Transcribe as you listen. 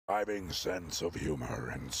driving sense of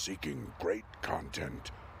humor and seeking great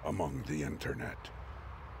content among the internet.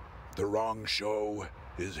 The Wrong Show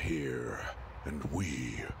is here, and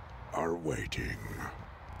we are waiting.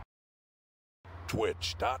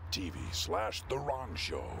 Twitch.tv/The Wrong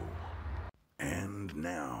Show. And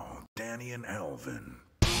now, Danny and Alvin.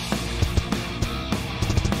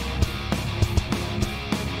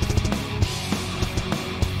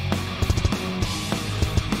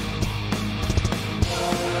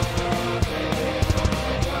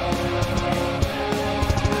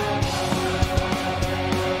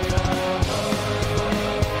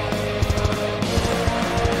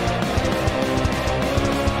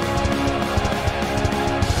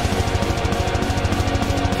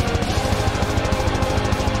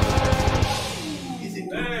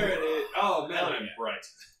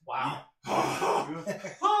 Wow.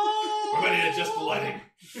 We're ready to adjust the lighting.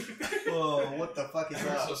 Whoa, what the fuck is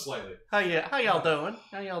that? So slightly. How y'all doing?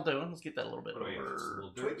 How y'all doing? Let's get that a little bit over.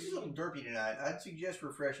 Twitch is a little derpy tonight. I'd suggest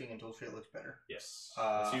refreshing until shit looks better. Yes.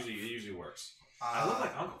 It usually works. I look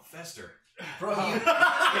like Uncle Fester. Bro,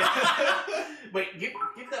 Wait, give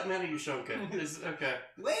that man a Yushonka. Okay.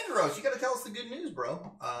 Landros, you gotta tell us the good news, bro.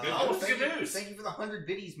 What's the good news? Thank you for the 100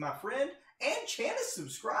 biddies, my friend. And Chan is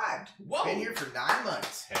subscribed. Whoa. Been here for 9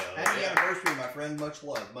 months. Hell Happy yeah. anniversary, my friend. Much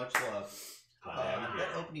love, much love. Yeah.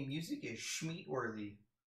 That opening music is schmeat worthy.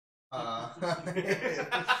 Haven't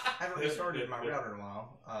restarted my router in a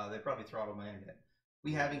while. They probably throttled my internet.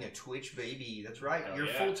 We having a Twitch baby. That's right. Hell You're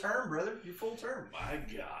yeah. full term, brother. You're full term. My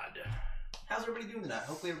God. How's everybody doing tonight?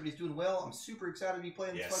 Hopefully everybody's doing well. I'm super excited to be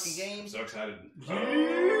playing this fucking game. I'm so excited.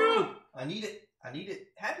 I need it. I need it.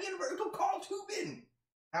 Happy anniversary to Carl Tubin.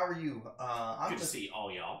 How are you? Good to see all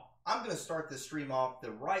y'all. I'm going to start this stream off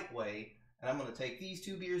the right way, and I'm going to take these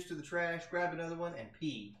 2 beers to the trash, grab another one, and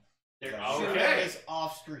pee. Okay. This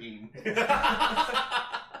off screen.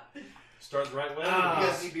 Start the right way.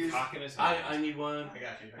 Yes, beers. Cock in his hand. I need one. I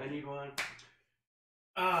got you. I need one.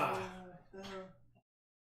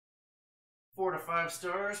 4 to 5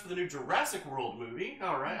 stars for the new Jurassic World movie.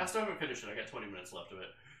 Alright, I still haven't finished it. I got 20 minutes left of it.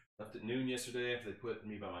 Left at noon yesterday after they put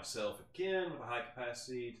me by myself again with a high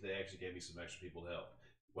capacity. They actually gave me some extra people to help.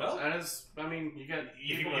 Well, That is, I mean, you got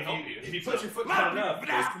people to help you. if you put your foot down enough,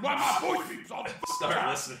 asking why my voice beeps all the start time.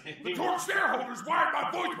 listening. The THORN shareholders wired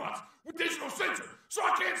my voice box with digital censor, so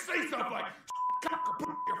I can't say stuff like your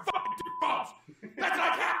fucking two balls. That's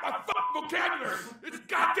like half my fucking vocabulary. It's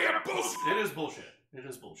goddamn bullshit. It is bullshit. It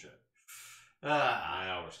is bullshit.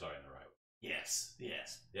 Now we're starting the right way. Yes,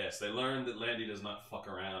 yes. Yes, they learned that Landy does not fuck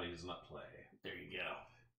around. He does not play. There you go.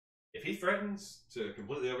 If he threatens to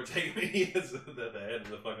completely overtake me as at the head of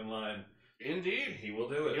the fucking line, Indeed. he will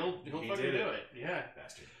do it. He'll He fucking did do it. Yeah.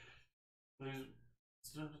 Bastard.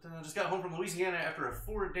 Just got home from Louisiana after a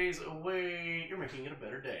 4 days away. You're making it a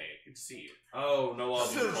better day. Good to see you. Oh, no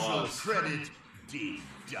Audiam clause. credit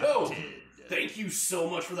deducted. Oh, thank you so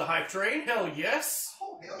much for the hype train. Hell yes.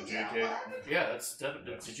 Oh, hell Did yeah. you, Yeah, that's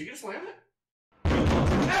definitely. Did you get slammed it?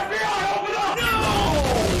 FBI, open up! No!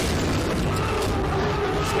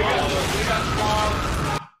 We got Claude.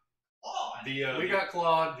 We got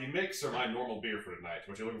Claude. The mix are my normal beer for tonight.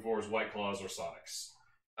 What you're looking for is White Claws or Sonics.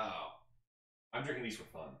 Oh. I'm drinking these for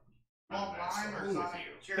fun. Oh, mine or with Sonic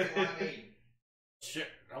you. cherry limeade. Shit.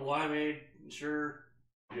 A limeade. Sure.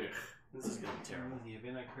 Ugh. This is gonna be terrible. The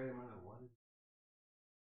event I created, what?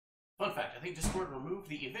 Fun fact, I think Discord removed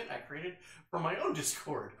the event I created from my own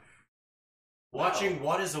Discord. Watching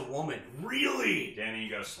What is a Woman. Really? Danny, you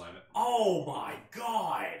gotta slam it. Oh my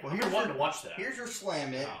god. Well, I've been wanting to watch that. Here's your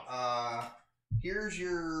slam it. Here's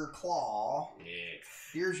your claw. Yeah.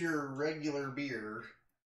 Here's your regular beer.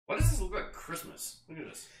 Why does this look like Christmas? Look at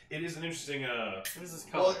this. It is an interesting, What is this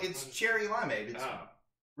color? Well, it's cherry limeade. It's Oh.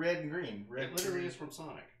 red and green. Red It literally cherry. is from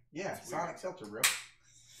Sonic. Yeah, It's weird. Sonic Seltzer, bro.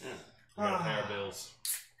 Yeah. we gotta pay our bills.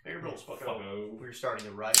 Pay your bills, fuck up. Fucko. We're starting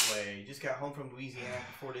the right way. Just got home from Louisiana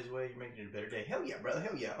after 4 days away. You're making it a better day. Hell yeah, brother.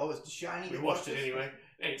 Hell yeah. Oh, it's shiny. We watched it anyway.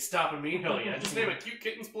 Ain't stopping me. Hell yeah. Just name it Cute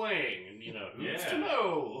Kittens Playing. And, you know, who's to Yeah.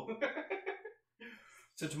 know?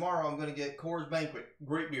 So tomorrow I'm going to get Coors Banquet.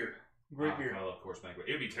 Great beer. Great beer. I love Course Banquet.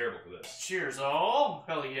 It would be terrible for this. Cheers, all.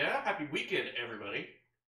 Hell yeah. Happy weekend, everybody.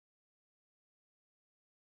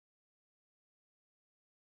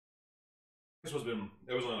 This was only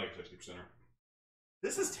like a 60%er.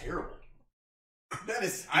 This is terrible. That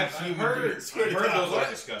is. I've heard those are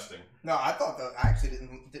disgusting. No, I thought that. I actually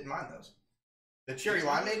didn't mind those. The cherry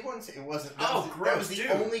limeade ones, it wasn't. That was, gross, that was the dude.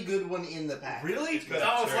 only good one in the pack. Really? It's got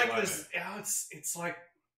Oh, it's cherry like this. Oh, it's like,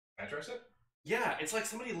 Can I try it? yeah, it's like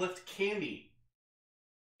somebody left candy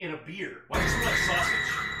in a beer. Why does it smell like sausage?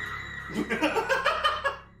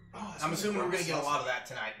 Oh, I'm assuming we're going to get a lot of that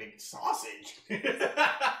tonight. Big sausage.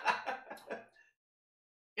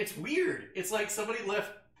 It's weird. It's like somebody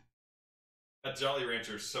left a Jolly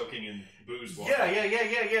Rancher soaking in booze water.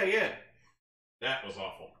 Yeah. That was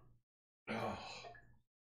awful. Oh.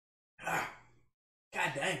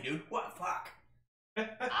 God dang, dude. What fuck? It's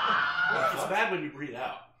bad when you breathe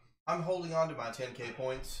out. I'm holding on to my 10K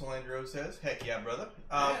points, Landro says. Heck yeah, brother.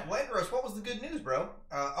 Landros, what was the good news, bro?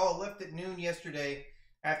 I left at noon yesterday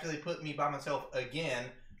after they put me by myself again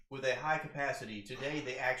with a high capacity. Today,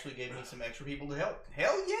 they actually gave me some extra people to help.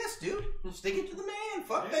 Hell yes, dude. Stick it to the man.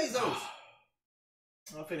 Fuck Bezos.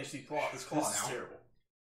 I'll finish this claw This now. is terrible.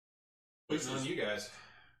 Waiting on you guys.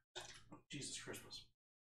 Jesus Christmas.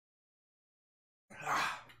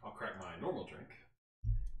 I'll crack my normal drink.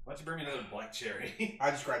 Why'd you bring me another black cherry?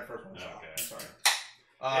 I just grabbed the first one. So Okay. I'm sorry.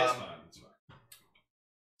 It's fine. It's fine.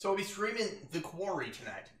 So we'll be streaming The Quarry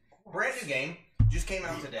tonight. Brand new game. Just came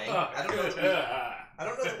out today. I don't know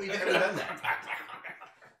that we've ever done that.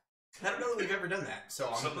 I don't know that we've ever done that. So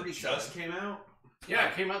I'm Something pretty just excited. came out? Yeah,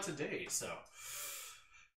 it came out today, so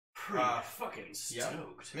pretty fucking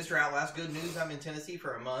stoked. Mr. Outlast, good news. I'm in Tennessee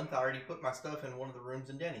for a month. I already put my stuff in one of the rooms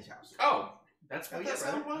in Danny's house. Oh, that's what yeah, that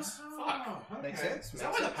sound brother. was? Oh, Fuck. okay. Makes sense. Is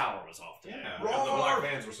that why the power was off today? Yeah. Roar! And the black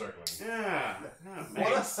vans were circling. Yeah.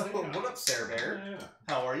 What up, Sarah Bear? Yeah.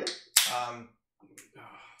 How are you?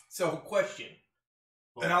 So, question.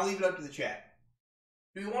 And I'll leave it up to the chat.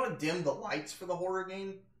 Do you want to dim the lights for the horror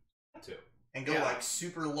game? Too. And go like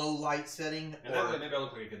super low light setting? And that way maybe I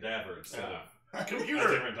look like a cadaver instead of a Computer.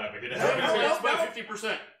 different type of No, cadaver. It's by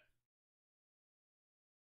 50%.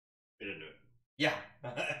 They didn't do it. Yeah.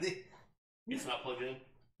 It's not plugged in.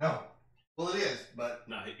 No. Well, it is, but...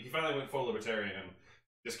 No, he finally went full libertarian and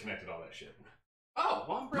disconnected all that shit. Oh,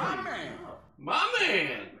 well, I'm proud of you. My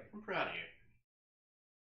man! I'm proud of you.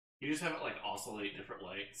 You just have it like oscillate different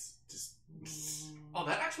lights. Just oh,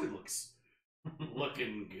 that actually looks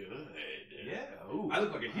looking good. Yeah. Ooh, I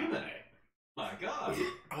look like a human. My God.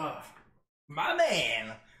 My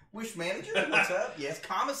man! Wish manager, what's up? Yes,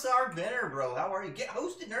 Commissar Benner, bro. How are you? Get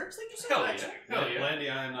hosted, nerds. Thank you so Hell much. yeah. Hell yeah. Landy,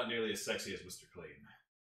 I am not nearly as sexy as Mr. Clean.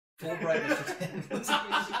 Full bright Mr.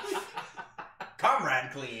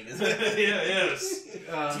 Comrade Clean, isn't it? Yeah, yes.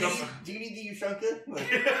 Do you need the Yushunka?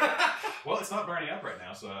 Well, it's not burning up right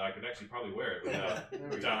now, so I could actually probably wear it without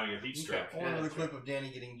dying of heat stroke. I want another clip of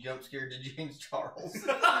Danny getting jump scared to James Charles.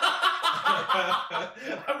 I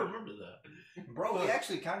remember that. Bro, he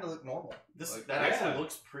actually kind of looked normal. That actually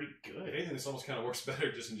looks pretty If good. anything, this almost kind of works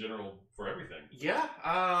better just in general for everything. Yeah.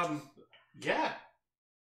 Yeah.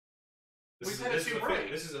 We've had it too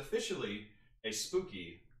right. This is officially a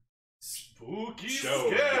spooky Show.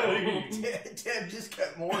 Scary. Deb just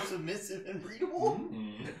got more submissive and breedable.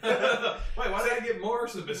 Wait, why did I get more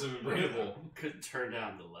submissive and breathable? Couldn't turn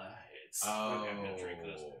down the lights. Oh. Okay, I'm gonna drink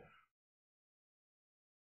this.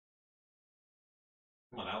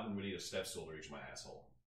 Come on, Alvin, we need a step stool to reach my asshole.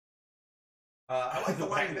 I like the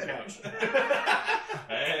light wagon better.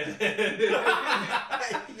 Hey.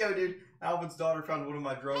 Yo, dude, Alvin's daughter found one of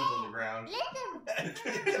my drones on the ground.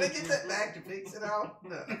 Can I get that back to fix it out?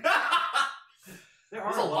 No.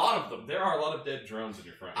 There's a lot of them. There are a lot of dead drones in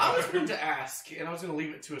your front I was yard. going to ask, and I was going to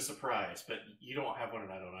leave it to a surprise, but you don't have one,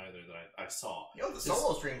 and I don't either that I saw. Yo, the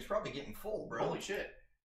solo stream's probably getting full, bro. Holy shit.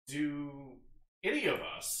 Do any of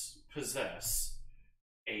us possess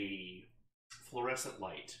a fluorescent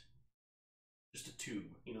light? Just a tube.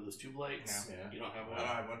 You know those tube lights? Yeah. You don't have one? I don't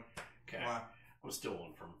have one. Okay. Why? I'm still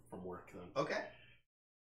one from work then. Okay.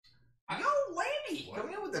 Yo, Landy, What?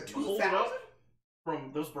 coming in with a Hold it 2000? up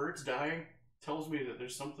from those birds dying tells me that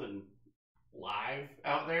there's something live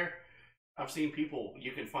out there. I've seen people,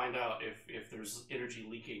 you can find out if there's energy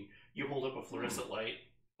leaking. You hold up a fluorescent light,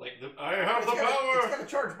 like, I have the power! It's got to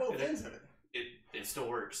charge both ends of it. It still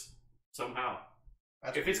works. Somehow.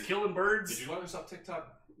 That's If it's weird. killing birds... Did you learn this off TikTok?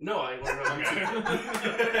 No, I learned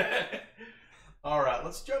it. Alright,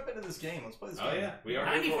 let's jump into this game. Let's play this game. Oh yeah, we are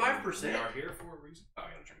 95%? We are here for a reason. Oh, I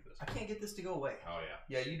gotta drink this. I can't get this to go away. Oh yeah.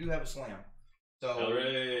 Yeah, you do have a slam. So, El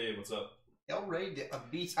Rey, what's up? El Rey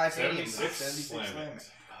beats I 76 slam. slam.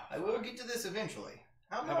 I will get to this eventually.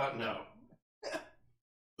 How about no?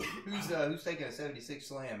 Who's taking a 76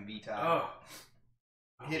 slam B-tie? Oh.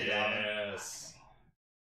 Hit it, Yes.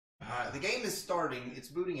 Alright, the game is starting. It's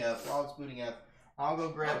booting up. While it's booting up, I'll go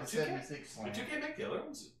grab the 76 slam. But you can't make the other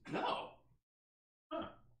ones. No. Huh.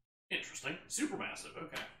 Interesting. Supermassive.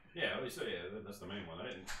 Okay. Yeah, well, so yeah, that's the main one. I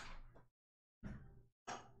didn't.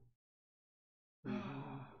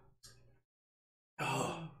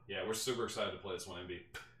 Oh. Yeah, we're super excited to play this one, MB.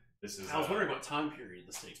 This is. I was wondering what time period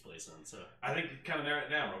this takes place in, so... I think you kind of narrow it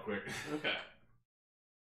down real quick. Okay.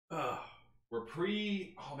 We're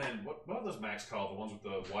pre. Oh man, what are those Macs called? The ones with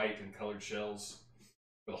the white and colored shells?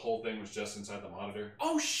 Where the whole thing was just inside the monitor.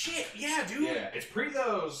 Oh shit! Yeah, dude. Yeah, it's pre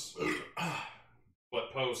those.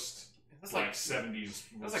 But post. That's like 70s.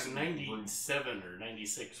 That's like 97 or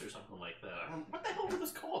 96 or something like that. What the hell were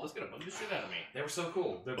this called? That's gonna bug the shit out of me. They were so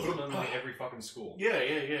cool. They're putting them in every fucking school. Yeah,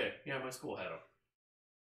 my school had them.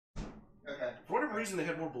 Okay. For whatever reason, they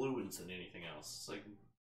had more blue ones than anything else. It's like...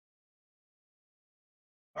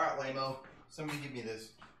 Alright, Lamo. Somebody give me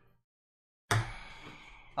this.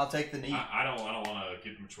 I'll take the knee. I don't want to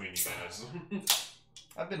get in between you guys.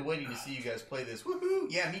 I've been waiting to see you guys play this. Woohoo!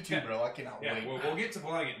 Yeah, me too, bro. I cannot wait. We'll get to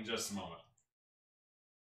playing it in just a moment.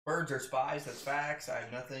 Birds are spies. That's facts. I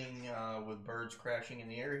have nothing with birds crashing in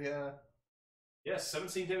the area. Yes,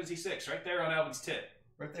 1776, right there on Alvin's tip.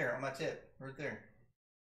 Right there on my tip. Right there.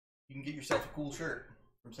 You can get yourself a cool shirt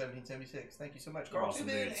from 1776. Thank you so much, Carl. Awesome,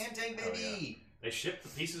 Tubin dudes. and Tank Baby. Yeah. They ship the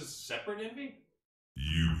pieces separate, Envy?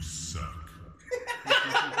 You suck.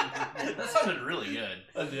 That sounded really good.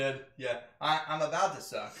 I did. Yeah. I'm about to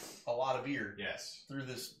suck a lot of beer. Yes. Through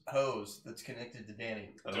this hose that's connected to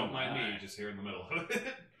Danny. Don't mind me, just here in the middle of it.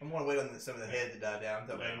 I'm going to wait on some of the head to die down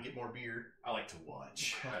so I can get more beer. I like to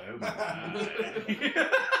watch. Oh my.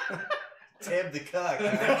 Tab the cuck.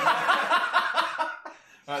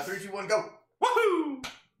 Alright, 3, 2, 1, go. Woohoo!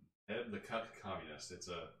 Ed the cut communist. It's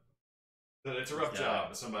a rough job,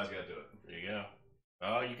 but somebody's got to do it. There you go.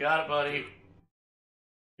 Oh, you got it, buddy.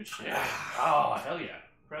 Good shit. Oh, hell yeah.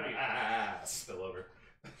 Proud of you. Spill over.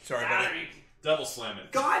 Sorry, buddy. Double slam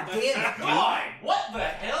it. God damn it. God, what the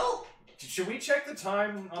hell? Should we check the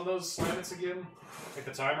time on those slammits again? Like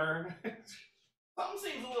the timer? Something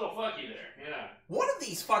seems a little funky there. Yeah. One of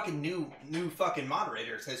these fucking new fucking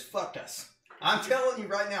moderators has fucked us. I'm telling you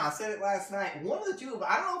right now. I said it last night. One of the two.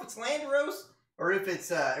 I don't know if it's Landeros or if it's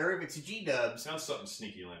G-Dubs. Sounds something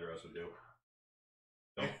sneaky Landeros would do.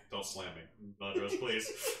 Don't slam me, Landeros,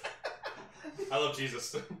 please. I love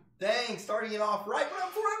Jesus. Dang, starting it off right when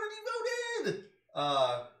I'm 400 devoted.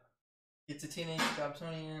 It's a 10-inch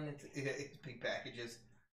Dobsonian. It's big packages.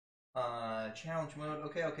 Challenge mode.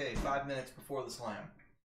 Okay. 5 minutes before the slam.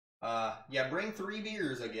 Yeah, bring 3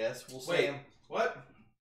 beers, I guess. We'll slam. Wait, what?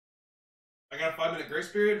 I got a 5-minute grace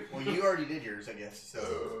period? Well, you already did yours, I guess. So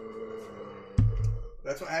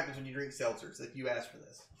that's what happens when you drink seltzers. That you asked for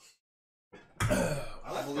this.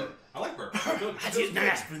 I like burp. I didn't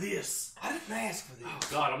ask for this. I didn't ask for this. Oh,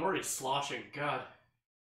 God, I'm already sloshing. God.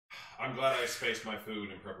 I'm glad I spaced my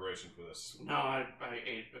food in preparation for this. No, I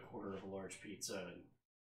ate a quarter of a large pizza and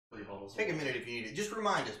 3 bottles. Take a minute if you need it. Just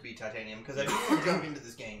remind us, B Titanium, because I do want to jump into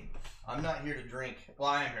this game. I'm not here to drink. Well,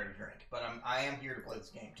 I am here to drink, but I am here to play this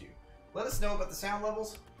game too. Let us know about the sound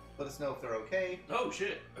levels. Let us know if they're okay. Oh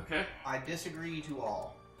shit. Okay. I disagree to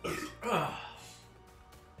all.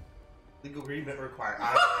 Legal agreement required.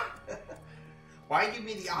 Why give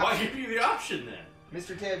me the option? Why give you the option then?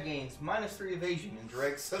 Mr. Tab gains -3 evasion in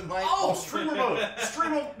direct sunlight. Oh, streamer mode!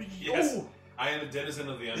 Streamer mode! Yes. Oh. I am a denizen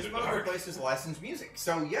of the This mode Underdark. replaces licensed music.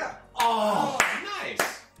 So, yeah. Oh,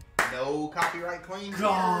 nice! No copyright claims.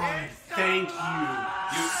 God, here. thank you.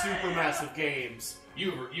 You Supermassive Games.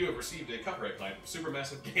 You have received a copyright claim from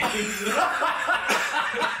Supermassive Games.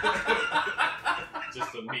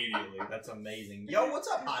 Just immediately. That's amazing. Yo, what's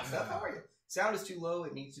up, hot stuff? How are you? Sound is too low.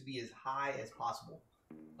 It needs to be as high as possible.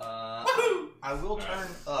 I will turn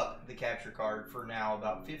up the capture card for now,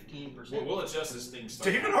 about 15%. We'll adjust this thing.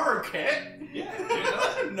 David Arquette? Yeah.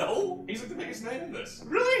 No. He's like the biggest name in this.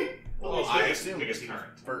 Really? Well, I biggest assume biggest he's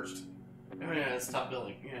current. first. Oh yeah, it's top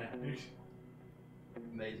billing. Yeah.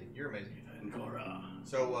 Amazing. You're amazing. Angora.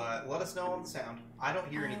 So, let us know on the sound. I don't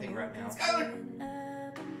hear anything right now. Skyler!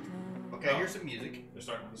 Okay, here's some music. They're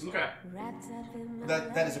starting with this Okay.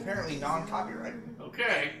 That is apparently non-copyright.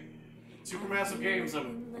 Okay. Supermassive Games,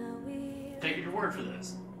 I'm taking your word for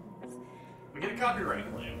this. We get a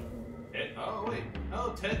copyright claim. Oh, wait.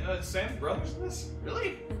 Oh, Sam's brother's in this?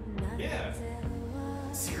 Really? Yeah.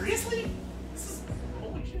 Seriously? This is...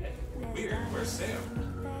 Holy shit. Weird. Where's Sam?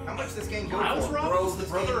 How much this game goes Miles for? Robbins, the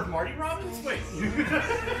this brother game- of Marty Robbins? Wait.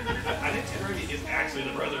 I think Tim Ruby is actually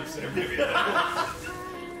the brother of Sam Ruby.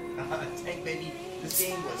 Tank Baby, this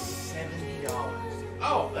game was $70.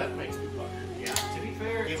 Oh, that makes me fucker. Yeah, to be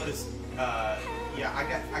fair, It was, yeah, I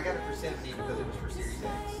got it for 70 because it was for Series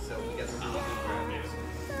X, so we got some really good graphics.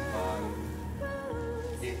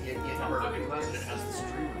 It I'm hurt. fucking glad that it has the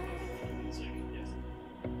streamer mode music. Yes.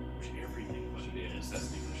 Everything should be a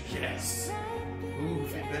necessity for sure. Yes. Ooh,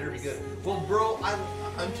 it better be good. Well, bro,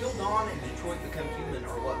 Until Dawn and Detroit Become Human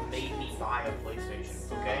are what made me buy a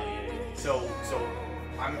PlayStation. Okay, so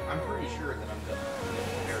I'm pretty sure that I'm gonna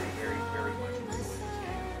very, very, very much enjoy this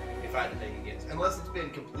game. find a thing against. Unless it's been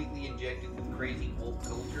completely injected with crazy wolf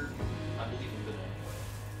culture, I believe in good anyway.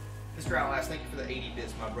 Mr. Outlast, thank you for the 80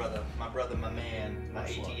 bits, my brother, my man, my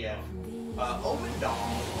ATF. Omen Doll.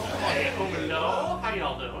 Hey, Omen Doll. How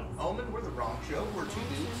y'all doing? Omen, we're the wrong show. We're two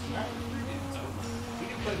dudes. Not three dudes. We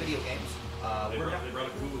do play video games. They brought a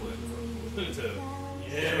pool in to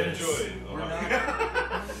enjoy.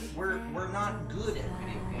 We're not good at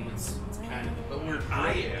video games. It's kind of, but we're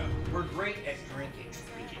great. We're great at drinking.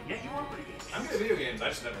 Yeah, you are pretty good. I'm good at video games. I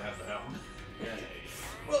just never have the helm. Yeah.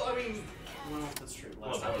 Well, I mean, that's true.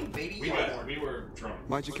 Last time baby, we were drunk.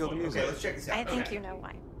 Why'd you kill the music? Okay, let's check this out. I think you know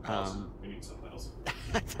why. We need subtitles.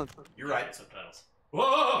 You're right. Subtitles. Whoa!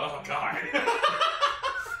 Oh, God.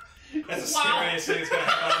 That's the scariest thing that's gonna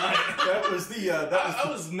happen all night. That was the. I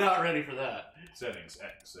was not ready for that. Settings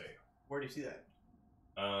X. Where do you see that?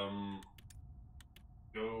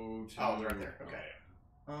 Go to. Oh, right there.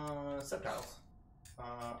 Okay. Subtitles.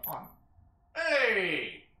 On.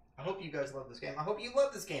 Hey! I hope you guys love this game. I hope you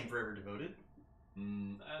love this game, Forever Devoted.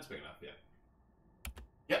 That's big enough. Yeah.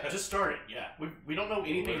 Yeah, just started. Yeah, we don't know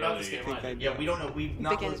anything about this game. Yeah, we don't know. We've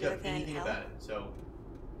not Begins looked up with an anything L? about it. So.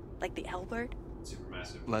 Like the L word?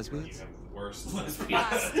 Supermassive. Lesbians? You have the worst. Lost,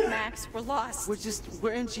 Max. We're lost.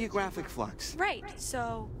 We're in geographic flux. Right,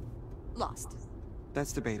 so lost.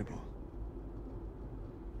 That's debatable.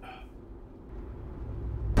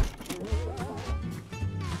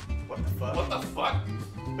 What the fuck? What the fuck?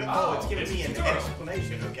 Oh, it's giving me an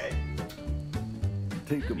explanation. Okay.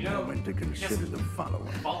 Take a moment to consider the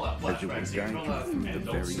following Fallout as it will flashbacks. guide you through the And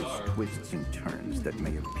don't various starve. twists and turns that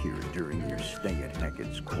may appear during your stay at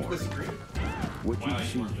Hackett's Quarry. Twist green. What Wow, you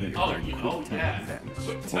see you here Oh, are you- quick oh, time yeah. events,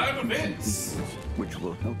 Quick or time key events. details, which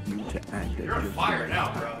will help you to act at You're your fired now,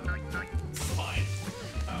 best. bro. It's fine.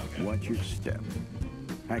 Okay. Watch your step.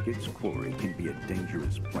 Hackett's Quarry can be a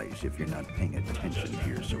dangerous place if you're not paying attention to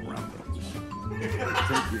your surroundings.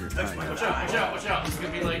 Take your time. Watch out, watch out. This is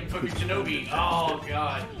gonna be like fucking Kenobi. Oh,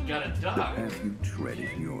 God. You gotta The duck. path you tread is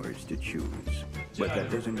yours to choose, but that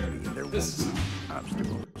doesn't mean there won't be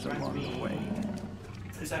obstacles along the way.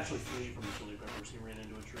 It's actually Flea from the Chili Peppers. He ran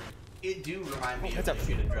into a tree. It do remind me of the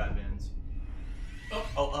shit at drive-ins.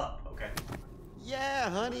 Oh, up. Okay. Yeah,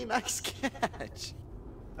 honey, nice catch.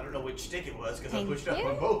 I don't know which stick it was because I Thank pushed up you.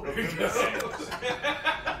 on both of them.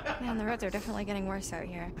 Man, the roads are definitely getting worse out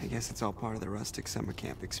here. I guess it's all part of the rustic summer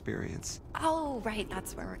camp experience. Oh, right,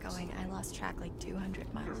 that's where we're going. I lost track like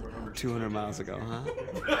 200 miles ago. 200 miles ago, huh?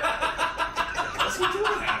 What's he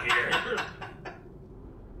doing out here?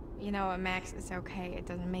 You know what, Max? It's okay. It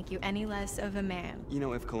doesn't make you any less of a man. You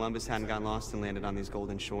know, if Columbus hadn't gotten lost and landed on these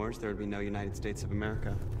golden shores, there would be no United States of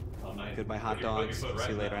America. Oh, nice. Goodbye hot Put your dogs. foot right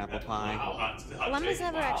See you later, now. apple pie. Wow, hot Columbus take.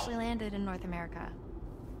 never Wow. actually landed in North America.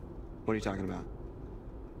 What are you talking about?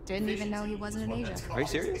 Didn't even know he wasn't in Asia. Are you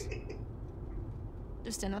serious?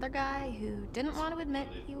 Just another guy who didn't want to admit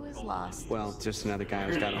he was lost. Well, just another guy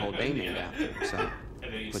who's got a whole day named after him, so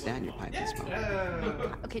And then you put that in your pipe and smoke.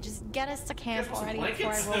 Okay, just get us to camp You guys want already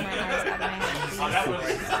some before I blankets? roll my eyes out of my Oh,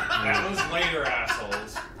 head. that was later,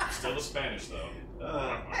 assholes. Still the Spanish, though.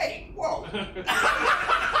 Hey, whoa.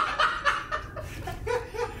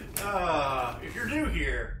 If you're new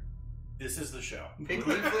here, this is the show. Pick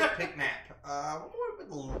leaflet, pick map.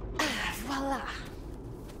 Voila.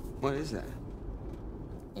 What is that?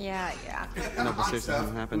 Yeah. No, but seriously,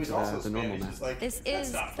 what happened to the normal map? This is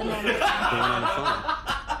Stop. the normal The map. one on the phone.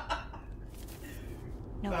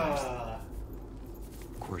 No worries.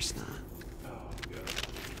 Of course not. Oh, good.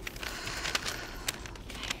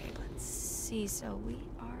 Okay, let's see. So we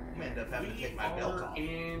I'm are. end up having to We take my belt are off.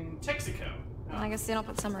 in Texaco. Well, I guess they don't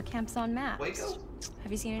put summer camps on maps. Waco?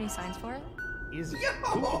 Have you seen any signs for it? Yo!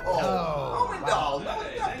 Oh, my doll. No,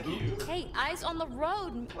 Hey, thank you. Hey, eyes on the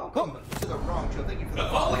road. Welcome to the wrong show. Thank you for the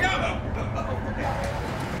Oh, look out! Uh-oh,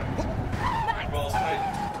 Balls tight.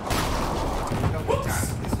 okay. No good time.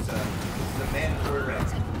 This is a mandatory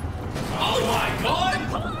rest. Oh my god!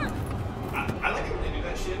 I like it when they do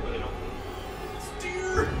that shit where they don't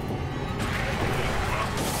steer.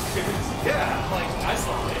 Yeah, like I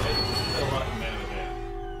saw it. It's a lot of Man of the Day.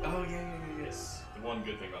 Oh, yeah. Yes. The one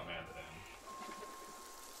good thing about Man of the Day.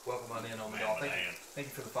 Welcome on in, oh my Man, doll. man. Thank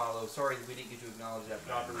you for the follow. Sorry we didn't get to acknowledge that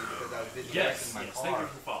properly because I was busy Yes, wrecking my thank you car.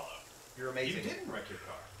 for follow. You're You amazing. didn't wreck your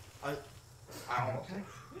car. I almost. Yeah,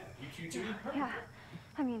 you Q2 perfect. Yeah.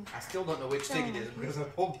 I mean, I still don't know which stick it is because I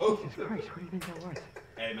pulled both of them. Christ, what do you think that was?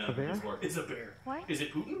 Hey man, it's working. It's a bear. What? Is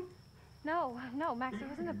it Putin? no, Max, it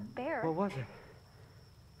wasn't a bear. What was it? I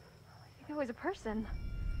think it was a person.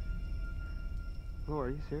 Laura,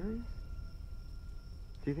 are you serious?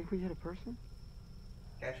 Do you think we hit a person?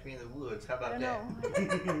 Catch me in the woods. How about I that?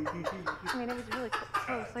 don't know. I mean, it was really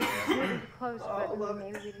close. Like, really close, but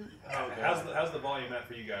maybe we didn't. How's the volume at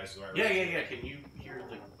for you guys? Yeah. Can you hear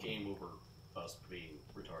the game over us being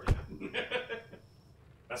retarded?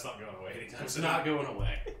 That's not going away anytime It's soon. not going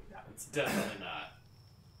away. It's definitely not.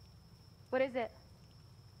 What is it?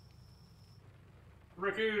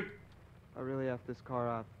 Raccoon. I really have this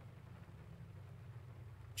car up.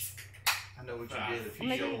 I know what you did a few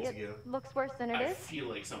Maybe seconds ago. it looks worse than it I is. feel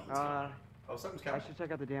like something's coming. Oh, something's I coming. should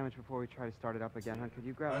check out the damage before we try to start it up again, huh? Could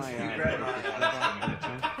you grab Once my... you grab my...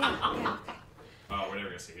 Yeah. Oh, we're never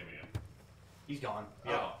gonna see him again. He's gone.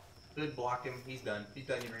 Yeah. Yeah. Good, blocked him. He's done. He's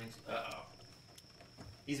done your rings. Uh-oh.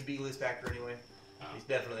 He's a B-list actor anyway. He's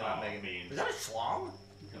definitely not Megan. mean. Is that a schlong?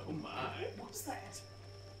 Oh my. What's that?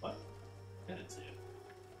 What? I didn't see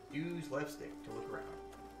it. Use left stick to look around.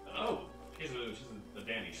 Oh. She's a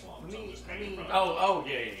Danny Schlong. Let So me- I'm just let hanging me- in front of Oh,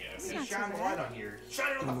 yeah. It's Let not me so shine the bad. light on here.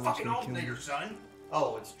 Shine it on the Someone's fucking gonna kill alternator, me. son.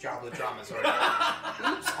 Oh, it's childhood trauma, sorry.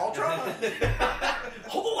 Oops, all trauma.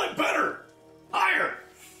 Hold the light better! Higher!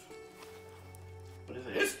 What is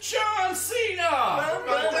it? It's John Cena!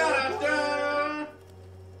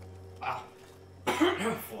 Wow.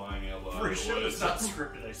 Flying elbow. For sure it's not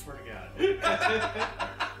scripted, I swear to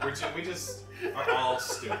God. We just are all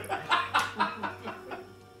stupid.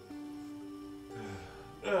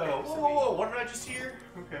 Whoa, what did I just hear?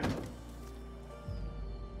 Okay.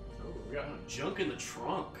 Oh, we got junk in the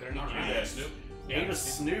trunk. There need to be that Snoop. Name a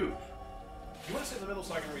Snoop. You want to sit in the middle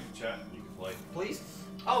so I can read the chat and you can play? Please.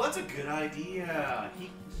 Oh, that's a good idea.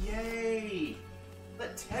 Yay!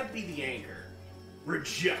 Let Ted be the anchor.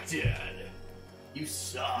 Rejected. You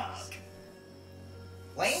suck.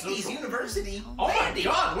 Landy's Social- University. Oh Landy.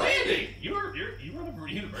 my God, Landy! You run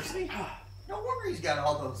a university? No wonder he's got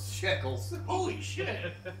all those shekels. Holy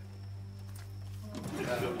shit!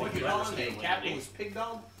 What you call him? A capitalist pig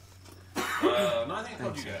dog? No, I think I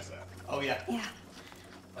told you guys that. Oh, yeah. Yeah.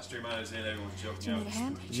 Last stream I was in, everyone's joking Do you out. need a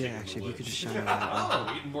hand? spooky Yeah, chicken actually, if you woods. could just shine a light on.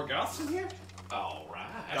 Oh, eating more goths in here? Alright.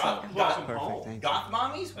 Welcome Perfect, home. thank you. Goth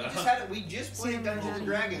mommies? We just played Dungeons and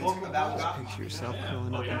Dragons about goth Picture mommies. yourself Yeah.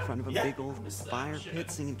 curling up in front of a Yeah. big old fire pit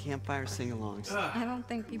singing campfire sing-alongs. I don't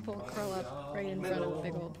think people curl up right in front of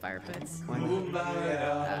big old fire pits. Why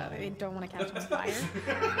not? They don't want to catch on fire.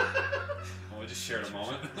 Oh, we just shared a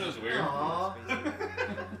moment. That was weird. Aww.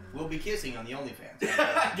 We'll be kissing on the OnlyFans.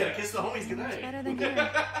 Gotta kiss the homies Much goodnight. better than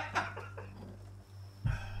here.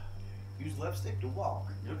 Use left stick to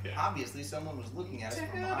walk. Okay. Obviously, someone was looking at us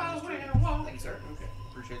from behind the tree. Thank you, sir. Okay.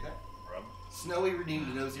 Appreciate that. Rub. Snowy redeemed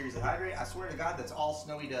a no series of hydrate. I swear to God, that's all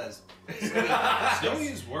Snowy does. Snowy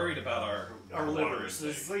is worried about our livers.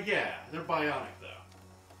 water It's like, yeah, they're bionic though.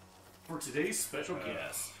 For today's special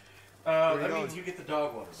guest. you That going? means you get the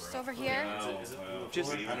dog water, Just bro. over here. Is it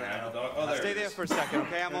Just- I don't have a dog. Oh, there Stay it there is. for a second,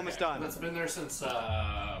 okay? I'm almost done. That's been there since Bush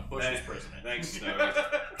was president. Thanks, Snowy.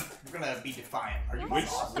 We're gonna be defiant. Are you Which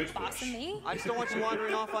boss? bush? Bossing me? I just don't want you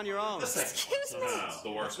wandering off on your own. The second Excuse one. me. No,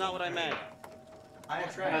 the worst. That's not what I meant. I am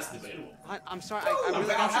trying. That's debatable. I'm sorry, I really About want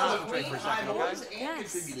you to concentrate Halloween, for a second, I'm always okay?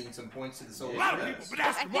 Yes. contributing some points to the solar Yeah.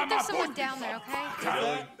 stress. I think there's someone down there, okay?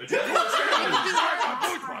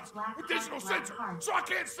 Additional sensor, so I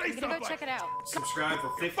can't say I'm gonna go check it out. Subscribe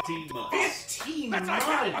for 15 months. 15 That's like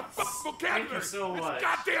half my months! fucking vocabulary. Thank you so It's much.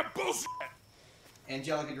 goddamn bullshit.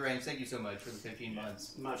 Angelica Deranged, thank you so much for the 15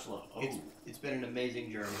 months. Much love. Oh. It's been an amazing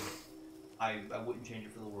journey. I wouldn't change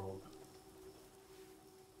it for the world.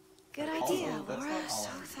 Good Also, idea, that's Laura. not So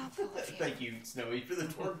all. thoughtful of you. Thank you, Snowy, for the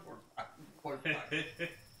twerk.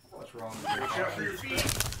 What's wrong with you? Watch out for your feet.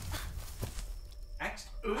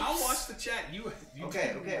 I'll watch the chat. You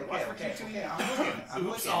Okay. I'm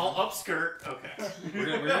Oops, looking. all upskirt. Okay.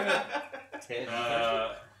 We're gonna Ted,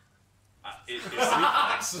 it's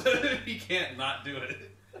reflex. You can't not do it.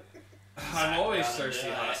 I'm always Gotta thirsty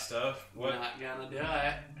do hot it. stuff. What? Not gonna do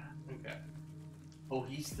it. Okay. oh,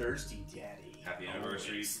 he's thirsty, Daddy. Happy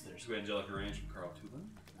anniversary Always thirsty. to Angelica Range from Carl Tubin.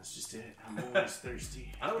 That's just it. I'm always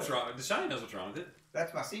thirsty. I know what's wrong. The Shiny knows what's wrong with it.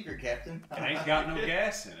 That's my secret, Captain. It ain't got no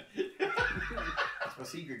gas in it. That's my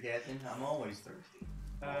secret, Captain. I'm always thirsty.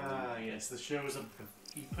 Yes, the show is a.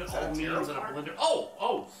 You put Is that all a memes tarot in a card? blender.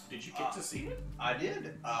 Oh! Did you get to see it? I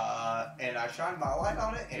did, and I shined my light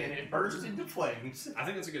on it, and it burst into flames. I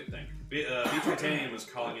think it's a good thing. B Titanium was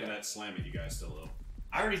calling in that slam at you guys still though.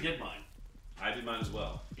 I already did mine. I did mine as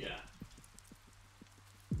well. Yeah.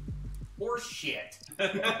 Or shit.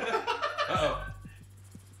 Uh-oh.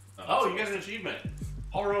 Oh, you got an achievement.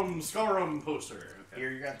 Horum Scorum poster. Okay.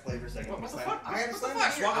 Here, you got to play for a second. What the Slam- fuck? I have a What the slam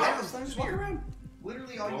fuck? spear. Walk I have around. a slam Just walk spear. around.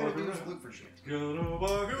 Literally, all you gotta do is look for shit.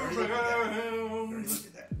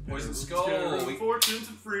 Poison Skull. Fortunes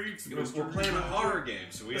and freaks. We're playing a horror game,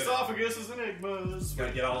 so we esophaguses, enigmas.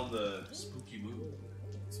 gotta get all in the spooky mood.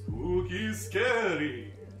 Spooky,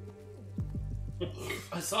 scary.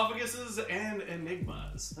 Esophaguses and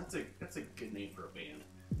enigmas. That's a good name for a band.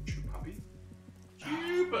 Chew Puppy?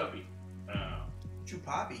 Chew Puppy.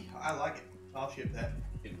 Chupapi. I like it. I'll ship that.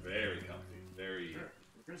 Getting very comfy. Very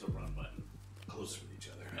There's a run button. close with each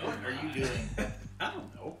other. What are you doing? I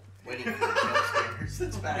don't know. Waiting for the jump scares.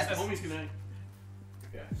 That's fast. Homies good night.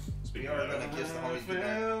 Okay. We are gonna kiss the homies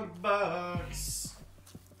goodnight. Box.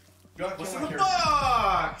 Drunk What's in killing the my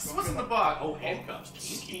box? What's in the box? Oh, handcuffs.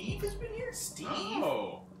 Steve has been here. Steve.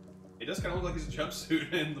 Oh. It does kind of look like he's a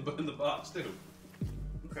jumpsuit in the box, too.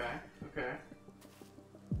 Okay.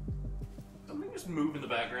 Something just move in the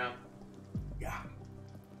background. Yeah.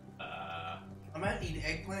 I might need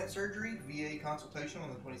eggplant surgery, VA consultation on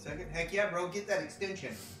the 22nd. Heck yeah, bro, get that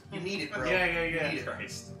extension. You need it, bro. Yeah. You need it.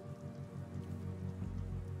 Christ.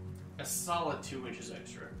 A solid 2 inches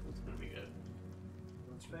extra. That's gonna be good.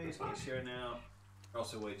 Space, can you share now? You're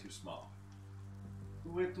also way too small.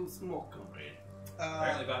 Way too small, comrade.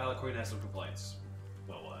 Apparently, Valhalla Queen has some complaints.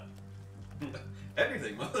 Well, what?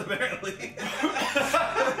 Everything, well, apparently.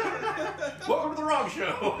 Welcome to the wrong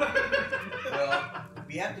show. Well,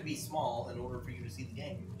 we have to be small in order for you to see the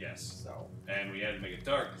game. Yes. So, And we had to make it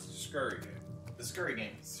dark. It's a scurry game. the scurry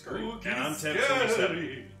game. Scurry. Spooky, And I'm scary.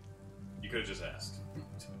 1047. You could have just asked.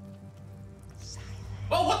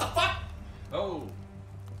 Oh, what the fuck? Oh.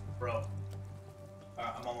 Bro.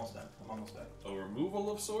 I'm almost done. A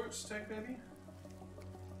removal of sorts, tech baby?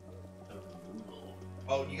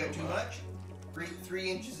 Oh, you got too much? 3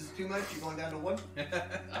 inches is too much? You're going down to 1?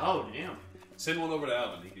 Oh, damn. Send one over to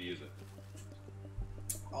Alvin. He could use it.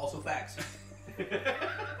 Also facts.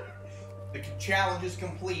 The challenge is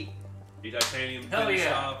complete. The titanium Hell finish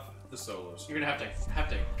yeah. off the solos. You're gonna have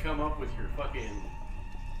to come up with your fucking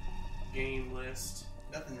game list.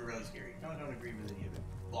 Nothing really scary. No, I don't agree with any of it.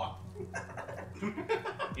 Block.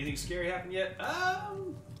 Anything scary happened yet?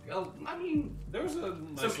 Well, I mean, There was a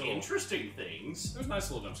nice some little, interesting things. there was a nice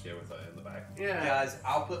little jump scare with in the back. Yeah. Guys,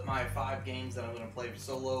 I'll put my 5 games that I'm going to play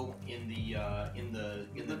solo in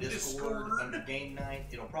the Discord under game night.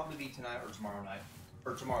 It'll probably be tonight or tomorrow night.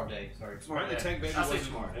 Or tomorrow day, sorry. Apparently, day. Tank Baby I'll say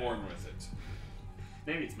wasn't tomorrow day. born with it.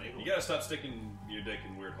 Maybe it's Maple. You gotta stop sticking your dick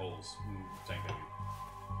in weird holes, Tank Baby.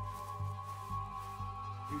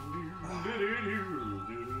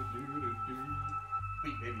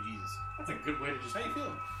 Sweet baby Jesus. That's a good way to just How you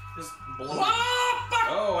feeling? Just blow it.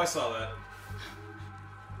 Oh, I saw that.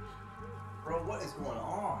 Bro, what is going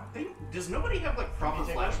on? Does nobody have like proper Can you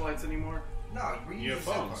take flashlights anymore? No, we're You using have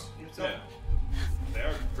cell phones. phone. You have cell Yeah. phone. They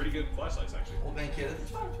are pretty good flashlights, actually. Old man kid.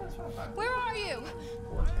 It's fine, it's fine. Where are you?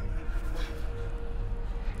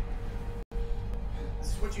 This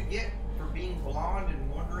is what you get for being blonde and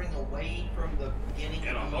wandering away from the beginning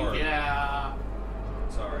And of the a horror. Yeah.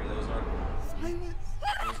 Sorry, those aren't.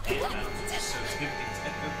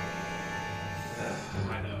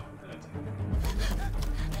 I know.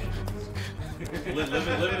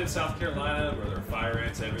 Living in South Carolina where there are fire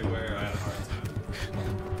ants everywhere, I had a hard time.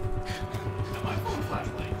 Now, my phone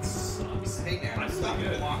flashlight sucks. Hey now, That's stop pretty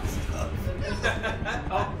good. blocking stuff.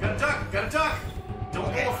 Oh, gotta duck! Don't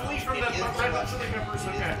Okay. pull a flea from It that is red hot less. chili peppers,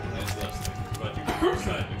 okay. It's less thing. But you can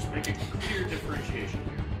decide which Make a clear differentiation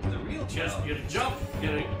here. the real Just challenge. get a jump,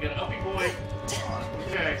 get an uppy boy.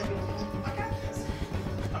 Okay. I got this.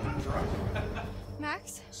 I'm not drunk.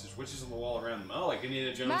 Max? This is witches on the wall around them. Oh, like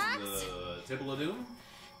Indiana Jones Max? and the Temple of Doom?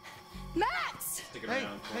 Max! Sticking Hey,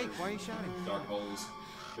 around hey, corners, why are you shouting? dark holes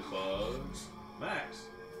with bugs. Max,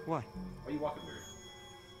 What? why are you walking weird?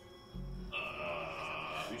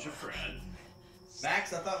 Who's your friend?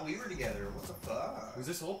 Max, I thought we were together. What the fuck? Who's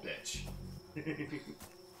this old bitch?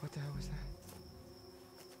 What the hell was that?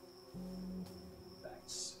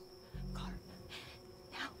 Max. Car.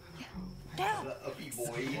 Now. The uppy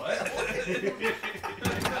boy. What?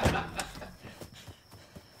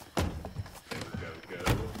 Go.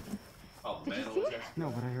 Oh, man. you see it? No,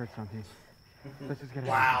 but I heard something. Let's just get out.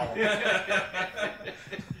 Wow.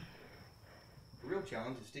 The real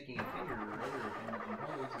challenge is sticking a finger or other in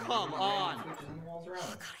holes and Come moving on. random switches in the walls around.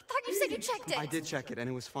 God, I thought you said you checked it. I did check it, and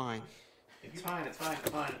it was fine. It's fine, it's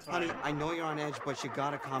fine. Honey, I know you're on edge, but you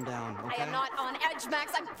gotta calm down, okay? I am not on edge,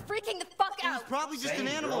 Max. I'm freaking the fuck It was out. probably just an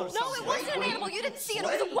Same, animal. girl. No, it wasn't an animal. You didn't see it. It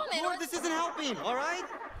was a woman. Lord, this isn't helping, all right?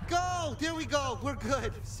 Go! There we go. We're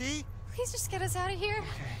good. See? Please just get us out of here.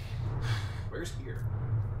 Where's here?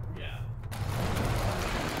 Yeah.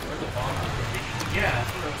 Where's the bomb? Yeah, that's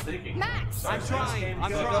what I was thinking. Max! I'm trying.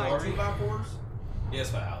 I'm trying. 2x4s? Yes,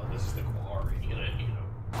 Val. This is the Quarry. You know.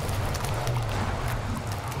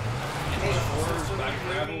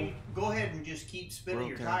 Go ahead and just keep spinning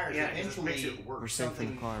your Okay. tires. Yeah, it just Eventually, makes it worse. We're safe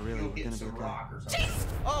from the car, really. You'll We're hit gonna be some okay. rock or something.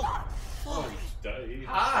 Oh! Oh, Dave.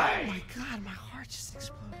 Hi. Oh my god, my heart just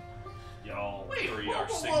exploded. Y'all, Wait, three whoa, are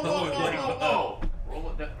whoa, signaling. whoa. Roll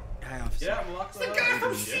it down. Hi, officer. Yeah, I'm locked It's the guy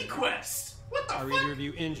from Sequest. What the Are fuck? either of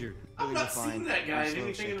you injured? I've Really, not we're fine. seen that guy I'm in still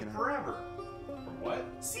anything in shaking up. forever. From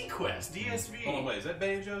what? Sequest, DSV. Hold on, wait, is that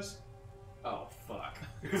Banjos? Oh, fuck.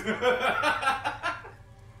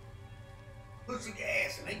 Push the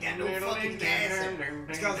gas, and ain't got no fucking gas.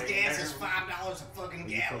 It's because gas is $5 a fucking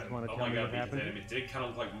You folks gallon. want to Oh tell my me god, what happened? it did kind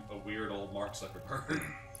of look like a weird old Mark Zuckerberg.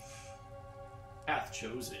 Path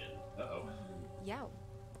chosen. Uh-oh. Yeah.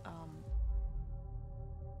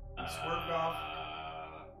 You swerved off.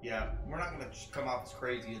 Yeah, we're not gonna just come off as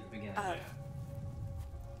crazy at the beginning.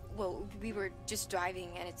 Well, we were just driving,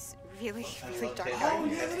 and it's really, I really love dark. that. Oh,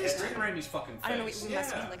 yeah, that is Ring Randy's fucking face. I don't know, we must have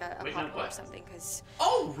Yeah. hit like a Wait, no, pothole or what? something, because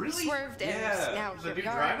Oh, we really? swerved, and Yeah. now The here dude we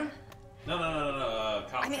are. driving? No.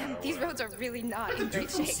 I mean, these roads are really not Wait, the in dude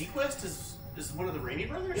great from shape. Sequest is one of the Rainey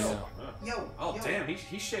brothers? Yo, yo, Oh, yo, damn,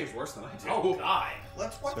 he shaves worse than I do. Oh, God.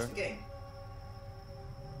 let's watch Sir? the game.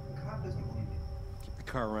 The cop doesn't believe you. Keep the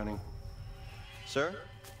car running. Sir?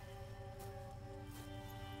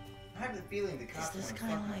 I have the feeling the Is cops this want to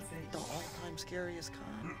kind fuck of my like face. the all-time scariest car?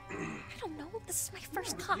 I don't know, this is my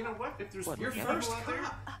first cop. You know what? If there's What, your yeah. first out there,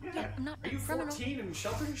 Yeah, I'm not Are you a criminal. 14 and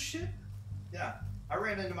sheltered and shit? Yeah, I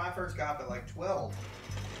ran into my first cop at like 12.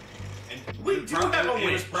 And We it do probably- have a It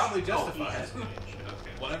was winch. probably Oh, he justified. has a winch.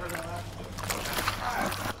 Okay, whatever that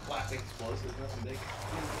happened. Plastic explosives, nothing big.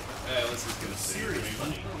 Let's just get a Serious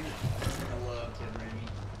funny. I love Ted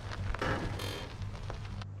Raimi.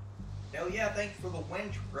 Hell yeah, thanks for the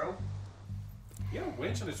winch, bro. You got a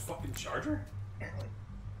winch on his fucking charger? Apparently.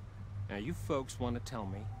 Now, you folks want to tell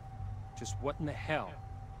me just what in the hell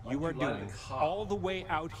Why'd you you are lie to doing the cop? all the way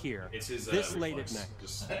out here It's his this late at reflex. night.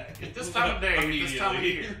 Just At this time of day, this time of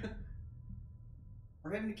year.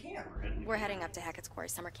 We're heading to camp. We're heading up to Hackett's Quarry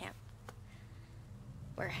summer camp.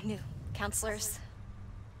 We're new counselors.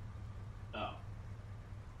 Oh.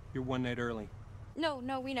 You're one night early. No,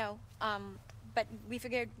 we know. But we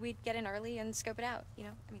figured we'd get in early and scope it out, you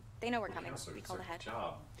know? I mean, they know we're coming. We called ahead.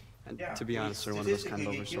 Job. And Yeah, to be well, honest, sir, one of us kind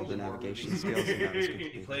of statistically, oversold the you killed navigation more. skills and that was He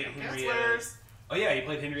complete. played Henrietta. Counselors. Oh yeah, he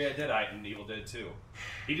played Henrietta Deadite in Evil Dead 2.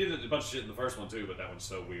 He did a bunch of shit in the first one too, but that one's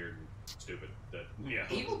so weird and stupid that yeah.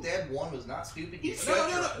 Evil Dead 1 was not stupid. You No, shut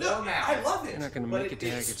your whore mouth. I love it. You're not going to But make it to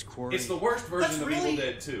it's- Hackett's Quarry. It's the worst version That's of really- Evil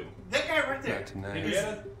Dead 2. That guy right there. Not tonight.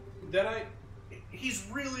 Henrietta Deadite? He's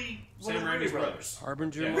really one Sam of the Rainey Raimi's brothers.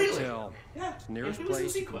 Harbinger Yeah. Really? Motel. Yeah. It's the nearest And he was in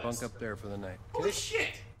place. You can Sequest. bunk up there for the night. Holy shit.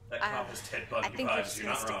 That cop is Ted I Bundy think we're vibes, just you're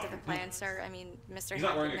gonna not stick wrong. to the plan, sir. I mean, Mr. He's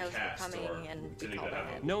not wearing Hackett a knows we're cast coming, or and we intending called to have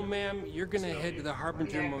ahead. No, ma'am. You're going to head to the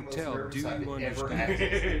Harbinger One of the most Motel. nervous Do I've you ever understand?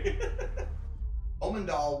 had.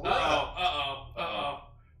 Omendal, what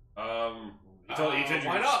up? He told you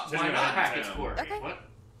Why not? said Why you're not heading Hackett's down. Quarry? Okay. What?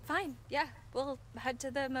 Fine, yeah. We'll head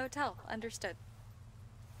to the motel. Understood.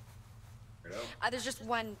 Weirdo. There's just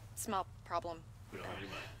one small problem. We don't have any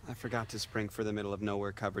money. I forgot to spring for the middle of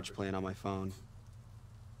nowhere coverage plan on my phone.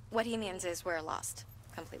 What he means is we're lost.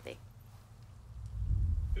 Completely.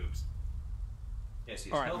 Oops. Yes,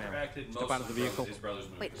 he's All right, held ma'am. or acted Step most out of of the vehicle. his brother's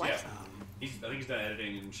movies. Wait, what? Yeah. I think he's done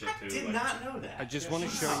editing and shit too. Did like- not know that. I just want to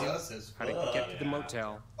show you Sus as how to fuck. get to the Yeah.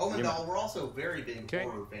 motel. Omendal, we're also very big Okay.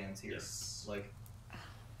 horror fans here. Yes. Like,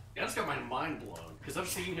 Yeah, I just got my mind blown because I've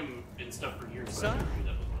seen him in stuff for years. Son, but I never knew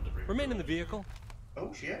that was one of the Rainey Remain in the brothers. vehicle.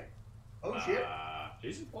 oh shit. Oh shit.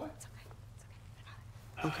 Jesus boy.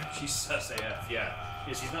 It's okay. She's sus AF. Yeah.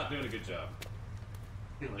 Yeah, she's not doing a good job.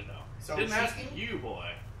 Really, no. So Didn't ask she's- you,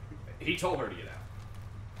 boy. He told her to get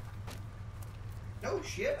out. No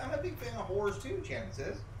shit. I'm a big fan of horrors too, Shannon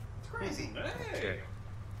says. It's crazy. Hey.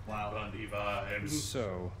 Wow. Bundy vibes.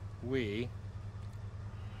 So, we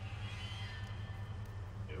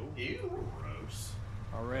Ew. Gross.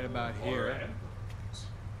 are right about here.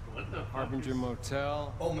 What the fuck Harbinger is-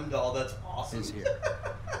 Motel Omendal, that's awesome. is here.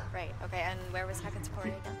 Right, okay, and where was Hackett's Quarry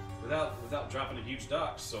again? Without dropping a huge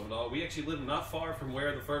doc, so we actually live not far from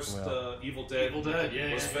where the first Well, Evil Dead yeah, was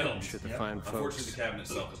yeah, filmed. Should the Yep. fine Unfortunately, folks the cabinet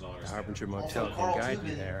itself is no longer the standing. Harbinger Also, Motel Carl can guide you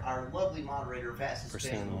Tubin, there. our lovely moderator, fastest For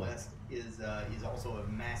fan in seeing the more. West, is also a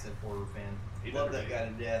massive horror fan. He Love better that be.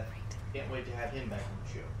 guy to death. Can't wait to have him back on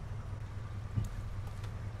the show.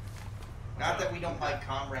 Not that we don't like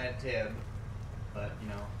Comrade Teb, but you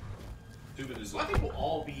know. Tubin is Well, I think we'll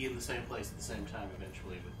all be in the same place at the same time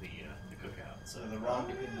eventually with the cookout. So The wrong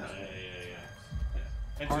yeah.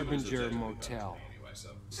 And Tubin's Harbinger objective Motel. anyway, so.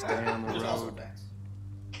 Stay on the There's also road. facts.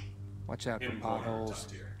 Watch out for Hidden corner, potholes.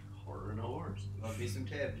 top tier. Horror and horrors. Love me some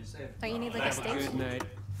Ted, just saying. Oh, you need like a Have a stage? good night.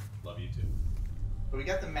 Love you too. So we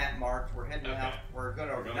got the map marked. We're heading Okay. out. We're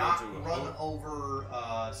gonna We're going not into a run over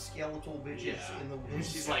skeletal bitches Yeah. in the And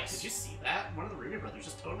woods. she's like, did you see that? One of the Ruby brothers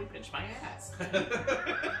just totally pinched my ass.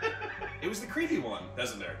 It was the creepy one.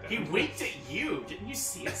 Doesn't there? He winked at you. Didn't you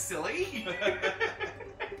see it, silly?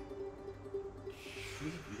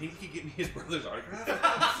 You think he could get me his brother's autograph?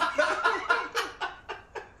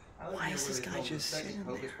 Why is this guy just sitting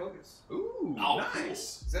Hocus there? Pocus. Ooh, Oh,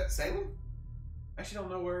 nice. Is that Salem? I actually don't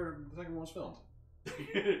know where the second one was filmed.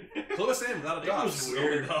 Clue us in without a dog. was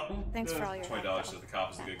weird. Thanks for all your $20 help. so the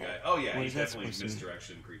cop is the good guy. Oh yeah, What he's is that definitely supposed to mean?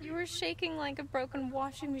 misdirection creepy. You were shaking like a broken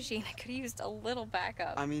washing machine. I could have used a little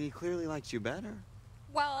backup. I mean, he clearly likes you better.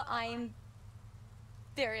 Well, I'm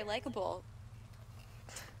very likable.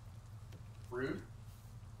 Rude.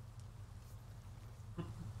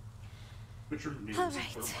 All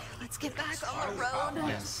right, let's get back on the road.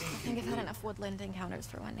 Yes. I think I've had enough woodland encounters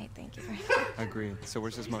for one night. Thank you. Agreed. So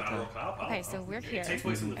where's his He's not a real motel? cop. I don't Okay, know. so we're here, takes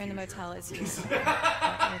place in the and the future. motel is here.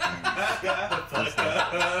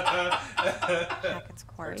 Hackett's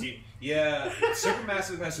Quarry. Yeah,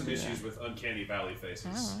 Supermassive has some issues with uncanny valley faces.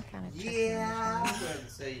 Oh, kind of Yeah. I'm going to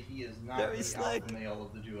say he is not Very the slick. alpha male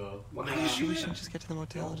of the duo. Maybe we should just get to the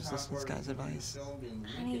motel and just listen to this guy's advice.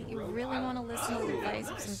 Honey, you really want to listen to the advice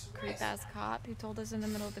of some creep-ass cop who told us in the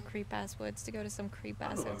middle of the creep-ass woods to go to some I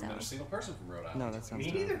creep-ass don't know, I've met a hotel? single person from Rhode Island. No, that sounds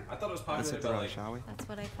Me bad. neither. I thought it was Let's populated hit the by road, like. shall we? That's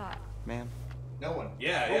what I thought. Ma'am? No one.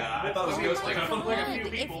 Yeah, I thought it was Oh ghost my town. like a God, few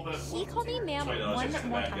people, but if he called me ma'am $20 one extra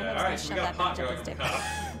more bad time, guy. I Alright, was so gonna we shove got that bitch Paco up his at dick. the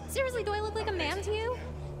cop. Seriously, do I look like a man to you?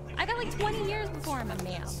 I got like 20 years before I'm a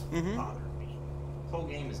ma'am. Mm-hmm. This whole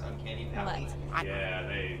game is uncanny valley. What? Yeah,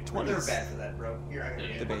 they. They're bad for that, bro. Here, I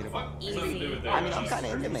can Debatable. Easy. Something to do with I mean, their, I'm kind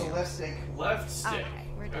of into The mail. left stick. Left stick. Okay,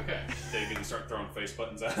 we're done. Okay. They can start throwing face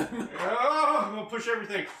buttons at him. Oh, I'm gonna push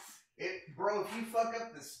everything. Bro, if you fuck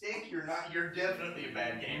up the stick, you're definitely a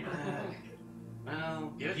bad gamer.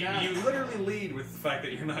 Well, get it You done. literally lead with the fact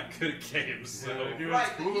that you're not good at games. So. Right,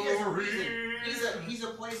 but he has a reason. He's a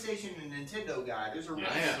PlayStation and Nintendo guy. There's a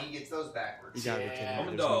reason Yeah. he gets those backwards. You gotta be kidding me. Home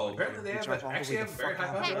and There's Dole. nobody Apparently here. they We drive all the actually way have the a very fuck high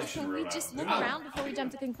out. Heck, population. can in we Rhode just Island. look around before we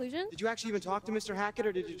jump to conclusions? Did you actually even talk to Mr. Hackett,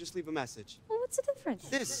 or did you just leave a message? Well, what's the difference?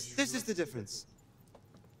 This is the difference.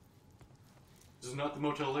 This is not the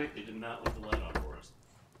Motel 8. They did not leave the light on for us.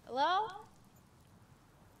 Hello?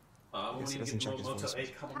 When Guess he you doesn't get check his Motel voicemails.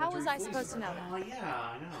 8 How was I complimentary supposed to know Oh, that? yeah,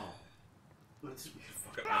 I know. Let's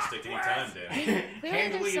Fuck up my stick anytime, Dan. Clearly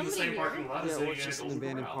handily there's in the somebody same here. parking lot as Yeah, the or it's just an Golden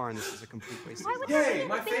abandoned Corral. car, and this is a complete waste Why of would time. Yay,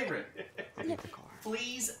 my favorite. I'll take the car.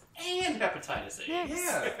 Fleas and hepatitis A. Yes.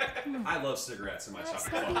 Yeah. I love cigarettes in my That's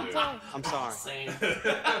chocolate nothing fondue. to- I'm sorry. Same.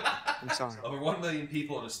 I'm sorry. Over 1 million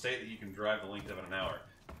people in a state that you can drive the length of an hour.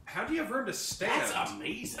 How do you have room to stand? That's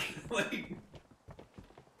amazing. Like,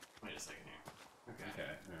 Wait a second here. Okay.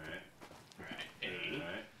 okay, alright. Alright. A.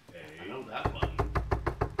 Alright. I A. know that button.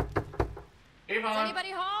 Is Avon!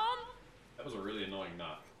 anybody home? That was a really annoying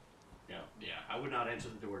knock. Yeah, I would not answer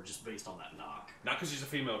the door just based on that knock. Not because she's a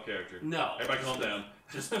female character. No. Everybody calm down.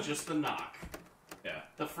 Just the knock. Yeah.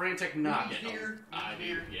 The frantic knock. He's here. I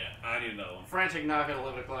do, yeah. I need another one. Frantic knock at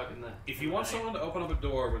 11 o'clock in the If you want night. someone to open up a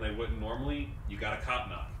door when they wouldn't normally, you got a cop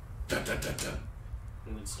knock. Dun, dun, dun, dun.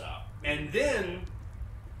 And then stop. And then,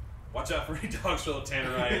 watch out for any dogs full of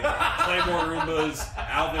tannerite, Claymore Roombas,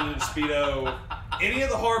 Alvin and Speedo, any of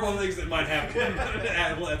the horrible things that might happen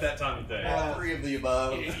at that time of day. All three of the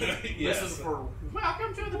above. Yes. This is for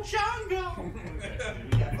Welcome to the Jungle!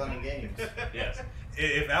 We got fun and games. Yes.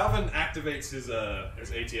 If Alvin activates his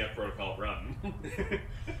ATF protocol, run.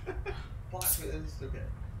 Plot twist. Okay.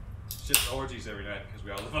 It's just orgies every night because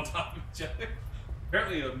we all live on top of each other.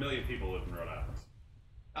 Apparently 1 million people live in Rhode Island.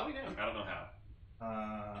 Oh, we do. I don't know how.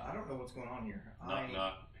 I don't know what's going on here.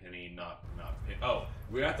 Not Penny, not Penny. Oh,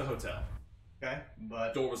 we're at the hotel. Okay,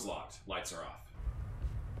 but Door was locked. Lights are off.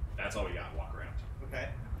 That's all we got. Walk around. okay.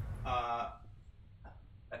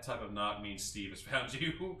 That type of knock means Steve has found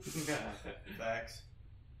you. Facts.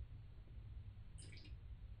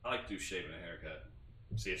 I like to do shaving and a haircut.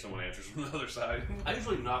 See if someone answers from the other side. I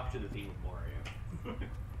usually knock to the theme of Mario.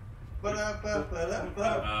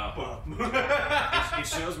 It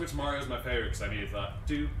shows which Mario's my favorite because I need to thought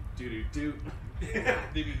do do do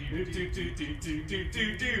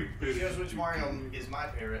do. Here's which Mario is my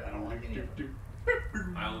favorite. I don't like any of them.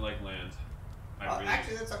 I only like land.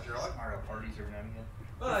 Actually, that's not true. I like Mario parties every now and again.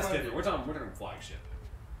 Well, that's different. We're talking flagship.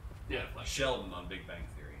 Yeah, like Sheldon on Big Bang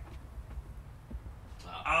Theory.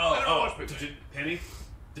 I don't watch Big Bang. Penny?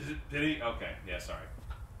 Penny? Okay, yeah, sorry.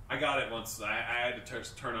 I got it once. I had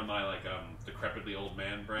to turn on my, like, decrepitly old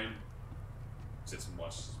man brain. sits and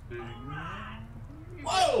watches.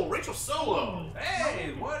 Whoa, Rachel Solo.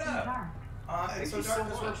 Hey, what up? It's so dark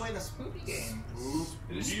because we're playing a spooky game.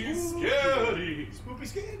 It is Scary. Spoopy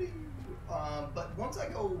scary. But once I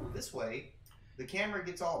go this way, the camera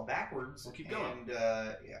gets all backwards. We'll keep going. And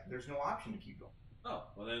yeah, there's no option to keep going. Oh,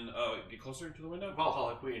 well then, get closer to the window.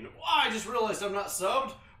 Valhalla Queen. I just realized I'm not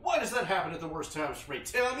subbed. Why does that happen at the worst times for me?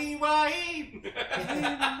 Tell me why.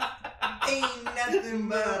 Ain't nothing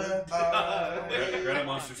but a Greta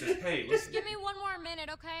Monster says, "Hey, listen." Give me one more minute,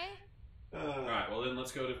 okay? All right, well then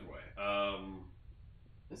let's go a different way.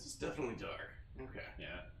 This is definitely dark. Okay. Yeah,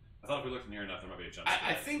 I thought if we looked near enough, there might be a jump.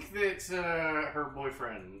 I think that her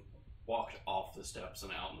boyfriend walked off the steps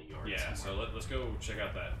and out in the yard. Yeah, somewhere. so let's go check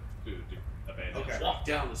out that abandoned. Okay. Walk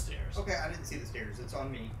down the stairs. Okay, I didn't see the stairs. It's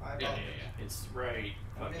on me. I Yeah. apologize. It's right.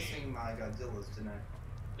 I'm missing my Godzillas tonight.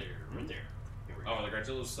 There, right there. Here we Oh, go. the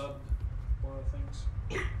Godzilla sub or things.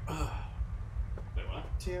 Wait,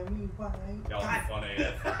 what? Tell me why. Y'all are funny.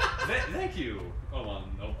 Thank you.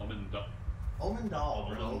 Omen Doll. Omen Doll,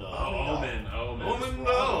 bro. Omen Doll. Omen. Omen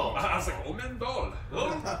Doll. I was like, Omen Doll.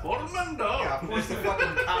 Omen Doll. Yeah, of course the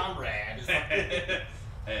fucking comrade.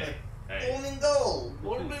 Hey. Omen Doll.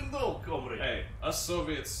 Omen Doll, comrade. Hey, us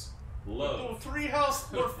Soviets love. 3 house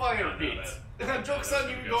for fire I know pit. that. Joke's That's on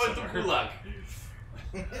you gonna go going to somewhere. Gulag.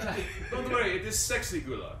 Don't worry, it is sexy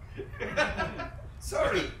gulag.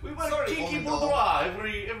 Sorry. We want Sorry, Kiki Omen Doll. Boudoir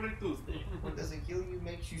every Tuesday. What doesn't kill you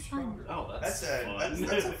makes you stronger. Oh, That's fun.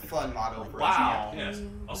 a fun motto for Wow. Yes.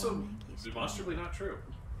 Also, demonstrably not true.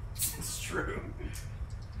 It's true.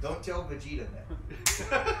 Don't tell Vegeta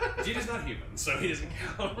that. Vegeta's not human, so he doesn't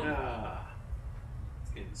count.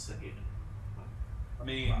 It's insane. I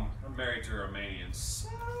mean, I'm married to a Romanian, so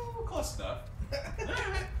close enough.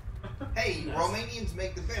 Hey, Romanians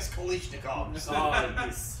make the best Kalishnikovs. Oh,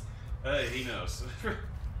 yes. He knows.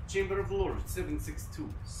 Chamber of Lords,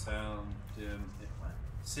 762.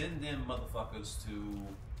 Send them motherfuckers to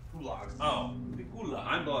Gulag. Oh, The Gulag.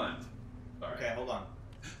 I'm blind. Sorry. Okay, hold on.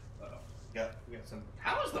 Uh-oh. We got some.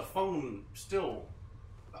 How is the phone still?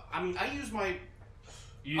 I mean, I use my.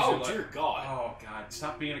 Use Oh, your dear God. Oh God!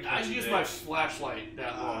 Stop being a. I crazy use bitch. my flashlight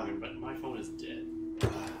that long, but my phone is dead.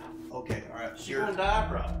 Okay, alright. She gonna die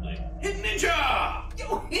probably. Hidden Ninja!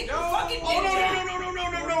 Yo, hit the No! fucking Oh no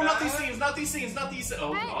ninja! no! Not these scenes! Not these scenes! Not these.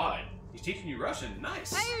 Oh Hey. God! He's teaching you Russian.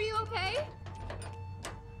 Nice. Hey, are you okay?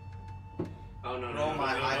 Oh no! Roll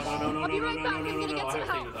my eyeball. I'll be right back. I'm gonna get I some have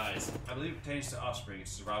help. thing with eyes. I believe it pertains to offspring.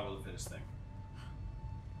 It's survival of the fittest thing.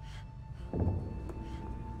 We'll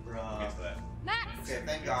Bruh. get to that. Max, Okay,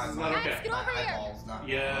 thank God. Max, my- get my over here. eyeball's not.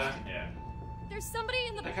 Yeah. Yeah. there's somebody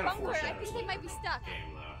in the That kind of bunker. I foreshadows think they might be stuck.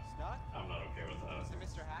 Game though. I'm not okay with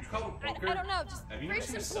that. You call him a poker? I don't know. Just Have you bring never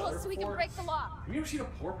seen some a seller tools so we can before? break the lock. Have you ever seen a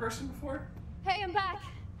poor person before? Hey, I'm back.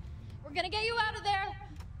 We're gonna get you out of there.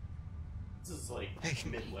 This is like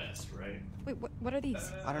Midwest, right? Wait, what are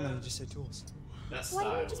these? I don't know, you just said tools. That Why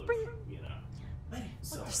don't style you just of, bring- you know.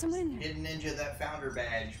 Look, there's someone in there. Hidden Ninja, that founder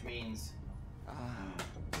badge means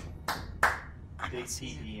big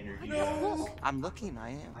TV energy. I'm looking, I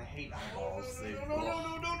am. I hate eyeballs. They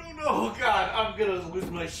No! Oh God, I'm gonna lose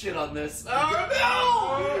my shit on this.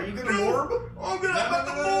 Oh Are you gonna morb? I'm about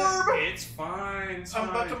to morb! It's fine. It's I'm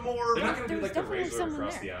about fine. to morb. They're not gonna do There's like the definitely razor someone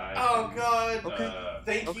across there. the eye. Oh God. Okay.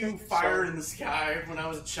 Thank Okay, you, Fire so- in the Sky, when I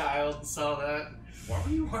was a child and saw that. Why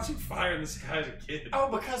were you watching Fire in the Sky as a kid? Oh,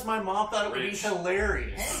 because my mom thought it would be Rich.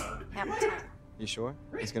 hilarious. Hammer time. You sure?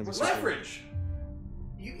 It's gonna be Leverage.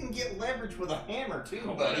 You can get leverage with a hammer too,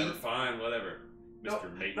 Oh, buddy. whatever. Fine, whatever. No, Mr.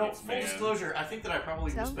 no, Maintenance full Man. disclosure, I think that I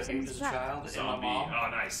probably So, misbehaved someone's as a trapped. child, and my Zombie. mom. Oh,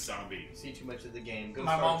 nice zombie. See too much of the game. Go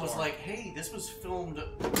My start mom was Thorn. like, "Hey, this was filmed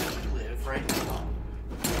where we live right now."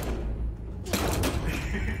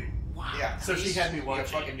 Wow. Yeah. So she had me You watching.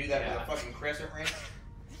 fucking do that Yeah. with a fucking crescent wrench.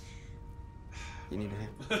 You need a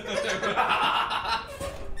hand?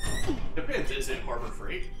 Depends. Is it Harbor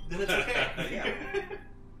Freight? Then it's okay. Yeah.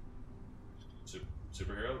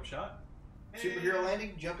 Superhero shot? Superhero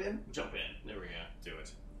landing, jump in. Jump in. There we go. Do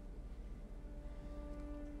it.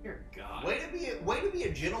 Dear God. Way to be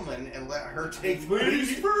a gentleman and let her take the Ladies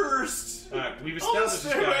lead. first. Alright, we've I'll established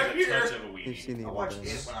this stay guy right as a here. touch of a You've weenie. seen the I watched it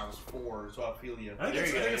others. when I was 4, so I feel you. I think, There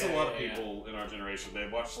it's, you I go, think it's a yeah, lot of yeah, people in our generation. They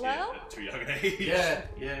watched it Hello? at too young an age. Yeah,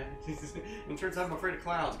 yeah. And turns out I'm afraid of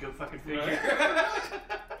clowns. Go fucking figure.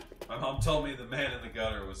 My mom told me the man in the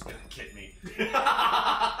gutter was gonna get me.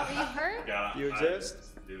 Are you hurt? God, You exist?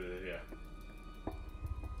 Yeah.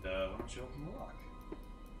 Why don't you open the lock?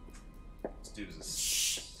 This dude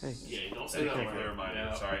is Hey. Yeah, you don't say Thank that you word. for the reminder.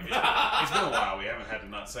 No. Sorry. It's been a while. We haven't had to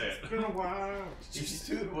not say it. It's been a while. She's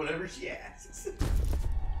doing whatever she asks.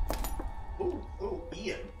 Ooh,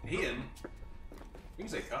 Ian. Ian. You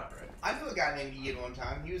can say cock, right? I knew a guy named Ian one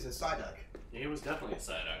time. He was a Psyduck. He was definitely a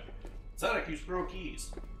Psyduck. Psyduck used to throw keys.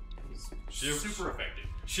 He's super effective.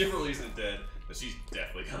 Chivalry isn't dead, but she's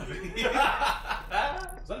definitely coming. Is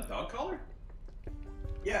that a dog collar?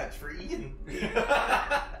 Yeah, it's for Ian.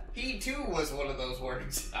 He too was one of those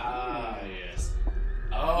words. Ah, yes.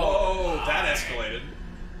 Oh, that escalated.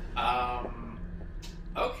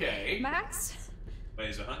 Okay. Max? Wait,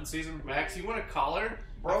 is it hunting season? Max, you want a collar?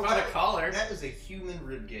 Bro, I found a collar. That is a human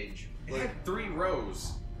rib gauge. It had 3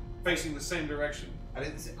 rows facing the same direction. I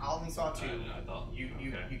didn't. I only saw 2. I thought You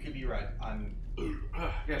could be right. I'm.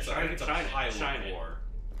 Yeah, So I shine think it, it's a shine high it, shine it. floor.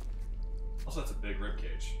 Also, that's a big rib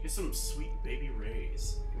cage. Get some sweet baby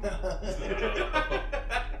rays.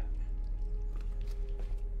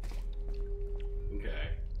 Okay.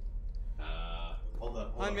 Hold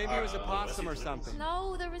up. Hon, maybe it was a possum or something.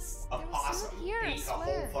 No, there was A possum someone here, I ate a whole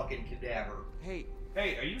swear. fucking cadaver. Hey,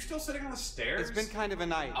 Hey, are you still sitting on the stairs? it's been kind of a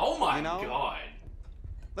night. Oh my you know? god.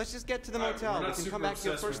 Let's just get to the Alright, motel. we're We not can super come back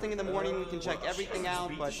here obsessed first thing in the with- morning. We can check everything out,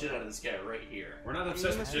 Beat but the shit out of this guy right here. We're not you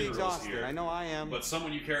obsessed with must be gender roles exhausted. here. I know I am. But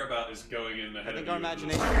someone you care about is going in ahead I think of our you.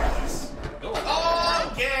 imagination.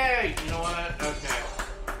 Oh, okay. You know what? Okay.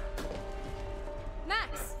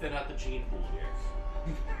 Max! Thin out the gene pool here.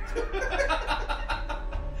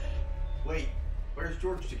 Wait, where's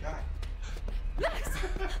George Takai? Max!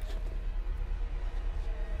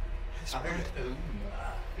 I heard it.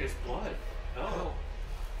 It's blood. Oh.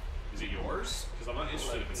 Is it yours? Because I'm not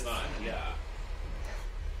interested if it's not. Yeah.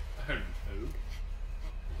 I don't know.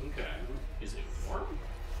 Okay. Is it warm?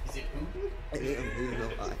 Is it poopy?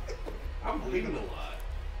 I'm bleeding a lot.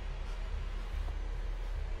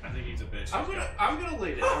 I think he's a bitch. I'm gonna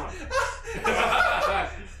lay down.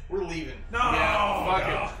 We're leaving. No! Yeah, fuck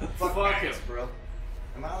no. it. Fuck it. bro.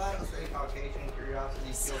 Am I allowed to say Caucasian curiosity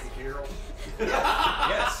kills the hero?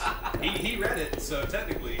 Yes. He read it, so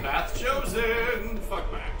technically. Path chosen.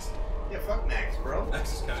 Fuck Max. Yeah, fuck Max, bro.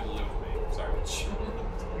 Max is kind of live with me. I'm sorry.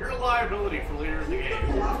 You're a liability for later in the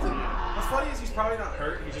game. What's funny is he's probably not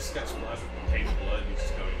hurt. He just got splashed with pain and blood. And he's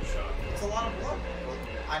just going to shock. It's a lot of blood.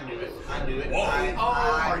 I knew it. I knew it. Whoa.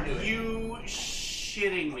 I Are knew it. you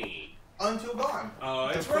shitting me? Until Dawn.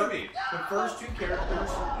 It's The fir- Ruby. The first 2 characters.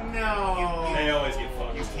 No. They always get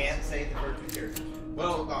fucked. You can't say the first 2 characters.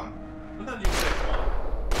 Well, Until Dawn. Sometimes you can say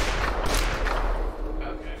one.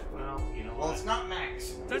 Okay. Well, you know Well, what? it's not Max.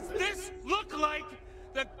 Does this look like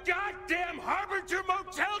the goddamn Harbinger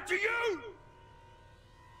Motel to you?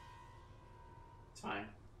 It's fine.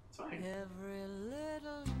 It's fine. Every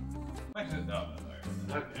little Max is no.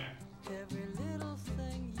 Okay. every little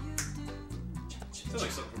thing you Sounds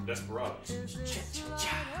like something from Desperados. do.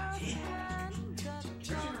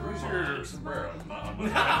 Where's your sombrero, Mom?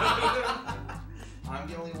 I'm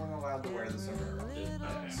the only one allowed to wear the sombrero.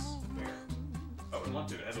 I would want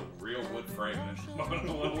to. It has a real wood frame in it. I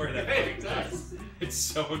don't want to wear that. Hey, it does. It's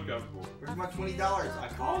so uncomfortable. Where's my $20? I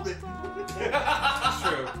called it. It's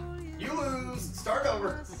true. You lose. Start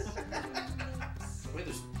over. Wait,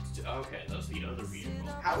 there's. Okay, that's the other vehicle.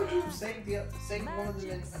 How would you save one of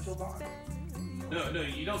them until Dawn? No,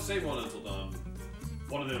 you don't save one until dawn.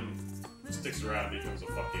 One of them sticks around and becomes a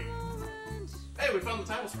fucking. Hey, we found the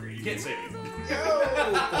title screen. You can't save it. Yo!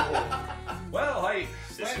 Well, hey.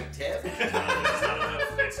 Slam it, Ted. It's not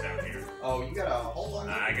enough. It's down here. Oh, you got a whole lot.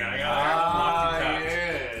 I got Ah, it.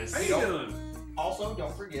 yes. How you doing? Also,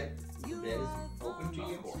 don't forget, the bed is open to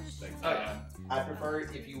you. Oh, yeah. I prefer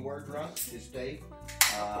if you were drunk to stay.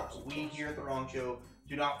 We here at the Wrong Show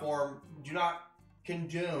do not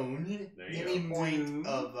condone There you any go. point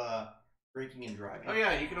of drinking and driving. Oh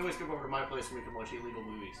yeah, you can always come over to my place and we can watch illegal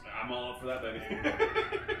movies. I'm all up for that, baby.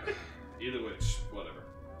 Either which, whatever.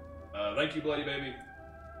 Thank you, Bloody Baby.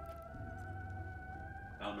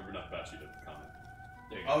 I don't remember enough about you to comment.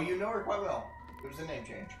 There you go. Oh, you know her quite well. It was a name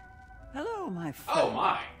change. Hello, my friend. Oh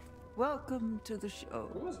my! Welcome to the show.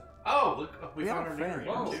 Who was it? Oh, look, we We found are our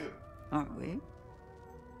narrator friends. too. Aren't we?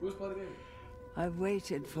 Who was Bloody Baby? I've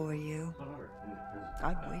waited for you. My daughter.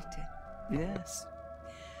 I've waited. Yes.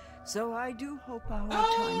 So I do hope our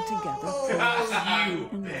time together.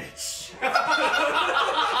 You bitch!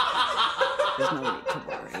 There's no need to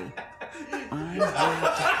worry. I'm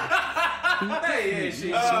waiting. Hey,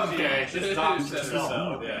 she's Okay, she's talking to said herself.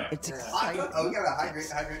 herself, yeah. It's exciting. Oh, we gotta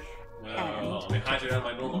hydrate. Well, let me hydrate out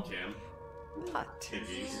my normal cam. But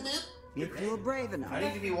Piggies. if you're brave enough, I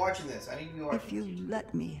need to be watching this. if you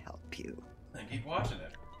let me help you, And keep watching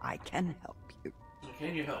it. I can help you.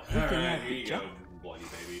 Can you help? You can Alright, have here you a go, job. Bloody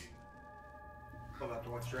Baby. I'm about to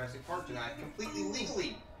watch Jurassic Park tonight, completely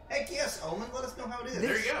legally. Heck yes, Omen, let us know how it is. This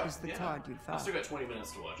There you go. is the Yeah. card you I found. still got 20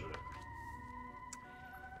 minutes to watch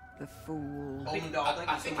it. the fool. Bowman Doll,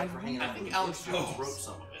 thank you so much for hanging out. I think Alex Jones wrote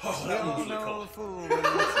some of it. Oh, We that all was really know cool. a fool when we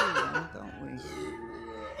see one, don't we?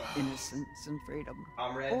 Innocence and freedom.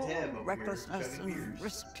 Comrade Or Ted over here, recklessness chugging and beers.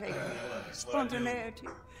 risk-taking. What Spontaneity.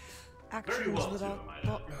 Very Actions well, too, without I might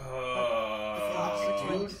thought.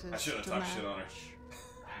 I should have talked shit on her.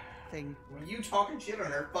 Think. When you talking shit on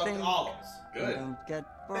her, fuck Think. all of us. Good. Don't get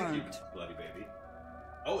Thank you, burnt. bloody baby.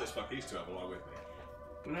 Oh, let's fuck these two up along with me.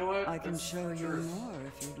 You know what? I can That's show you true. more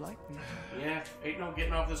if you'd like me to. Yeah, ain't no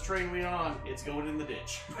getting off this train we on. It's going in the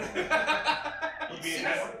ditch. You mean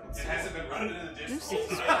it hasn't been running in the ditch This the whole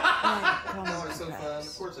is time? my Y'all are common so fun. Of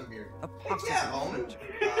pass. course I'm here. A Yeah, Bowman. possibility.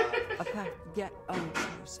 A path get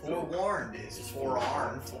unchosen. Forewarned is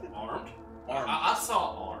forearmed. Armed? Armed. I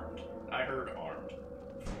saw armed. I heard armed.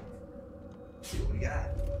 See what we got.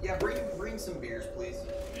 Yeah, bring some beers, please.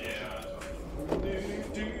 Yeah.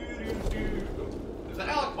 Is that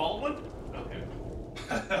Alec Baldwin? Okay.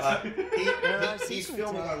 He's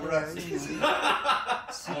filming on Rusty.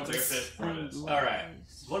 I'll take a piss for this. Alright.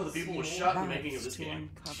 One of the people was shot in the making of this To game.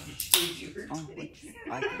 uncover, on which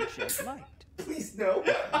I can shed light. Please no.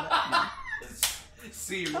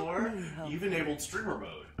 Seymour, Let me help you've you. enabled streamer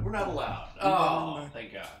mode. We're not allowed. Remember. Oh,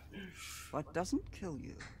 thank God. What doesn't kill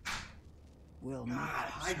you will God, not.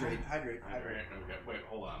 hydrate. Hydrate. Okay, wait,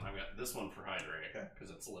 hold on. I've got this one for hydrate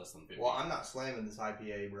because it's less than 50. Well, I'm not slamming this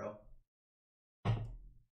IPA, bro.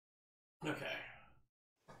 Okay.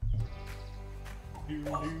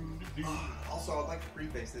 Also, I'd like to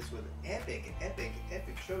preface this with an epic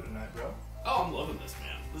show tonight, bro. Oh, I'm loving this,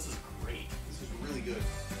 man. This is great. This is really good.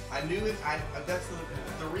 I knew it. That's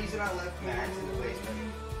the reason I left Max in the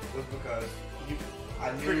basement was because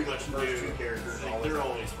I knew Pretty the much first knew. two characters. They're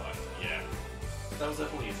always fun. Yeah. That was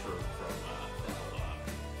definitely a trope from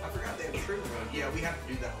I forgot they have a trigger mode. Yeah, we have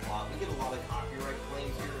to do that a lot. We get a lot of copyright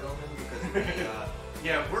claims here at Omen because of the,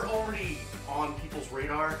 yeah, we're already on people's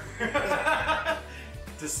radar.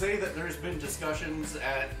 To say that there's been discussions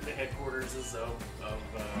at the headquarters of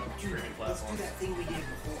streaming let's platforms. do that thing we did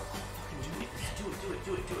before. Fucking do it. Yeah,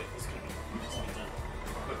 do it. It's gonna be done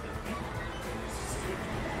quickly.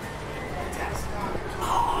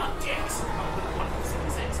 Oh, damn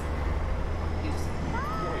it.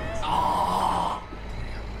 Oh!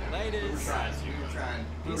 Ladies. We were trying.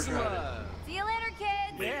 See you later,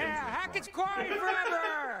 kids. Yeah, Hackett's Quarry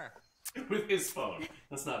forever! With his phone.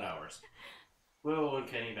 That's not ours. Whoa,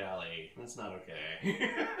 Uncanny Valley. That's not okay.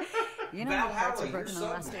 You know Val how hearts are Howley, broken you're on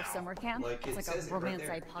the last subbed day of now. summer camp? Like, it it's says like it a right romance there.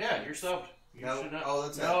 side pocket. Yeah, you're subbed. You No. should not. Oh,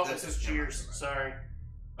 that's no. that's This is cheers. Sorry.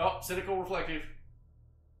 Oh, cynical reflective.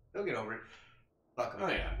 They'll get over it. Fuck 'em. Oh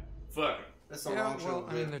yeah. Fuck 'em. That's a Yeah, long show. well,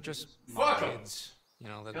 I mean, they're just Fuck 'em. kids. You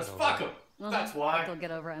know, they're Just not fuck over. 'em. That's why. They'll get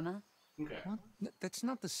over Emma. Okay. What? That's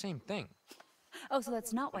not the same thing. Oh, so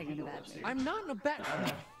that's not why you're in a bad mood. I'm not in a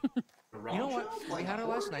bad. You know what? We had our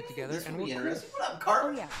last night together, This and would we're be cool. interesting. What up, Carter?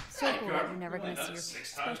 Oh yeah, so Hey, cool Carter. that you're never gonna Well, see your that's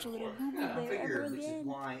 6 times special little before. homo Yeah, I there ever figured this is again.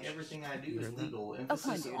 why everything I do is legal. Oh, come on,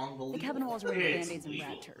 Emphasis dude. on the The legal. cabin walls are made of It's band-aids and rat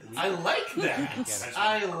legal. turds. I like that.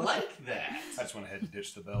 I like that. I just went ahead and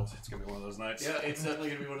ditched the belt. It's gonna be one of those nights. Yeah, it's definitely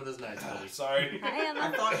gonna be one of those nights, buddy. Sorry. I am.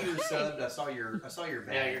 I thought you were subbed. I saw your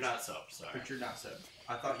badge. Yeah, you're not subbed. Sorry. But you're not subbed.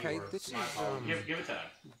 I thought Okay, you were. this My is, apologies. Give it time.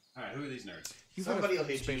 All right, who are these nerds? You've Somebody had will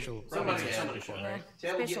a hit you. spatial Somebody romance should, before, right? right?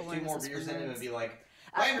 Ted will get Spatial 2 more awareness is beers in him and be like,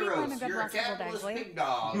 we climb Landros, a good you're a last couple capitalist days big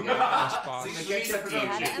dog. Yes, boss. See, the case Say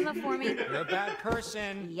Had it Emma for me. You're a bad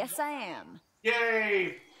person. Yes, I am.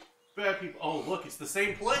 Yay! Bad people. Oh, look, it's the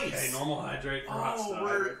same place. Okay, normal hydrate for hot Oh,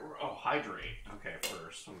 stuff. hydrate. Okay,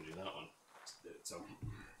 first. I'm gonna do that one. So,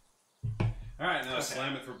 all right, now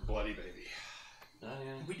slam it for bloody baby. Yeah.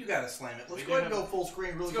 We do gotta slam it. Let's We go ahead do and go full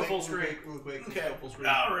screen really Let's go quick. full screen. Real quick. Okay. Let's go full screen.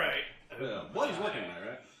 All right. Bloody's working tonight,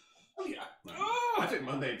 right? Oh yeah. No. I took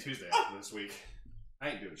Monday and Tuesday off this week. I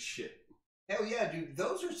ain't doing shit. Hell yeah, dude.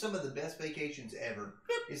 Those are some of the best vacations ever.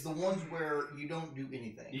 Is the ones where you don't do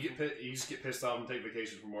anything. You just get pissed off and take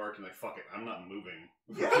vacation from work and like, fuck it, I'm not moving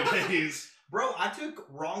for Yeah. 2 days. Bro, I took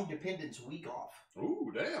Wrong Dependence week off.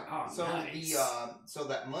 Ooh, damn. Oh, So nice. so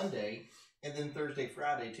that Monday and then Thursday,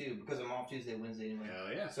 Friday too, because I'm off Tuesday, Wednesday anyway.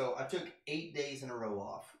 Hell yeah. So I took 8 days in a row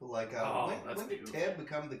off. Like that's when did beautiful. Ted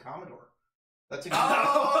become the Commodore? That's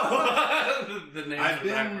Oh! The names I've are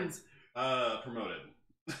been backwards. Promoted.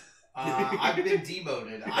 I've been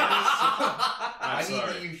demoted. I need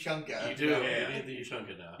sorry. the Yushunka. You do. Yeah. You need the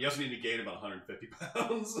Yushunka now. You also need to gain about 150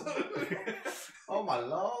 pounds. Oh my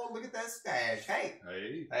lord, look at that stash. Hey.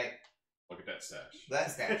 Hey, look at that stash. That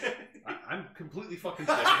stash. I'm completely fucking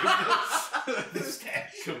shaved. This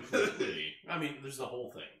stash. Completely. I mean, there's the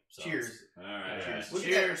whole thing. So Cheers. All right.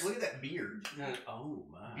 Cheers. Look at that beard. Oh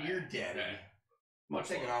my. Beard daddy. Okay. I'm Much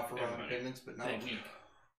taking love, off for Wrong everybody. Dependence, but not a Thank you. week.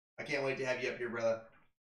 I can't wait to have you up here, brother.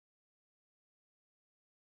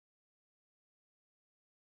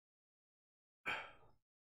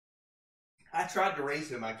 I tried to race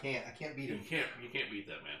him. I can't beat him. You can't beat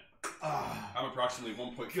that man. I'm approximately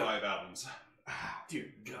 1.5 albums. Dear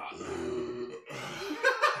God.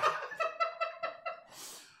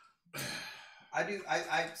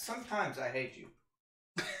 I sometimes I hate you.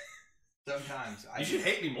 Sometimes You should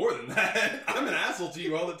hate me more than that. I'm an asshole to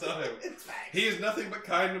you all the time. It's facts. He is nothing but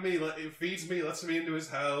kind to me. He feeds me, lets me into his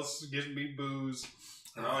house, gives me booze,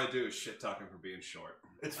 and all I do is shit talk him for being short.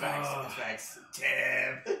 It's facts. It's facts.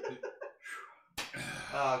 Tab.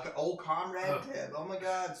 Old comrade Tab. Oh my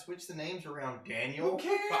God! Switch the names around. Daniel. Who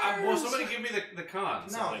cares? Well, somebody give me the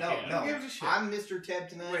cons. No. Who gives a shit? I'm Mr. Tab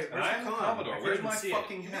tonight. Wait, where's I'm the con? Commodore. I Where's couldn't my see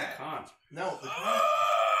fucking it. hat? Cons. No.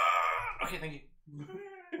 Okay, thank you.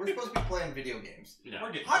 We're supposed to be playing video games. No.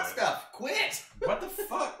 We're getting Hot to it. stuff. Quit. What the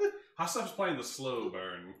fuck? Hot Stuff's playing the slow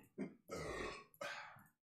burn.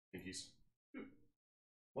 Pinkies.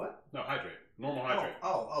 What? No, hydrate. Normal hydrate.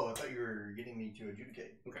 Oh, I thought you were getting me to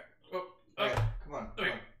adjudicate. Okay. Okay, come on.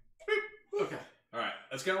 Okay. Alright,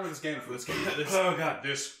 let's get on with this game for this game. Oh god,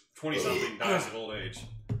 this 20-something dies of old age.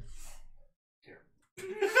 Here.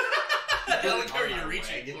 I like how you're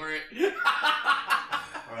reaching for it.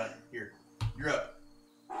 Alright, here. You're up.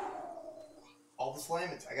 All the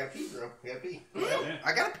slammings. I gotta pee, bro. I gotta pee. Yeah.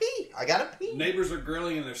 I gotta pee. Neighbors are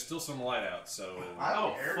grilling and there's still some light out, so... I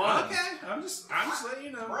don't care. fun. Okay, I'm just letting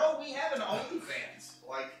you know. Bro, we have an OnlyFans.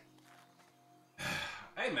 Like...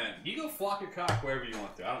 Hey man, you go flock your cock wherever you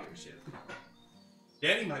want to. I don't give a shit.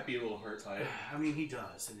 Daddy might be a little hurt by it. I mean, he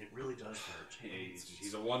does, and it really does hurt.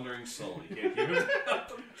 He's a wandering soul. You can't give him...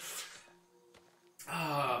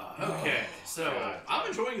 Okay, so I'm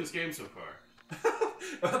enjoying this game so far.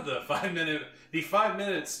 The 5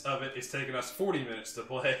 minutes of it is taking us 40 minutes to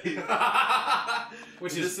play.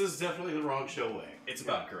 This is definitely the wrong show way. It's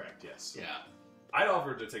about correct, yes. Yeah. I'd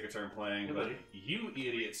offered to take a turn playing, Hey, but buddy. you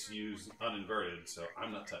idiots use uninverted, so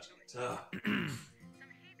I'm not touching it.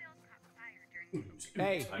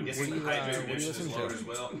 Hey, I'm guessing the hydrate condition is low as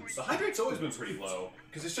well. The hydrate's always been pretty low,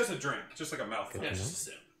 because it's just a drink, just like a mouthful. Yeah, it's just a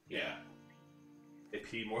sip. Yeah. They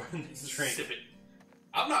pee more than they Just drink. sip it.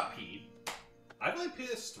 I'm not peed. I've only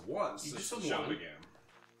pissed once You since just the show won. began.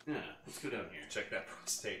 Yeah, let's go down here. Check that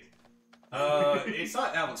prostate. It's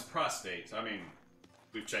not Alan's prostate. I mean,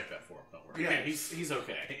 we've checked that for him. Don't worry. Yeah, he's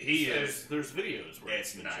okay. He is. There's videos where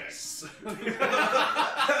It's been nice. What are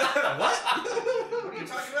you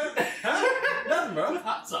talking about? Huh? Nothing, bro.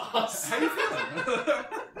 Hot sauce. How you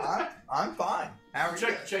feeling? I'm fine. How are you?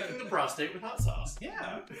 Checking the prostate with hot sauce.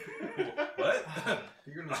 Yeah. What?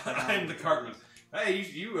 You're gonna I'm the Cartman. Hey,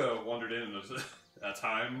 you wandered in a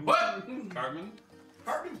time. What? Cartman?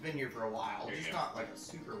 Cartman's been here for a while, Here you just go. not like a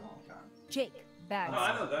super long time. Jake, bags. No,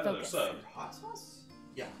 I know that. Focus. Hot sauce?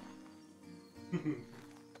 Yeah.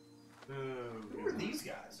 Who are these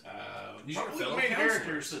guys? These are Probably the fellow main counselors.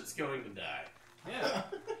 characters that's going to die. Yeah.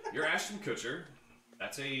 You're Ashton Kutcher.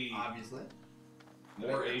 That's a Obviously.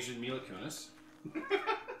 more Asian Mila Kunis.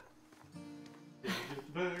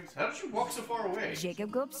 How did you walk so far away?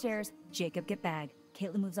 Jacob, go upstairs. Jacob, get bag.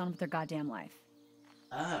 Caitlin moves on with her goddamn life.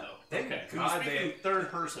 Oh, Thank okay. God Speaking they- third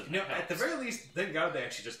person. You know, at the very least, thank God they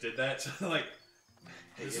actually just did that. Like,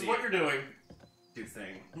 hey, this is idiot, what you're doing. do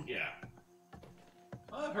thing. Yeah.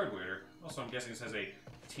 Well, I've heard weirder. Also, I'm guessing this has a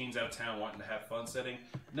teens out of town wanting to have fun setting.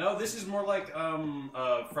 No, this is more like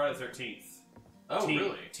Friday the 13th. Oh,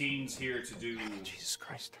 really? Teens here to do. Jesus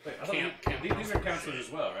Christ. Wait, I thought Camp these are counselors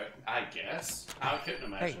as well, right? I guess. I couldn't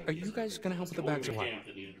imagine. Hey, are you guys gonna help with the bags or what? Camp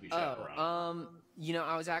that needed to be chaperoned. You know,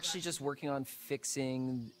 I was actually just working on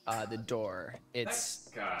fixing the door. That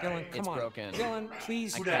guy. Dylan, It's come on. broken. Dylan,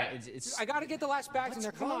 please. I can't- I gotta get the last bags in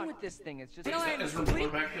there. Come on. with this thing? It's just Is Rebecca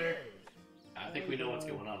back there? I think we know what's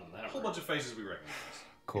going on in that. A whole bunch of faces we recognize.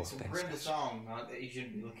 Cool. It's Thanks. Brenda Song, not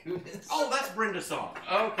Asian Mila Kunis. Oh, that's Brenda's song.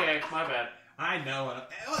 Okay, my bad. I know. And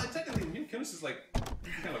well, technically, Mila Kunis is like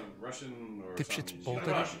kind of Russian or Dipshit's something. bolted.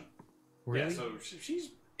 She's Russian. Really? Yeah, so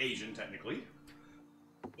she's Asian technically.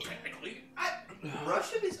 Technically,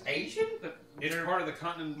 Russian is Asian? it's part of the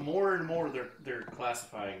continent. More and more, they're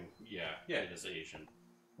classifying. Yeah, it is Asian.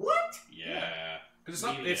 What? Yeah, Because it's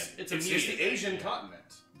not. Media. It's a the media Asian thing, continent.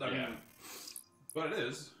 I Yeah. mean, but it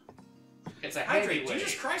is. It's a Hydrate. heavyweight.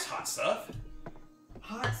 Jesus Christ, hot stuff.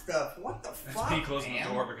 Hot stuff. What the That's fuck? me closing man?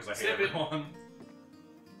 the door because I hate Sip it. everyone.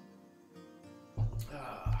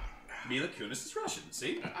 Mila Kunis is Russian.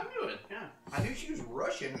 See? I knew it. Yeah. I knew she was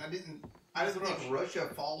Russian. I didn't think Russia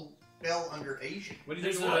fell under Asian. What do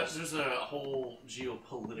you think it was? There's a whole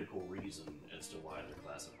geopolitical reason as to why they're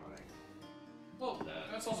classifying. Well,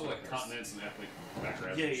 that's also like continents and ethnic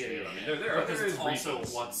backgrounds. Yeah. I mean, there Because is also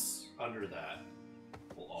regions. what's under that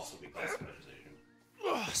will also be classification.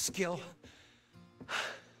 Oh, skill.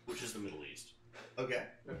 Which is the Middle East. Okay.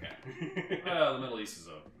 Okay. Well, the Middle East is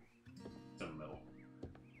it's in the middle.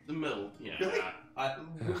 The middle, yeah. Really? I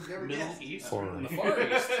would never Middle guess. East? And the Far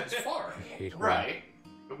East is far. Right.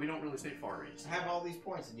 But we don't really say Far East. I have all these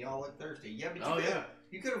points and y'all look thirsty. Yeah, but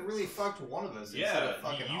you could have really fucked one of us. instead Yeah, of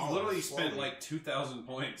fucking you all of literally us spent slowly. like 2,000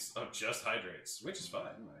 points of just hydrates, which is fine.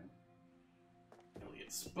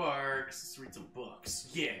 Elliot Sparks. Let's read some books.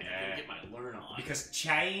 Yeah, gotta get my learn on. Because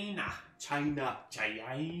China.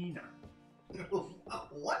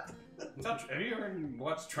 What? Have you ever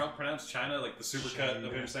watched Trump pronounce China, like the supercut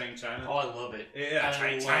of him saying China? Oh, I love it. Yeah,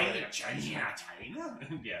 I love China.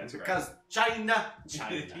 it. Yeah, it's Because great. China.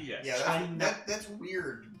 Yes. Yeah, that's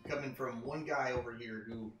weird coming from one guy over here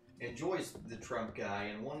who enjoys the Trump guy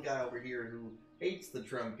and one guy over here who hates the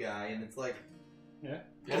Trump guy, and it's like, yeah.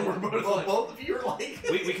 We're both well, like, both of you are like,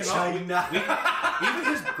 We can all, even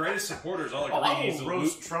his greatest supporters all agree I'll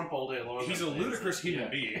roast Trump all day long. he's a ludicrous human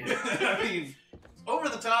being. I mean, over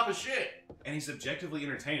the top of shit. and he's objectively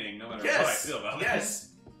entertaining, no matter what I feel about him. Yes.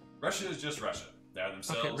 Russia is just Russia. They are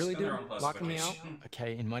themselves Okay, really, and their dude? own Locking me out? classification.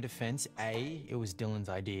 Okay, in my defense, A, it was Dylan's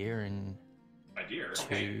idea, and Idea.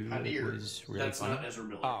 two, idea. it was really That's funny. not Ezra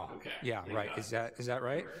Miller. Oh, Okay. yeah, Thank right. God. Is that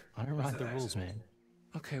right? I don't write the rules, man.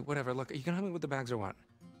 Okay, whatever. Look, you can help me with the bags or what?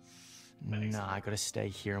 Nah, I gotta stay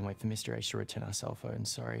here and wait for Mr. H to return our cell phone.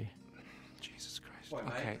 Sorry. Jesus Christ. What,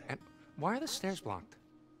 Okay, mate? and why are the stairs blocked?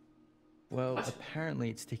 Well, apparently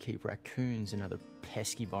it's to keep raccoons and other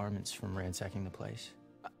pesky varmints from ransacking the place.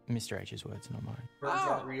 Mr. H's words, not mine. birds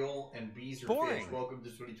aren't real and bees are Boring. fish. Welcome to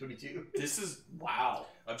 2022. This is wow.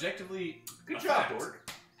 Objectively, Good a job, fact.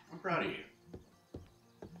 Dork. I'm proud of you.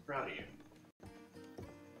 Proud of you.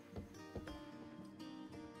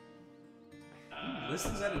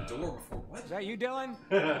 Listens at a door before what? Is that you, Dylan?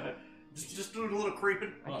 just doing a little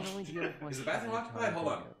creeping. I can only hear it Is the bathroom occupied? Hold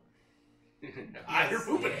on. I hear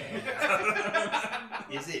pooping.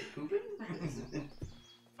 Is it pooping?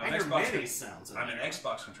 I I'm hear an many Xbox. sounds. I'm an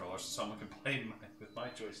Xbox controller, so someone can play with my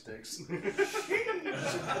joysticks.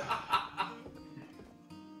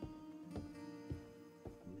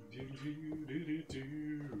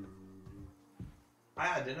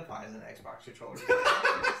 I identify as an Xbox controller.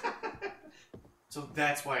 So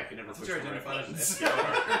that's why I can never push You're the right identified as buttons. That's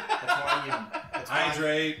why you. That's why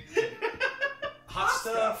Hydrate. Hot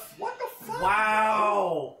stuff. What the fuck?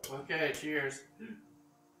 Wow. Okay, cheers.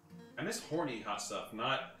 I miss horny hot stuff,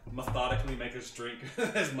 not methodically make us drink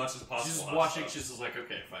as much as possible. She's hot watching. stuff. She's just like,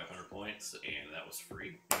 okay, 500 points, and that was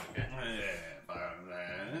free. Okay.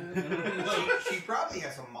 She probably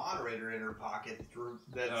has a moderator in her pocket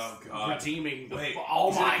that's Oh god. Redeeming the. Wait, oh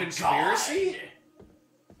is it my a conspiracy? God.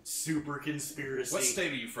 Super conspiracy. What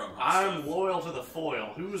state are you from? Hot I'm stuff? loyal to the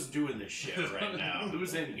foil. Who's doing this shit right now?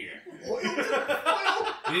 Who's in here?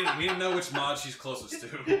 We didn't know which mod she's closest to.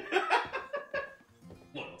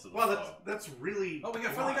 Loyal to the Well, foil. that's really. Oh, we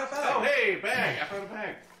finally got back. Oh, hey, bag! I found a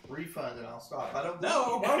bag. refund and I'll stop. I don't.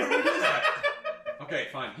 No, why would we do that? Okay,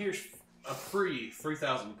 fine. Here's a free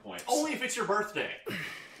 3,000 points. Only if it's your birthday.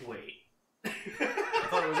 Wait. I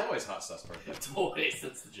thought it was always Hot Stuff's birthday. It's always,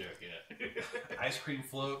 that's the joke, yeah. Ice cream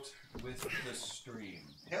float with the stream.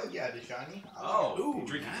 Hell yeah, Deshani. Oh, Ooh,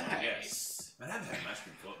 drinking nice. float, yes. Man, I haven't had an ice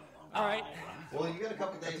cream float in a long time. All right. Well, you got a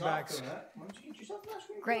couple days off bags. coming up. Why don't you get yourself an ice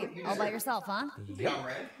cream? Great, float? You all by deserve yourself, huh? it. Yeah,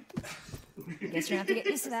 Red. Guess you're gonna have to get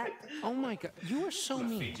used to that. Oh my god, you are so I'm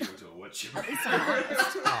gonna mean. feed you into a wood chipper. At least I'm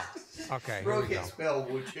honest. Oh, okay, here Bro we go. can't spell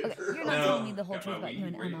wood chipper. Okay, you're not No, telling me the whole got truth my about you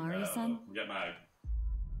and weed, Emma, are you, son? Got my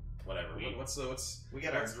whatever. What's We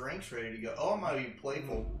got our drinks ready to go. Oh, I'm gonna be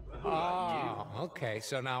playful. Oh, okay.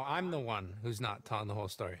 So now I'm the one who's not telling the whole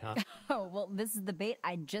story, huh? Oh, well, this is the bait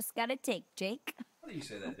I just gotta take, Jake. How do you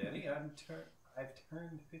say that, Danny? I've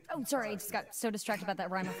turned 50. Oh, sorry, I just got so distracted about that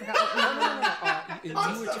rhyme, I forgot what You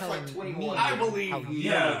Hot were stuff's telling like me 21. I believe how you.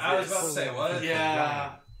 Yeah, I was about to say, what?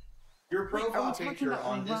 Yeah. Your Wait, are we profile talking picture about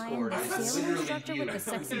on Ryan, Discord the is sales literally instructor you. with the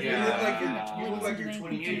sexy You hair? look like Yeah. you're, you look like you're Doesn't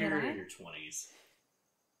 20 do anything You're to in that? your 20s.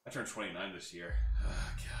 I turned 29 this year. Oh,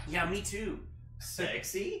 God. Yeah, me too.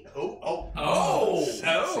 Sexy? Oh. Oh!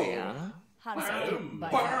 How does that Boom. but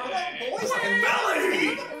Boys It was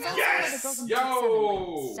also Yes! the girls from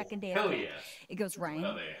Yo! 7, second day. Hell of yeah. It goes Ryan,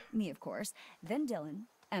 Hell yeah. me of course, then Dylan,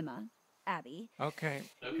 Emma, Abby, Okay.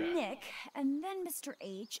 Okay. Nick, and then Mr.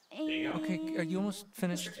 H. And you go. Okay, are you almost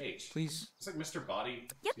finished? Mr. H. Please. It's like Mr. Body.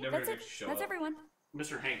 Yep, You never that's get it. to show That's up. everyone.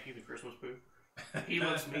 Mr. Hanky, the Christmas poo. He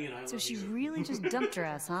loves me and I love So she you. really just dumped her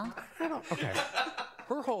ass, huh? Okay.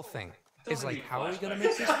 Her whole thing. is like, need how are we gonna flashbacks.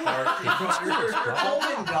 make this work?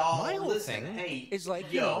 My whole listen, thing hey, is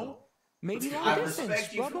like, yo, you know, maybe long I distance,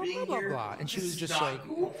 respect you blah for blah being blah blah here. blah. And she This was is just not like,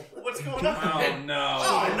 cool. What's going Oh on? no!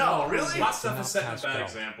 Oh no! Really? Hot stuff is setting a Past bad go.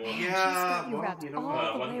 example. She's got Yeah. you wrapped You know all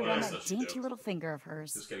what? the what way around else that does she dainty do? little finger of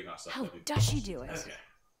hers. Just getting hot stuff. How baby. does she do it? Okay.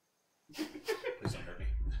 Please don't hurt me.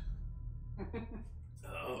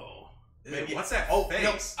 Oh. Maybe- What's that Oh,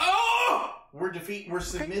 face? no. Oh! We're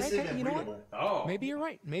submissive okay, and you know what? breedable. Oh. maybe you're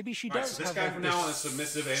right. Maybe she All right, does so this have guy like, from this now on is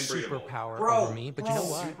submissive and breedable. superpower Bro, over me. But you know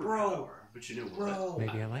what? Bro. But you know what? Bro.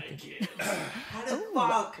 Maybe I like it. How the Ooh,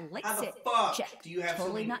 fuck? likes How the it. fuck Check. do you have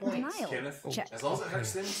Totally so not many in points? denial. Kenneth? Check. As long as it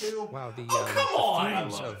hurts them too. Wow, the, Oh, come on! the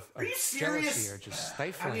fumes I love of it. Are you jealousy serious? are just I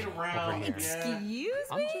stifling need a over round. here. Excuse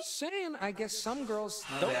I'm me? just saying, I guess some girls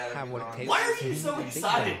My don't bad, have what it everyone. takes. Why are to you be so a big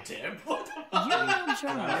excited, guy. Tim? What the You're on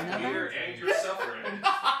drama, Here, another. and you're suffering.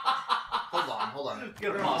 Hold on.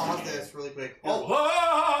 Gotta We're gonna pause pause it. this really quick. Oh,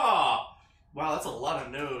 Oh, wow, that's a lot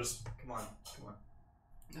of nose. come on.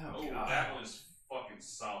 Oh, God. that one is fucking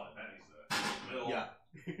solid. That is the middle. Yeah.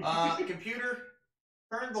 Computer,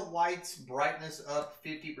 turn the lights brightness up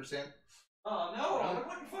 50%. Oh no! I look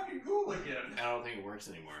like a fucking ghoul again. I don't think it works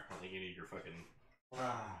anymore. I think you need your fucking.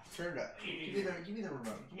 Turn it up. Give me the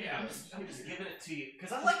remote. Give me the Yeah, remote. I'm just giving it to you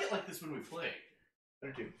because I like it like this when we play.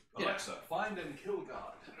 Better do. Alexa, find and kill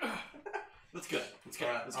God. Let's go. Let's go.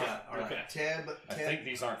 Let's go. All right. Okay. Tab. I think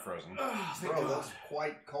these aren't frozen. Bro, that's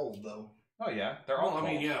quite cold though. Oh yeah, they're Well, all. I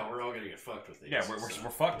mean, cold. yeah, we're all gonna get fucked with these. Yeah, we're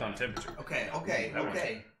fucked on temperature. Okay.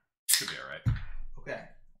 Should be alright. Okay.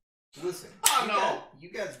 Listen. Oh, no. You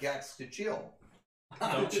guys got to chill.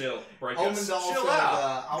 Don't chill. Break Omen us. Doll Chill said,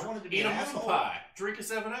 out. I wanted to be Eat an a moon asshole, pie. Drink a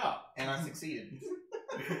 7-Up. and I succeeded.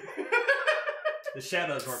 The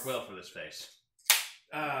shadows work well for this face.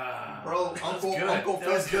 Bro, that's Uncle good. Uncle That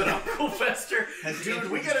was Fester. good, Uncle Fester. Has Dude,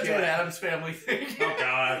 we introduced gotta do an Jack. Adams Family thing. Oh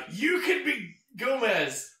god. You can be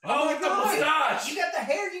Gomez. Oh my with the God. mustache. You got the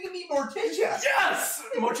hair. You can be Morticia. Yes,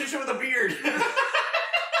 Morticia with a beard.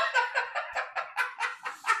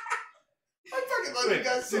 I fucking love you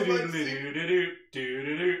guys so much.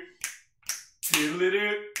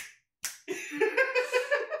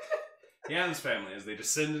 The Adams Family as they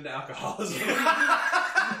descend into alcoholism.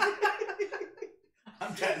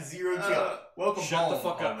 I've got zero chill. Welcome Shut home. the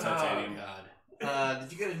fuck up, Titanium. Oh, God.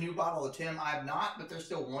 Did you get a new bottle of Tim? I have not, but there's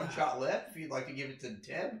still one shot left. If you'd like to give it to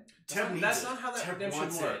Teb. Teb needs That's it. not how that Teb redemption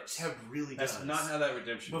wants it. works. Teb really That's does. not how that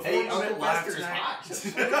redemption works. Hey, Before Uncle last Fester's night.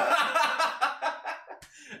 hot.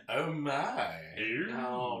 Oh my.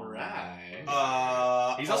 All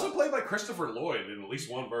right. He's also played by Christopher Lloyd in at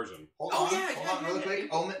least one version. Hold Oh, on, yeah, hold yeah, on, yeah, really yeah. quick. He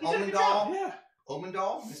did a Omen good Doll. job, yeah. Omen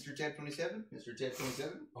Doll, Mr. Ted 27, Mr. Ted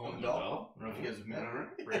 27. Omen Doll. I don't know if you guys have met. All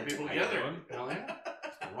right. Bring people How you together. doing? Hell yeah.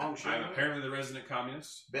 It's the wrong show. I'm apparently the resident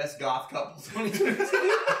communist. Best goth couple 2022.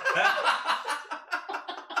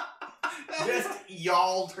 Best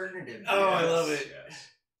y'all alternative. Oh, I love it. Yes.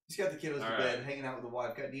 Just got the kiddos to All bed, right. hanging out with the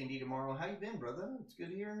wife. Got D&D tomorrow. How you been, brother? It's good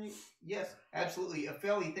hearing you. Yes, absolutely.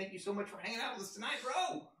 Felly, thank you so much for hanging out with us tonight,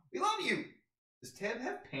 bro. We love you. Does Ted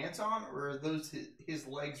have pants on, or are those his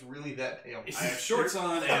legs really that pale? I have shorts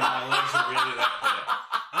on and my legs are really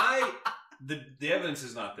that pale. The evidence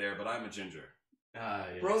is not there, but I'm a ginger.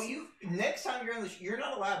 Yes. Bro, you next time you're on the you're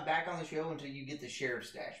not allowed back on the show until you get the sheriff's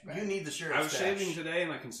stash back. You need the sheriff's I was stash. shaving today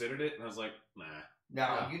and I considered it, and I was like, nah.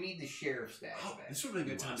 No, you need the sheriff's stash Oh, back. this would have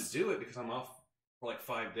been a good time to do it because I'm off for like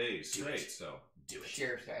 5 days Do straight, it. so Do it.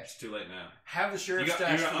 Sheriff's stash. it's too late now. Have the You sheriff's got,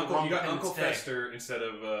 stash you for got, the wrong Uncle Day. Fester instead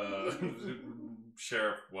of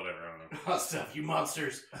Sheriff, whatever, I don't know. Hot stuff, you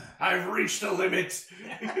monsters. I've reached a limit.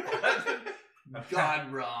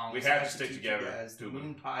 God wrong. We So have I to stick teach together. You guys the Do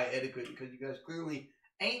moon pie etiquette because you guys clearly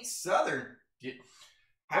ain't Southern.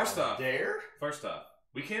 First How off, dare?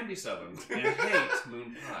 we can be Southern and hate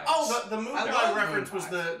moon pies. Oh, the moon I pie love reference moon was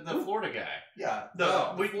pies. the Florida guy.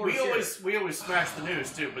 Yeah. We Florida we always smash the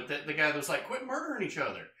news too, but the guy that was like, quit murdering each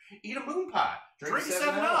other. Eat a moon pie. Drink a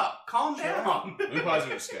 7-Up. Calm down. Moon pies are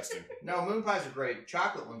disgusting. No, moon pies are great.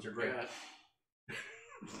 Chocolate ones are great. Yeah.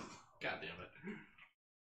 God damn it.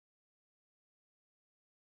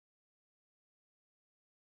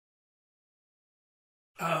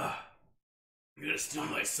 You're gonna steal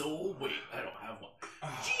my soul? Wait, I don't have one.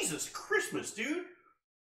 Jesus Christmas, dude!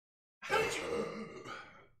 How did you...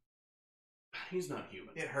 He's not human.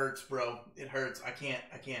 It hurts, bro. It hurts. I can't.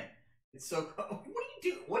 It's so. What do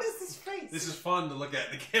you do? What is this face? This is fun to look at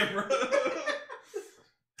in the camera.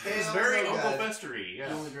 It's Hell very no, Uncle guys. Festery, yeah.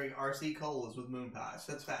 You only drink RC colas with moon pies.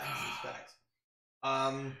 That's facts. That's facts.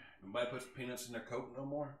 Nobody puts peanuts in their coat no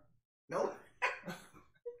more. No.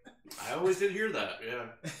 I always did hear that, yeah.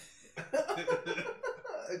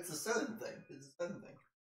 It's a southern thing. It's a southern thing.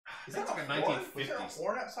 Is that like a horn? 1950s. Was there a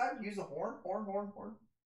horn outside? Use a horn? Horn.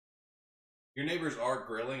 Your neighbors are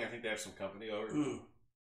grilling. I think they have some company over. Ooh.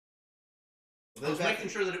 I was making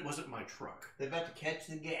sure that it wasn't my truck. They're about to catch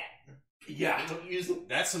the gap. Yeah. Don't use it.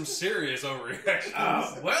 That's some serious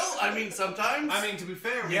overreaction. Well, I mean, sometimes. I mean, to be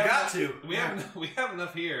fair, you got to. We have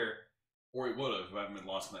enough here, or we would have, if I haven't been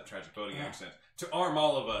lost in that tragic voting accident, to arm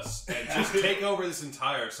all of us and just take over this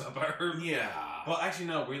entire suburb. Yeah. Well, actually,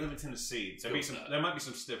 no. We live in Tennessee. There might be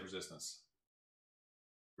some stiff resistance.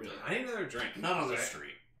 Really? I need another drink. Not on the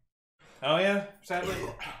street. Oh yeah, sadly,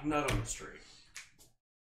 not on the street.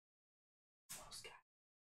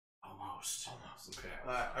 Almost. Okay.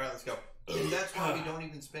 All right, let's go. And that's why we don't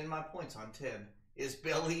even spend my points on Ted. His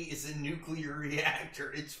belly is a nuclear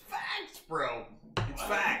reactor. It's facts, bro. It's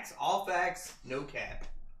facts. All facts, no cap.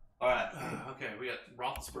 All right. Okay, we got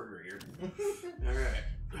Roethlisberger here. All right.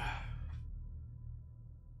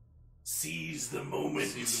 Seize the moment.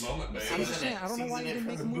 Seize the moment, baby. I don't know why you didn't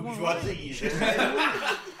make a move on.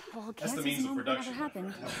 Well, That's can't the see means of moment production. never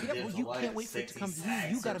happened. Yeah, well, you can't wait for it to come to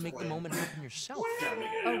you. You gotta make the moment happen yourself.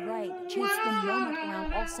 Oh, right. Chase the moment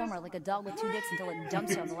around all summer like a dog with two dicks until it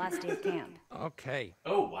dumps you on the last day of camp. Okay.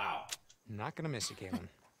 Oh, wow. Not gonna miss it, Galen.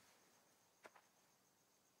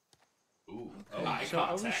 Ooh. So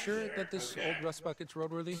are we sure that this old rust bucket's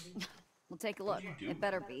roadworthy? We'll take a look. It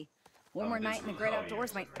better be. One more night in the great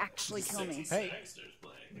outdoors might actually kill me. Hey,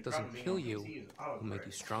 it doesn't kill you. It'll make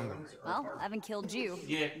you stronger. Well, I haven't killed you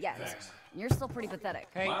yet. Thanks. You're still pretty pathetic.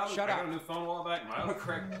 Hey, shut I up. got a new phone a while back. My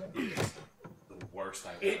autocorrect is the worst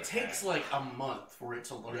I've ever It takes like a month for it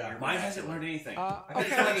to learn. Yeah, mine hasn't learned anything. Okay. I've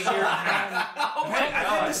had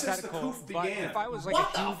this since the Hypothetical, coof but began. if I was like a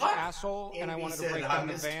huge asshole and I wanted to break down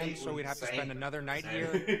the van so we'd have to spend another night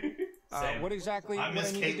here, what exactly would I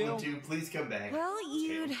miss need to do? Caitlin too. Please come back. Well,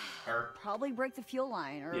 you'd probably break the fuel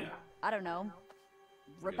line, or I don't know,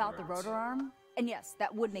 rip out the rotor arm. And yes,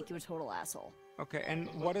 that would make you a total asshole. Okay, and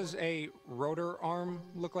what does a rotor arm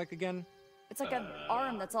look like again? It's like an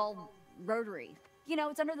arm that's all rotary. You know,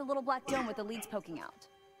 it's under the little black dome with the leads poking out.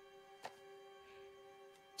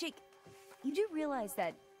 Jake, you do realize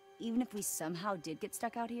that even if we somehow did get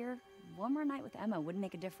stuck out here, one more night with Emma wouldn't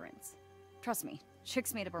make a difference. Trust me,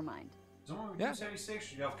 Chick's made up her mind. Someone yeah.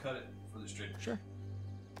 76, y'all cut it for the street. Sure.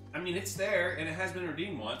 I mean, it's there, and it has been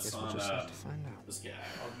redeemed once. Guess on, we'll just have to find out. This guy.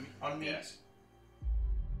 On me. Yes.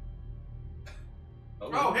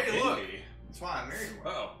 Oh, hey, look. That's why I married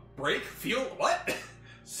one. Oh, break, fuel, what?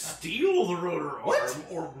 Steal the rotor arm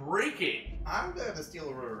or break it. I'm going to steal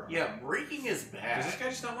the rotor arm. Yeah, breaking is bad. Does this guy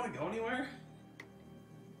just not want to go anywhere?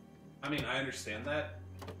 I mean, I understand that.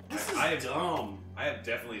 This I is dumb. I have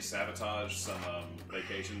definitely sabotaged some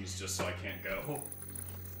vacations just so I can't go.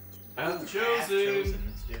 I've chosen.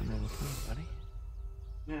 Buddy?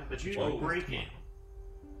 Yeah, but you don't break it.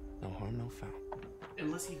 No harm, no foul.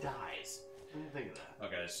 Unless he dies. What do you think of that?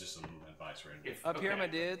 Okay, it's just some advice for him. Up here, my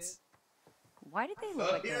dudes. Why did they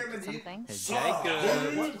look like they did something?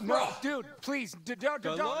 Jacob. No, dude, please,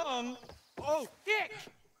 don't. Oh, dick!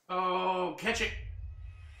 Oh, catch it.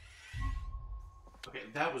 Okay,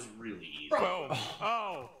 that was really easy. Boom.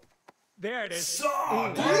 Oh. There it is.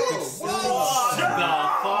 What the fuck?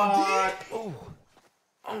 Ooh,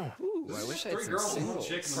 I wish I had 3 some girls and 1 singles.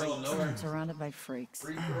 chick in the middle of nowhere. Surrounded by freaks.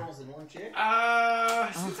 3 girls and 1 chick? Oh,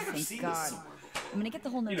 seems like I've thank seen God. this somewhere. I'm gonna get the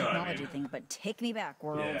whole new You know what I technology mean. thing, but take me back,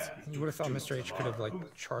 world. Yeah. You would have thought Mr. H could have, like,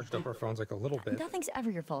 charged up our phones, like, a little bit. Nothing's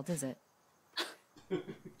ever your fault, is it?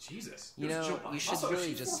 Jesus. You know, we should Also,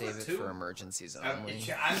 really she's just save it 4'2". for emergencies I'm only.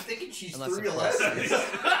 thinking she's Unless, of 3'11". course, it's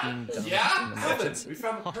being done Yeah? in Evan, emergency. we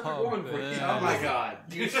found the perfect woman for you. Oh my god.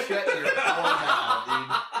 You shut your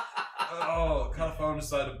mouth, Oh, caught a phone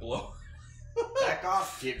decided to blow. dude. Back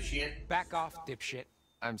off, dipshit. Back off, dipshit.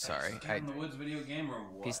 I'm sorry. In the Woods video game or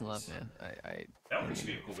what? Peace and love, man. That would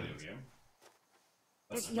be a cool video game.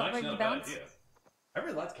 That's Y'all actually ready not to a bad bounce? idea. I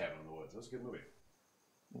really liked Cabin in the Woods. That was a good movie.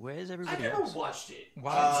 Where's I everybody never else? watched it.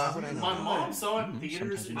 Wow. My mom saw it in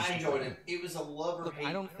theaters. And I she enjoyed it. It was a love-or-hate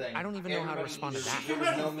thing. I don't even know how to respond to that. There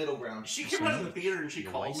was no middle ground. She came out of the theater and she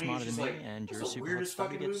You're called way me. smarter She's than me, like, and you're "What's the super weirdest hot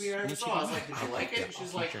stuff fucking gets movie I ever initiated. saw?" I was like, "Did you like it?"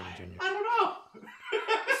 She's like, "I don't know."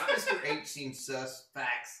 Mr. H seems sus.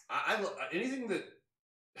 Facts. I anything that.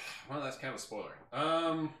 Well, that's kind of a spoiler.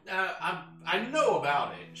 I know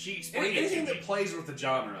about it. She explained it to anything me. that plays with the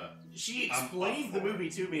genre. She explained the movie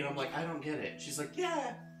to me, and I'm like, I don't get it. She's like,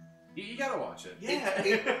 yeah. You gotta watch it. Yeah.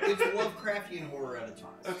 It's Lovecraftian horror at a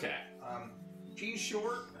time. Okay. She's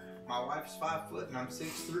short. My wife's 5 foot, and I'm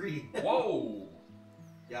 6'3". Whoa.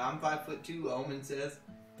 Yeah, I'm 5'2". Omen says.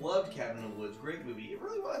 Loved Cabin in the Woods. Great movie. It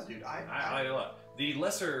really was, dude. I like it a lot. The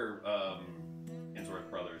lesser Hemsworth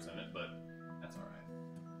brothers in it, but that's all right.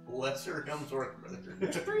 Lesser Hemsworth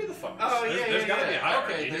brother. Three of the fuckers. Oh yeah, There's gotta be a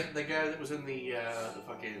hierarchy. Okay, the guy that was in the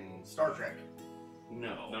fucking Star Trek.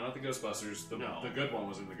 No, not the Ghostbusters. The good one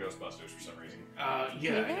was in the Ghostbusters for some reason. Yeah, Hey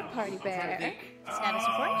there, party bear. Status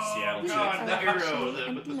report? Seattle God, the Chick.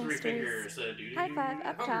 hero with the three Empty fingers. nesters. High five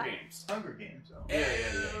up top. Hunger Games. Hunger Games. Oh.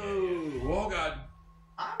 Yeah. Oh God.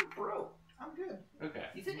 I'm broke. I'm good. Okay.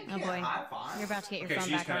 You think Oh I boy, can't high five? you're about to get your Okay, phone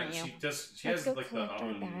she's back, kinda, aren't you? she Let's has go like the collect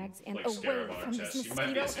our bags and like, away scarab on her from this chest. She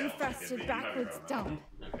might be a mosquito-infested Seattle chick, but you might be backwards wrong. dump.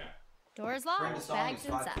 Okay. Door's locked, Brenda Song bags is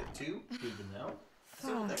inside. 5'2". Good to know. So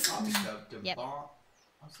Fuck. that coffee cup to Yep. bomb.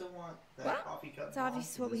 I still want that Well, coffee cup. it's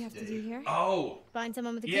obvious what we have to do here. Oh. Find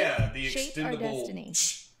someone with a Yeah, gift. the Shape our extendable destiny.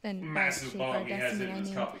 Then by massive shape our bomb he has destiny, in I his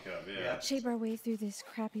mean coffee cup. Yeah. shape our way through this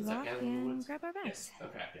crappy Is that rock Cabin in the and Woods? grab our bags.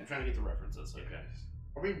 Okay, I'm trying to get the references. Okay.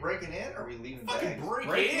 Are we breaking in? Or are we leaving Fucking bags?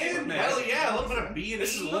 break in, man. Hell yeah, a little bit of B and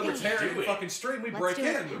This is a libertarian fucking stream. We break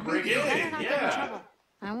in. We break in. better not get in Yeah. trouble.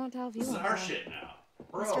 I won't tell if you This is won't our tell. shit now.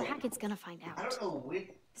 Mr. Hackett's gonna find out. I don't know which.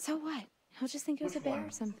 So what? He'll just think it was a Which bear one?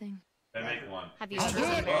 or something. They make one. Have you It's seen a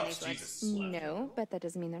 $30 bear in these woods? Jesus. No, but that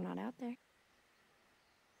doesn't mean they're not out there.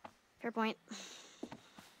 Fair point.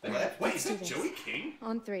 Wait, is do that this. Joey King?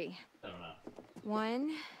 On 3. I don't know.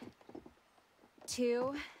 1,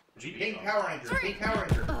 2. Pink Power Ranger. Pink Power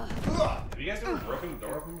Ranger. Have you guys ever broken the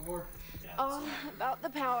door open before? All about the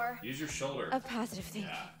power Use your shoulder. of positive thinking.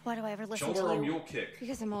 Why do I ever listen Shoulder to or you? mule kick.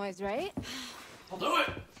 Because I'm always right. I'll do it.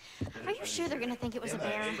 Are you sure they're gonna think it was a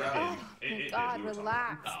bear? Oh, It- my it- God, we were talking.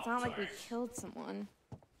 relax. Oh, It's not like we sorry. killed someone.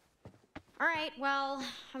 All right, well,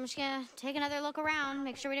 I'm just gonna take another look around,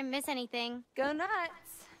 make sure we didn't miss anything. Go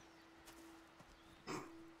nuts.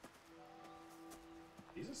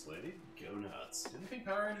 Jesus, lady. Go nuts. Didn't Pink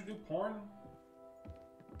Power Ranger do porn?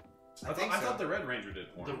 I think thought so. the Red Ranger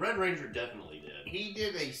did porn. The Red Ranger definitely did. He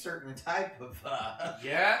did a certain type of.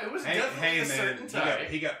 Yeah, it was definitely a certain type.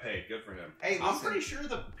 He got paid. Good for him. Hey, I'm listen. pretty sure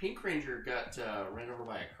the Pink Ranger got ran over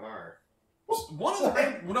by a car. One of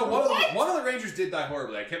the Rangers did die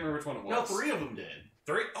horribly. I can't remember which one it was. No, 3 of them did.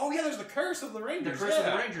 3? Oh yeah, there's the Curse of the The Rangers. Curse of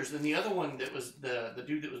yeah. the Rangers, and the other one that was the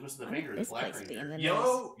dude that was missing the finger, the This Black place be in Ranger. the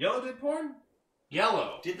Yellow did porn.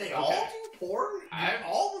 Yellow. Did they Okay. all do porn?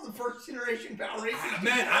 All of the first generation Power Rangers?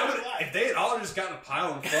 Man, I would if they had all just gotten a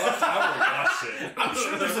pile and fucked, I would have watched it. I'm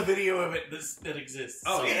sure there's a video of it that exists.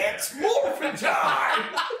 Oh, yeah. It's morphin' time!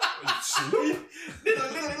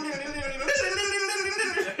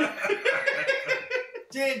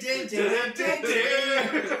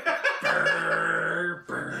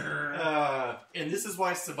 And this is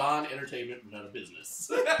why Saban Entertainment went out of business.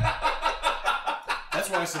 That's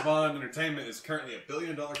why Saban Entertainment is currently $1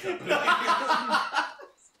 billion company.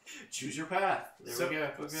 Choose your path. There we go.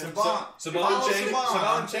 Okay.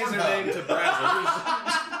 Saban changed their name to Brazil.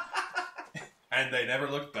 And they never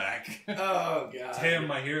looked back. Oh, God. Tim,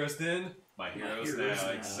 my heroes then, my heroes now.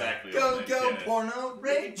 now. Exactly. Go, what they go, did. Porno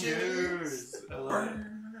Rangers! I love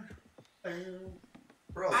it.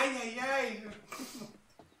 Bro.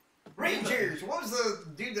 Rangers! What was the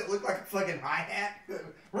dude that looked like a fucking hi-hat?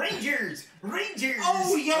 Rangers! Rangers!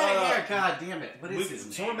 Oh, yeah. God damn it. What is his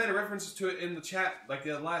name? Someone made a reference to it in the chat, like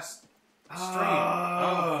the last stream.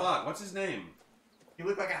 Oh. Oh, fuck. What's his name? He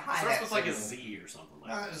looked like a hi-hat. Starts with like a symbol. Z or something like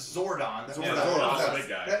that. Zordon. That was Yeah, the- Zordon's that the was- big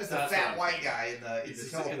guy. That was the That's fat what white I'm guy in the He's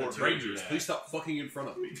teleport. in the Rangers, please stop fucking in front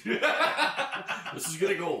of me. This is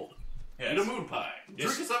getting old. Yes. Eat a moon pie.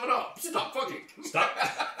 Yes. Drink a 7-Up. Stop fucking.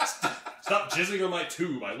 Stop jizzing on my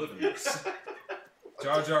tube. I live in this.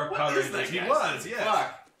 Jar Jar Power is that Rangers. He guy's was, name? yeah.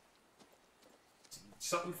 Fuck.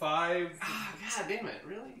 Something 5. Ah, God damn it.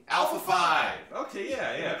 Really? Alpha 5. Okay,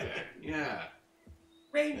 yeah. Okay. Yeah.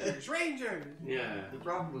 Rangers. Yeah. The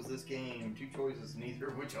problem was this game, 2 choices, neither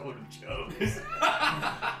of which I would have chose.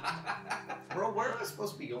 Bro, where am I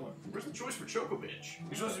supposed to be going? Where's the choice for Choco Bitch?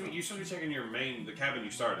 You're supposed to be checking your the cabin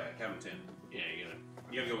you started at, cabin 10. Yeah,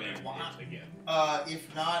 You gotta go in again.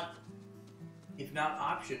 If not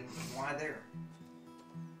option, why there?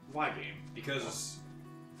 Why game? Because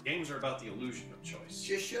games are about the illusion of choice.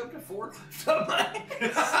 Just shoved a forklift on my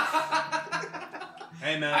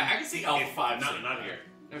Hey man, I can see Alpha 5. Not here.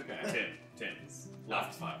 Okay. 10.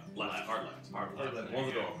 Left 5. Left. Hard left. Hard left. Hold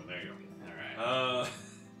the door open. There you go. Alright.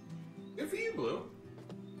 Good for you, Blue.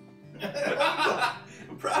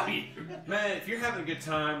 I'm proud of you. Man, if you're having a good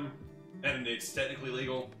time and it's technically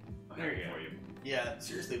legal, I'm There happy you go. for you. Yeah,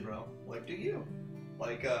 seriously, bro. Like, do you?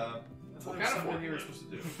 Like, That's What what kind of something you were forklift?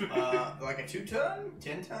 supposed to do. like a 2-ton?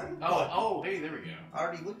 10-ton? Oh, hey, there we go. I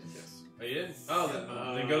already looked at this. Oh, you did?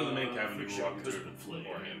 Oh, then go to the main cabin. You Fix can your walk through custom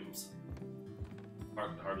beforehand. flames.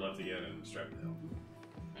 Hard left again and strap the hill.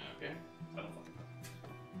 Okay. I don't fucking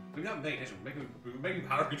know. We're not paying attention. We're making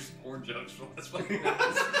Power Rangers porn jokes. That's fucking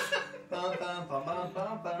Well,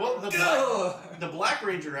 the Black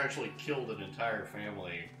Ranger actually killed an entire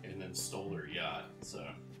family and then stole their yacht. So.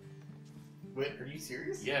 Wait, are you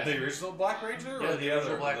serious? Yeah. The original Black Ranger, Yeah, or the the original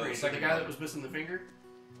other Black Ranger, the guy one? that was missing the finger.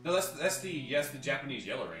 No, that's the Japanese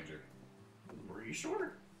Yellow Ranger. Were you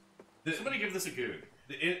sure? Somebody give this a goog.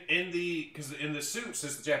 Because in the suits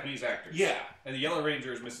it's the Japanese actors. Yeah. And the Yellow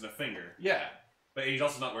Ranger is missing a finger. Yeah. But he's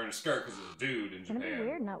also not wearing a skirt because it's a dude in Japan. It's gonna be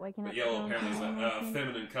weird not waking But up. yellow apparently is a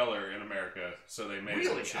feminine color in America, so they made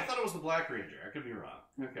Really? it a chick. I thought it was the Black Ranger. I could be wrong.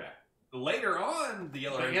 Okay. Later on, the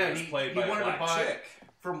Yellow But Ranger yeah, was he played by a wanted black to buy. chick.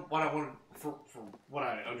 From what I wanted, from what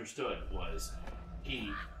I understood was,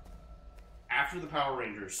 he, after the Power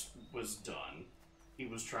Rangers was done, he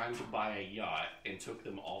was trying to buy a yacht and took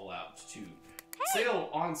them all out to sail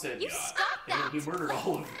on said yacht, and then he murdered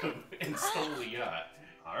all of them and stole the yacht.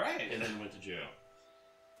 All right, and then went to jail.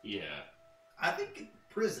 Yeah, I think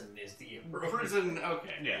prison is the prison.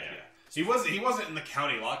 Okay, yeah. So he wasn't in the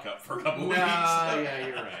county lockup for a couple weeks. Yeah,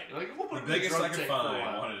 you're right. Like, we'll put The biggest I could for a find.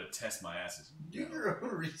 I while. wanted to test my asses. Do your own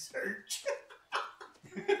research.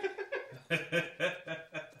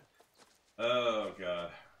 Oh god.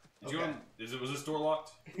 Was this door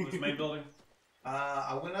locked? This main building?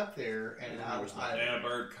 I went up there and and a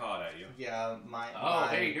bird caught at you. Yeah,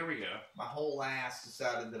 hey, here we go. My whole ass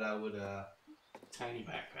decided that I would tiny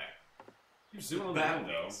backpack. You zoom on the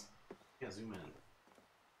window. Yeah, zoom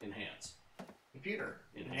in. Enhance. Computer.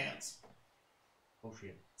 Enhance. Oh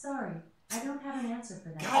shit. Sorry, I don't have an answer for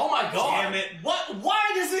that. Oh my god! Damn it! What?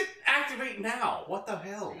 Why does it activate now? What the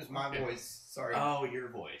hell? It was my voice. Sorry. Oh, your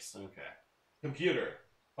voice. Okay. Computer.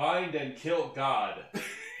 Find and kill God.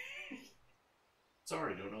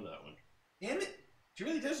 Sorry, don't know that one. Damn it! She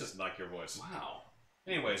really does just like your voice. Wow.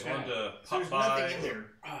 Anyways, Okay. wanted to pop There's by. nothing in there.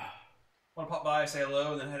 Want to pop by, say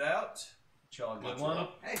hello, and then head out. Wish y'all a good Much one. love.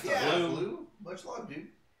 Heck yeah, Blue. Much love, dude.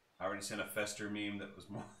 I already sent a Fester meme that was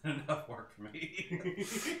more than enough work for me.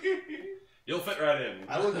 You'll fit right in.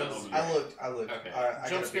 I looked. Okay. I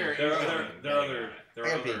Jump scare. There are other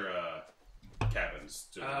cabins.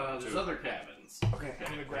 There's other cabins. Okay, I'm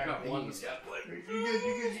gonna grab got one these. that's got like. You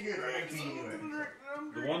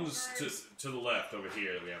good. The ones to the left over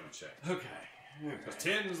here that we haven't checked. Okay. Because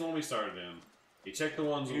 10 is the one we started in. You check the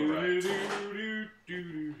ones on the right.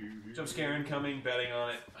 Jump scare incoming, betting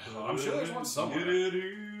on it. I'm sure there's one somewhere.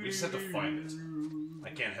 We just have to find it. I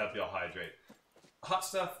can't help y'all hydrate. Hot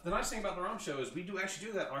stuff. The nice thing about the ROM show is we do actually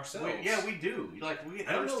do that ourselves. We do. Like, we get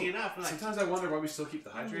I don't thirsty know. enough. And Sometimes I wonder why we still keep the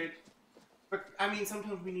hydrate. But, I mean,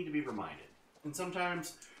 sometimes we need to be reminded. And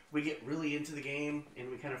sometimes we get really into the game and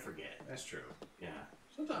we kind of forget. That's true. Yeah.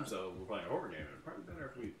 Sometimes, though, we're playing a horror game, and it'd probably be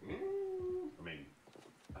better if we... I mean,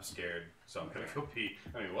 I'm scared, so I'm gonna go pee.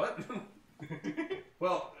 I mean, what?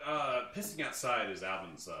 Well, pissing outside is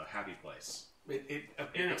Alvin's happy place.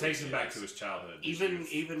 It takes him back to his childhood.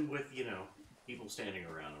 Even with, people standing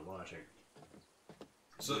around and watching.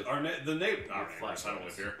 So the neighbors, I don't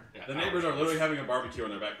live here. Yeah, The neighbors are literally having a barbecue on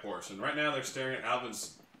their back porch, and right now they're staring at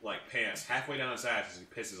Alvin's pants halfway down his ass as he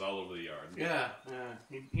pisses all over the yard. Yeah,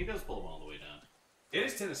 he does pull them all the way down. It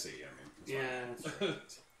is Tennessee. I mean, That's true.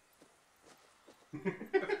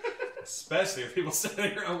 especially if people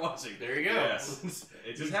sitting around watching. There you go. Yes.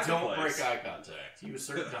 It just has a don't place. break eye contact. You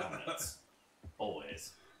assert dominance.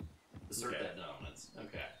 Always. Assert that dominance.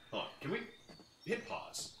 Okay. Hold on. Can we hit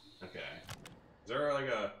pause? Okay. Is there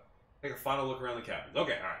take a final look around the cabins?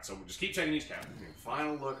 Okay, alright, so we'll just keep checking these cabins.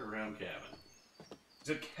 Final look around cabin. Is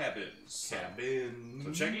it cabins? Cabins.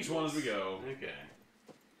 So check each one as we go. Okay.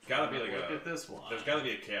 Gotta be like look at this one. There's gotta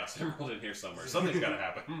be a Chaos Emerald in here somewhere. Something's gotta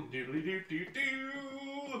happen. Doodly doo doo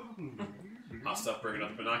doo. Hot stuff bringing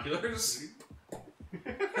up the binoculars.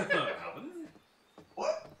 Alvin?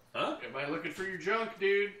 What? Huh? Am I looking for your junk,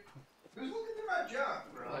 dude? Who's looking at my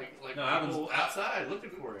junk? Like No, Alvin's people outside looking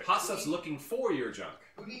for it. Hot stuff's looking for your junk.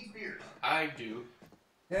 Who needs beer? I do.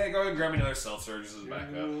 Hey, go ahead and grab me another seltzer just as a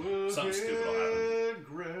backup. Something stupid will happen.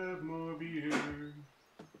 Grab more beer.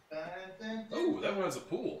 Oh, that one has a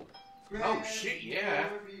pool. Oh shit, yeah.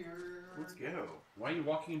 Let's go. Why are you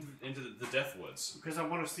walking into the Death Woods? Because I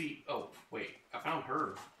want to see. Oh, wait. I found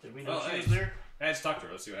her. Did we know Oh, she hey. was there? Hey, let's talk to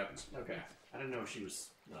her. Let's see what happens. Okay. I didn't know if she was,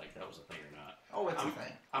 that was a thing or not. Oh, it's a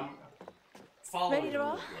thing. I'm following Ready to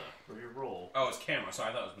roll? for your roll. Oh, it's camera. Sorry,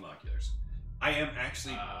 I thought it was binoculars. I am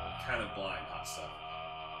actually kind of blind, hot stuff.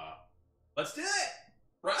 Let's do it!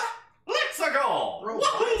 Right? Let's go! Bro,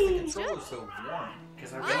 why is the controller so warm?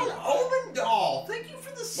 Because I'm Omen Doll! Thank you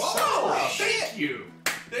for the sub! Thank you!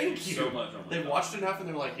 Thank you. so much. They watched enough and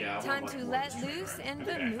they're like, yeah. I Time wanna to watch let more. loose and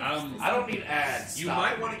the Okay, moose. I don't need ads. You Stop.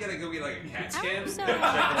 might want to go get like a CAT scan. so check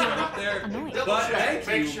what's going up there. annoying. Double But check. thank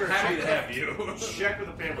Make you. sure. Happy to check have you. Check with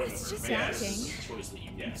the family It's member. just Yes. acting. It's a choice that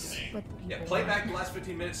you make. But Yeah, people play are- back the last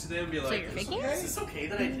 15 minutes to them. Be So like, you're is this faking? okay? Is this okay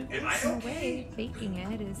that I did Am I this? No okay? way. Faking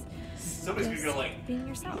it is Somebody's gonna just go like, being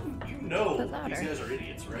yourself. you know, But louder. these guys are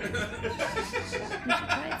idiots, right? You should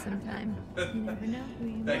try it sometime. You never know who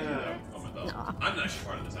you Thank might you. get. Oh my God. Aw. I'm not actually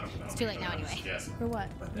part of this. I don't know. It's too late now anyway. Yes. For what?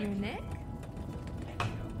 Your neck?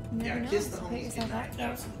 You never know. kiss the Put homies yourself out there.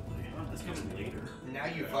 Absolutely. That's coming later. Now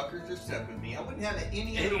you fuckers are stuck with me. I wouldn't have it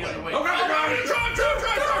any other Any other way. way. Oh God!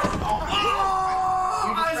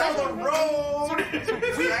 You eyes on the road!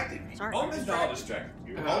 Distracted me. Sorry. Almond doll distracted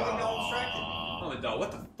you. Almond doll distracted me. Almond doll,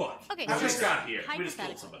 what the fuck? Okay, I so just got here. We just killed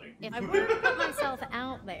hypothetically, somebody. if I were to put myself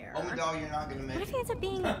out there, Almond doll, you're not gonna what make if it. he ends up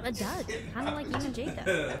being a dud? Kind of like you and Jacob.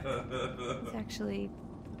 It's actually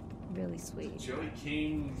really sweet. Joey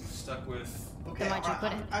King stuck with. Okay, Then why'd you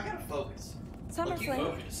put it? I gotta focus. Summer you flame.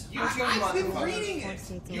 Focus. You show me I've been my reading Four it.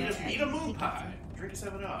 states You away. just eat a moon pie. Drink a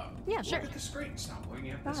 7-Up. Yeah, sure. Look at the screen. Stop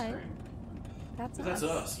looking at the But- screen. That's But that's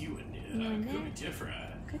us. us. You and You and could be me.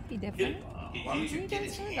 different. Could be Hit different. him up. Why don't you He get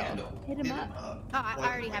does his handle. handle? Hit him up. Oh, I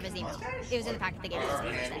already have his email. It was in the packet they gave us.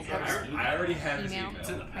 I already have his Email. email. It's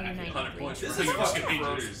in the Are you packet. 100 points. This for is you. fucking Just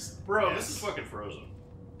frozen. introduce. Bro, Yes. this is fucking frozen.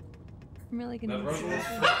 I'm really gonna That miss Rose this.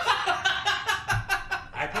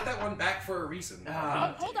 I put that one back for a reason.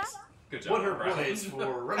 Hold up. Good job. What her Brown. points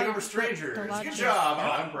for running over strangers. the Good logic job. is-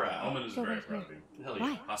 I'm proud. Almond is Go very right proud of here. you. Hell yeah.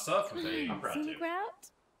 Why? Hot stuff with I'm a proud too. Scenic route.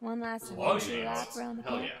 One last Long emoji lap emotes. around the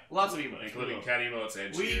Hell camp. yeah. Lots of emotes. including cat emotes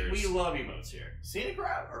and We cheers. love emotes here. Scenic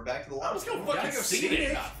route or back to the I live? was going Fucking fucking scenic.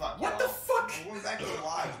 scenic. Fuck What y'all. the fuck? We're going back to the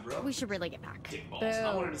lives, bro. We should really get back. Dick balls.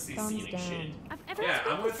 I wanted to see Thumbs scenic down. shit. Everyone's Yeah, I'm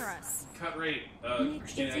waiting with for us. cut rate Nick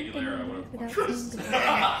Christina isn't gonna Aguilera. live What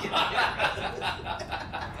without being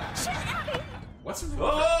What's the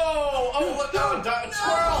Oh, look, no,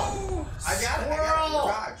 squirrel! I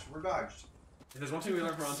got it. We're dodged. If there's one thing we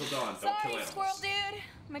learned from Until Dawn, don't kill Sorry, animals. squirrel dude.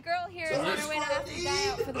 My girl here is Sorry, on her way to squirrel have to die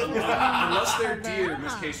out for the Unless they're of the- deer, in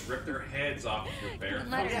this case, rip their heads off of your bare Let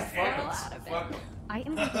fucking her fall hands. out of it. Fuck 'em. I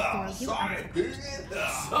am going to throw you Sorry, out. dude.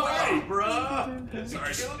 Sorry, bruh.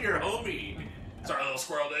 Sorry, Killed your homie. Sorry, little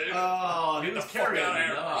squirrel dude. Oh, he Get was the fuck carrying out of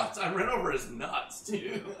here, nuts. I ran over his nuts,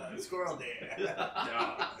 too. Squirrel dude.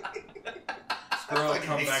 Yeah. Squirrel Like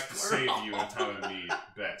come a back to save squirrel. you in a time of need.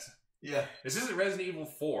 Bet. Yeah, This isn't Resident Evil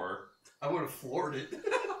 4. I would have floored it.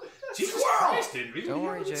 Jesus Christ, dude. We Don't didn't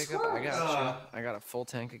worry, have any Jacob. I got Uh, you. I got a full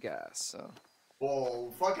tank of gas, so.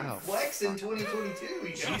 Well, fucking Oh, flex in 2022. You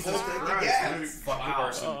got Jesus full tank of Christ, gas. dude. Fucking Wow.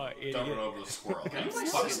 person dumping over the squirrel. Got My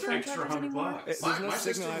fucking sister, extra $100. There's my no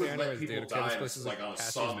sister signal would out let anyways, people dude. Okay, die this place is like on a patches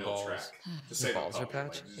sawmill balls. track. To Your save balls the are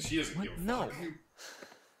public. patched? Like, she doesn't give a No.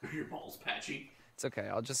 fuck. Your balls patchy. It's okay.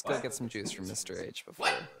 I'll just go get some juice from Mr. H before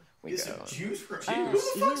we Get go. some juice from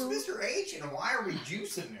Juice. Who the fuck's Mr. H and why are we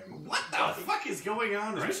juicing him? What the fuck is going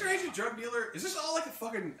on Is right Mr. H a drug dealer? Is this all like a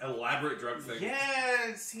fucking elaborate drug thing? Yeah,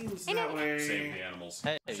 it seems that way. Saving the animals.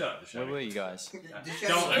 Hey, Shut up, where Deshani. were you guys? Don't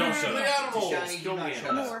shut up. The animals. Deshani, Kill the not shut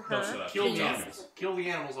animals. up. Don't shut up. Kill the Kill animals. Kill the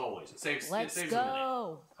animals always. It saves. Let's it saves them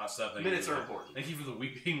go. Hot stuff. Thank Minutes you. are important. Thank you for the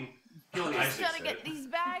weeping. Kill the Isaac Gotta said. get these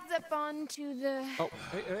bags up onto the... Oh,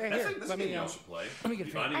 hey, That's here. like this Let game me y'all should play. let me get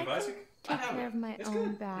You a finding I of Isaac? Take care of my own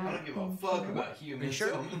I bag. don't give a Thank fuck you. about humans. Are you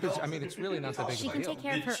sure? Because, I mean, it's really not that big She of a can deal. take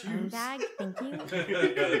care of her own bag. Thank you.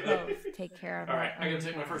 Both take care of All right, our I gotta own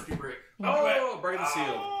take my bag. first pee break. Oh, Braden Seal.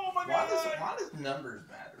 Oh my Why god. does numbers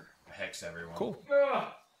matter? Hex everyone. Cool.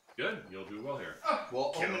 Good. You'll do well here.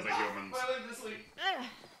 Well, Kill the humans. My leg to sleep.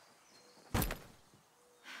 Ugh.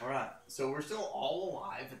 all right. So we're still all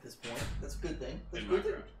alive at this point. That's a good thing. That's a In good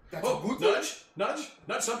thing. Minecraft. That's Oh, a good thing. nudge,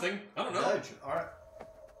 nudge something. I don't know. Nudge. All right.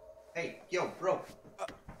 Hey, yo, bro.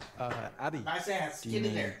 Abby. Nice ass. Do you Get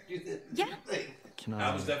in need- there. Do the Yeah. thing. Can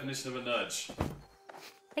That was definition of a nudge.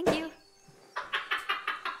 Thank you.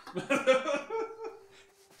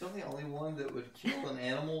 So I'm the only one that would kill an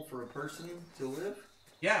animal for a person to live?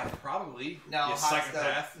 Yeah, probably. No, You hot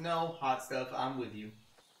psychopath. stuff. No, hot stuff. I'm with you.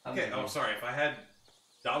 Okay, oh, sorry. If I had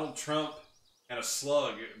Donald Trump and a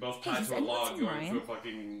slug both tied Hey, to a anyone log seen going Ryan? through a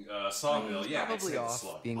fucking sawmill, yeah, I'd Probably say the off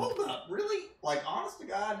slug. being. Hold up, really? Like, honest to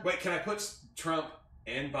God? Wait, can I put Trump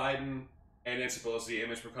and Biden and Nancy Pelosi and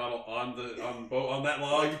Mitch McConnell on that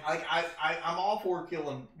log? Like, I'm all for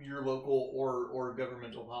killing your local or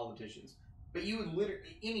governmental politicians, but you would literally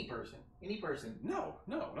any person. No,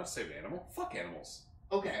 not save an animal. Fuck animals.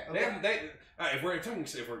 Okay, If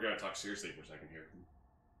we're gonna talk seriously for a second here,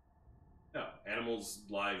 no, animals'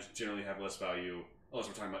 lives generally have less value unless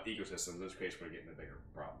we're talking about ecosystems. In this case, we're getting a bigger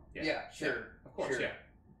problem. Yeah, sure, of course, sure. yeah.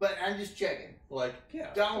 But I'm just checking. Like,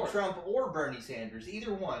 Donald Trump or Bernie Sanders,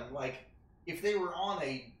 either one. Like, if they were on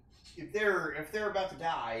a, if they're about to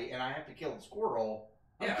die and I have to kill a squirrel,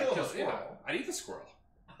 I'm killing a squirrel. I'd eat the squirrel.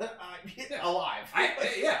 Alive.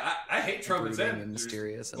 I hate Trump and Brooding and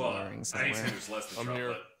mysterious and luring I hate somewhere. Sanders less than Trump,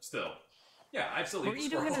 but still. Yeah, I'd still What eat are you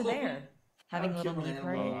the doing squirrel. over there? Having a little meat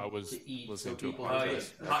party? I was listening to a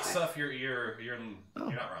Yes. Hot stuff, you're not wrong.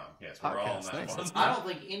 Yes, we're all on that one. I don't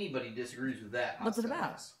think anybody disagrees with that. What's it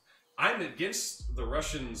about? I'm against the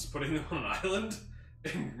Russians putting them on an island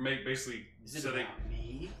and basically setting...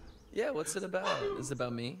 me? Yeah, what's it about? Is it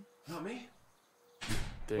about me? Not me.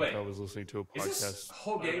 think Wait, I was listening to a is podcast. this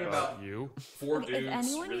whole game about you? Four Look, if dudes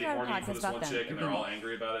anyone really got a horny for podcast this about one them, chick and they're it'd all be-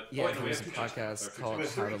 angry about it? Yeah, Oh, wait, no, we there's have a two chicks. podcast Two called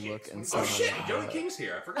chicks. How to Look and Oh Smell shit, Like a Joey Butt. King's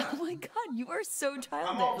here. I forgot. Oh my god, you are so all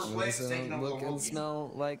childish. for Blake's taking over Look the and whole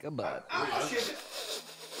smell like a butt. Oh, shit.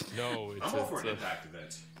 No, it's I'm all for it's an a impact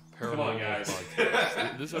event. paranormal Come on, guys.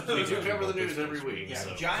 podcast. This We episode do is cover the about news this every week, week. Yeah,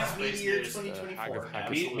 so Giant Space Meteor News, 2024.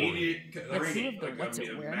 Let's see what the what's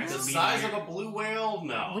it where now? The size of a blue whale?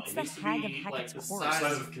 No. What's it the needs to Hag be of Hackett's like the Quarry?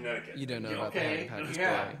 size of Connecticut. You don't know Yeah, about the okay, Hag of Hackett's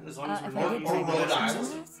yeah, Quarry. as long as If we're I not did Rhode Rhode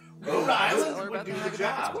Island? Or Rhode Island about would the do Hag the of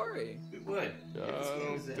Hackett's job. Quarry. It would. I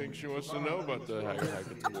don't think she wants to know about the Hag of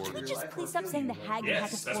Hackett's Can you Quarry. just please stop saying the Hag of Yes,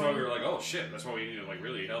 Hackett's that's why we Quarry? were like, oh shit, that's why we need to like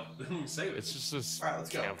really help save it. It's just this Alright, let's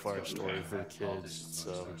go. campfire Let's go. story for the kids. It's,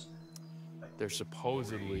 there's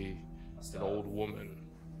supposedly an old woman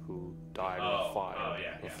who died in a fire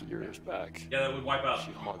a few years back. Yeah, that would wipe out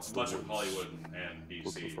She haunts the much of woods, Hollywood and DC.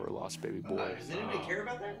 looking for a lost baby boy. Does anybody care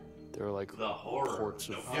about that? There are like The horror. reports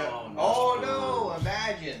of Oh no!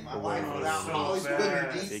 Imagine my life without so Hollywood or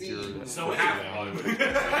bad. figure DC. that So floats half around. Hollywood.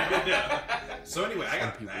 Yeah. So anyway, I Some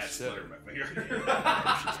got people that said slitter in my finger.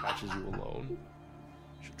 if she catches you alone,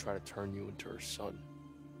 she'll try to turn you into her son.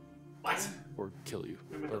 What? Or kill you.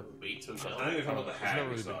 Remember Or the Bates I Hotel? think they're talking about the It's hag. never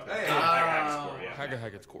we really saw. been Hey, done. Hag's Quarry, yeah. Hag of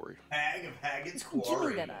Hackett's Quarry. Hag of Hackett's Give me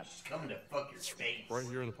Quarry. that up. She's coming to fuck your face. Right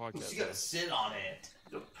here in the podcast. She's gonna sit on it.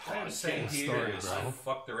 I'm saying here Story, is bro.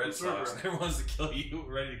 fuck the Red Sox. Everyone's to kill you,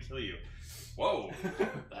 ready to kill you. Whoa.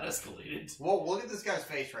 That escalated. Whoa! Look at this guy's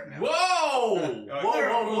face right now. Whoa!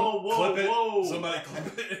 Whoa! Clip it. Whoa! Somebody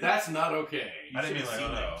clip it. That's not okay. I didn't mean like, seen oh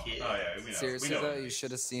no. that kid. Oh yeah, we know. Seriously we know. though, you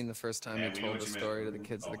should have seen the first time Yeah, you we know told what the you story meant. to the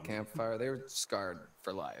kids at the Oh. campfire. They were scarred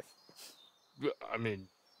for life. I mean,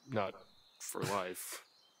 not for life.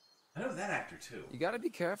 I know that actor too. You gotta be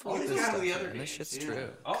careful Oh, with he's this got stuff, the other man. This games, shit's yeah. true.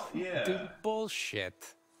 Oh yeah. Dude,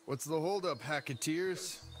 bullshit. What's the holdup,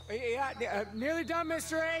 Hacketeers? Yeah, nearly done,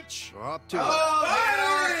 Mr. H. We're up to it.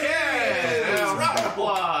 Oh, David Arquette! Yeah, round of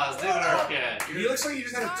applause, David Arquette. He looks like he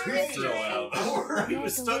just had a tooth thrown out. Or he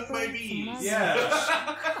was stung by bees.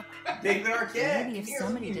 Yeah. David Arquette. Maybe if Here,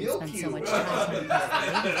 somebody let me didn't milk spend you. so much time with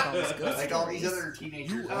those ghost Like all these stories. other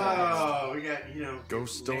teenagers. Oh, we got, you know,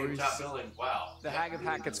 Ghost name stories? top billing. Wow. The Hag of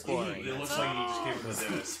Hackett's Quarry. It looks like he just came from the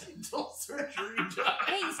dentist. Dental surgery.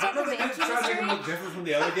 Hey, you I still know have they the try to make him look different from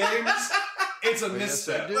the other games. It's a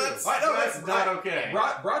misstep. do. That's not okay.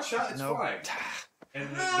 Broad shot, it's No. fine.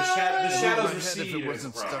 And the shadows If recede. it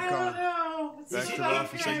wasn't is a stuck problem. on. Back to the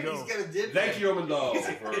office I go. He's got a dip. Thank you, Omandal,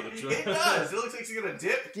 for It the does. It looks like he's gonna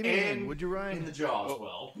dip Give me a hand, and would you, Ryan? in the jaw as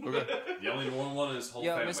well. Okay. The only one is whole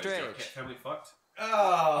Yo, family. Mr. Is your H. family fucked?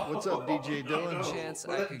 Oh. What's up, DJ Dylan? no. Chance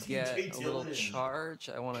What I up, could DJ get a little Dylan? charge.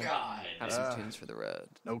 I want to God. have some tunes for the road.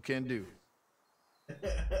 No can do.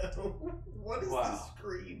 What is Wow. this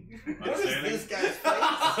screen? What is Understanding? this guy's face?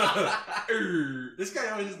 This guy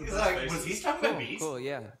always has the He's best like, faces. was he stung by bees? Cool,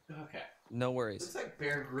 yeah. Okay. No worries. Looks like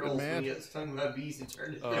Bear Grylls man. when he gets stung by bees and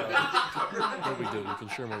turned it No big deal. You can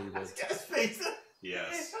share my email. This guy's face.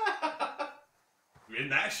 Yes. In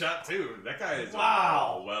that shot too. That guy is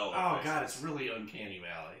Wow. well. Oh god, it's really uncanny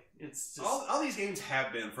valley. It's just All these games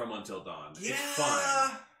have been from Until Dawn. Yeah. It's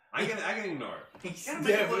fine. I can ignore it. He's gotta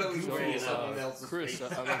make it look definitely goofy wearing enough. someone else's Chris,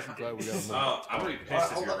 face. I'm actually glad we got him. Oh, I'm already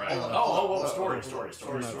pissed if you're right. Oh, story.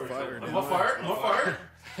 I'm not fired. I'm a fire. I'm a fire.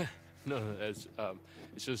 No, it's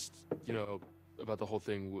just, you know, about the whole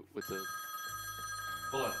thing with the.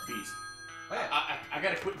 Hold on, bees. Oh, yeah. I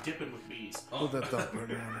gotta quit dipping with bees. Hold that thought burn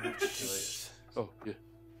down. Oh, yeah.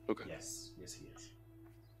 Okay. Yes, he is.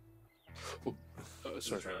 Oh,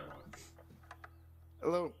 sorry. Trailer one.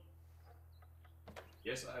 Hello.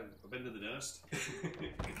 Yes, I've been to the dentist.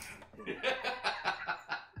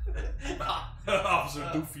 Officer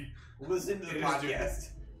Doofy. Listen to the podcast.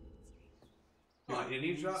 Oh, didn't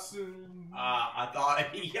he drop?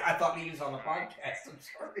 I thought he was on the podcast. I'm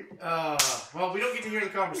sorry. Well, we don't get to hear the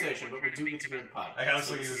conversation, but we do get to hear the podcast. I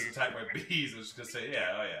honestly he was attacked by bees. I was just gonna say,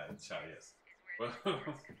 yeah, oh yeah, it's shot, yes.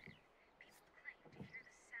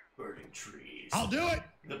 Burning trees. I'll do it.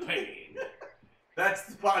 The pain. That's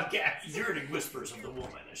the podcast. Yearning whispers of the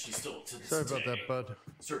woman as she still to this Sorry about day that, bud.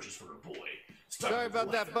 searches for her boy. Sorry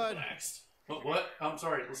about that, bud. What? I'm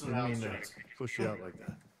sorry. Listen to Didn't Alex mean to Jones. push you out like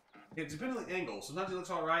that. Yeah, depending on the angle. Sometimes it looks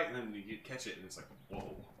all right, and then you catch it, and it's like,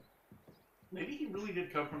 whoa. Maybe he really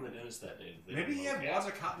did come from the dentist that day. Maybe he had wads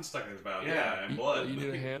of cotton stuck in his mouth. Yeah, and blood. You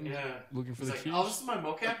need a hand? Yeah. Looking for He's the like, keys? oh, this is my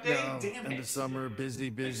mocap day? No, Damn end it. of summer, busy.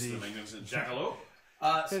 The magnificent jackalope.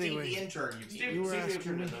 Steve, Anyway, the intern. you were Steve the asking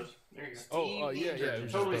intern me? did those. There you go. Oh, yeah. It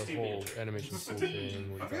was Totally just the Steve the whole intern. animation school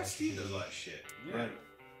thing. I forgot Steve does that shit. Yeah. Right.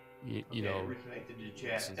 You know, Reconnected to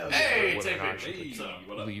chat. since Hey, whether or take not I it. should Hey,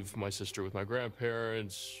 what up? leave my sister with my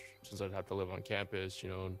grandparents, since I'd have to live on campus,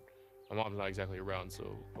 and my mom's not exactly around,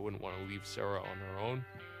 so I wouldn't want to leave Sarah on her own.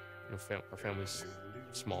 Our family's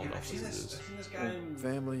small enough as it I've is. seen this guy in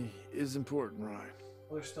Family is important, Ryan.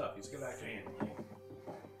 other stuff. He's a good actor.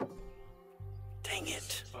 Dang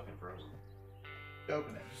it. Fucking frozen.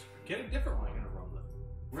 Open it. Get a different one.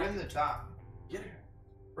 We're in the top. Get it.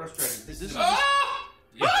 Frustrated. This is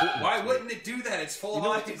Why wouldn't it do that? It's full You of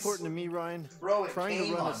know ice. what's important to me, Ryan? Bro, it Trying to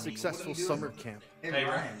came run on a me. successful What are you summer doing? camp. Hey,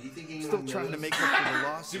 Ryan, do you think anyone Still trying to knows? make up for the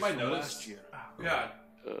losses You might from notice. last year. God.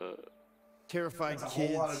 Terrified That's a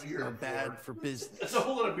whole lot of kids beer are on the bad floor. for business. That's a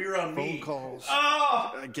whole lot of beer on Phone me. calls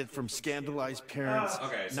Oh! I get from scandalized parents,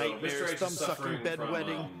 Okay, so Mr. H nightmares, is thumb-sucking suffering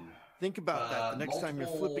bedwetting. from, Think about that the next time you're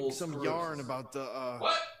flipping multiple some screws. yarn about the,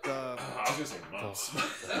 What? I was gonna say months.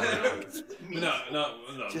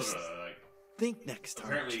 No. Just like, think next time,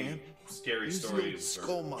 apparently, champ. scary Use the stories are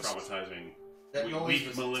skull muscle. traumatizing That noise weak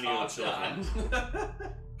was millennial top children. God.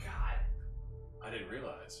 I didn't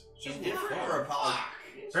realize. She's different for a pod.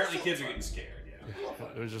 Apparently, kids are getting scared. Yeah.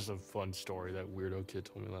 It was just a fun story that weirdo kid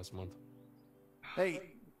told me last month. Hey,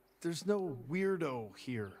 there's no weirdo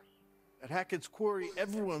here. At Hackett's Quarry,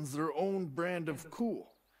 everyone's their own brand of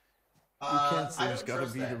cool. You can't say I there's don't got to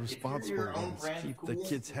trust be that. the If you're responsible your own ones. brand Keep of the cool,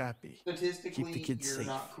 kids happy. Statistically, Keep the kids you're safe.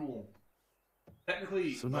 not cool.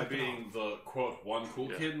 Technically, So by knock it being the quote one cool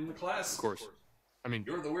kid in the class, Of course. I mean,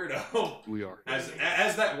 you're the weirdo. we are. As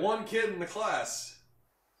that one kid in the class,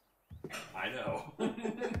 I know.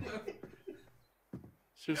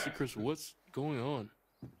 Seriously, Chris, what's going on?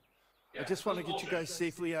 I just want to get you guys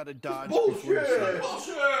safely out of Dodge. Bullshit! before you start.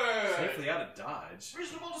 Bullshit! Safely out of Dodge.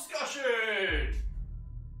 Reasonable discussion!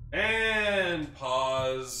 And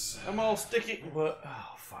pause. I'm all sticky. What? Oh,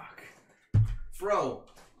 fuck. Bro,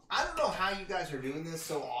 I don't know how you guys are doing this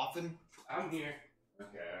so often. I'm here.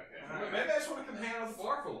 Okay. Maybe I just want to come hang out at the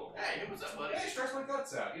bar for a little while. Hey, what's up, buddy? Hey, stress my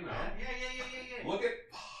guts out, you know. Yeah. Look at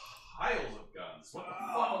piles of guns. What the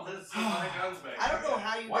Oh, let's see my guns back. I don't know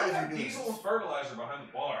how you Why do guys you are have doing diesel this. and fertilizer behind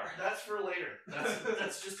the bar? That's for later.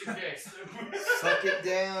 That's just in case. Suck it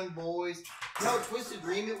down, boys. No, Twisted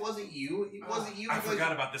Dream, it wasn't you. It wasn't you. I because-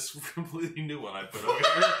 forgot about this completely new one I put over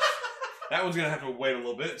here. That one's gonna have to wait a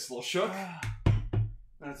little bit. It's a little shook.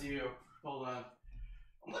 That's you. Hold on.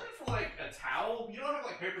 I'm looking for like a towel. You don't have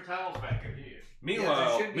like paper towels back here, do you?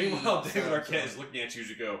 Meanwhile, there should be David Arquette is looking at you as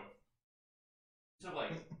you go. So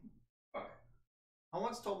like, I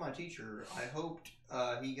once told my teacher I hoped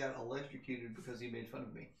he got electrocuted because he made fun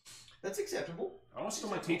of me. That's acceptable. I want to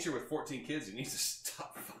tell my teacher with 14 kids he needs to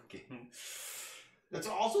stop fucking. That's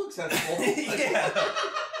also acceptable. Yeah.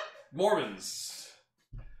 Mormons.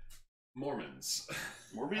 Morbius?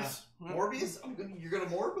 Morbius? You're gonna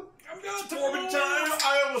morb? I'm gonna Morbid time.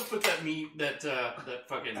 I almost put that that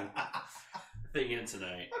fucking thing in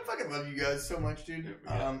tonight. I fucking love you guys so much, dude.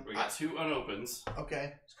 We got 2 unopens.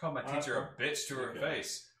 Okay. Just called my teacher a bitch to her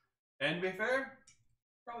face. And to be fair,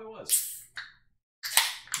 probably was.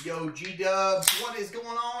 Yo, G-Dubs, what is going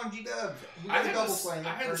on, G-Dubs? We got a double slam. I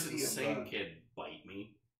had First this deal, insane bro. kid bite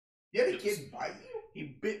me. You had a kid bite you?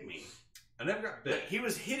 He bit me. I never got bit. He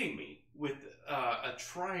was hitting me with a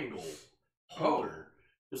triangle holder.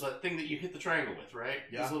 There's that thing that you hit the triangle with, right?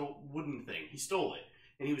 Yeah. This little wooden thing. He stole it.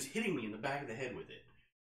 And he was hitting me in the back of the head with it.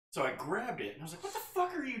 So I grabbed it, and I was like, what the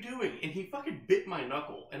fuck are you doing? And he fucking bit my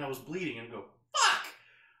knuckle, and I was bleeding, and I go, fuck!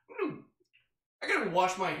 I gotta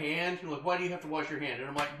wash my hand. And like, why do you have to wash your hand? And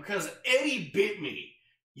I'm like, because Eddie bit me.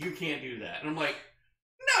 You can't do that. And I'm like,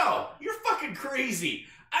 no! You're fucking crazy!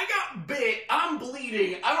 I got bit, I'm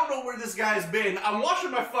bleeding, I don't know where this guy's been, I'm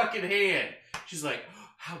washing my fucking hand. She's like,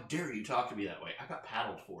 how dare you talk to me that way? I got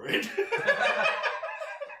paddled for it.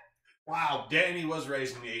 Wow, Danny was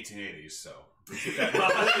raised in the 1880s, so keep that in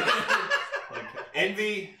mind. Like,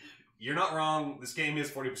 Envy, you're not wrong. This game is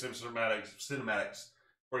 40% cinematics,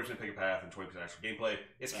 40% pick a path, and 20% actual gameplay.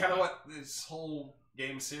 It's kind of what this whole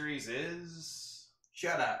game series is.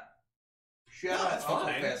 Shut up. Shut No, up, that's Uncle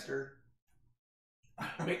fine. Fester.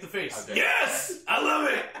 Make the face. Yes! I love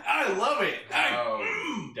it! I love it!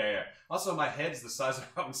 Oh, damn. Also, my head's the size of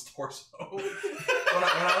Robin's torso. when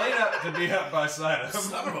I lean up to be up by side of him.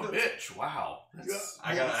 Son of a bitch. Wow.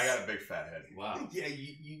 I got a big fat head. Wow. Yeah,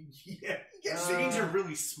 Things are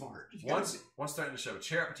really smart. Once threatened to shove a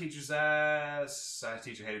chair up a teacher's ass. Science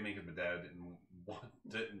teacher hated me because my dad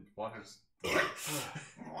didn't want her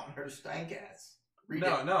stank ass.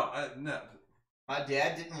 No. My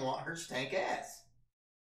dad didn't want her stank ass.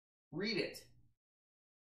 Read it.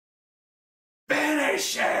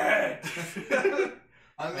 Finish it!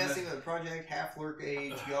 I'm messing with the project, half lurk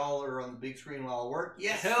age. Y'all are on the big screen while I work.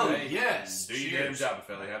 Yes. Hell yes. Do your damn job,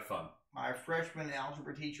 Philly. Have fun. My freshman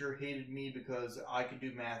algebra teacher hated me because I could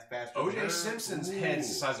do math faster. O.J. Simpson's head's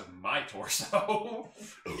the size of my torso.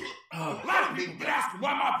 A lot of people been asking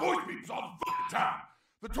why my voice beeps all the fucking time.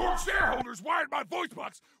 The THORN shareholders wired my voice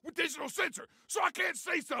box with digital sensor, so I can't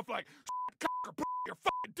say stuff like cock or pussy or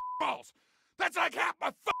fucking dick balls. That's like half my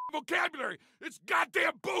fucking vocabulary. It's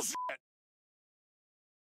goddamn bullshit.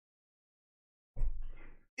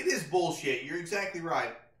 It is bullshit. You're exactly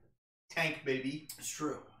right. Tank baby. It's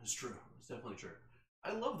true. It's true. It's definitely true.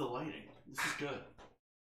 I love the lighting. This is good.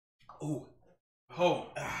 Ooh. Oh,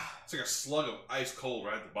 it's like a slug of ice cold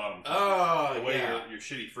right at the bottom. Oh, the way yeah. your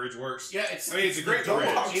shitty fridge works. Yeah, it's a great door.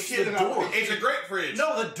 fridge. It's the door. It's a great fridge.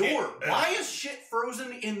 No, the door. Why is shit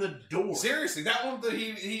frozen in the door? Seriously, that one that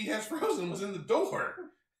he has frozen was in the door.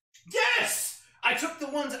 Yes! I took the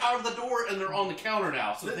ones out of the door and they're on the counter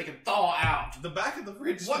now so that they can thaw out. The back of the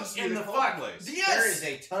fridge. What's in the fuck place? Yes! There is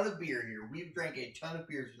a ton of beer here. We've drank a ton of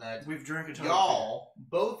beer tonight. We've drank a ton Y'all,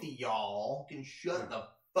 both of y'all can shut the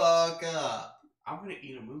fuck up. I'm gonna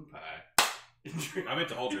eat a moon pie. I meant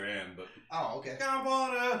to hold your hand, but... Oh, okay. I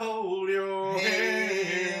wanna hold your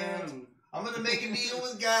hand. I'm gonna make a deal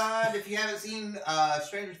with God. If you haven't seen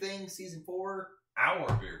Stranger Things Season 4...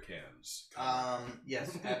 Our beer cans.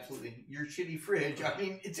 Yes, absolutely. Your shitty fridge. I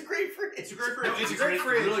mean, it's a great fridge. It's a great fridge. No, it's a great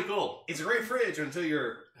fridge. Really cool. It's a great fridge until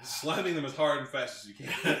you're slamming them as hard and fast as you can.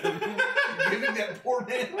 Giving that poor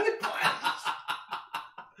man whiplash.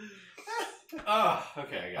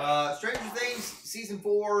 Okay, I got it. Stranger Things Season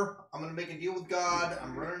 4. I'm gonna make a deal with God.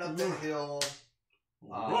 I'm running up that hill.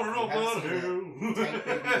 Running up that hill. Tank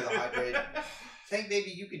baby with a hydrate. Tank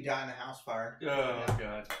baby, you could die in a house fire. Oh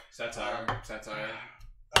god. Satire.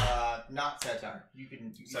 Not satire. You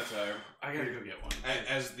can satire. I gotta go get one.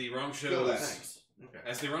 As the wrong Thanks. Okay.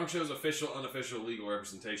 As the wrong show's official, unofficial, legal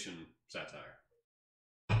representation, satire.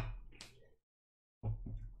 Did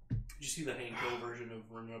you see the Hank Hill version of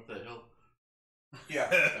Running Up That Hill? Yeah.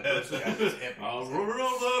 I'll run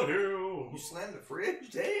up that hill. You slammed the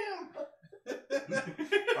fridge? Damn.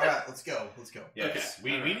 Alright, let's go. Yes. Okay.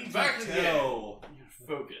 We need back to to tell.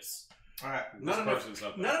 Focus. Alright. Not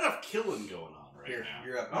enough killing going on right Here, now.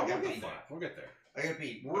 you're up. Oh, we'll get there. I gotta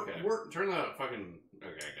pee. Turn the fucking...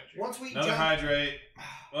 Okay, I got you. Once we Another jump... hydrate.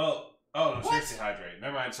 Well, no, seriously hydrate.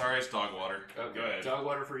 Never mind, sorry, it's dog water. Okay. Go ahead. Dog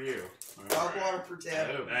water for you. Dog water for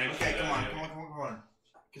Ted. Oh, okay, come on.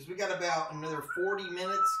 Because we got about another 40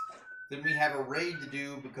 minutes. Then we have a raid to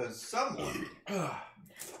do because someone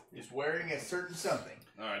is wearing a certain something.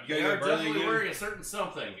 Alright, You are definitely wearing a certain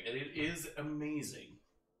something, and it is amazing.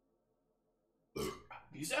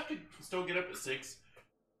 You have to still get up at 6.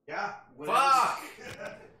 Yeah. Fuck!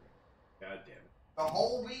 God damn it. The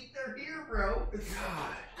whole week they're here, bro.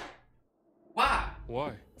 God. Why?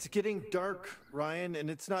 Why? It's getting dark, Ryan, and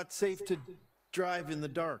it's not safe to drive in the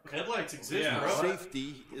dark. Headlights exist, bro.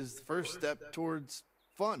 Safety is the first step towards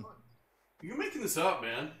fun. You're making this up,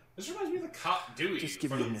 man. This reminds me of the cop Dewey Just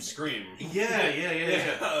give me a from minute. Scream.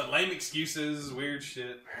 Yeah. Lame excuses, weird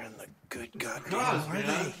shit. Where in the good goddamn God, are man.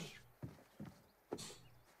 they?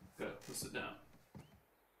 Good. Let's sit down.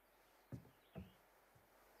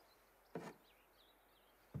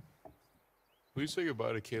 Will you say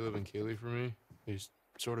goodbye to Caleb and Kaylee for me? They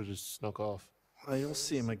sort of just snuck off. Well, you'll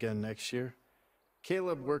see him again next year.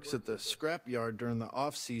 Caleb works at the scrapyard during the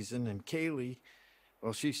off season, and Kaylee,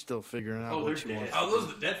 well, she's still figuring out what she wants. Oh, those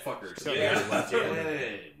are the dead fuckers.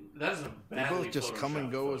 That is a They badly both just come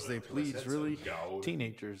and go as they please, really. Go.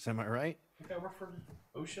 Teenagers, am I right? Okay, I work for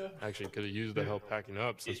OSHA. Actually, could have used the help packing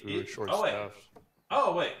up since we were wait. short-staffed.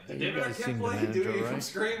 Oh, wait. You David guys Arquette seem to play manage Dewey all from right.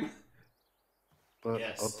 Scream? But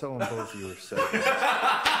Yes. I'll tell them both you were sick.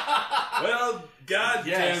 Well, god Yes.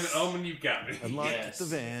 damn it, Omen, you've got me. Unlocked the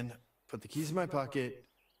van, put the keys in my pocket,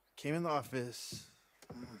 came in the office.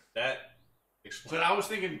 That But explains. I was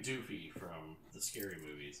thinking Doofy from the scary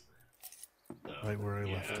movies. So, Right where I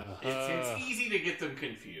left off. It's easy to get them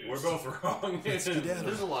confused. We're both wrong. Let's get down.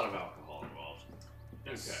 There's a lot of alcohol involved.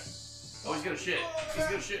 Okay. Oh, he's gonna shit. He's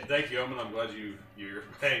gonna shit. Thank you, Omen. I'm glad you're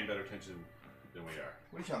paying better attention than we are.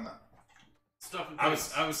 What are you talking about? Stuff. I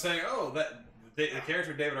was saying, that the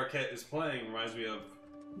character David Arquette is playing reminds me of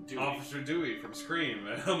Officer Dewey from Scream,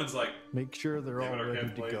 and Omen's like, make sure they're all ready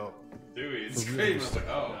to go. Dewey in For Scream. real. I was like,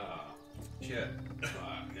 oh, shit.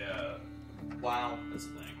 Yeah. Wow. That's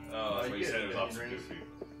the thing. Oh, that's what you said. It was Officer Dewey.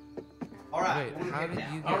 All right. Wait, how did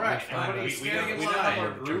you get All right, your phone? everybody, standing in line.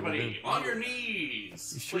 Everybody, on your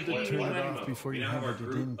knees. You should have turned it off before you handed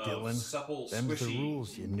it in, Dylan. Supple, Them's the squishy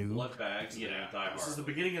rules, you knew. blood bags. Yeah, Die hard. this is the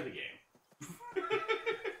beginning of the game.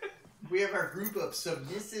 We have our group of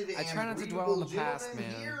submissive and I try not to dwell on the past,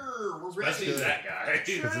 man. here. We're ready. Especially that guy.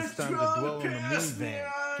 Because it's time to dwell on the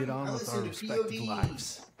minivan. Get on with our respective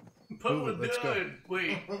lives. Move it, let's go.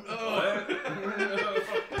 Wait.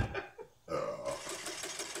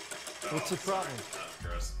 What's the problem?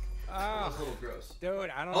 Gross. That was a little gross. Dude,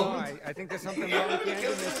 I don't know. I think there's something wrong with the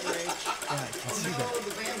engine, Mr. H. Yeah, I can see that.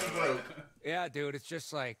 The van's broke. Yeah, dude, it's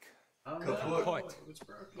just like Kaput.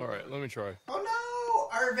 All right, let me try. Oh no!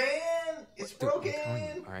 Our van! It's broken!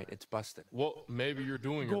 All right, it's busted. Well, maybe you're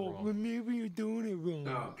doing it wrong. Maybe you're doing it wrong.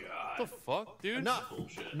 Oh god. What the fuck, dude? Enough,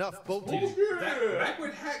 both of you. That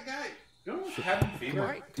backward hat guy. Don't have him fever. All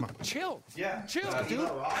right, come on, chill. Yeah. Chill, He's dude.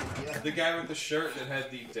 not wrong. Yeah. The guy with the shirt that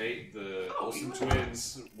had the date the Olsen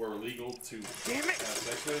twins were legal to Damn it. have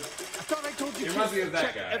sex with. I thought I told you. It reminds me of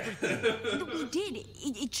that check guy. No, we did.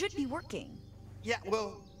 It should be working. Yeah,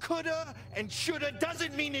 well, coulda and shoulda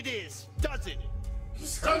doesn't mean it is, does it?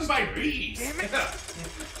 Stung by bees. Damn it! I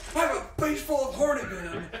have a base full of hornet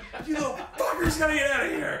venom. You little fuckers gotta get out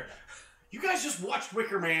of here. You guys just watched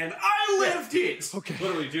Wicker Man. I lived it. Okay.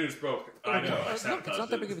 Literally, dude is broke. I know. I Look, it's not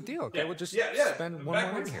that big of a deal. Okay, Yeah, we'll just yeah. spend one more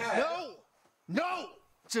Backwards in here. hat. No!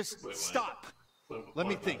 Just stop. Let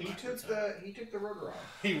me think. He took the rotor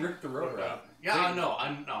off. He ripped the rotor out. Yeah, I know.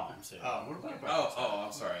 I'm saying. What about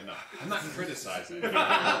I'm sorry. No, I'm not criticizing.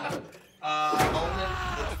 Omen,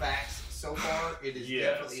 the facts so far, it is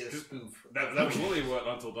definitely a spoof. That was really what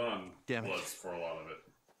Until Dawn was for a lot of it,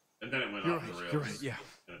 and then it went off the rails. You're right. Yeah.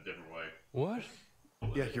 In a different way. What?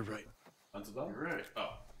 Yeah, you're right. Until Dawn. You're right. Oh,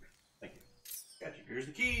 thank you. Got you. Here's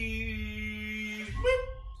the keys.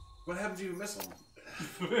 What happened to you, miss them?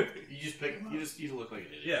 You just pick them. You look like an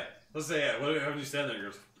idiot. Yeah. Let's say What happened to you stand there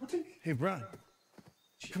and goes? Hey, Brian.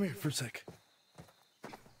 Come here for a sec.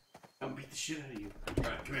 I'll beat the shit out of you. All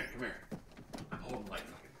right, come here. I'm holding like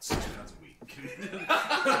fucking 6 pounds a week. Make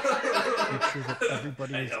sure that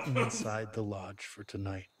everybody is inside the lodge for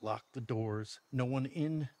tonight. Lock the doors. No one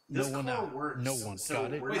in, no one out. Works. No one. So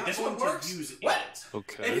Got it? we're Wait, not this going one works? to use What? it.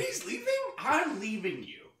 Okay. And he's leaving? I'm leaving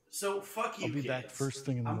you. So fuck you. I'll be kids. back first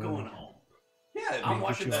thing in the I'm morning. going home. Yeah, I'm Get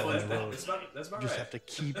watching you out on the SpongeBob. road. That's about You right. just have to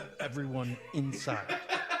keep everyone inside.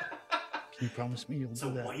 Can you promise me you'll So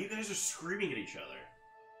do that? while you guys are screaming at each other,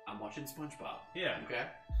 I'm watching SpongeBob. Yeah. Okay.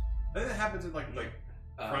 I think that happens in like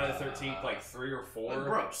Friday the 13th, like 3 or 4.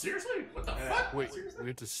 Bro, seriously? What the fuck? Wait, we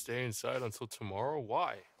have to stay inside until tomorrow?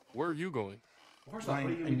 Why? Where are you going? First off, Brian,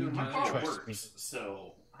 what are you I gonna do need in you my to car? trust me.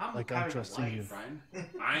 So I'm Like I'm having a trusting life, you. Brian.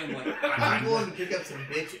 I am like I'm going to pick up some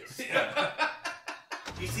bitches.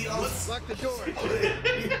 You see all this? Lock the door. And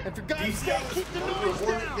for God's These sake, guys keep the are noise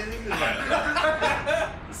hornet down. getting the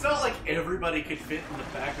It's not like everybody could fit in the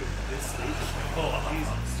back of this station. Oh,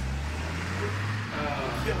 Jesus.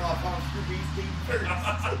 Kill off Oscar B's team first.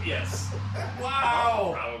 yes.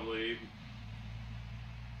 Wow. Probably.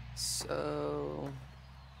 So,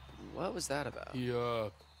 what was that about? He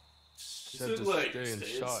said to stay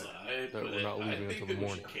inside. That we're not leaving until the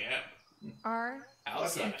morning. Are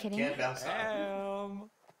Outside. you kidding me? Camp outside.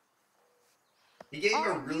 He gave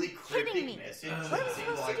a really cryptic message. It seemed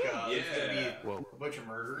like there's going to be a bunch of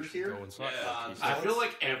murderers here. Go inside. I feel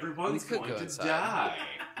like everyone's We could going go to inside. die.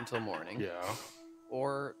 Until morning. Yeah.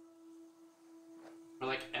 Or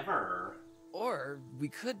Like ever. we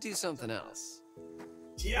could do something else.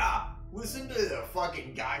 Yeah, listen to the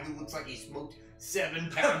fucking guy who looks like he smoked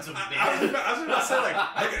 7 pounds of meth. I was about to say, like,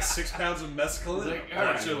 I got 6 pounds of mescaline. Like, all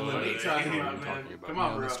right, what are you talking about, What are you man? talking about? Come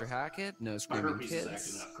on, No bro. Mr. Hackett, no My screaming herpes is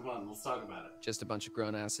kids. acting up. Come on, let's talk about it. Just a bunch of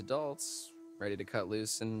grown-ass adults ready to cut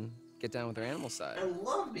loose and get down with their animal side. I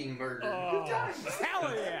love being murdered. Good times.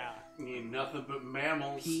 Hell yeah! I mean, nothing but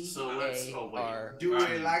mammals. So let's. Oh wait. P.A.R.. Do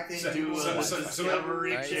we like this? Do a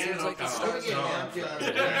Discovery Right, it seems Channel. like it's I'm gonna get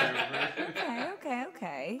down to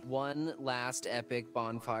Okay. One last epic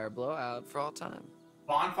bonfire blowout for all time.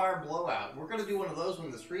 bonfire blowout. We're gonna do one of those when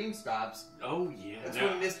the stream stops. Oh yeah. That's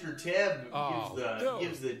when Mr. Teb Oh,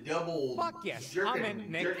 gives the double. Fuck yes. jerkin- I'm in,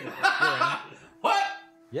 Nick. jerkin- You're in. What?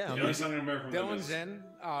 Yeah, You know something American Dylan's in,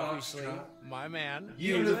 obviously. My man.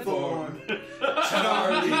 Uniform.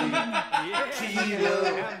 Charlie.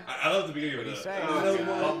 love the beginning of What this. do you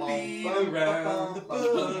say? Around the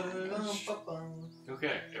bush.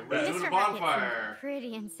 Okay, everybody's doing a bonfire.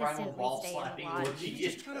 Pretty insistent we stay in the lodge.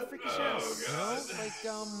 Just kind of freaky show. Oh, You know?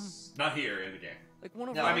 Like, Not here in the game. like one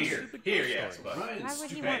of I our mean, stupid here, ghost yes, stories. but Ryan's Why would you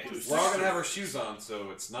stupid. want this? we're all gonna have our shoes on, so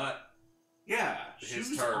it's not Yeah, his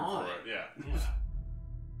shoes turn on. for it. Yeah. Yeah.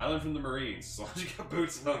 I learned from the Marines. As long as you got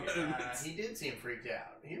boots on. He did seem freaked out.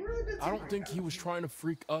 He really did. I don't think he was trying to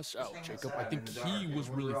freak us out, Jacob. I think he was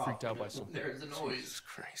really freaked out by something. There's the noise. Jesus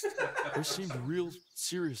Christ. They seemed real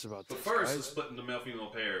serious about But this, first, guys. let's split into male-female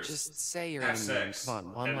pairs. Just say your have name. sex. Come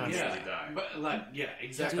on, one and last eventually time. die. But like, yeah,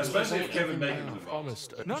 exactly. Dude, Especially if don't Kevin even Bacon's know. involved.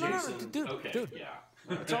 Promised. No, Jason, dude, okay, dude. yeah.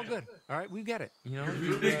 It's all good. All right, we get it. You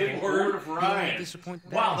know, Word of Ryan. disappoint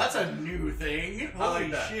them. Wow, that's a new thing. I like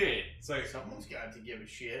Holy that. shit. It's like, Someone's got to give a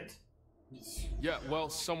shit. Yeah, well,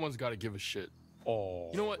 someone's got to give a shit. Oh.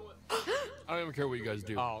 You know what? I don't even care what you guys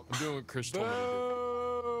do. Oh. I'm doing what Chris told me to do.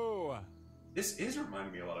 Boo! this is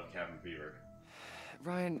reminding me a lot of Cabin Fever.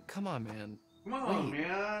 Ryan, come on, man. Come on,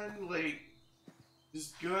 man. Like,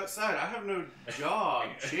 just go outside. I have no job,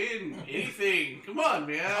 chin, anything. Come on,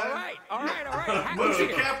 man. All right.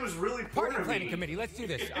 Cap was really poor Party to planning me. committee. Let's do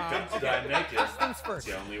this. Die naked. First things first.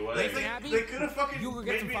 It's the only way. Nathan, Abby, They could have fucking you go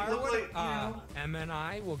get some made me look firewood. like, you know, Emma and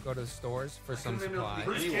I will go to the stores for some could've made me look supplies.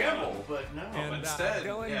 Bruce anyone. Campbell, but no. And, Instead,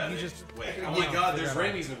 Dylan, yeah, you they- just wait. you Oh know, my God, there's figure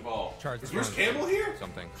out Raimi's involved. charge Is the Bruce phone. Campbell here?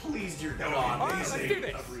 Something. Please, dear Come God, on, please let's say do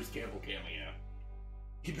this. a Bruce Campbell cameo.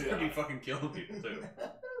 He better be fucking killing people too.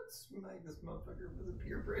 Smack this motherfucker with a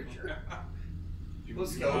peer pressure.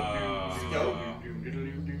 Let's go. Let's go.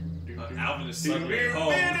 Alvin is suddenly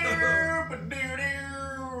home.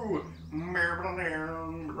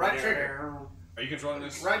 Right trigger. Are you controlling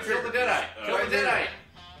this? Right Kill trigger. the Deadite. Kill the Deadite.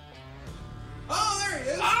 Oh, there he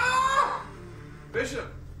is. Ah!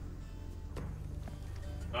 Bishop.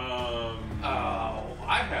 Oh,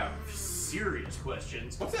 I have serious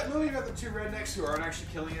questions. What's that movie about the two rednecks who aren't actually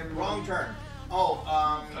killing everyone? Wrong turn. Oh,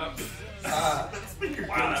 That's been your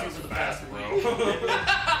Wow, that go-to was for the fast, past bro.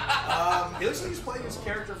 week. He looks like he's playing his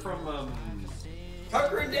character from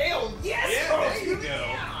Tucker and Dale. Yes. Yeah, there you go.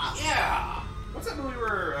 Yeah. What's that movie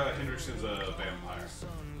where Henderson's a vampire?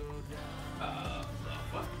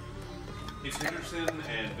 What? It's Henderson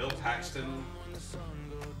and Bill Paxton.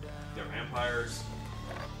 They're vampires.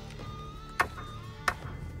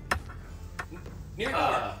 Near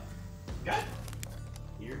God.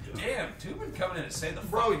 You're just... Damn, Tubin coming in and saying the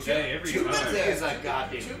Bro, fucking day every Tubin's time. is a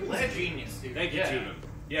goddamn Tubin's legend. genius, dude. Thank you, Yeah. Tubin.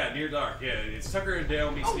 Yeah, Near Dark. Yeah, it's Tucker and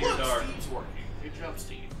Dale meets Oh, Near look, Dark. Steve's working. Good job,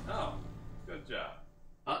 Steve. Oh, good job.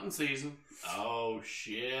 Hunting season. Oh,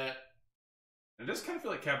 shit. It does kind of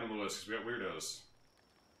feel like Captain Lewis because we got weirdos.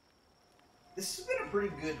 This has been a pretty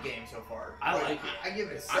good game so far. I like it. I give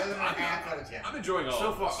it a 7.5 out of 10. I'm enjoying all So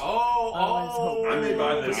of far. this. Oh, I may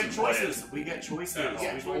buy we this get and play choices. it. We get choices.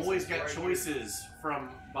 Yeah, We've choices always got right choices from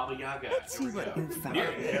Baba Yaga. Let's see Here we what go. you found.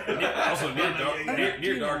 Also,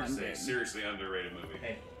 Near Dark is a Hey. seriously underrated movie.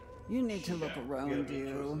 Hey. You need to look around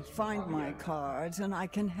you, find my cards, and I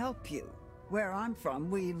can help you. Where I'm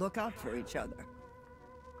from, we look out for each other.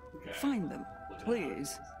 Okay. Find them,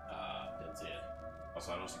 please. That's it.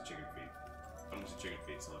 Also, I don't see chicken feet. I don't see chicken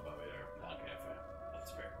feet. It's not Bobby there. Okay, fair.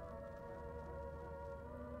 That's fair.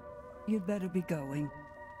 You'd better be going.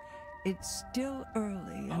 It's still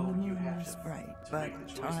early and the moon is bright,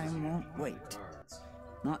 but time won't wait.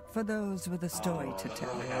 Not for those with a story to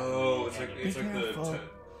tell. Oh, it's like Be careful.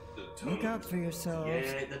 the Look out for yourselves.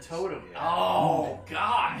 Yeah, the totem. Oh,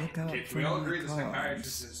 God. Look out Can for we all my agree the cards.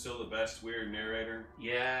 psychiatrist is still the best weird narrator?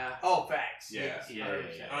 Yeah. Oh, facts. Yeah. Yes. Yeah,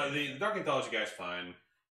 100%. yeah. The Dark Anthology guy's fine.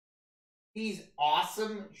 He's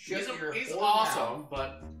awesome. Shut your He's whore awesome, mouth.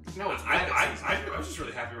 but no, it's I was just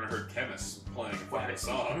really happy when I heard Chemist playing a fucking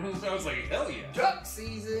song. I was like, hell yeah. Duck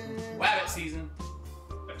season. Wabbit season.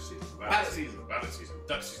 Duck season. Wabbit season. Wabbit season.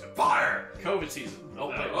 Duck season. Fire! COVID season. Oh,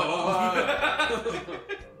 wait, Oh.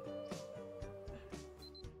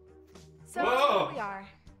 So Whoa. here we are,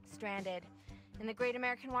 stranded in the great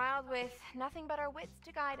American wild with nothing but our wits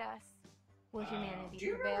to guide us. Will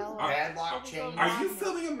humanity prevail? or Padlock will we chain. go Are back you and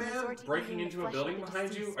filming a resort man to breaking eating into a flesh building of the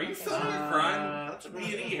behind you? deceased Are you and filming a crime? That's a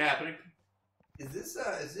B&E happening. Is this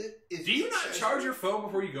is Do you not charge your phone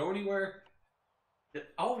before you go anywhere?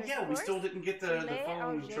 Oh, yeah, we course. still didn't get the Lay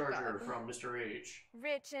phone au charger Jacob. from Mr. H.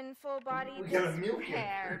 Rich and full-bodied We got a meal kit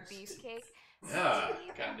hair first. beefcake. Yeah.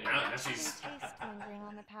 Goddamn. Now she's Taste lingering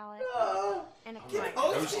on the palate. And a Get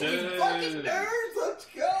crunch. hosted, you fucking nerds. Let's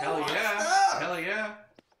go. Hell yeah. Stop. Hell yeah.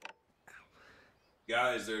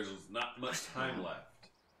 Guys, there's not much time left.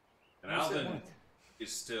 And Alvin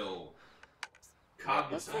is still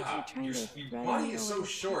Cognizant. Looks like you're trying to Your thread body me is over so the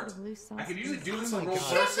short. top of loose I could sausages. usually do this Oh in my roll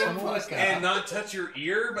God. person and not touch your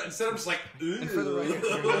ear, but instead I'm just like, And for the record,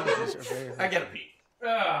 your noses are very I gotta pee.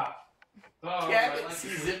 Cabinet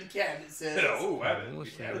season, cabinet says. Oh,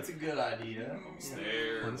 That's a good idea.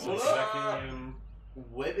 There. 1 second.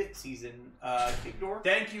 Webbit season, kick door.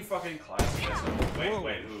 Thank you, fucking classy.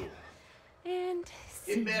 Wait, who? And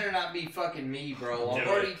it better not be fucking me, bro. I've Do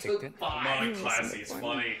already it. took Come 5. on, classy. It's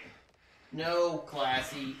funny. No,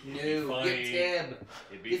 classy. No. Funny. Get Tib.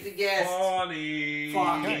 It'd be Get the guest. funny.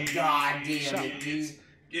 Fucking goddamn it, dude.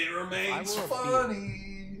 It remains I will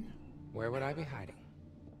funny. Where would I be hiding?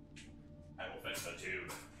 I will fetch the tube.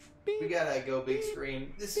 We gotta go big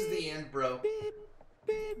screen. This is the end, bro.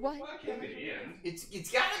 What? Well, it can't be the end.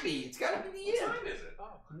 It's gotta be. It's gotta be the end. What time is it?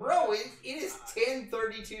 Bro, it is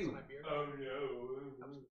 10:32. Oh no.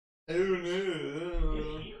 Oh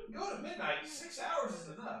no. Go to midnight. 6 hours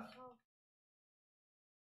is enough.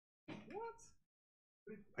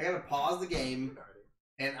 I gotta pause the game,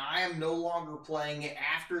 and I am no longer playing it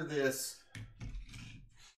after this.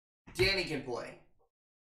 Danny can play.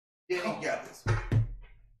 Danny got this.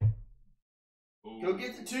 Go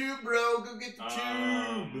get the tube, bro. Go get the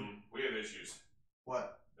tube. We have issues.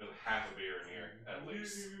 What? There's half a beer in here, at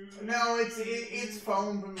least. No, it's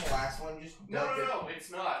foam from the last one. Just No, it's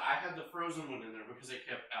not. I had the frozen one in there because it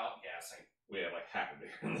kept outgassing. We have like half a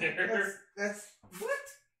beer in there. That's what?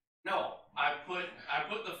 No, I put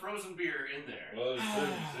the frozen beer in there.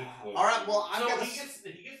 All right, well, I'm so gonna. he gets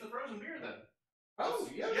the frozen beer then. Oh,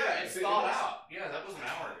 yeah. Yeah, it's thawed out. Yeah, that was an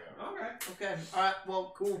hour ago. Okay. All right.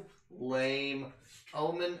 Well, cool. Lame.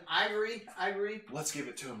 Omen. I agree. Let's give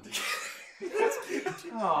it to him together.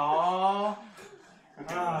 Aww.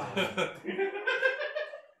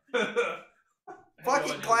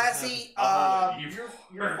 Fucking classy.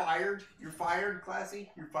 You're fired. You're fired,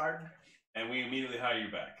 classy. You're fired. And we immediately hire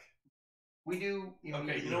you back. We do.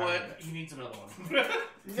 Okay, you know what? He needs another one.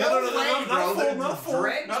 No, not a full. Not a full.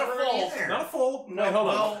 Not a full. No, Wait, hold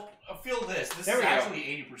on. well, feel this. This There is we go.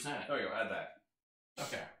 actually 80%. There we go. Add that.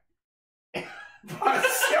 Okay.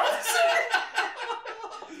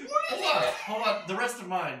 Hold on. The rest of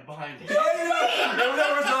mine behind you. There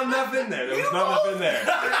was not enough in there. There was not enough in there.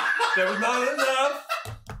 There was not enough.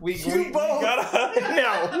 We gotta.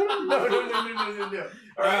 No.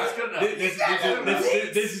 All right, that's good enough.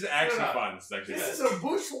 This is actually fun. This is a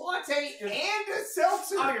bush latte and a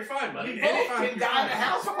seltzer. Oh, you're fine, buddy. We both can die in a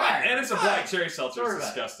house fire. And it's a black cherry seltzer. It's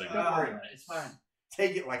disgusting. Don't worry about it. It's fine.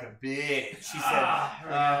 Take it like a bitch. She said.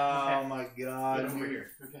 Oh my god. Over here.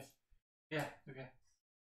 Okay. Yeah. Okay.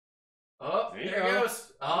 Oh, There you there it go.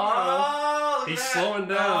 goes. Oh, look He's at that. slowing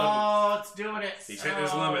down. Oh, it's doing it. He's hitting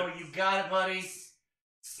his limit. Oh, you got it, buddy.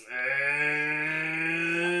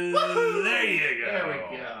 There you go. There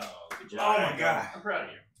we go. Good job. Oh my god. I'm proud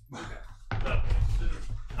of you.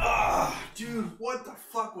 Ah, dude, what the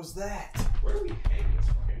fuck was that? Where do we hang this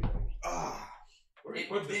fucking thing? Ah. Where do we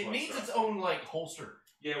put this It one needs stuff? its own like holster.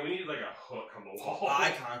 Yeah, we need like a hook on the wall.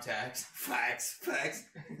 Eye contact. Facts.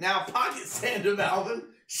 Now pocket sand him, Alvin.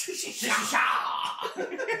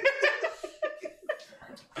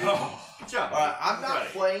 Oh, good job. I'm not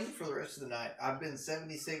playing for the rest of the night. I've been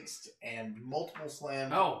 76th and multiple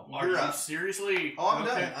slammed. Oh, are You're you up. seriously? Oh, I'm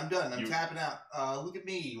Okay. done. I'm done. I'm You- tapping out. Look at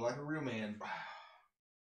me, like a real man.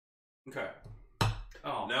 Okay.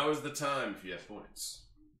 Oh, Now is the time if you have points.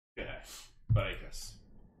 okay. But I guess.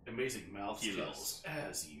 Amazing mouth Kilos. skills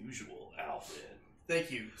as usual, Alvin. Thank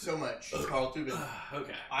you so much, Carl Tubin.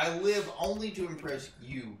 Okay. I live only to impress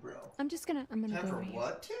you, bro. I'm gonna Time go for right here.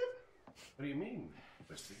 what, Tim? What do you mean?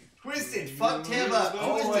 Twisted. Twisted. Fuck Tim up.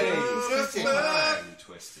 Twisted.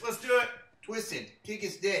 Twisted. Let's do it. Twisted. Kick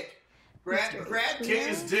his dick. Grab Kick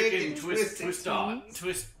his dick and twist off.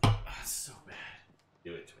 Twist. So bad.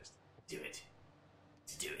 Do it, Twisted. Do it.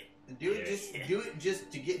 Do it. And do it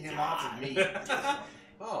just to get him off of me.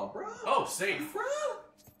 Oh, bro. Oh, safe. Bro.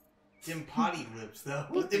 Them potty lips, though.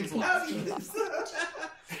 Them potty lips, though.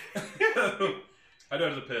 I know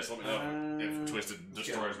there's a piss. Let me know if Twisted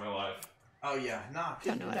destroys my life. Oh, yeah. Nah,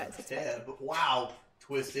 Don't know what I was Ted, but wow.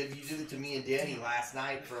 Twisted. You did it to me and Danny last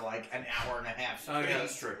night for like an hour and a half. Oh, yeah,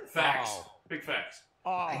 that's true. Facts. Big facts.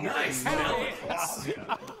 Oh, Nice melons.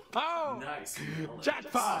 Oh, Nice melons.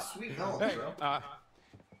 jackpot! Sweet melons, Hey, bro.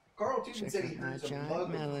 Carl Tubin said he heard some giant mug of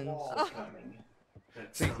melons. fall coming.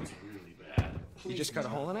 That sounds really bad. you just cut a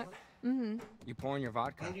hole in it? Mm-hmm. You pour in your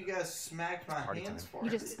vodka? And you guys smacked my Party hands time. for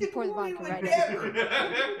You it. just pour the vodka right in. Never.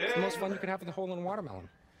 It's the most fun you could have with a hole in a watermelon.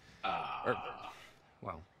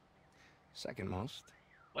 Well, second most.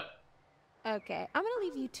 Okay, I'm gonna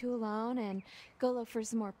leave you two alone and go look for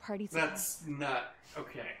some more party time. That's not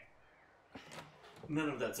okay. None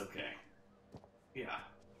of that's okay. Yeah.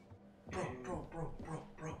 Bro.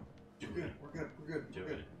 Do We're good. We're good. Do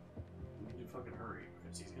it. We need to fucking hurry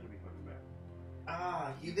because he's gonna be coming back.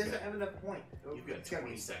 He doesn't have enough point. You've got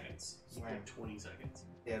 20 seconds. You've got 20 seconds.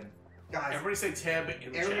 Tab. Guys. Everybody say tab in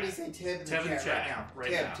the chat. Everybody say tab in the chat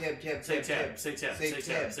right now. Tab. Say tab. Say tab. Say Say tab.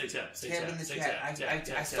 tab. Say tab. Say Tab tab. in the Say chat.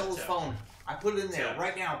 tab. I stole his phone. I put it in there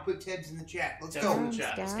right now. Put tabs in the chat. Let's Tabs go. in the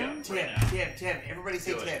chat. Let's go. Tab. Everybody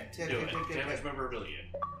say tab. Damage memorabilia.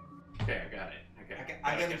 Okay, I got it. Okay.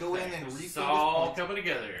 I gotta go in and refill It's this all point. coming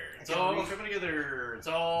together. It's all coming together. It's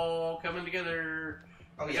all coming together.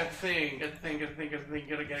 Oh yeah. Got the thing. Got the thing. Get it.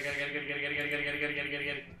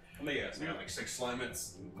 Let me guess. I got like 6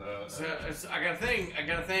 slimmets. I got a thing. I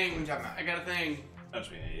got a thing.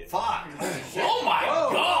 Touch me, idiot. Fuck. Oh my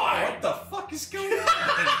god! What the fuck is going on?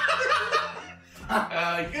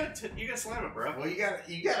 You gotta slam it, bro. Well, you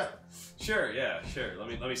gotta. Sure, yeah, sure.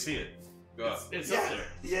 Let me see it. Go up. It's up there.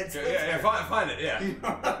 Yeah, Find it. Yeah.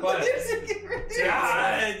 What is it?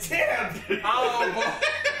 God Tab. Oh, boy.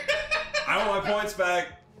 I want my points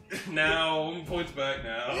back now. Points back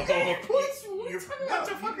now. What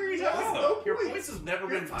the fuck are you talking about? Your points has never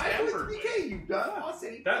been tampered. Okay, you done. I'll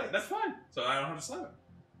say That's fine. So I don't have to slam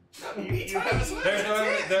it. You have a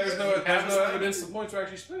There's no evidence the points were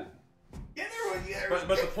actually spent. Yeah, there But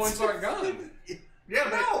the points aren't gone. Yeah,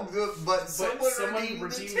 but someone redeemed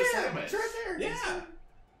redeemed the the tab. sandwich. It's right there. Yeah.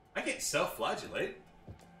 I can't self-flagellate.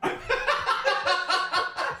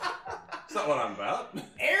 That's not what I'm about.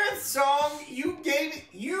 Aaron's song, you gave it,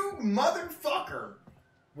 you motherfucker.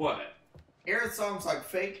 What? Aaron's song's like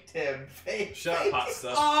fake Tim. Fake. Shut up, fake. hot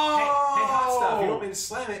stuff. Oh! Hey, hot stuff. You want me to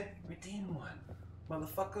slam it? Redeem one.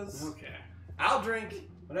 Motherfuckers. Okay. I'll drink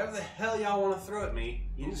whatever the hell y'all want to throw at me.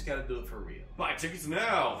 You just gotta do it for real. Buy tickets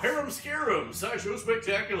now. Harem Scarum. Sideshow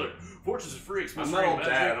Spectacular. Fortunes are free. I'm not old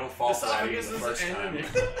dad. I don't fall for that even the first time.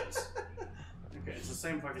 Okay, it's the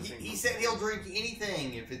same fucking thing. He said he'll drink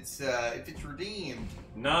anything if it's redeemed.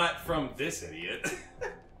 Not from this idiot.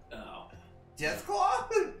 Oh.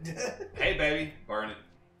 Deathclaw? Hey, baby. Burn it.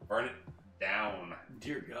 Burn it down.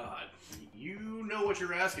 Dear God. You know what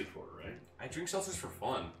you're asking for, right? I drink seltzers for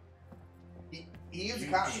fun. He is a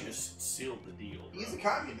You communist. just sealed the deal. He's a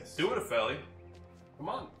communist. Do it, Felly. Come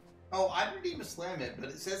on. Oh, I didn't even slam it, but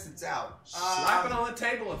it says it's out. Slap it on the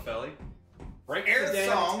table, Felly. Break Aerith's the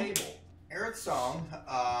damn song. table. Aerith's song.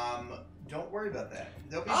 Don't worry about that.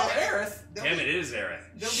 They'll be Aerith. Damn, it is Aerith.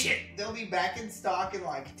 Shit. They'll be back in stock in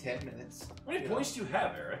like 10 minutes. How many points do you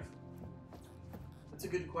have, Aerith? That's a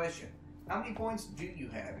good question. How many points do you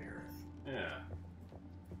have, Aerith? Yeah.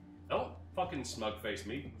 Don't fucking smug face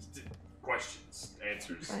me. Questions,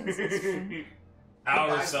 answers.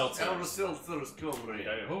 Our seltzer. Our seltzer's coming.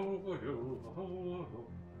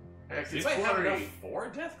 Does I have enough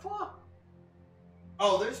for Deathclaw?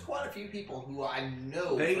 Oh, there's quite a few people who I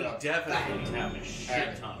know. They definitely have a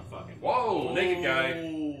shit ton of fucking. Whoa, naked guy.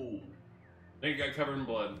 Naked guy covered in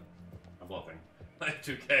blood. I'm bluffing.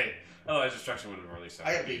 2K. Oh, his destruction would have been released.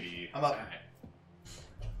 I got BD. I'm up.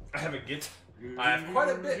 I have a git. I have quite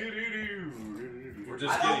a bit. We're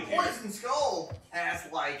just I know getting here. Poison Skull has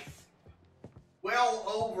like well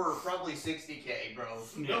over probably 60K, bro.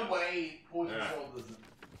 No way Poison Skull doesn't.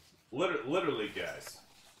 Literally, guys.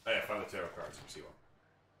 Oh, yeah, find the tarot cards. Let me see one.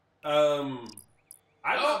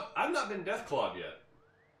 I've not been Deathclawed yet.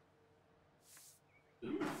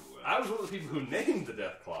 Ooh, I was one of the people who named the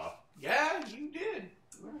Deathclaw. Yeah, you did.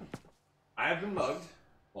 I have been mugged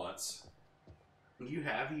once. You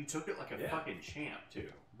have. You took it like a fucking champ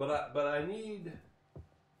too. But I need.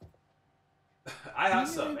 I have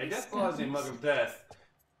some. A Deathclaw is a mug of death,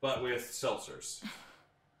 but with seltzers.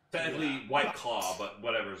 Technically White Claw, but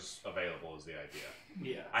whatever's available is the idea.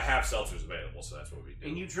 Yeah. I have seltzers available, so that's what we do.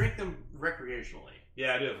 And you drink them recreationally.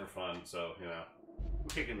 Yeah, I do it for fun, so, you know. I'm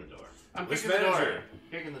kicking the door. I'm Which kicking the door. manager?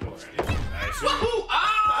 Kicking the door. I assume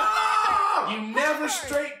Ah! you never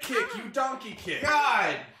straight kick, you donkey kick.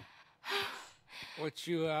 God! What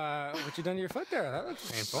you done to your foot there? That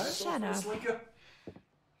looks painful. Shut up.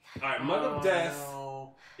 Alright, Mug of Death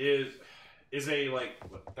is a, like,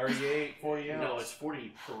 what, 38, 40 ounce? No, it's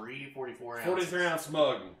 43, 44 ounces. 43 ounce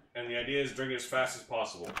mug, and the idea is drink it as fast as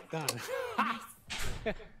possible. Done.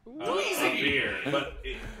 Of beer. But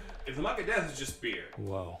if the Mug of Death is just beer.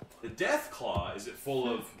 Whoa. The Death Claw is it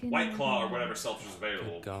full of White Claw or whatever seltzer's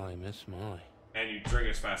available. Good golly, Miss Molly. And you drink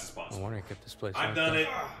it as fast as I possible. wonder if I kept this place. I've done it.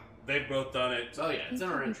 They've both done it. Oh, yeah, it's in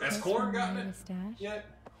our interest. Has Corn gotten it yet?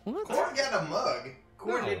 What? Corn got a mug.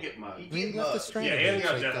 Corn did get mugged. He did mug. Yeah, he hasn't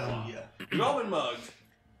got Death Claw. We've all been mugged.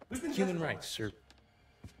 Who's been Human rights, or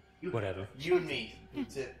whatever. You and me.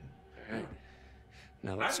 That's it.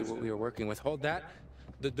 Now let's see what we are working with. Hold that.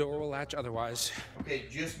 The door will latch otherwise. Okay,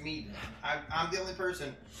 just me then. I'm the only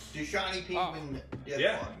person. Deshani Penguin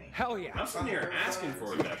deathclawed me. Hell yeah. I'm sitting here asking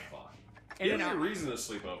for a death claw. Give me a reason to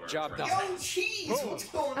sleep over. Job done. Yo, cheese! What's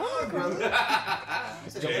going on, brother?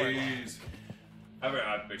 Jeez.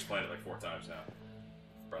 I've explained it like 4 times now.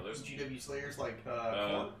 Brothers. GW Slayers like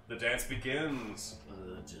the dance begins.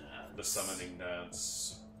 The summoning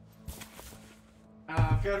dance.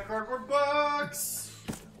 I've got a cardboard box.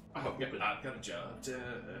 I've got a job to.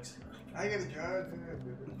 I got a job.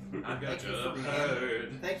 I've got a job.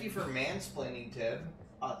 Thank you for mansplaining, Ted.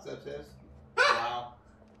 Hot Step says. Wow.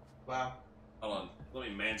 Wow. Hold on. Let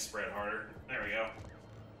me man spread harder. There we go.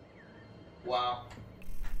 Wow.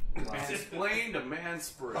 Explain to man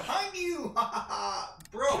spread. Behind you!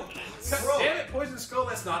 Bro! Damn it, Poison Skull,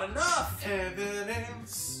 that's not enough!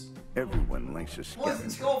 Evidence. Everyone likes a Poison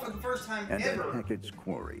Skull for the first time and ever. at Hackett's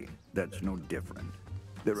Quarry, that's no different.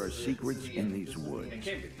 There are secrets in these woods,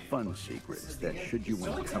 fun secrets that, should you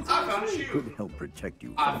uncover, could help protect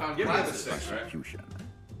you from prosecution.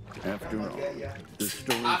 After all, the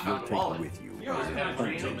stories you'll take with you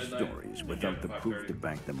are just stories without the proof to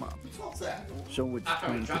back them up. So it's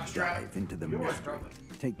time to dive into the mystery,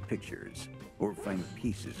 take pictures, or find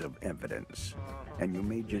pieces of evidence, and you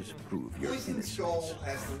may just prove your Poison innocence. Skull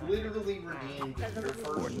has literally redeemed her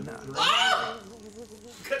first. Or not. Ah!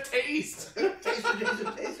 Good taste.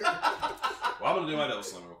 Taser. Well, I'm gonna do my double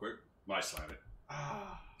slam real quick. My slam it.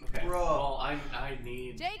 Okay. Bro. Well, I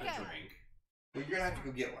need Jacob. a drink. Well, you're gonna have to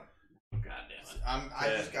go get one. God damn it. I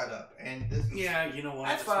just got up, and this is... Yeah, you know what?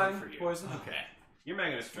 That's It's fine fine. for you. Poison. Okay. You're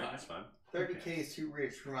making us drink. That's fine. 30k is too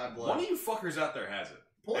rich for my blood. One of you fuckers out there has it.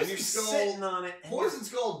 and Poison you're Skull, sitting on it. Poison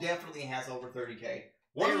Skull definitely has over 30k.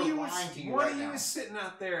 One They of you are is, lying to you one right of you now. is sitting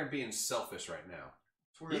out there and being selfish right now.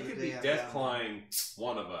 Swear You to could the be day I death am. clawing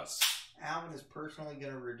one of us. Alvin is personally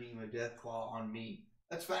going to redeem a death claw on me.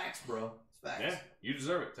 That's facts, bro. It's facts. Yeah, you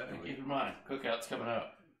deserve it, And technically. keep in mind, cookout's coming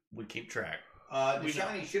up. We keep track. The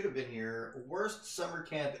Shiny should have been here. Worst summer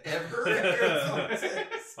camp ever.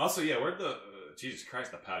 Also, yeah, where'd the... Jesus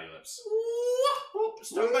Christ, the pouty lips.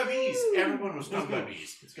 Stung by bees. Everyone was stung by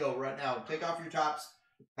bees. Let's go right now. Take off your tops.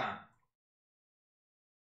 Time.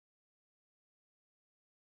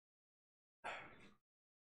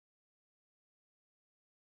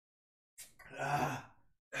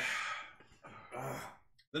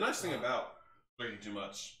 The nice thing about drinking too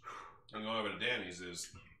much and going over to Danny's is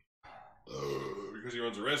because he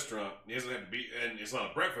runs a restaurant, he doesn't have to be, and it's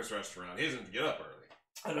not a breakfast restaurant, he doesn't have to get up early.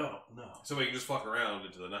 I know, no. So we can just fuck around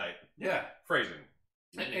into the night. Yeah. Phrasing.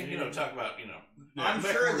 And you know, talk about, you know. I'm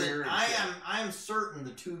sure that I'm certain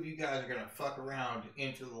the two of you guys are gonna fuck around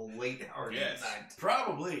into the late hours of the night.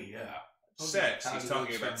 Probably, yeah. Sex. He's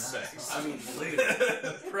talking about sex. I mean, later.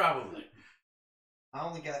 Probably. I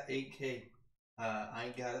only got 8k. I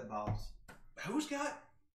ain't got it, boss. Who's got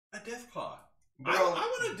a death claw? Bro, I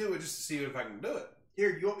want to do it just to see if I can do it.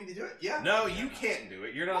 Here, you want me to do it? Yeah. No, you can't do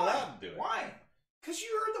it. You're not allowed to do it. Why? Because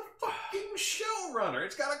you're the fucking showrunner.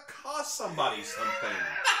 It's got to cost somebody something.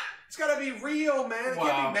 It's got to be real, man. It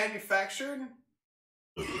can't be manufactured.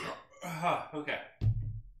 Okay. Okay.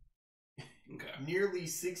 Nearly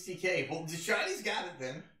 60k. Well, Shiny's got it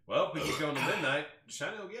then. Well, if we keep going to midnight,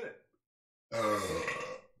 Shiny will get it.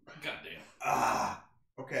 Goddamn.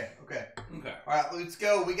 Okay. Okay. All right, let's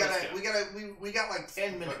go. We got like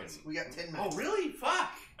 10 minutes. We got 10 minutes. Oh, really?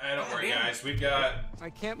 Fuck. Hey, don't worry, guys. We've got I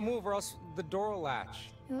can't move or else the door will latch.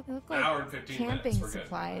 You look an like hour and 15 camping minutes. We're good.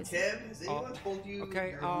 supplies. Ted, has anyone told you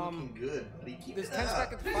okay, you're looking good, buddy? Keep there's it tents up.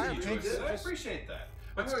 back at the Thank fire you. pit. I appreciate that.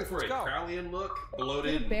 I'm going for a go. Crowleyan look,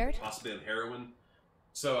 bloated, Baird? possibly in heroin.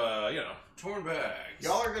 So, you know. Torn bags.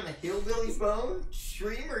 Y'all are gonna hillbilly bone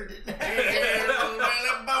streamer didn't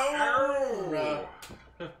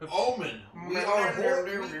Omen. We are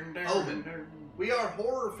Omen. We are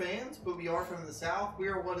horror fans, but we are from the South. We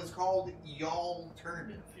are what is called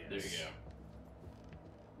y'all-ternative. There you go.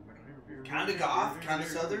 Kinda goth, kinda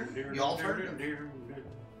southern, y'all-ternative.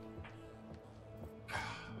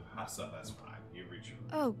 Hot stuff, that's fine. You reach your...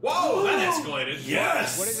 Oh. Whoa, that escalated.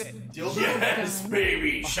 Yes. What is it? Yes,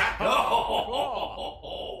 baby. Shot.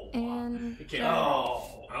 Oh. And It can't.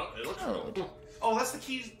 Oh, it looks code. Oh, that's the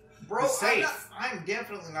keys. Bro, The safe. I'm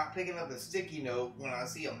definitely not picking up a sticky note when I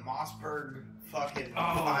see a Mossberg fucking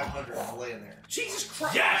 500 laying there. Jesus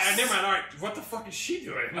Christ. Yes. Never mind. All right. What the fuck is she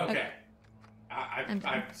doing? Okay.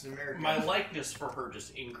 My likeness for her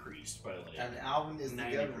just increased by like And Alvin is the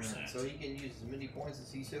 90%. government, so he can use as many points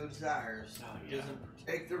as he so desires. Doesn't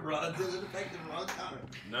protect the run, doesn't affect the run counter.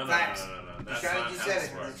 No. Facts. That's Shiny not just how said this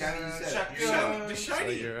it. works. Shiny just said it. The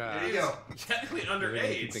shiny. So there you go. Technically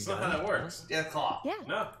underage. That's not how that works. Deathclaw. Yeah.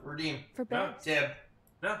 No. Redeem. For No. beds. Tib.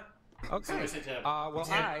 No. Okay. Tim. Well,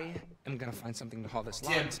 Tim. I am gonna find something to haul this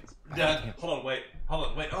Tim. lot. Done. Hold on, wait.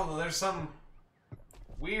 Oh, there's some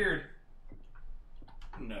weird.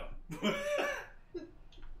 No.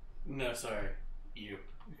 No, sorry. You.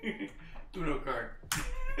 Uno card.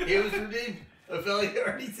 It was redeemed. I felt like you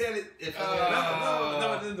already said it.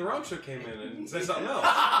 No, then the wrong shit came in and said something else.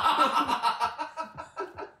 I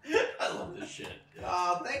love this shit.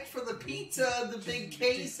 Thanks for the pizza, the big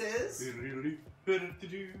K says.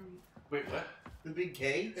 Wait, what? The big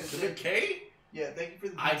K? The big K? Yeah, thank you for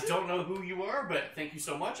the I pizza. don't know who you are, but thank you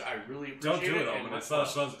so much. I really appreciate Don't do it. it, and Owen. much It's not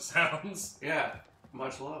as fun as it sounds. Yeah,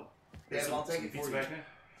 much love. Yeah, I'll take it for you. Back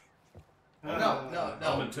now. No.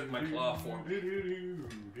 Owen took my claw for me.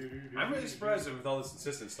 I'm really surprised that with all this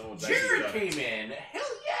insistence, no one's Jared actually came in. Hell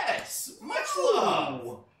yes. Much love.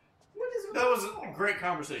 What is That was a great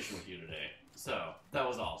conversation with you today. So, that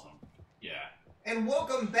was awesome. Yeah. And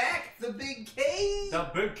welcome back, the big K. The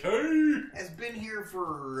big K has been here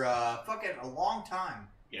for fucking a long time.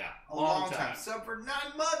 Yeah, A long time. So for 9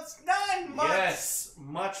 months. 9 months. Yes,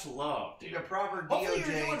 much love, dude. The proper Hopefully you're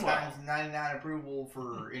DOJ doing times 99 approval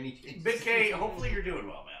for any. Big K, hopefully you're doing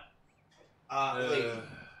well, man. Lady.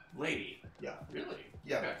 Lady. Yeah. Really?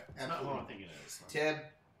 Yeah. Okay. That's not Absolutely. what I'm thinking it is. Tib.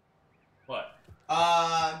 What?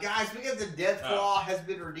 Guys, we got the Deathclaw has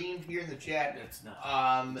been redeemed here in the chat. It's not.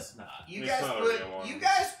 It's not. You It's guys not a put. real one. You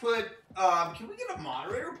guys put. Can we get a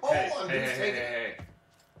moderator poll on who's taking? Hey.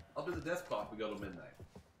 I'll do the death clock. We go to midnight.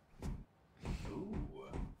 Ooh.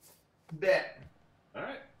 Bet. All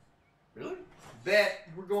right. Really? Bet.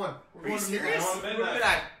 We're going. We're Are going you to midnight. serious? We're going to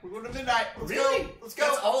midnight. We're going to midnight. Let's Really? go. Let's go.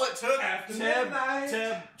 That's all it took. After Teb, midnight.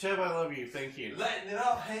 Teb, I love you. Thank you. Letting it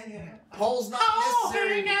all hang out. Poll's not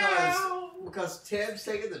necessary hang because Teb's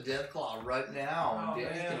taking the Deathclaw right now, and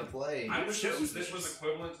Danny's man. going to play. I wish chose this was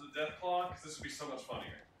equivalent to the death claw because this would be so much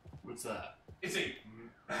funnier. What's that? It's a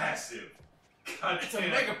massive. It's a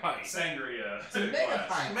mega pint. Sangria. It's a mega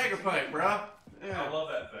pint. Mega pint, bro. I love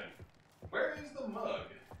that thing. Where is the mug?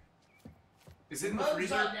 Is it in the Mug's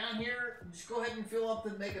freezer? not down here. Just go ahead and fill up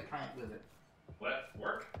the mega pint with it. What?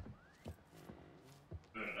 Work?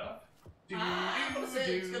 Good enough? I'm going to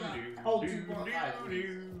say it's going to hold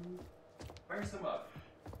 2.5. Where's the mug?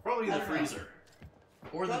 Probably in I the don't know. freezer.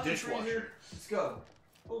 Or the Plug in dishwasher. freezer. Let's go.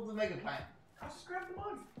 Hold the mega pint. I'll just grab the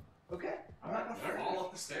mug. Okay. I'm not going to fall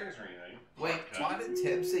up the stairs or anything. Wait, why did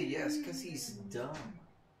Teb say yes? Because he's dumb.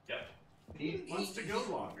 Yep. He wants to go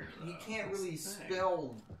longer. He though. can't That's really the thing.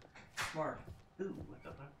 spell smart. Ooh, what the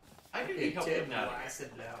fuck? I Okay, need help Teb getting out of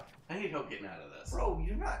blasted this. it out. I need help getting out of this. Bro,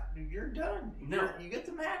 you're not. You're done. No. You get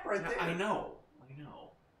the map right there. I know. I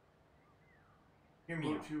know. Hear me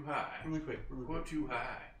Quote out. too high. Really quick. Really Quote quick. too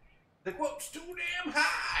high. The quote's too damn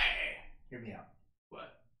high. Hear me out.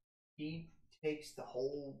 What? He takes the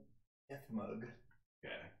whole death mug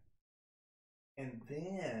Okay. and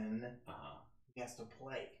then Uh-huh. he has to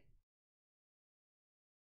play.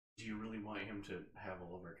 Do you really want him to have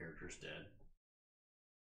all of our characters dead?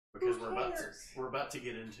 Because Who cares? we're about to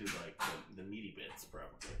get into like the meaty bits,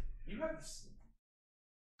 probably. You have this.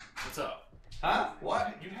 What's up? Huh?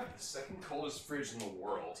 What? You have the second coldest fridge in the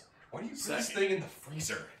world. Why do you put Second. this thing in the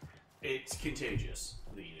freezer? It's contagious.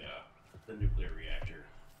 The nuclear reactor.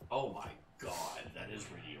 Oh my god, that is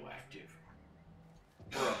radioactive.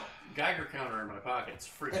 Bro, Geiger counter in my pocket's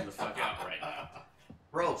freaking the fuck out right now.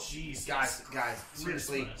 Bro, Jesus guys,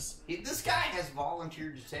 seriously, Christmas. this guy has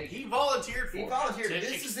volunteered to take. He volunteered for He it volunteered. to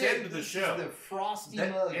This is extend it. the This show. is the frosty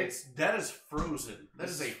That, mug. that is frozen. That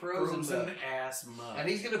This is a is frozen frozen mug. ass mug. And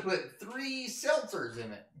he's gonna put 3 seltzers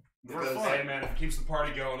in it. For Because- fun. Hey man, if it keeps the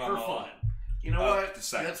party going, For I'm all fun. You know what?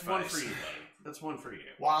 to That's one sacrifice. for you, buddy. That's one for you.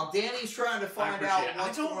 While Danny's trying to I find out appreciate it.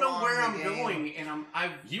 what's I don't going know on where in I'm the game. going, and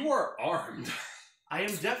You are armed. I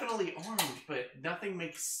am definitely armed, but nothing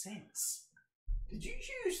makes sense. Did you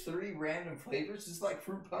choose 3 random flavors? It's like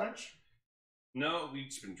fruit punch. No, we've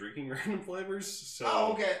just been drinking random flavors, so...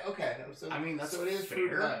 Oh, okay. So, I mean, that's so it is fruit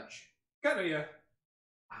fair. punch. Kinda, yeah.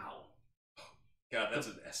 Wow. God, that's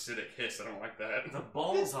an acidic hiss. I don't like that. The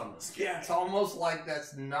balls on this guy. Yeah, it's almost like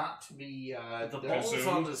that's not to be. The done. balls Consumed.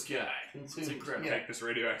 on this guy. It's Consumed. incredible. Yeah. Take this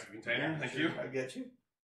radioactive container. Yeah, Thank sure, you. I get you.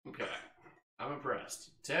 Okay. I'm impressed.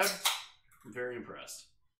 Tab, I'm very impressed.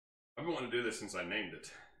 I've been wanting to do this since I named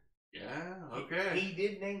it. Yeah, okay. He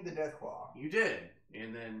did name the Deathclaw. You did.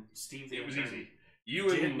 And then Steve the It was attorney. easy. You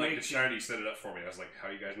and like the shiny set it up for me. I was like, how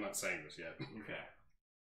are you guys not saying this yet? Okay.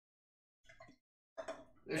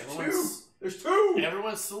 There's two.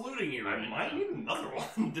 Everyone's saluting you. I might need another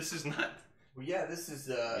one. This is not. Well, yeah, this is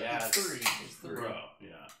it's three. It's three. Bro,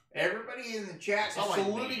 yeah. Everybody in the chat is like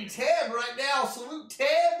saluting Ted right now. Salute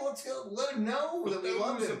Ted. Let's go. Let him know that we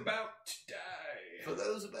love him. About to die. For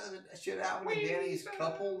those about to, should Alvin and Danny's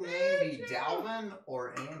couple name be Dalvin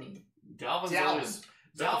or Annie? Dalvin's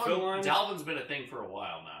been a thing for a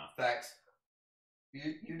while now. Facts.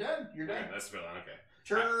 You're done. You're done. Okay, that's the line. Okay.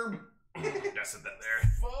 Cherb. I said that there.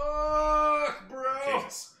 Fuck, bro.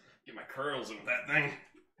 Jesus. Get my curls into that thing.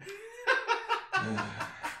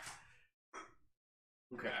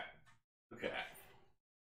 Okay.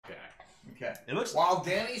 It looks. While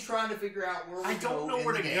Danny's trying to figure out where I don't know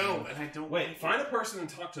where to go, and I don't. Wait. Find a person and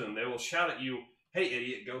talk to them. They will shout at you, "Hey,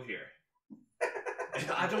 idiot, go here."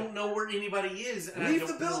 I don't know where anybody is. And Leave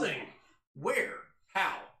the building. Where?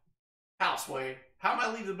 How? How, Sway? How am I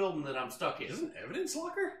leave the building that I'm stuck in? Is it an evidence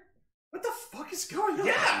locker? What the fuck is going on?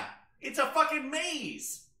 Yeah, it's a fucking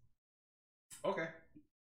maze. Okay.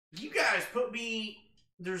 You guys put me.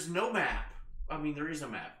 There's no map. I mean, there is a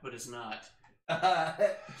map, but it's not.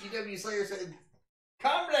 GW Slayer said,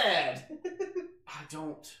 "Comrade." I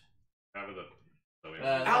don't.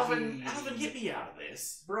 Alvin, get me out of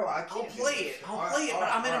this, bro. I can't. I'll play it, but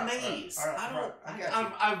I'm in a maze.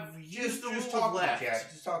 I've used the rules left.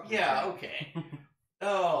 Just talk. Yeah, okay.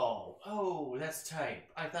 Oh, that's type.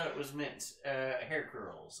 I thought it was meant hair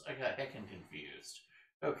curls. I got heckin' confused.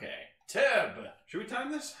 Okay, Teb. Should we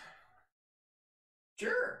time this?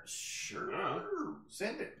 Sure.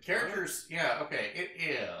 Send it. Characters. Yeah. Okay. It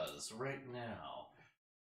is right now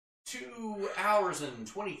 2 hours and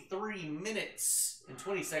 23 minutes and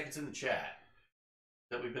 20 seconds in the chat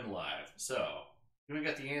that we've been live. So you ain't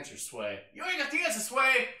got the answer, Sway. You ain't got the answer,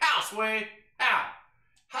 Sway. How, Sway?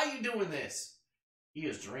 How you doing this? He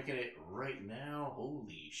is drinking it right now.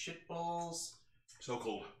 Holy shitballs. So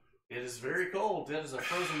cold. It is very cold. That is a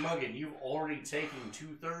frozen mug, and you've already taken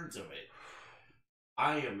 2/3 of it.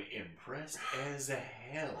 I am impressed as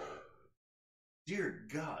hell. Dear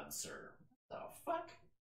God, sir. What the fuck?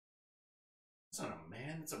 It's not a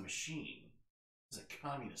man, it's a machine. It's a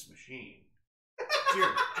communist machine.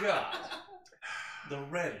 Dear God. The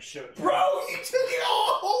red show. Bro, you took it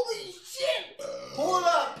all! Holy shit! Pull it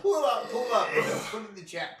up! Put it in the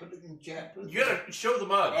chat. You gotta show the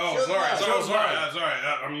mug. Oh, sorry.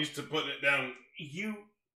 I'm used to putting it down. You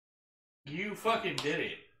fucking did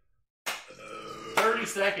it. 30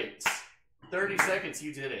 seconds. 30 seconds,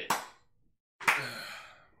 you did it.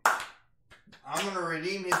 I'm gonna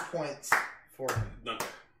redeem his points for him. Okay.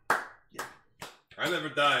 Yeah. I never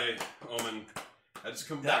die, Omen. I just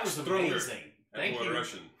come back stronger. That was amazing. Thank you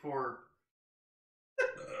Russian. For...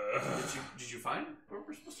 Did you find where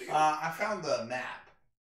we're supposed to go? I found the map.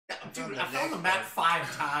 Dude, I found the map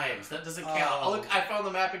 5 times. That doesn't count. Oh, look, I found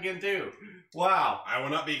the map again, too. Wow. I will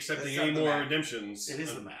not be accepting any more redemptions. It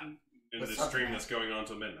is the map. In this stream that's going on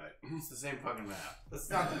till midnight. It's the same fucking map. That's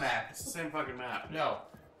not the map. It's the same fucking map. No.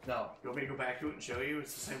 You want me to go back to it and show you?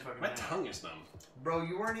 It's the same fucking map. My tongue is numb. Bro,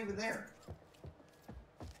 you weren't even there.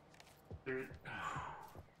 Okay,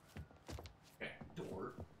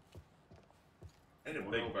 door. I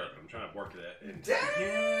didn't think about it. I'm trying to work that.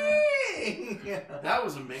 Dang! That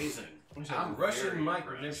was amazing. I'm Russian Mike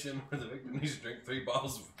redemption where the victim needs to drink 3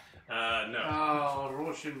 bottles of... no. Oh,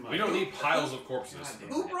 Russian Mike. We don't need piles of corpses.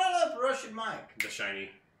 Who brought up Russian Mike? The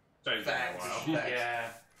shiny. Shiny's been a while.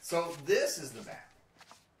 Yeah. So this is the map.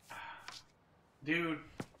 Dude.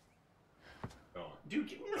 Go on. Dude,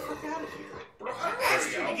 get me the fuck out of here. Bro, I'm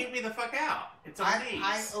asking you to get me the fuck out. It's a maze.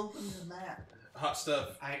 I opened the map. Hot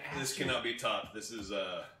stuff. This cannot be taught. This is,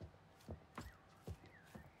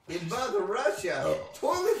 In Mother Russia,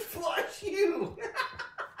 toilet flush you.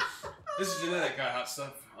 This is genetic, hot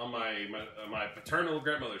stuff. On my paternal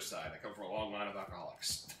grandmother's side, I come from a long line of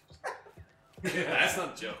alcoholics. That's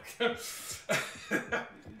not a joke.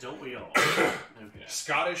 Don't we all? Okay.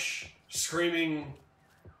 Scottish, screaming,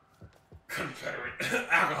 Confederate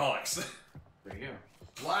alcoholics. There you go.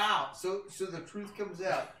 Wow. So the truth comes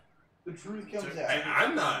out. The truth comes out.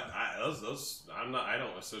 I'm not. I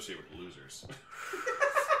don't associate with losers.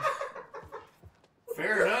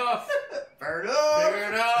 Fair enough. Fair enough.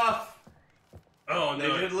 Fair enough. Oh, they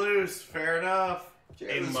did lose. Fair enough.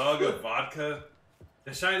 A mug of vodka.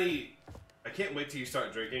 The shiny. I can't wait till you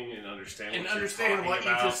start drinking and understand. What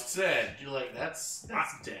you just said. You're like, that's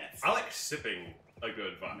death. I like sipping a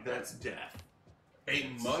good vodka. That's death. A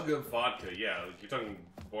mug of vodka. Yeah, you're talking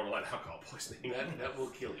borderline alcohol poisoning. That will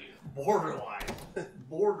kill you. Borderline.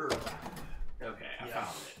 Okay, I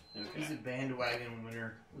found it. Okay. He's a bandwagon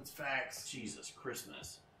winner. It's facts. Jesus,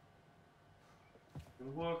 Christmas.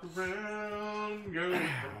 Walk around, go.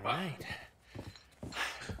 Right.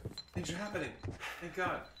 Things are happening. Thank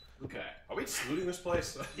God. Okay. Are we just looting this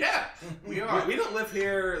place? Yeah, we are. We don't live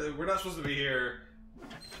here. We're not supposed to be here.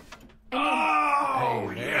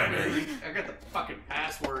 Oh, Hey, yeah, man. dude. I got the fucking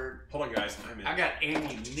password. Hold on, guys. I'm in. I got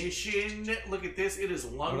ammunition. Look at this. It is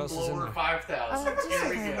Lung What else is in Blower there? 5000. Oh,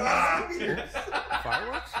 Here we go.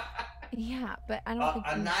 Fireworks? Yeah, but I don't think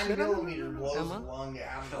A we 9mm blows Emma? the lung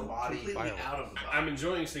out of the body. Completely out of the body. I'm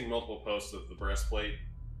enjoying seeing multiple posts of the breastplate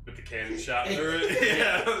with the cannon shot through it.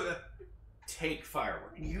 Yeah. Take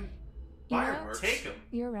fireworks. Fireworks. Take them.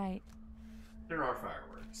 You're right. There are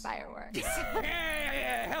fireworks. Fireworks.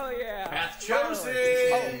 Yeah, hell yeah. Path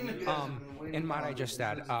chosen. Oh, and might I just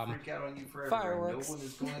add, Freak out on you forever. fireworks. No one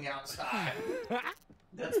is going outside.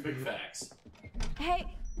 That's big facts. Hey,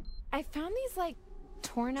 I found these like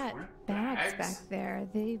torn up bags back there.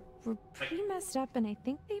 They were pretty messed up, and I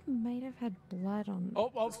think they might have had blood on them.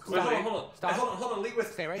 Oh, Wait, hold on. Hold on. Leave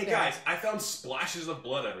with. Stay right hey there. guys, I found splashes of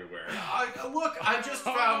blood everywhere. Look, I just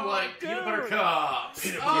found like peanut butter cups.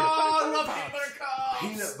 Peanut Oh, butter I love peanut butter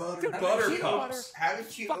cups. Peanut butter cups. How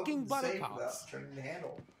did you Fucking open the safe buttercups. without turning the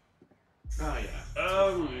handle? Oh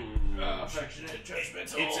yeah. Affectionate,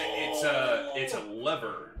 judgmental. It's a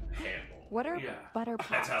lever handle. What are Yeah. butter pops?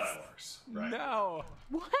 That's how that works. Right. No.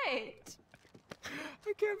 What?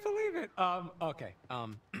 I can't believe it. Okay.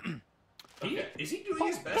 Okay. Is he doing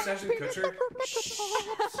his best Ashton Kutcher?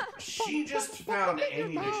 She just found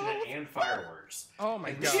ammunition and fireworks. Oh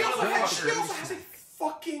my god. She also has a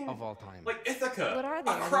fucking of all time. like Ithaca What are they?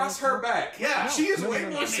 across her back. Yeah. She is No, way no,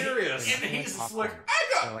 no, more no. serious. And he's just like,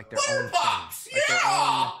 They're like their own pops. thing. Like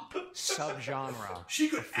Yeah. their own subgenre. She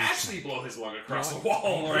could actually blow his lung across the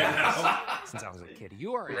wall right now. Since I was a kid,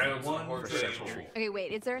 you are Round in one for for sexual sure. treat. Okay,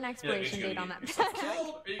 wait. Is there an expiration date on that?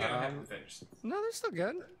 Killed, or you gotta have them finished. No, they're still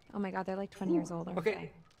good. Oh my god, they're like 20 years old.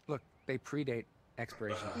 Okay, look, they predate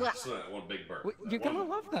expiration. Blah. So that one big burp. You're gonna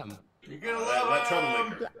love them. You're gonna That love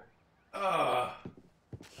troublemaker.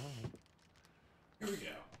 Here we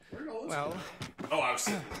go. Well, Oh, I was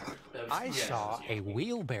sitting. I saw a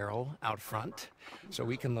wheelbarrow out front, so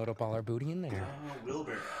we can load up all our booty in there.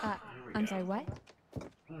 Wheelbarrow. I'm sorry, what?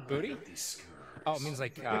 Booty? Oh, it means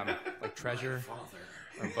like treasure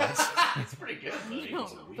or butts. That's pretty good, buddy. No,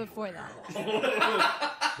 before that.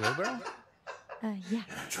 Wheelbarrow? Yeah.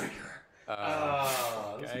 Okay.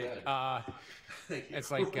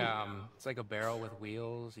 It's like a barrel with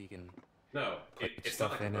wheels. You can No, put it's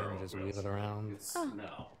not stuff like in a it barrel and just of wheel it around. Oh.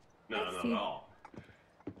 No. No, not at all.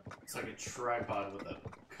 It's like a tripod with a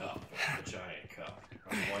cup, a giant cup.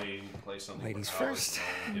 I'm playing play something. Ladies with powers, first. so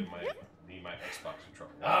I won't get my Xbox in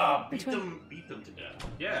trouble. Beat them to death.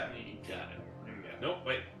 Yeah. You got it. There you go. Nope,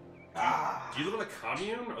 wait. Do you live in a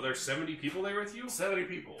commune? Are there 70 people there with you? 70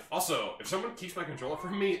 people. Also, if someone keeps my controller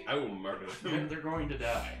from me, I will murder them. And they're going to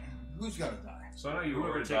die. Who's gonna die? So I know you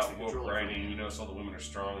Whoever worried takes about the woke controller writing. from You notice all the women are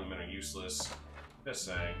strong, the men are useless. Just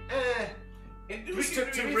saying. And To be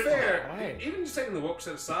fair, even just taking the woke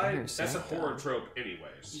set aside, that's a horror trope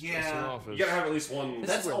anyways. Yeah. You gotta have at least one.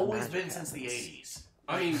 That's always been since the 80s.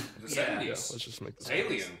 I mean, the Yeah. 70s. Yeah, let's just make this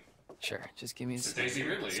Alien. Sure, just give me a second. Daisy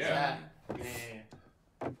Ridley, yeah.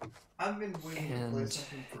 I've been waiting to play And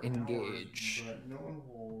something for engage. hours, but no one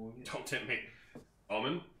will. Don't tempt me.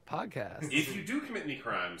 Omen? Podcast. If you do commit any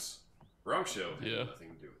crimes, wrong show has Yeah.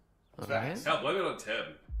 nothing to do with it. Alright. Hell, blame it on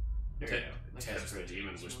Ted. There you Ted's the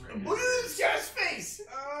demon whisperer. Look at this guy's face!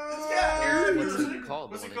 What's it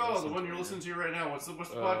called? What's The it one that called? you The one you're listening to right now. What's the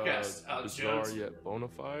podcast? Alex Bizarre Jones. yet bona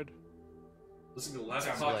fide. Listen to the last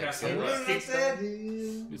Like, podcast. You know what I said?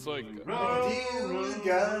 It's like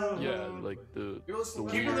Yeah, like the listening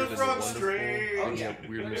to weird Keeping the and frog wonderful, straight. and yeah. like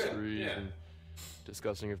weird Yeah. mysteries, Yeah. and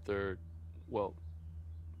discussing if they're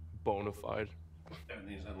bona fide.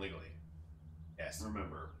 Everything's done legally. Yes.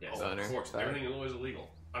 Remember. Yes. Boner. Of course. Boner. Everything is always illegal.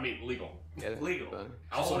 I mean, legal. Get it? Legal. Boner.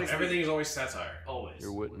 Also, Always everything legal. is always satire. Always.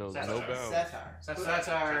 Your wit knows Satire. no bounds. Satire.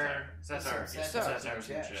 Satire. Satire.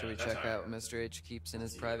 Should we check out what Mr. H keeps in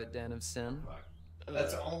his private den of sin?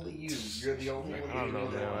 That's only you. You're the only one. I don't know,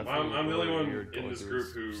 man. I feel I'm the only really one weird in going this through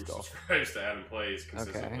group who stuff. subscribes to Adam Plays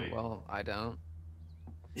consistently. Okay, well, I don't.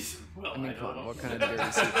 Well, I mean, I come on, don't what know. kind of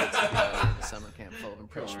dirty secrets have you got in the summer camp full of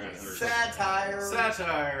impressionism? Satire.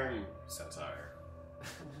 Satire. Satire.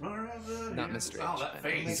 Not Mr. H. Oh, that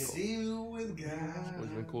face. Makes you with God.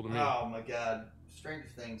 Would've been cool to me. Oh my God. Stranger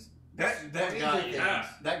Things. That Stranger guy. Things. Yeah.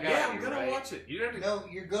 That guy. Yeah, I'm you're gonna right. watch it. You don't have to. No,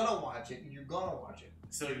 you're gonna watch it. You're gonna watch it.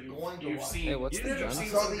 So You're going to you've watch seen. Hey, what's you the have gun? seen I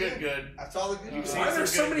saw some the good. I saw the good. You've one. seen Why are there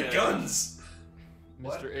some so many good. guns?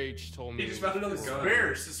 Mr. H told me. He just found another gun.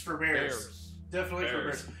 Bears. It's for bears. Definitely for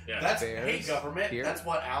bears. Yeah. That's Bears? hey government. Beer? That's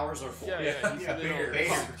what ours are for. Yeah, he said they don't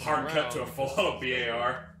bears. Hard cut to a full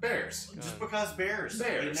BAR. Bears. Just because bears.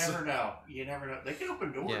 Bears. You never know. You never know. They can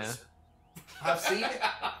open doors. Yeah. I've seen it.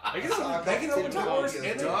 They can open doors and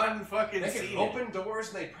they can open doors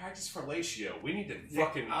and they practice fellatio. We need to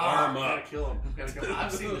fucking arm arm Gotta up. kill him. Gotta kill him.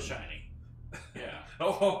 I've seen The Shining. Yeah.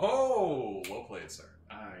 Oh ho ho! Well played, sir.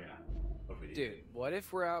 Ah, yeah. Dude, what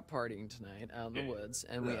if we're out partying tonight out in the woods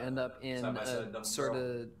and we end up in Side by side, a double sort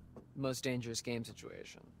barrel. of most dangerous game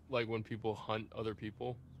situation? Like when people hunt other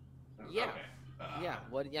people. Yeah. Okay. Yeah.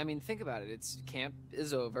 What? I mean, think about it. It's camp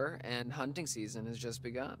is over and hunting season has just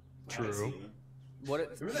begun. True. What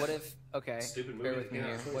if? Okay, stupid bear movie with me that came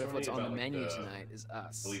here. out in What if what's on the 2020 menu about, tonight is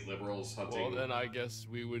us? Elite liberals hunting. Well, then I guess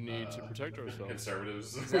we would need to protect ourselves.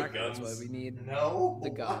 Conservatives with Exactly. guns. That's why we need No.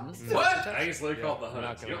 the guns. What? I think it's literally called The we're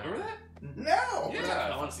not Hunt. You don't gonna remember that? No.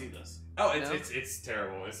 Yeah. I want to see this. Oh, No? it's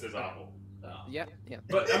terrible. It's awful. Yeah, yeah.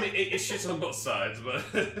 But I mean, it shits on both sides.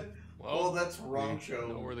 But Well, that's wrong show.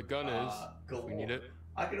 Know where the gun is. If we need it.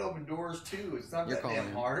 I can open doors too. It's not You're that damn calling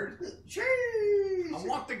him. hard. Jeez. I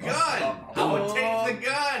want the gun. I would take the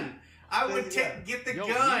gun. I would get the Yo,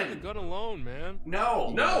 gun. leave the gun alone, man.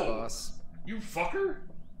 No. Boss. you fucker!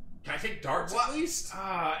 Can I take darts at least?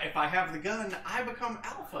 If I have the gun, I become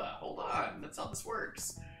alpha. Hold on. That's how this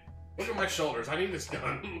works. Look at my shoulders. I need this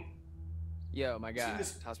gun. Yo, my guy. See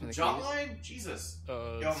this Toss me the keys. jawline? Jesus.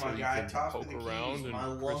 Yo, So my you guy, can toss me poke the keys. around in My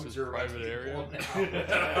lungs Chris's are about to private get area. blown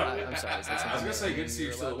out. I'm sorry. Is that I was something gonna say that "Good to see you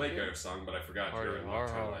you're still allowed to awake" do? out of song, but I forgot Are you're you? a Are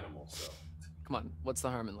nocturnal you? animal. So Come on. What's the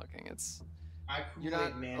harm in looking? It's I you're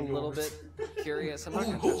not Kool-Aid a Man little doors. bit curious. I'm not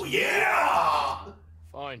gonna Ooh, yeah!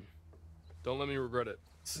 Fine. Don't let me regret it.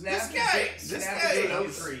 This guy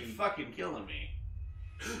is fucking killing me.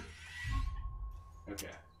 Okay.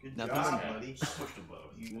 Good Nothing job, bad. buddy. Pushed them both.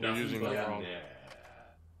 You're using that wrong.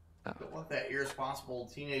 Don't let that irresponsible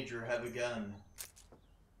teenager have a gun.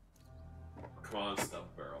 come on, stub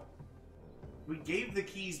barrel. We gave the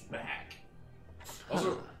keys back.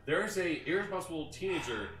 Also, there's a irresponsible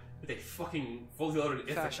teenager with a fucking fully loaded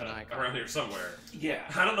Fashion Ithaca icon. around here somewhere. Yeah.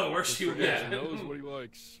 I don't know where she went. He knows what he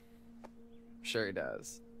likes. Sure he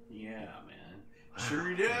does. Yeah, man. Sure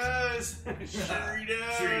he does. Sure he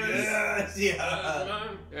does. Sure he does. Yeah.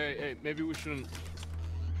 Hey, maybe we shouldn't.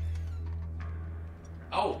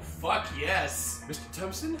 Oh, fuck yes. Mr.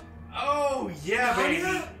 Thompson? Oh, yeah, baby.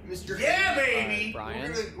 Mr. Yeah, H. baby.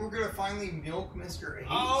 Brian. We're gonna finally milk Mr. H.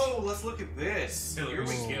 Oh, let's look at this. Here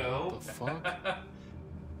we Whoa, go. What the fuck?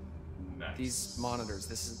 Nice. These monitors.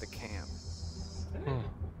 This is the cam. Huh.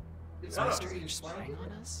 Is Oh. Mr. H spying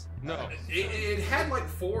on us? No. It had like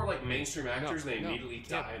 4 like mainstream actors, and they no, immediately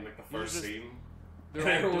yeah. die in like the It was first just- scene. There And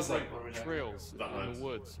are everyone was different like, trails The in Hunt. the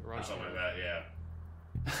woods Or around something here. like that, yeah.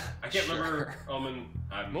 I can't remember.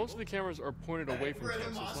 Most of the cameras are pointed away from kids, so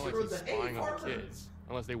it's not like he's spying on the kids,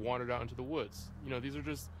 unless they wandered out into the woods. You know, these are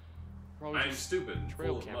just probably I'm just stupid. trail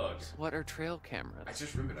Full of cameras. bugs. What are trail cameras? I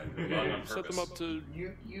just remembered I did it on Set them up to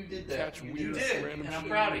You did that. catch You weird did. random And I'm shit.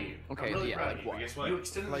 proud of you. Okay, I'm really yeah, proud like of you. But guess what? You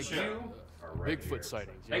extended Like the show. You are right Bigfoot here.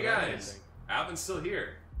 sightings. you Hey know, that kind of guys, thing. Alvin's still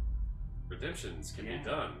here. Redemptions can be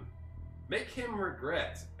done. Make him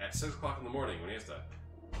regret at 6 o'clock in the morning when he has to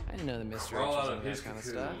I didn't know that Mr. H crawl was out into of that his kind of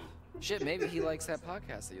cocoon. stuff. Shit, maybe he likes that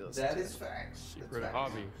podcast that you listen That to. is facts. Secret That's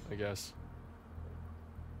hobby, I guess.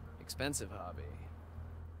 Expensive hobby.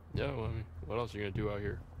 Yeah, well, I mean, what else are you gonna do out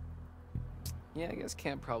here? Yeah, I guess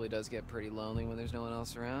camp probably does get pretty lonely when there's no one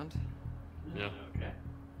else around. Yeah. Okay.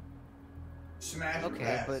 Smash Okay,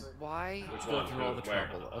 pass. but why Which go one? through all the Where?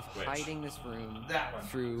 trouble of Which? hiding this room That one.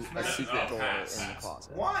 through a Smash. secret door pass. in the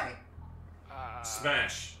closet? Why?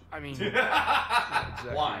 Smash. I mean, Why?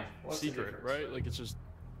 exactly. What's the Secret, difference? right? Like it's just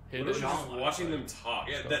hidden. Literally just watching them talk.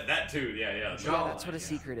 Yeah, that too. Yeah. Yeah, that's what a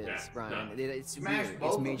secret is, Yeah. Brian. No. It's Smash weird. both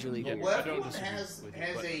It's of them. majorly The weird. left I don't one disagree has with you,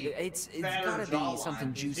 has but- a It's fatter gotta be jawline.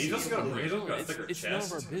 something juicy. He's also got a It's thicker none of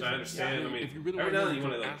chest. our business. I understand. Yeah, I mean, if you really every want now to and then you know,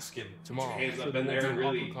 want to like ask get tomorrow. hands So up then in we'll there do and an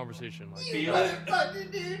really awkward conversation. Like, feel What it.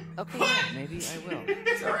 fucking dude? Okay, yeah, maybe I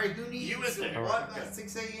will. Sorry, who needs You was there. what Okay. at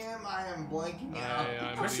 6 a.m.? I am blanking out.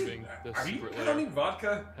 I'm leaving this Are you secret pounding lair.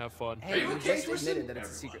 vodka? Have fun. Hey, you you okay, just Tristan? admitted that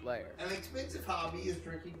it's a secret lair. An expensive hobby is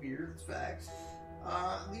drinking beer. It's facts.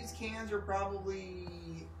 These cans are probably.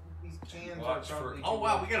 These cans Watch are for. probably. Oh,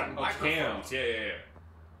 wow, we got a Oh, microphone. cams. Yeah.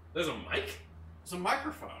 There's a mic? It's a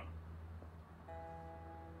microphone.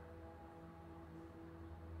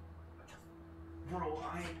 Bro,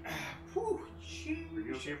 whew, Are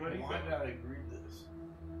you okay, buddy? why did I agree to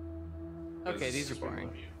this? Okay, these are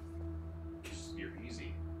boring. You're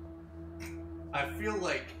easy. I feel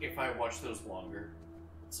like if I watched those longer,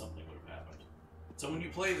 something would have happened. So when you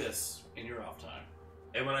play this in your off time,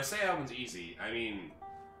 and when I say Alvin's easy, I mean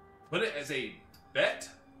put it as a bet,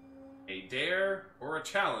 a dare, or a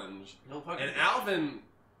challenge, and Alvin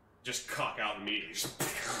just cock out immediately, just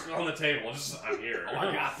on the table. Just I'm here. Oh,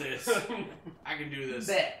 I got this. I can do this.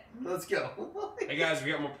 Bet. Let's go. Hey guys,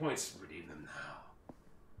 we got more points. Redeem them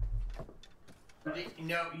now.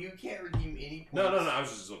 No, you can't redeem any points. No. I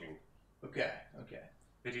was just looking. Okay.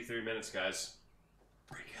 53 minutes, guys.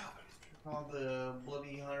 Break Alvin. Call the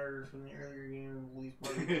bloody hunter from the earlier game. Least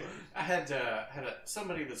bloody. I had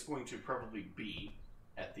somebody that's going to probably be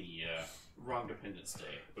at the Wrong Dependence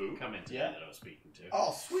Day come in today that I was speaking to.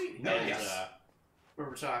 Oh, sweet. And Nice. we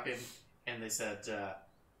were talking, and they said,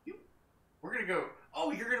 we're going to go,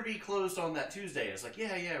 oh, you're going to be closed on that Tuesday. I was like,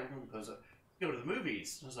 yeah, we're going to be closed. Go to the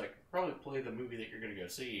movies. I was like, probably play the movie that you're going to go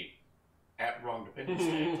see at Wrong Dependence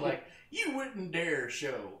Day. Like, you wouldn't dare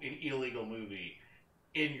show an illegal movie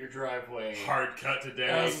in your driveway. Hard cut to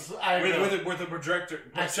Dave. With a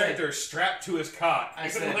projector strapped to his cock. I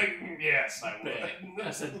said, like, yes, I bet. would.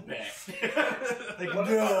 I said, bet. Like,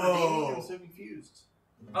 no. I'm so confused.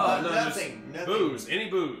 No, nothing. Booze. Any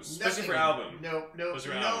booze. Especially for Alvin. No,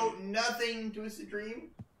 nothing. Twisted Dream.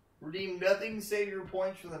 Redeem nothing. Save your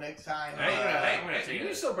points for the next time. Hey, you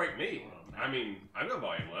can still break me. I mean, I've got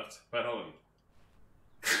volume left. But hold on.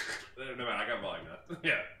 No matter, I got volume left.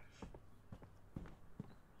 Yeah.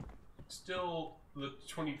 Still the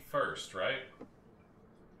 21st, right?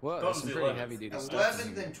 Whoa, That that's some pretty heavy duty stuff.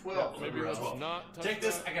 11th and 12th. Maybe 12th. Take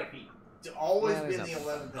this. I gotta pee. It's always Yeah, been there's the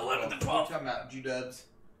 11th. 11th and 12th. What are you talking about, G-dubs?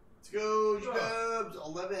 Let's go, G-dubs.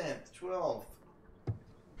 11th, 12th.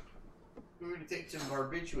 We're gonna take some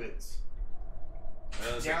barbiturates.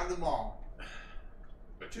 Down the mall.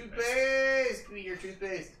 Toothpaste! Give me your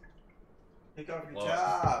toothpaste. Take off your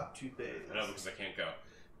top. Toothpaste. I know, because I can't go.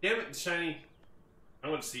 Damn it, Shiny. I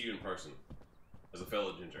want to see you in person. As a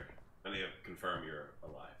fellow ginger. I need to confirm you're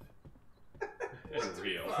alive. And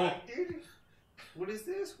real. Fuck, dude. What is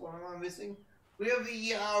this? What am I missing? We have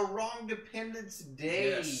the Wrong Dependence Day.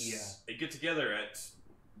 Yes. They get together at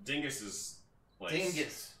Dingus's place.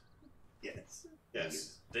 Dingus. Yes.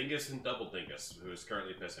 Yes. Dingus and Double Dingus, who is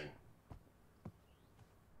currently pissing.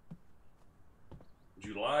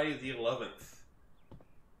 July the 11th.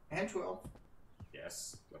 And 12th.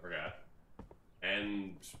 Yes, I forgot.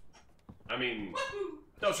 And, I mean,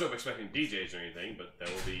 don't show up expecting DJs or anything, but there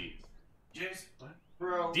will be... DJs? What?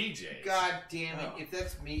 Bro. DJs. God damn it. If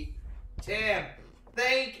that's me. Tim,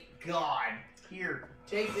 thank God. Here,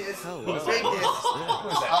 take this. Hello. Take this.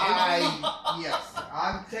 Yes.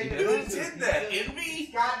 I'm taking Who this. did that? Envy?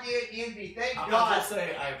 Goddamn Envy. Thank I'll God. just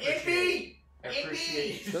say I appreciate Envy! I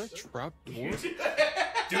appreciate Is that a trap door?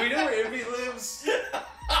 Do we know where Envy lives?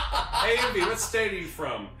 Hey, Envy, what state are you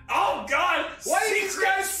from? Oh, God! Why is this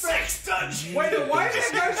guy's sex touch? Wait, why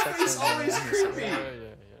is that guy's face always creepy?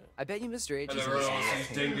 I bet you Mr. H is Hello,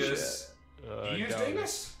 in Dingus. Do you use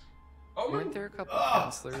Dingus? Oh, weren't there a couple of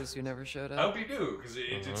counselors who never showed I up? hope you do, because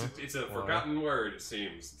it's a forgotten word, it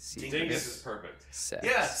seems. Dingus is perfect. Sex.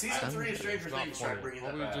 Yeah, season 3 of Stranger Things tried bringing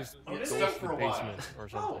that back. It's go stuck to for the a while. basement or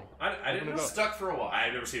something. I didn't know. It's stuck for a while.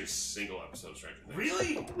 I've never seen a single episode of Stranger Things.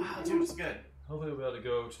 Really? Wow, dude, it's good. Hopefully we'll be able to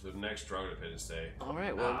go to the next Wrong Dependence Day.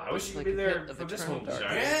 Alright, well, I wish you could like be a there pit of for this eternal one,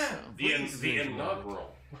 darkness, Shiny. so. The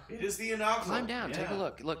inaugural. It is the inaugural. Climb down, Yeah. take a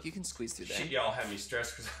look. Look, you can squeeze through there. Shit, y'all have me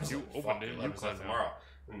stressed because I was You like, opened it, you episode climbed tomorrow.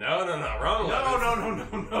 No, wrong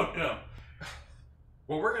one. No.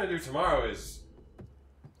 What we're gonna do tomorrow is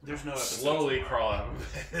There's no episode slowly tomorrow. crawl out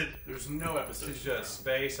of bed. There's no episode. It's just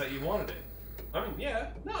space that you wanted it. I mean,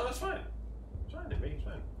 yeah, no, that's fine. It's fine to me. It's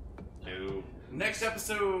fine. No. Next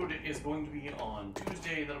episode is going to be on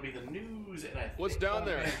Tuesday. That'll be the news, and I What's think down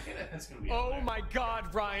there? That's going to be. on Oh there. my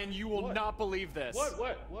God, Ryan, you will not believe this.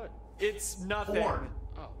 What? It's nothing. Porn.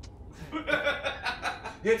 Oh.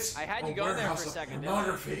 It's I had you go there for a second, didn't I?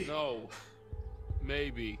 pornography. No.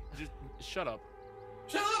 Maybe. Just shut up.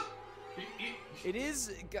 Shut up. It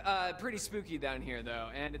is pretty spooky down here, though,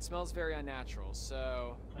 and it smells very unnatural,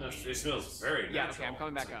 so... It smells very natural. Yeah, okay, I'm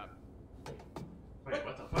coming back up. Wait,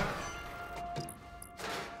 what the fuck?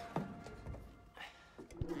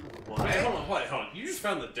 Hey, hold on. You just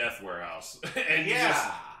found the death warehouse. And you Yeah.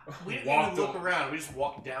 just We didn't walked even look up. around. We just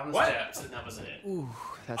walked down the What? steps, and that was it. Ooh,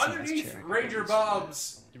 that's a nice Underneath chair. Ranger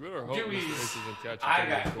Bob's You better hope Dewey's. Mr. H isn't catching I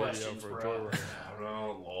got things 40 out questions, for a bro. tour right I don't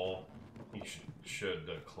know, lol. You should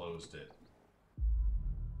have closed it.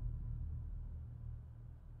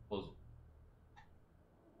 Close it.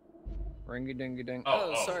 Ringy dingy ding.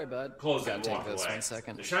 Oh, Oh, sorry, bud. Close it Gotta and take walk this away. 1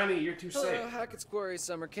 second. Shiny, you're too Hello, safe. Hackett's Quarry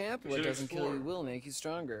Summer Camp. We What should doesn't kill you explore. will make you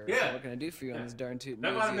stronger. Yeah. What can I do for you on this darn toot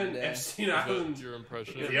That might have nosy been day? Epstein now. Is Island. that your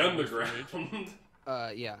impression? The of Mr. underground. H?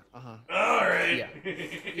 Yeah, uh-huh. All right. Yeah.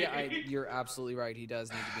 Yeah, you're absolutely right. He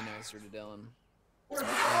does need to be nicer to Dylan. Where's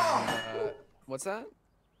And, what's that?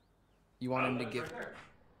 You want him to give...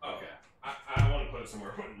 Okay. I want to put it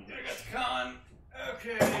somewhere. I got the con.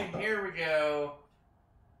 Okay, here we go.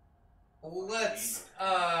 Let's,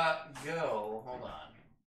 go. Hold on.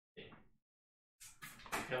 You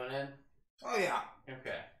coming in? Oh, yeah.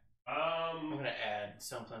 Okay. I'm gonna add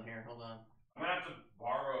something here. Hold on. I'm gonna have to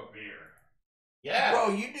borrow a beer. Yeah. Bro,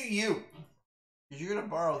 you do you. Because you're going to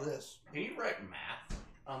borrow this. Can you write math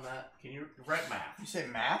on that? Can you write math? You say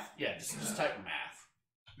math? Yeah, just type math.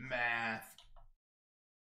 Math.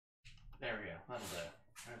 There we go. That'll do.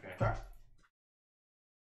 Okay. Sorry.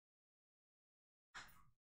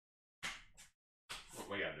 Well,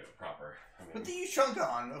 we gotta do it proper. I mean, Put the Yushunka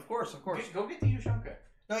on. Of course, of course. Go get the Yushunka.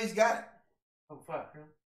 No, he's got it. Oh, fuck. Really?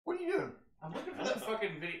 What are you doing? I'm looking for that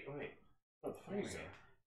fucking video. Wait. what the fuck Here is we that? go.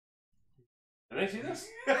 Did they see this?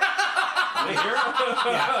 Did they hear it?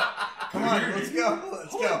 Yeah. Come on, let's go.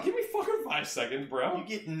 Let's Hold go. on, give me fucking 5 seconds, bro. You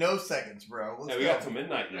get no seconds, bro. Let's Yeah, we go. got till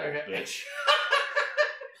midnight, you little Okay. bitch.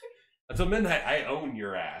 Until midnight, I own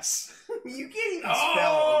your ass. You can't even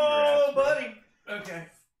spell on your ass, buddy. Okay.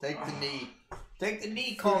 Take the knee. Take the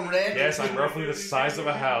knee, comrade. Yes, I'm roughly the size of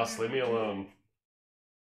a house. Leave me alone.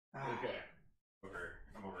 Okay.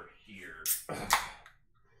 I'm over here.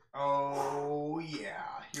 Oh, yeah.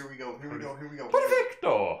 Here we go. Here we go. Here we go.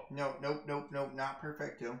 Perfecto. No, nope, nope, nope. Not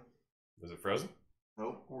perfecto. Is it frozen?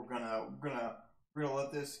 Nope. We're gonna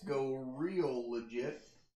let this go real legit.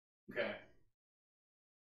 Okay.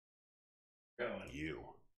 Going. You.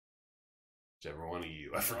 Whichever one of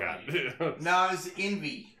you. I forgot. No, it's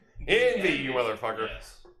envy. Envy, you motherfucker.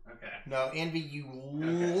 Yes. Okay. No, envy, you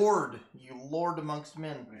lord. You lord amongst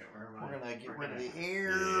men. We're gonna get rid of the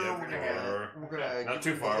air. Yeah, we're gonna not get too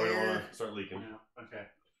rid of far. the We don't air. want to start leaking. Yeah. Okay.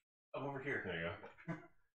 I'm over here. There you go.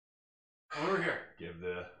 I'm over here. Give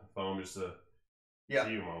the phone just a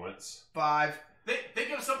few moments. 5.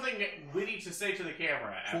 Think of something witty to say to the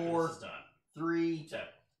camera after 4, this is done. 3,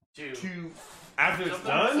 2. After it's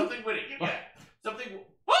done? Something witty. Yeah. Something.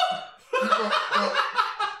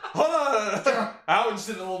 Hold on. Alan's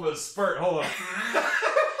did a little bit of spurt. Hold on.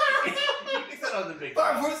 You said on the big.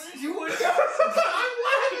 5, 4, 3, 2, 1, go. I'm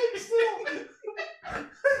laughing still. God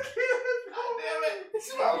damn it. This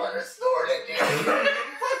is why I want to snort it,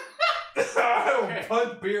 I will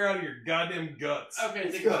punch beer out of your goddamn guts. Okay,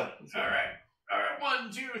 think about it. All right.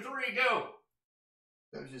 1, 2, 3, go.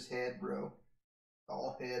 That was just head, bro.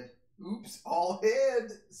 All head. Oops, all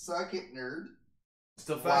head. Suck it, nerd.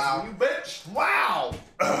 Still faster than you, bitch. Wow.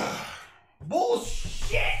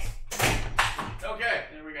 Bullshit. Okay,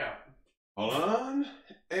 there we go. Hold on.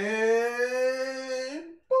 And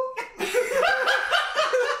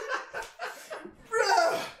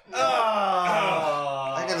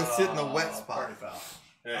I gotta sit in the wet spot. Party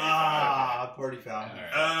foul. Party foul.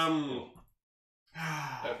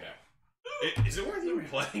 Okay. Is it worth even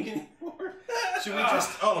playing anymore? Should we just?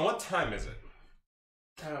 Oh, what time is it?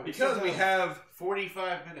 Because we have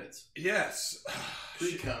 45 minutes. Yes.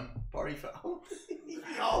 Pre-cum. Party foul.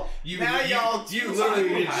 You y'all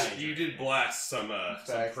literally did blast some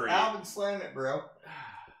pretty. Alvin, slam it, bro.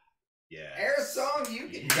 Yeah. Air a song you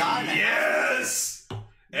can die. Yes.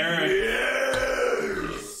 Aaron.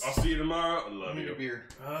 Yes. I'll see you tomorrow. I love I need you. a beer.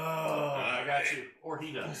 Oh, I got you. Or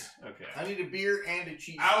he does. Okay. I need a beer and a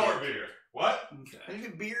cheese Our stick. beer. What? Okay. I need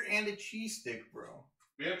a beer and a cheese stick, bro.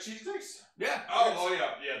 We have cheese sticks? Yeah. Oh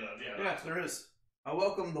yeah. Yeah, there is. I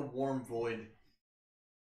welcome the warm void.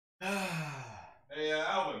 Hey,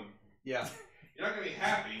 Alvin. Yeah. You're not gonna be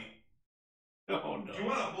happy. Oh no. Do you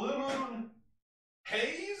want a Blue Moon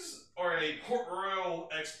Haze or a Port Royal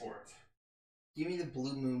Export? Give me the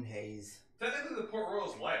Blue Moon Haze. Technically, the Port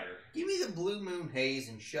Royal's lighter. Give me the Blue Moon Haze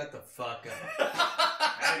and shut the fuck up.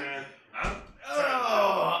 Hey man,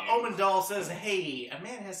 Omen Doll says, "Hey, a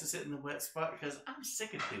man has to sit in the wet spot because I'm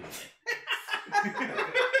sick of doing it."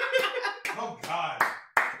 Oh God,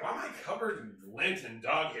 why am I covered in lint and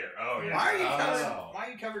dog hair? Oh yeah. Why are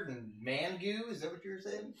you covered in man goo? Is that what you were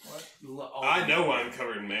saying? What? I know why I'm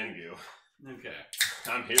covered in man goo. Okay.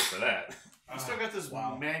 I'm here for that. You still got those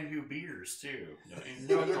mango beers too.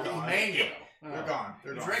 No, they're gone. Mango. They're gone.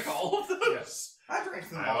 They're You gone. drank all of those? Yes. I drank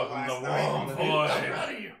them I all welcome last the night. warm void. I'm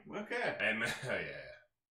proud of you. Okay. Hey man,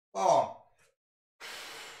 yeah. Oh.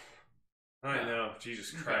 I know.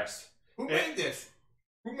 Jesus Christ. Who made this?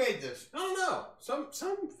 Who made this? I don't know. Some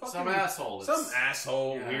fucking Some asshole. Some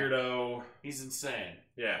asshole Yeah. weirdo. He's insane.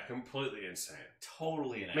 Yeah, completely insane.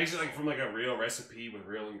 Totally an Makes it asshole. like from like a real recipe with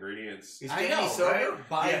real ingredients. Is I Danny know, sober? right?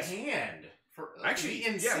 By Yes. hand. Actually, he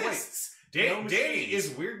insists Danny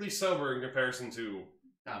is weirdly sober in comparison to.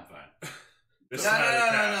 I'm fine.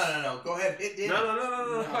 No. Go ahead. Hit Danny.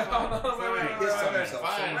 No.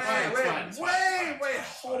 Wait.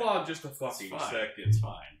 Hold on just a fucking second. It's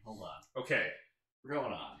fine. Hold on. Okay. We're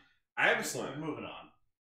going on. I have a slam. We're moving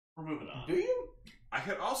on. Do you? I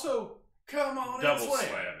could also come on double and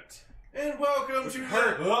slam it. And welcome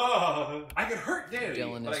to I could hurt Danny,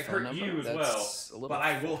 Dylan but I is could hurt phone you number? as That's a well. little But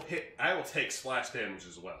I will take splash damage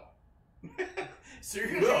as well. So you're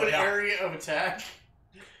gonna do an area of attack?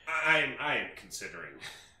 I am considering.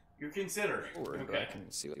 You're considering. Okay. I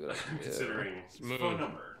can see what I can do. Considering. Phone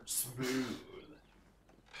number. Smooth.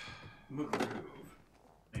 Move.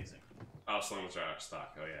 Amazing. Oh, Slim was right out of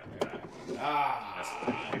stock. Oh,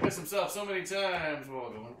 yeah. He missed himself so many times while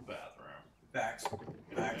going to the bathroom. Facts.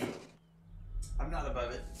 I'm not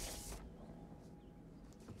above it.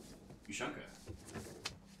 Yushunka.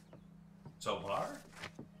 So bar?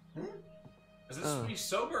 Is this supposed to be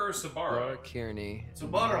sober or Sabaro? Laura Kearney.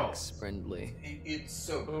 Sabaro. Max Brindley. It's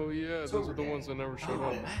sober. Oh yeah, those are the ones that never showed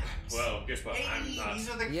up. Well, guess what? I'm not. These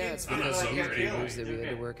are the Yeah, kids it's because I'm he not sober knows that we had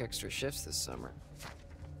to work extra shifts this summer.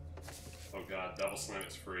 Oh god, double slam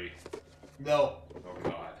is free. No. Oh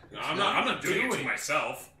god. No, I'm not doing it to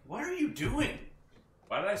myself. What are you doing?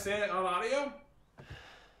 Why did I say it on audio?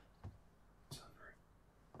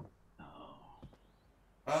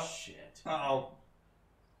 Oh. Shit. Uh-oh.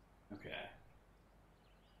 Okay.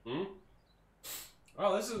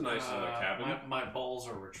 Oh, this is a nice cabin. My balls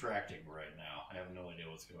are retracting right now. I have no idea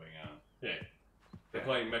what's going on. Yeah. They're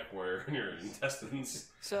playing MechWarrior in your intestines.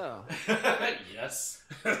 So. Yes.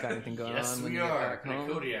 Got anything going on when we you get are. back home?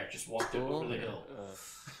 Kodiak just walked up over the hill.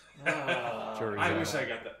 I wish I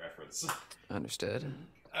got that reference. Understood.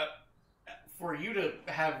 For you to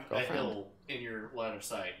have Girlfriend? a hill in your line of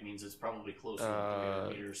sight means it's probably closer to 300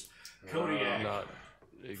 meters. Kodiak. Not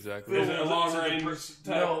exactly. Is it a long range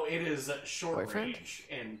type? No, it is short Boyfriend? range,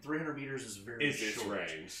 and 300 meters is very It's short.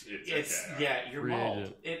 range. It's okay. yeah, you're Free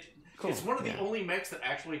mauled. agent. It's one of the only mechs that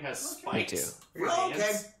actually has spikes. Me too. for your Well, okay.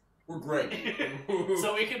 hands. We're great.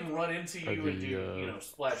 So it can run into you and do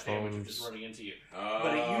splash damage with just running into you.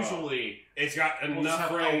 But it usually it's got will enough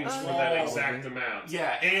have a range for that wall. exact amount.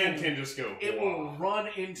 Yeah, and can just go. It will run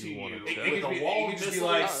into you. It with could a wall just be missile.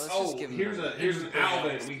 like, let's give him here's an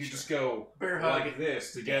Alvin. We could just go Bear hug. like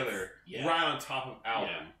this together, right on top of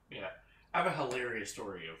Alvin. Yeah. I have a hilarious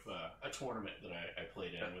story of a tournament that I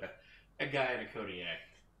played in with a guy in a Kodiak.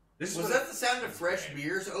 Was that the sound of fresh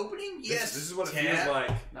beers opening? Yes. This is what it Tab. feels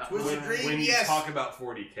like Twisted Dream, when you yes. talk about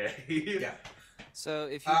 40K. Yeah. So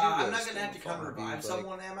if you do I'm go not to going to have to school come fall, revive do you,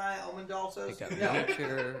 someone, am I? Omendal says? pick up No.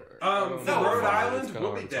 nuclear? From Rhode Island,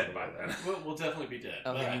 we'll be dead by then. We'll definitely be dead.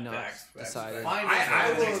 Oh, But have you not decided? Find I us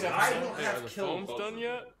on the next will episode. have the killed films both done of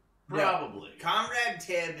yet? Probably. Comrade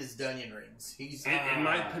Teb is Dunyan Rings. He's In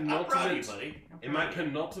my I'm proud of you, penultimate, buddy. in my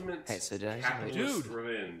penultimate Hey, so did I capitalist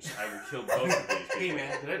revenge, I will kill both of these people. Hey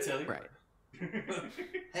man, did I tell you? Right.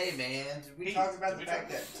 Hey man, did we talk about the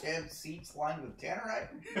fact that Teb's seat's lined with tannerite?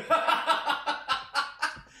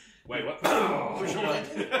 Wait, what? Which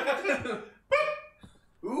one?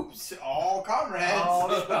 Oops, all comrades.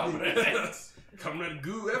 All comrades. Comrade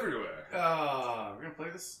goo everywhere. We're gonna play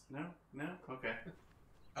this? No? Okay.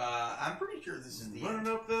 I'm pretty sure this is the Running end.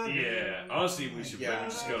 up the Yeah, honestly, we should probably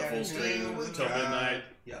just go full stream until midnight.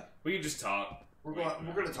 Yeah. We can just talk. We're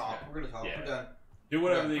gonna talk. We're Yeah. done. Do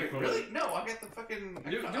whatever the Wait, equivalent. really? No, I got the fucking.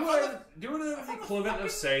 Do whatever the equivalent of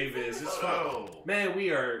save is. It's fun. Man,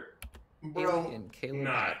 we are. Bro, and Caleb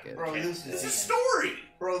Not. Hackett. Bro, this is It's a the story.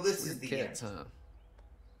 Bro, this is Weird the kids, end. huh?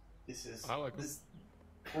 This is. I like 'em. this.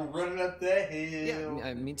 We're running up the hill.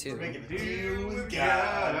 Yeah, me too. We're making a deal with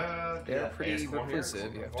God. They're Yeah. pretty Yes, corn.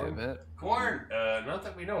 reclusive, you have to admit. Corn. Not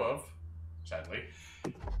that we know of, sadly.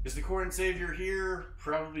 Is the Corn Savior here?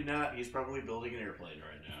 Probably not. He's probably building an airplane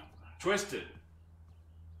right now. Twisted.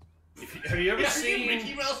 Have you ever seen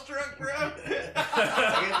Mickey Mouse truck, bro?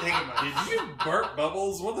 Did you burp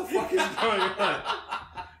bubbles? What the fuck is going on?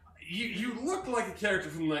 You look like a character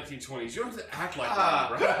from the 1920s. You don't have to act like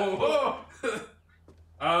that, bro.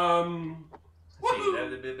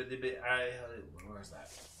 Where's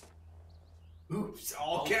that? Oops,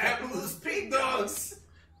 all capitalist pig dogs.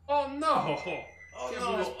 Oh no! Oh,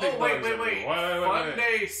 Capitalist no. pig Oh, wait. dogs everywhere. Fun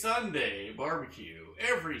Day Sunday barbecue.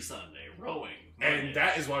 Every Sunday. Rowing. And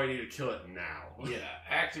that is why we need to kill it now. Yeah.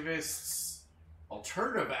 Activists.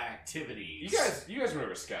 Alternative activities. You guys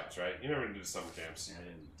remember Scouts, right? You never did summer camps. I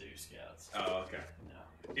didn't do Scouts. Oh, okay.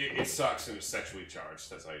 No. It sucks and it's sexually charged.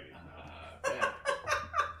 That's how you do it.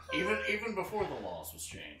 Yeah. Even before the laws was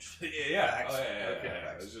changed. Yeah. Oh, yeah. Okay.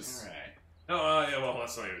 It's just. All right. Oh, yeah, well,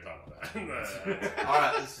 let's not even talk about that.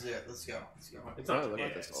 Alright, this is it. Let's go. It's not look yeah,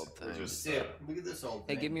 at this old thing. Just, Look at this old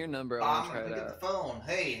Hey, thing. give me your number. I I'm want to try gonna it pick out. up the phone.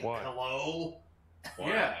 Hey, What? hello. What?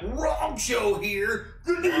 Yeah. Wrong show here.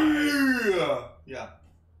 Yeah. Yeah.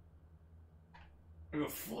 I'm gonna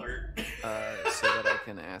flirt. So that I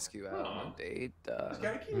can ask you out on a date.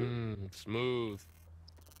 Smooth.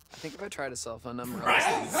 I think if I tried a cell phone number, Right?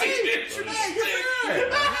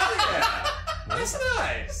 That's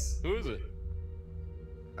nice. Who is it?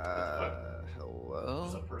 Hello?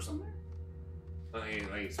 Is a person there?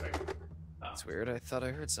 That's weird. I thought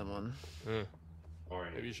I heard someone.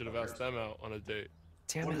 Maybe you should have asked them out on a date.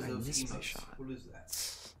 Damn What it, is I those missed my emotes? shot. What is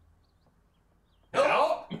that?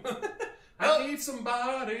 Help! I need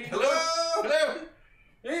somebody. Hello?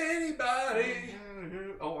 Anybody?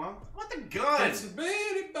 Oh, I want the gun. It's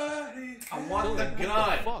anybody. I want the gun.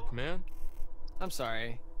 What the fuck, man? I'm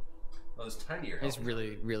sorry. Well, it's tinier. I just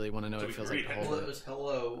really want to know what it feels like to Well, hold it it. was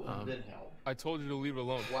hello and then help. I told you to leave it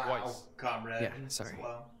alone Wow, twice. comrade. Yeah, sorry.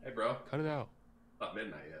 Wow. Hey, bro. Cut it out. Not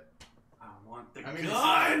midnight yet. I want the I mean,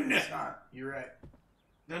 gun. It's not. You're right.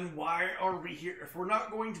 Then why are we here? If we're not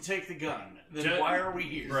going to take the gun, then Just- why are we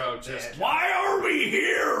here? Bro, just Why are we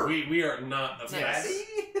here? we are not a Daddy?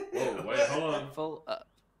 Whoa, wait, hold on. Full up.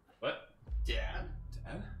 What? Dad?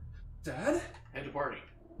 Dad? Head to party.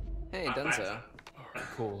 Hey, done so.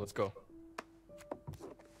 Cool, let's go.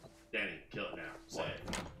 Danny, kill it now.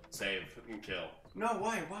 Save. Fucking kill. No,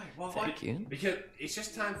 why? Thank you. Because it's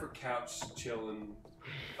just time for couch chilling.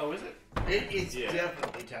 Oh, is it? It's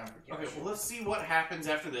definitely time for couch. Okay, well, let's see what happens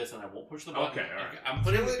after this, and I won't push the button. Okay, all right. I'm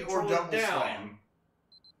putting the Kill it or controller double down. slam.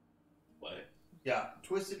 What? Yeah,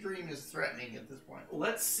 Twisted Dream is threatening at this point.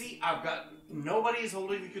 Let's see. I've got nobody's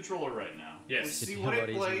holding the controller right now. Yes. Let's see what it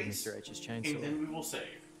Nobody's using plays, Mr. H's chainsaw. and then we will save.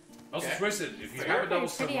 Also, Okay. Twisted, if you Fair. have a double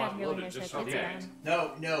Pretty slam unreal load in it, your just circuits okay. around.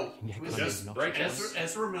 No. Yeah, Twisted- Just break it.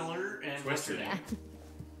 Ezra Miller and what's her name?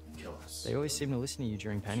 Kill us. They always seem to listen to you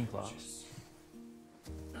during painting class.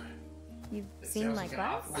 You've That seen sounds my like an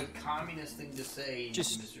class? awfully communist thing to say.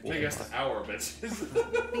 Just Mr. Take us an hour, bitch.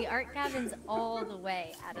 The art cabin's all the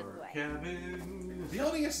way out of the way. Kevin. The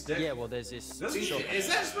only is dead. Yeah, well, there's this. Is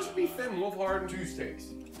that supposed to be Finn Wolfhard? 2 steaks.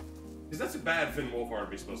 Because that's a bad Finn Wolfhard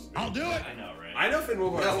to be supposed to be. I'll do it. I know, right? I know Finn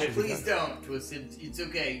Wolfhard's No, hit. please don't, Twisted. It's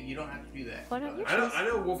okay. You don't have to do that. Why don't you I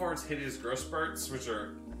know Wolfhard's hit his growth spurts, which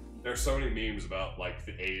are. There's so many memes about like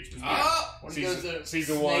the age between When he goes to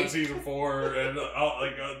season 1, Snake. season 4, and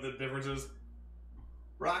the differences.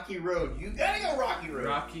 Rocky Road. You gotta go Rocky Road.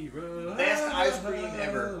 Rocky Road. Best ice cream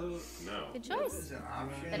ever. No. Good This choice. is an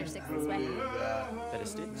option. Better sticks this way. Better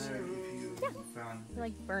sticks? Yeah. You're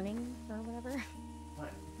like burning or whatever.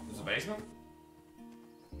 There's a basement?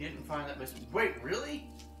 You didn't find that message. Wait, really?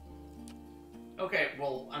 Okay,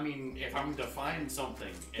 well, I mean, if I'm to find something,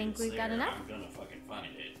 and Think it's we've got there, enough? I'm gonna fucking find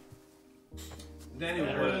it. Danny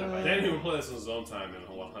will play this in his own time and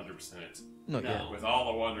 100%. Not yet. With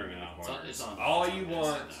all the wondering in It's the on- corners. it's on- All it's you on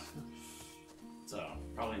want. this enough. So,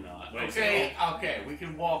 probably not. Wait, Okay, we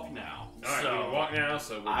can walk now. Alright, so we can walk now,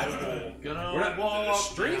 so we're I gonna- will gonna we're not- walk. the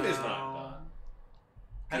stream is now. not done.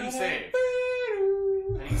 How do you save?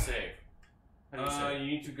 How do you save? How do you save? You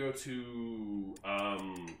need to go to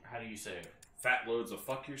How do you save? Fat Loads of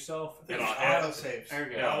Fuck Yourself. There's I'll auto saves. There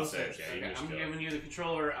we go. Yeah, auto saves. Yeah, you Okay, just I'm go. giving you the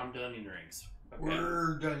controller. I'm done in rings. Okay.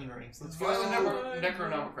 We're done in rings. Let's Find go. the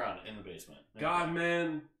Necronomicon in the basement. God,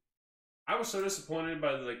 man, I was so disappointed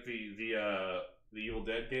by the Evil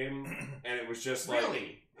Dead game, and it was just like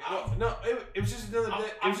Really? Well, no, it was just another.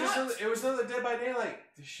 It was another Dead by Daylight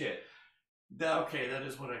shit. Okay, that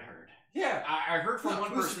is what I heard. Yeah, I heard from No,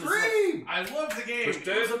 one it was person. Scream! I love the game. Twisted.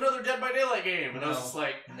 It was another Dead by Daylight game, and I was No. just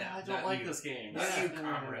like, No, I don't not like you. this game. Not you,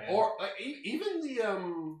 comrade. Or like, even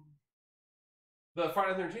the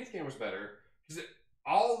Friday the 13th game was better because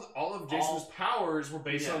all of Jason's powers were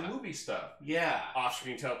based on movie stuff. Yeah,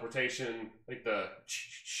 off-screen teleportation, like the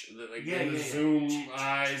Yeah, the yeah, zoom yeah.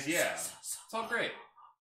 eyes. Yeah, it's all great.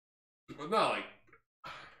 But no, like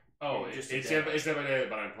it's Dead by Daylight,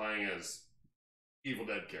 but I'm playing as Evil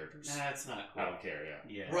Dead characters. That's not cool. I don't care.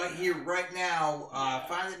 Yeah. Right here, right now.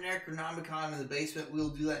 Find the Necronomicon in the basement. We'll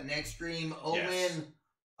do that next stream. Owen, Yes.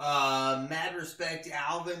 mad respect to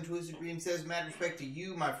Alvin. Twisted Dream says, mad respect to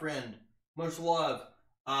you, my friend. Much love.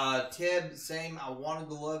 Teb, same. I wanted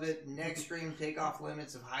to love it. Next stream, take off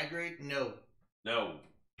limits of hydrate. No. No.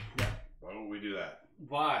 Why would we do that?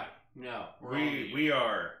 Why? No. We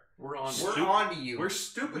are. We're on. We're on to you. We're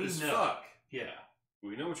stupid We as know. fuck. Yeah.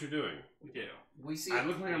 We know what you're doing. We do. We see. I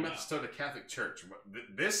look like I'm at the Catholic Church.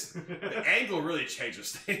 But the angle really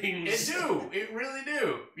changes things. It do. It really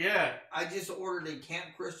do. Yeah. I just ordered a Camp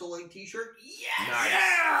Crystal Lake T-shirt. Yes. Nice.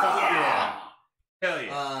 Yeah. Hell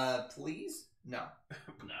yeah. Please? No.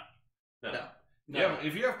 No. No. Yeah,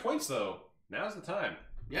 if you have points though, now's the time.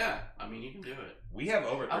 Yeah, I mean you can do it. We have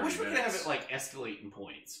over 30 I wish we could have minutes. it like escalate in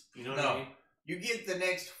points. You know what I mean? You get the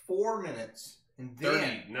next 4 minutes and 30.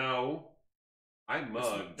 then No. I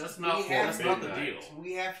mugged. That's not the deal.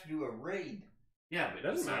 We have to do a raid. Yeah, but It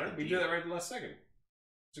doesn't matter. We do that right at the last second.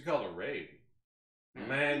 It's called a raid.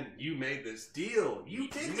 Man, you made this deal. You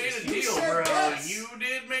made a deal, said bro. yes. You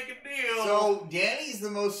did make a deal. So Danny's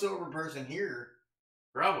the most sober person here.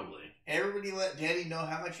 Probably. Everybody let Danny know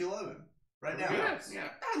how much you love him right now. Yes. Yeah,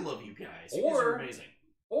 I love you guys. You guys are amazing.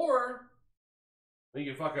 Or you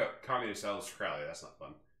can fuck up communist Alice Crowley. That's not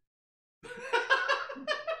fun.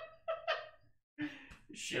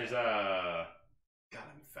 Shit. There's God,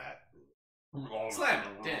 I'm fat. Slam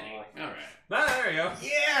it, Danny. All right. Ah, there you go.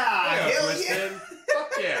 Yeah. There you go, Hell Twisted.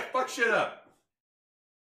 Fuck yeah. Fuck shit up.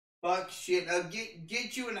 Fuck shit.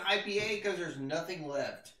 Get you an IPA because there's nothing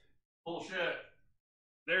left. Bullshit.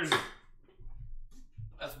 There's.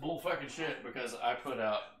 That's bull fucking shit because I put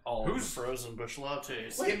out all of the frozen bush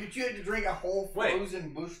lattes. Yeah, but you had to drink a whole frozen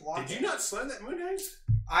bush latte. Did you not slam that moon haze?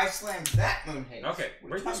 I slammed that moon haze. Okay, What are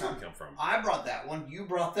where'd you this talking one about? come from? I brought that one. You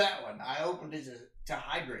brought that one. I opened it to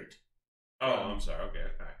hydrate. Oh, I'm sorry. Okay.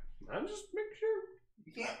 I'm just making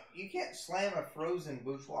sure. You can't slam a frozen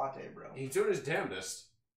bush latte, bro. He's doing his damnedest.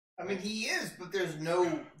 I mean, he is, but there's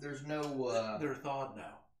no. They're thawed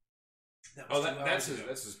now. That's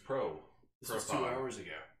his pro. This was 2 hours ago.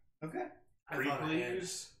 Okay. Pretty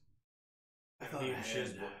please.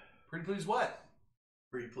 Pretty please what?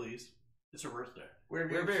 Pretty please. It's her birthday. Where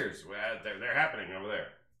beers? Well, they're happening over there.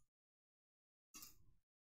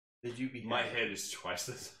 Did you be? My head is twice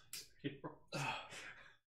the size of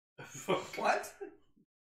yours. What?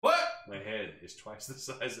 What? My head is twice the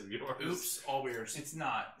size of yours. Oops, all beers. It's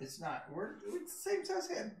not. It's not. We're the same size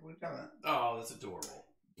head. What are you talking about? Oh, that's adorable.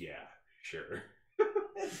 Yeah, sure.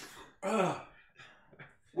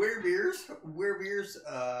 Where beers?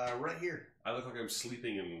 Right here. I look like I'm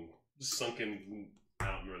sleeping in sunken. I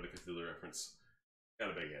don't remember the Cthulhu reference.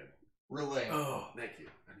 Got a big head. Relay. Oh, thank you.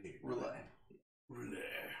 I need Relay. Relay.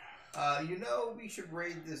 You know, we should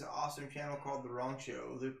raid this awesome channel called The Wrong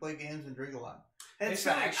Show. They play games and drink a lot. They It's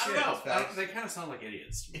sound like facts. shit. I don't know. They kind of sound like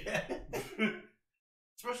idiots. Yeah.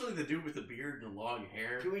 Especially the dude with the beard and the long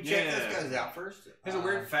hair. Can we check those guys out first? There's a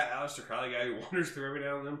weird fat Aleister Crowley guy who wanders through every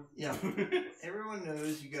now and then. Yeah. Everyone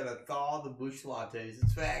knows you gotta thaw the bush lattes.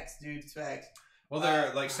 It's facts, dude. It's facts. Well,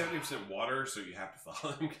 they're like 70% water, so you have to thaw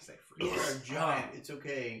them because they freeze. They're giant. It's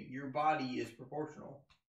okay. Your body is proportional.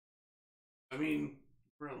 I mean,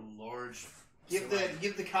 we're a large. Give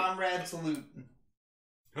the comrade salute.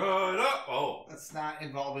 Oh, that's not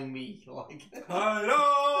involving me. Like.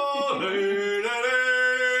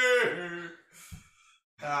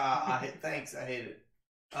 Thanks. I hate it.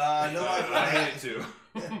 No, I hate it too.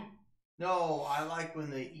 No, I like when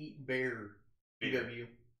they eat bear. BW.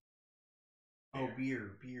 Oh,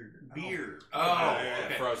 beer. Oh, yeah,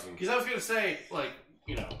 okay. Frozen. Because I was gonna say, like,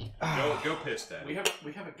 you know, go piss, Dad. we have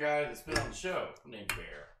a guy that's been on the show named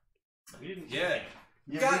Bear. We didn't. Yeah.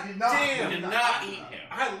 God damn! We did not eat him.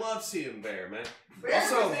 I love seeing Bear, man.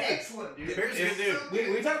 Bear's Also, excellent, dude. Bear's a good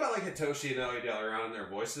dude. We talk about like Hitoshi and Ellie Delaran and their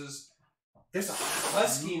voices. There's a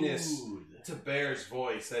huskiness to Bear's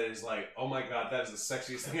voice that is like, oh my god, that is the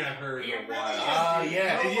sexiest thing I've heard in a while.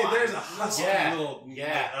 There's a husky little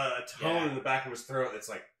tone in the back of his throat that's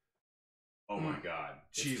like, oh my god,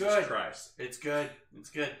 Jesus Christ. It's good.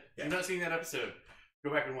 Yeah. If you've not seen that episode,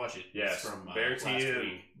 go back and watch it. Yes, it's from Bear last TN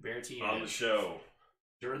week. Bear TN on the show.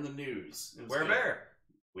 During the news. Where Bear?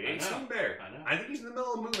 We ain't I know. seen Bear. I know. I think he's in the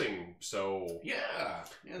middle of moving, so... Yeah,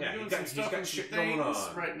 they're doing he's some stuff got and shit things. going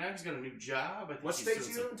on. Right now, he's got a new job. I think What he's state's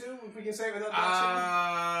doing he some- going to, if we can say it without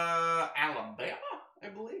boxing? Alabama, I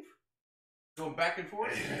believe. Going back and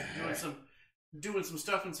forth, doing some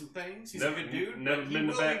stuff and some things. He's a good dude. Never He been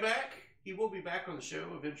will to back. be back. He will be back on the show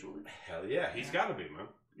eventually. Hell yeah, he's got to be, man.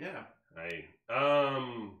 Yeah,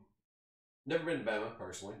 Never been to Bama,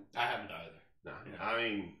 personally. I haven't either. No, I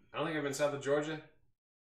mean, I don't think I've been south of Georgia.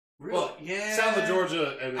 Really? Well, yeah. south of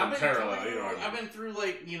Georgia and then parallel. I've been through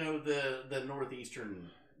like the northeastern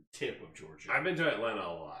tip of Georgia. I've been to Atlanta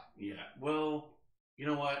a lot. Yeah. Well, you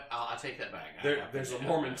know what? I'll take that back. There's a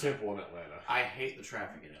Mormon temple in Atlanta. I hate the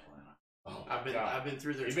traffic in Atlanta. Oh, I've been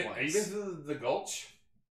through there twice. Have you been to the Gulch?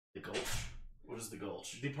 The Gulch? What is the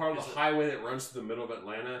Gulch? The part of the highway that runs through the middle of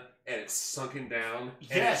Atlanta, and it's sunken down.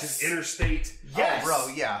 Yes. And it's just interstate. Yes. Oh,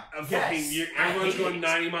 bro, yeah. Everyone's going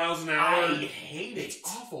 90 miles an hour. I hate it. It's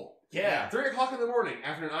awful. Yeah. 3 o'clock in the morning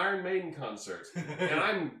after an Iron Maiden concert. And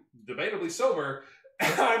I'm debatably sober.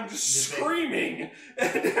 And I'm just screaming. And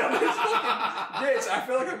I'm just I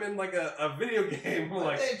feel like I'm in like a video game.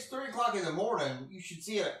 Like, it's 3 o'clock in the morning. You should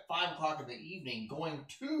see it at 5 o'clock in the evening going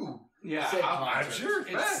to said I'm concert. sure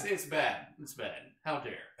It's bad. It's bad. How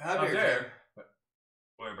dare? How dare?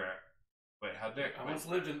 Wait, how dare? I once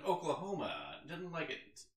lived in Oklahoma. Didn't like it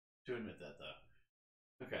to admit that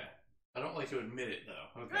though. Okay. I don't like to admit it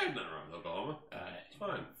though. Okay. There's nothing wrong with Oklahoma. It's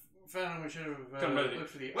fine. Found we should have looked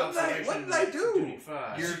for the What did I do? Duty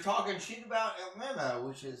 5. You're talking shit about Atlanta,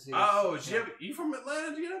 which is his, you from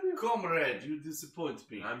Atlanta, GW? Comrade, you disappoint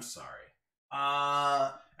me. I'm sorry.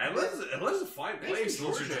 Atlanta's a fine place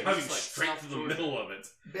unless you're Georgia. driving It's like straight South through the Georgia. middle of it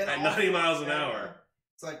Been at all 90 through miles an Atlanta. hour.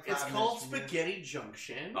 It's like It's 5 called minutes from here. Spaghetti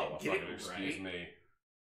Junction. Oh, Get it excuse right. me.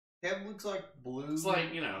 Ted looks like blue. It's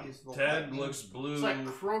like, you know, is the Ted lightning. looks blue. It's like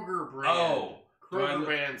Kroger brand. Oh. Kroger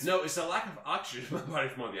brands. No, it's a lack of oxygen in my body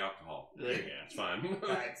from all the alcohol. There you go. It's fine.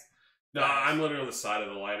 Thanks. No, I'm literally on the side of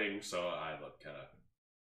the lighting, so I look kind of...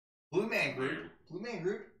 Blue Man Group. Weird. Blue Man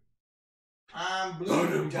Group. I'm blue. I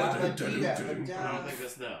don't think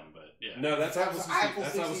that's them, but yeah. No, that's Apple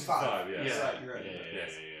 65. Yes. Yeah, right, you're right. Yeah.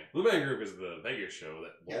 Blue Man Group is the Vegas show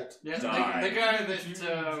that Walt died. The guy that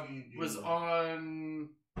was on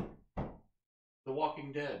The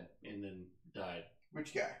Walking Dead and then died.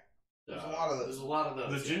 Which guy? There's a lot of those. There's a lot of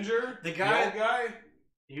those. The ginger? The guy. The old guy?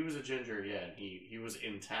 He was a ginger, yeah, and he was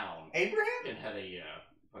in town. Abraham? And had a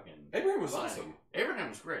fucking... Abraham was sign. awesome. Abraham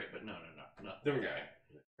was great, but no. Different guy.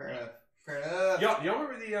 Fair enough. Fair enough. Y'all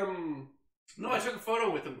remember the, No, I took a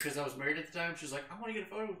photo with him because I was married at the time. She was like, I want to get a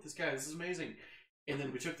photo with this guy. This is amazing. And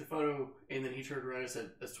then we took the photo, and then he turned around and said,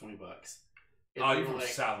 that's $20. And oh, we you're were from like,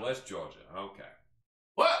 Southwest Georgia. Okay.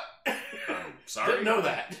 What? Sorry. Didn't know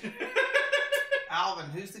that. Alvin,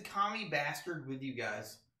 who's the commie bastard with you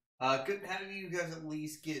guys? Couldn't have you guys at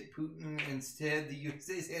least get Putin instead? The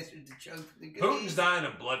USA's answer to choke the goodies? Putin's dying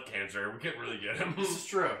of blood cancer. We can't really get him. This is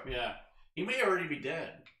true, yeah. He may already be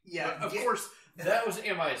dead. Yeah. But of course, that was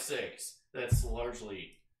MI6. That's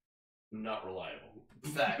largely not reliable.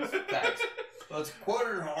 Facts. Well, it's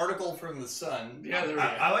quoted an article from The Sun. Yeah, there we go.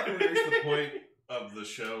 I like when we reach the point of the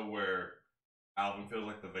show where Alvin feels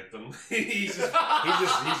like the victim. he's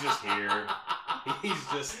just here. He's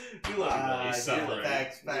just he's suffering.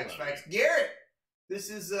 Facts. Garrett, this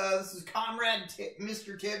is Comrade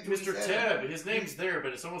Mr. Tibb. Mr. Tibb. His name's there,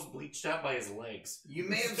 but it's almost bleached out by his legs. You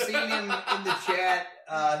may have seen him in the chat.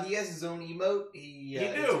 He has his own emote. He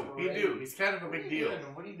do. He's kind of a big deal.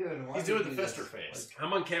 What are you doing? He's doing the fester face.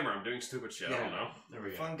 I'm on camera. I'm doing stupid shit. I don't know. There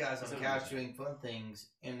we go. Fun guys on the couch doing fun things,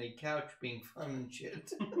 and the couch being fun and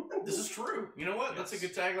shit. This is true. You know what? That's a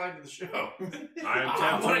good tagline to the show.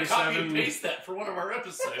 I want to copy and paste that for one of our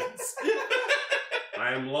episodes.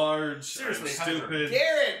 I am large. Seriously, I'm stupid.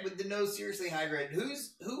 Garrett with the no seriously hydrated.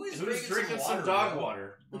 Who's drinking some dog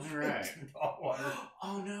water? All right. Dog water.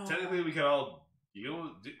 Oh no. Technically, we could all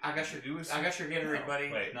I got your Gatorade,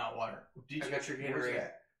 buddy. Wait, not water. I got your Gatorade.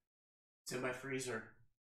 It's in my freezer.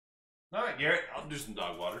 All right, Garrett. I'll do some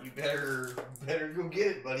dog water. You better go get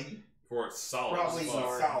it, buddy. For it's solid. Probably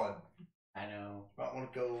solid. I know. Might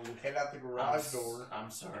want to go head out the garage door.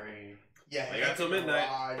 I'm sorry. Yeah, I got till midnight.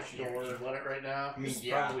 Garage door. You want it right now? It's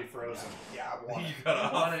yeah. probably frozen. Yeah, I want it. You cut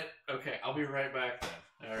off. Want it? Okay, I'll be right back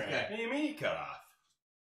then. All right. What do you mean you cut off?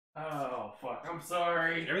 Oh fuck! I'm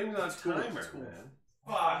sorry. Everything's on timer, cool. man.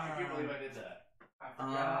 Fuck! I can't believe I did that. I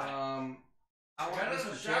forgot. I got out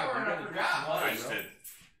of the shower and I forgot. I just did.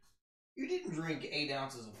 You didn't drink 8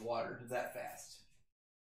 ounces of water that fast.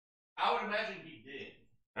 I would imagine he did.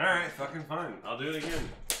 Alright, fucking fine. I'll do it again.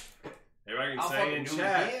 Everybody can say in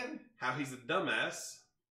chat how he's a dumbass.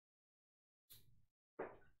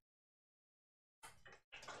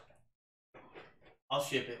 I'll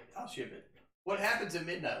ship it. What happens at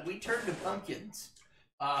midnight? We turn to pumpkins.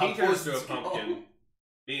 He turns to a pumpkin.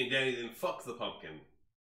 Me and Danny then fuck the pumpkin.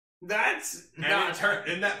 That's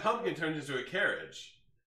and that pumpkin turns into a carriage.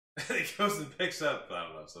 And it goes and picks up, I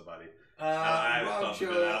don't know, somebody.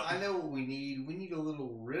 Rob, I know what we need. We need a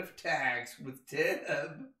little riff tags with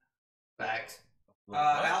Teb. Facts.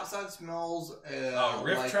 Outside smells.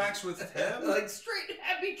 Riff tracks with Teb? Like straight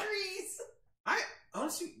happy trees.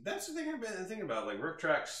 Honestly, that's the thing I've been thinking about. Like, riff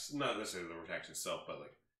tracks, not necessarily the riff tracks itself, but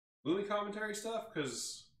like movie commentary stuff.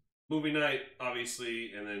 Because movie night,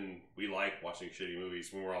 obviously, and then we like watching shitty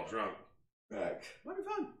movies when we're all drunk. Right. Might be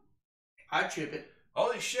fun. I'd chip it.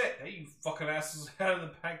 Holy shit! Hey, you fucking asses out of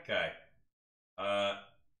the pack guy. AJ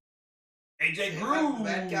Groove. The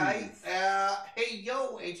bad guy. Hey,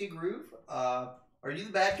 yo, AJ Groove. Are you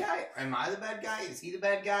the bad guy? Am I the bad guy? Is he the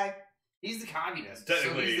bad guy? He's the communist.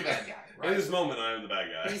 Technically, so he's the bad guy, right? In this moment, I am the bad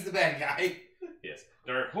guy. He's the bad guy. Yes.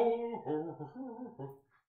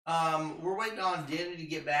 We're waiting on Danny to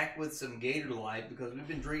get back with some Gator Light because we've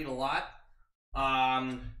been drinking a lot.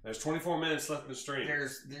 There's 24 minutes left in the stream.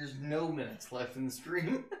 There's no minutes left in the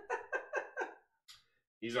stream.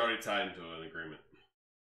 He's already tied into an agreement.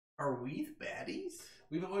 Are we the baddies?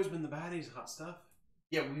 We've always been the baddies, hot stuff.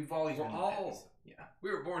 Yeah, we've always been the baddies. Yeah.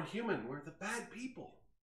 We were born human. We're the bad people.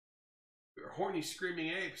 We're horny, screaming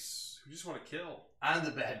apes who just want to kill. I'm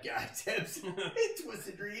the bad guy, Tibbs. It was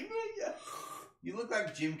a dream. Yeah. You look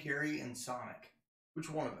like Jim Carrey and Sonic. Which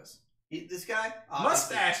one of us? This guy?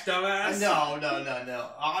 Mustache, dumbass. No.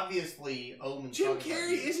 Obviously, Omen's Jim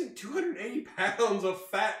Carrey isn't 280 pounds of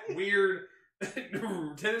fat, weird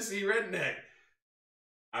Tennessee redneck.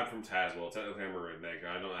 I'm from Tazewell. Technically, I'm a redneck.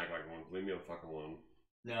 I don't act like one. Leave me the fuck alone.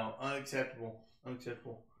 No, unacceptable.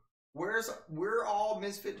 Unacceptable. We're all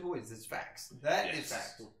misfit toys. It's facts. That is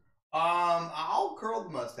facts. I'll curl the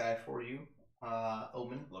mustache for you,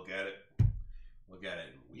 Omen. Look at it. Look at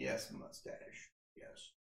it. Yes, mustache.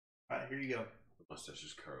 Yes. All right, here you go. The mustache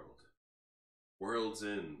is curled. World's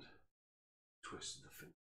End. Twisted the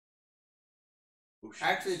finger.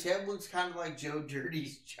 Actually, Ted looks kind of like Joe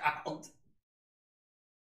Dirty's child.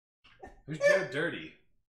 Who's Joe Dirty?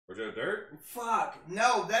 Or Joe Dirt? Fuck.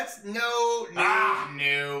 No, that's no,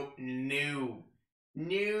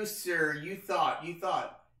 sir. You thought.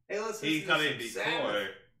 Hey, let's He thought he'd be coy.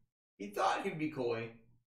 He thought he'd be coy.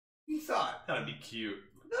 He thought. That'd be cute.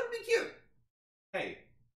 That'd be cute. Hey,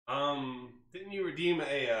 didn't you redeem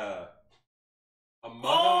a mug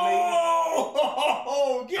on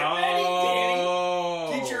me? Get ready,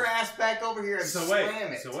 Danny. Get your ass back over here and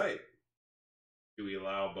slam it. So wait. Do we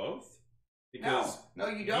allow both? Because no,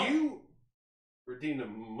 you don't. You redeemed a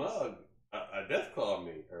mug, a death claw on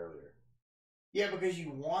me earlier. Yeah, because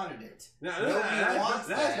you wanted it. No, that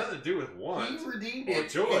has nothing to do with want. He redeemed or it,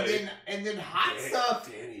 joy. and then hot stuff.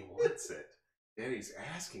 Danny wants it. Danny's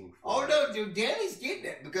asking for Oh it. no, dude, Danny's getting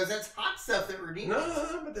it because that's hot stuff that redeemed it.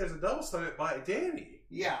 No, but there's a double stomach by Danny.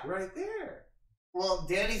 Yeah, right there. Well,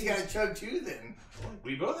 Danny's got to chug too then.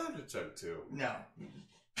 We both have to chug two. No.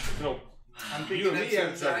 I'm You and picking me up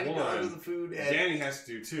have to some chug $90 one. of the food. And Danny has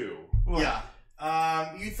to do two. Yeah.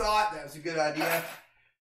 You thought that was a good idea.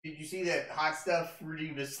 Did you see that hot stuff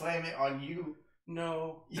redeemed to slam it on you?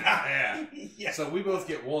 No. Yeah. Yeah. So we both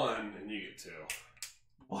get one, and you get two.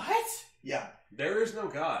 What? Yeah. There is no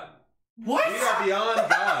God. What? We are beyond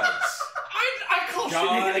gods. I call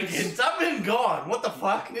shenanigans. I've been gone. What the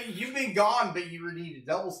fuck? You've been gone, but you redeemed a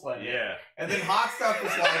double slam. Yeah. And then hot stuff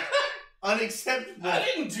is like unacceptable. I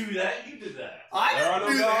didn't do that. You did that. I There are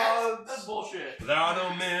didn't no do that. gods. That's bullshit. There are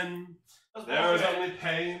no men. That's There is bullshit. only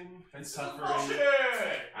pain and suffering. Bullshit.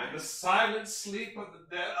 And the silent sleep of the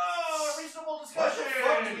dead. Oh, reasonable What discussion. the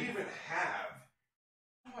fuck do we even have?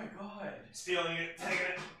 Oh my god. Stealing it, taking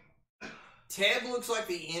it. Ted looks like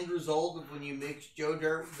the end result of when you mix Joe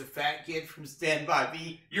Dirt with the fat kid from Stand By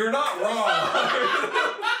Me. You're not wrong.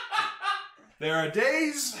 There are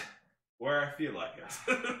days where I feel like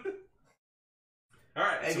it. All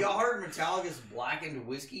right. Have y'all heard Metallica's Blackened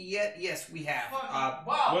Whiskey yet? Yes, we have.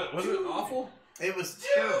 Wow. Was it awful? It was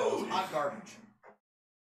terrible. It was hot garbage.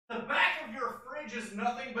 The back of your fridge is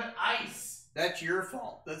nothing but ice. That's your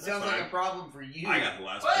fault. That sounds fine. like a problem for you. I got the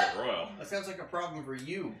last Port Royal. That sounds like a problem for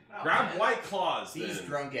you. Grab White Claws, These then.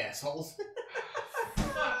 drunk assholes.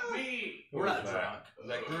 Fuck me. We're not drunk. Is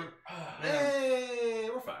that group? Hey,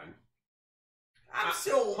 we're fine. I'm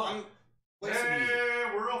still. Listen to you.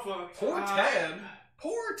 Yeah, we're all fucked. Poor Ted.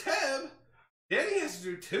 Poor Ted. Danny has to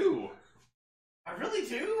do two. I really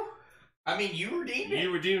do. I mean, you redeemed it.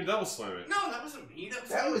 You redeemed double slam it. No, that wasn't me.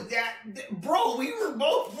 That was bro, we were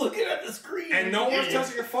both looking at the screen. And no one's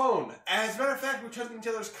touching your phone. As a matter of fact, we're touching each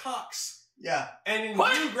other's cocks. Yeah. And you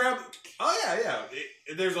grab. Oh yeah.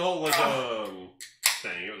 There's a whole thing.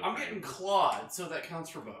 It was I'm getting clawed, so that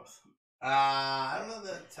counts for both. I don't know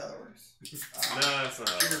that's how that works. No, that's not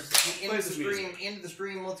how it works. Into the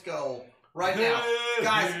stream. Let's go right now,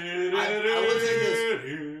 guys. I looked at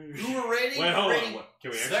this. Who were rating? Wait, hold on.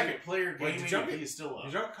 Can we Second player Wait, gaming is still up.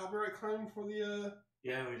 Did y'all copyright claim for the?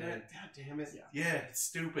 Yeah, we did. God damn it. Yeah, it's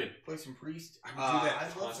stupid. Play some Priest. I can do that I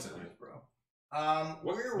love constantly, bro.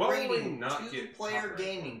 We're what rating would we not get two-player copyright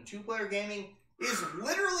gaming. Two-player gaming is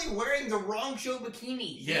literally wearing the wrong show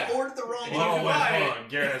bikini. Yeah. He ordered the wrong show. Hold bikini. on.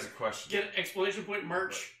 Garrett has a question. Get exclamation point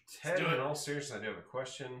merch. Ted, do it. in all seriousness, I do have a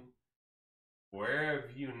question. Where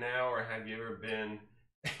have you now, or have you ever been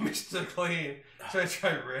Mr. Clean. So I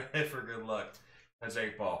try red for good luck. That's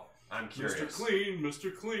 8-Ball. I'm curious. Mr. Clean,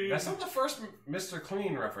 Mr. Clean. That's not the first Mr.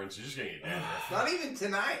 Clean reference. You're just gonna get dead. Not even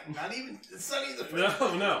tonight. Not even. It's not even the first.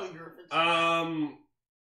 No.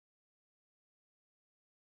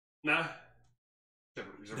 Nah.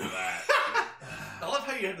 Except for that. I love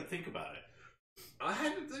how you had to think about it. I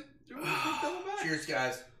had to think. Cheers,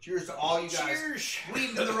 guys. Cheers to all you guys. Cheers.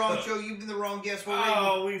 We've been the wrong show. You've been the wrong guest.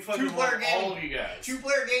 We're We fucking love all of you guys.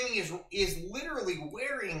 Two-player gaming is literally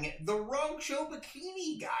wearing the wrong show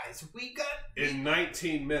bikini, guys. We got in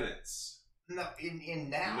 19 minutes. No, in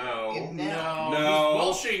now. No. In now. No. He's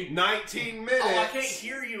welshing. 19 minutes. Oh, I can't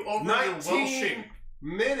hear you over your welshing.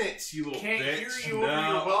 Minutes, you little Can't bitch. hear you over your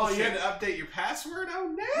Oh, you welshing. had to update your password? Oh,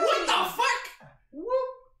 no. What the fuck?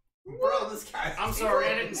 Bro, this guy. I'm sorry,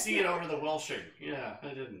 I didn't see it over the welshing. Yeah, I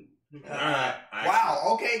didn't. Alright.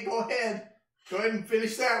 Wow, okay, go ahead. Go ahead and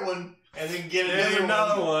finish that one. And then get There's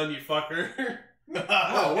another one, you fucker.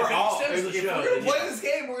 No, we're all. If we're gonna play this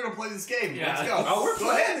game, we're gonna play this game. Yeah. Let's go. Oh, we're Go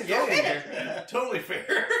playing ahead, the go game ahead. Totally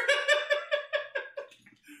fair.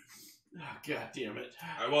 Oh, God damn it.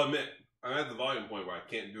 I will admit, I'm at the volume point where I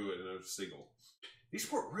can't do it in a single. These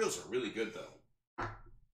port reels are really good, though.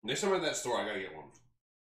 Next time I'm at that store, I gotta get one.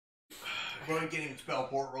 Go ahead and get him to spell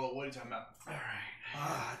port roll. What are you talking about?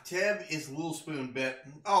 Alright. Teb is Little Spoon bit.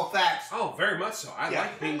 Oh, facts. Oh, very much so. I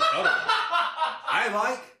like being cuddled. I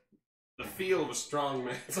like the feel of a strong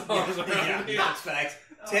man's arms around me. That's facts.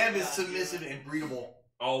 Teb is submissive and breedable.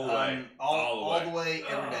 All the way. All the way,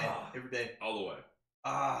 every day. Every day. All the way.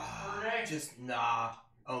 Just nah,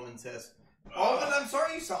 Omen says. Omen, I'm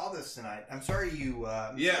sorry you saw this tonight. I'm sorry you,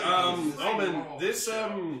 Omen, this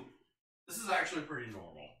is actually pretty normal.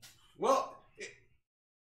 Well,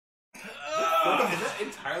 is that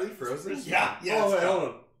entirely frozen? Yeah. Oh, wait, hold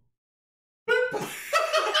on.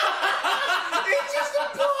 It's just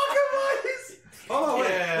a block of ice. Hold on, wait.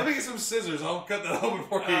 Yeah. Let me get some scissors. I'll cut that open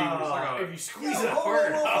for you. If you squeeze Yo, it hard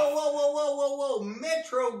enough. Whoa.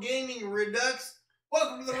 Metro Gaming Redux.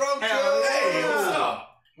 Welcome to the wrong Hey, show. what's up?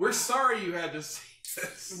 We're sorry you had to see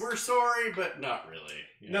this. We're sorry, but not really.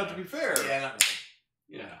 Now, to be fair,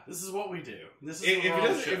 Yeah, this is what we do. This is if the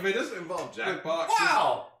wrong show. it doesn't involve jackboxes,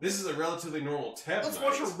 Wow! this is a relatively normal tab. Let's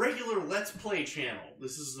watch a regular Let's Play channel.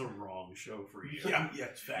 This is the wrong show for you. Yeah,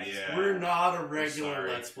 facts. Yeah. We're not a regular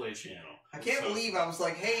Let's Play channel. I can't believe I was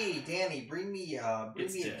like, hey, Danny, bring me a dead.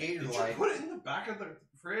 Gator Did light. you put it in the back of the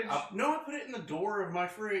fridge? No, I put it in the door of my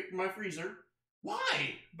freezer.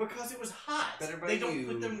 Why? Because it was hot. Better by they don't you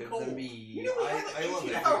put them than cold. me. You know, I love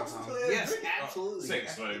it. Yes, absolutely.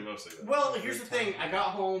 6, so mostly. Well, here's the thing. I got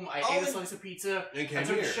home, I ate a then- slice of pizza, And I came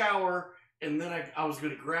took a here. shower, and then I was going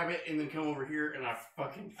to grab it and then come over here, and I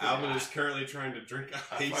fucking forgot. Alvin is currently trying to drink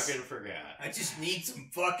I ice. fucking forgot. I just need some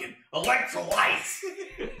fucking electrolytes.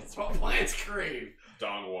 That's what plants crave.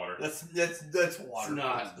 Dog water. That's water. It's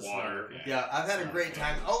not water. Okay. Yeah, I've had a It's great not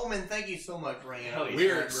time. Omen, thank you so much for hanging out. Hell yeah.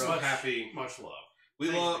 We're bro. so happy. Much love. We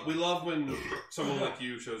love when someone like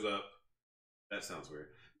you shows up. That sounds weird.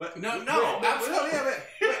 But No, absolutely.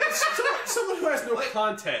 Someone who has no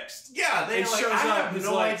context. Yeah, they and like, shows I up have and is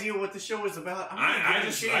no like, idea what the show is about. I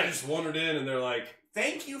just wandered in and they're like,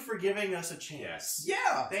 thank you for giving us a chance.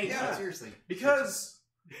 Yeah, Thank you. seriously. because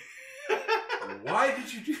why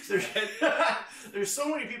did you do that? There's so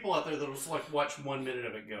many people out there that'll just like watch 1 minute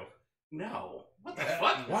of it and go, no. What the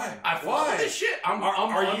fuck? Why? I follow this shit. I'm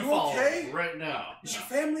Are you unfollowing okay? right now? Is your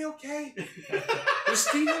family okay? Does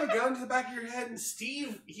Steve have a gun to the back of your head?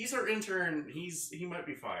 Steve, he's our intern. He might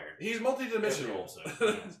be fired. He's multidimensional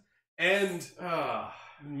and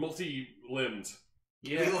multi-limbed.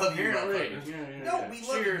 Yeah, We love you, apparently. motherfuckers. Yeah. No, we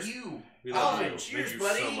love Cheers. you. We love you. Cheers, Thank you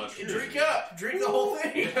buddy. so much. Drink up. Drink the whole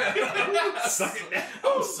thing. Suck it down.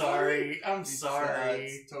 I'm sorry. I'm It's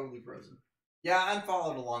sorry. totally frozen. Yeah, I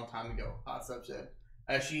unfollowed a long time ago. Hot Sub said.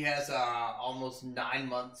 She has almost 9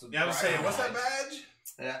 months of. Yeah, I was saying, what's that badge?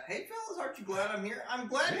 Hey fellas, aren't you glad I'm here? I'm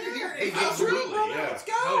glad you're here. AJ absolutely, Groove, brother. yeah. Let's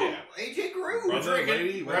go. Hell yeah. AJ Groove. Brother,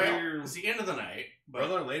 lady, Right. whatever It's the end of the night.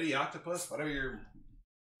 brother, lady, octopus, whatever your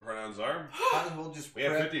pronouns are. Might as well just We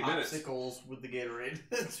have prep 50 minutes. popsicles with the Gatorade.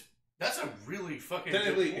 That's a really fucking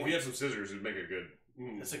Technically, good if point. you had some scissors, it'd make a good.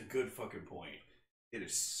 That's a good fucking point. It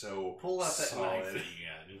is so Pull out that solid. knife that you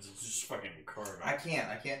got. It's just fucking carve it. I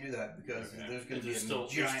can't do that because Okay. there's going to be There's a still-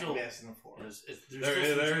 there's giant still- mess in the floor. There's still some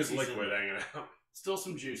There is juices liquid in hanging out. Still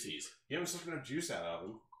some juices. You haven't sucked enough juice out of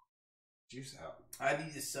them. Juice out. I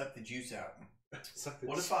need to suck the juice out. Suck the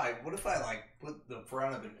What juice. if I like put the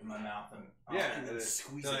front of it in my mouth and Yeah, then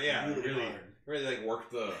squeeze no, it yeah, really hard? really like work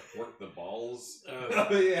the balls.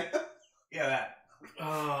 Yeah. Yeah, that.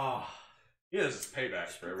 Oh. Yeah, this is payback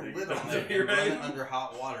for everything. Lid on it and run it under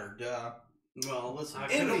hot water. Duh. Well, listen.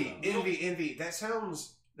 Envy. That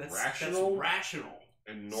sounds rational. That's rational.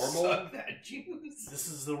 And normal. Suck that juice. This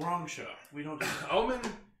is the wrong show. We don't do that. Omen,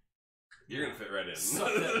 you're gonna fit right in.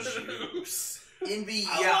 Suck that juice. Envy,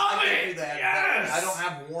 I yeah, love I can it. do that. Yes. I don't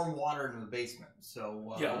have warm water in the basement,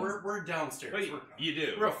 so Yeah, we're downstairs. Well, you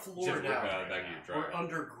do. We're a floor Just down. work out Right back now. of your dryer. We're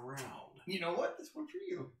underground. You know what? This one's for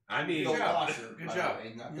you. I mean, the good job. washer. Good by job. The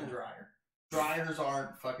way, not the dryer. Dryers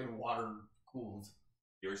aren't fucking water cooled.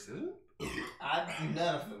 Yours is?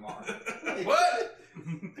 None of them are. What?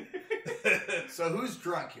 So who's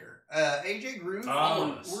drunk here? AJ Groove. We're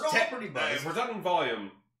all pretty buzzed. If we're talking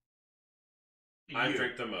volume, I You.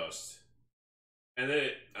 drink the most. And then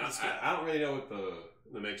I don't really know what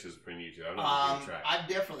the mix is between you two. I'm not keeping track. I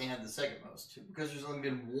definitely had the second most because there's only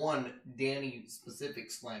been one Danny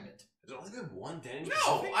specific slam it. There's only been one Danny No,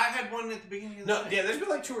 specific? I had one at the beginning of the No, night. yeah, there's been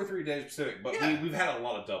like 2 or 3 Danny specific, but we've had a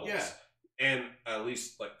lot of doubles. Yeah. And at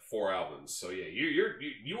least like 4 albums. So yeah,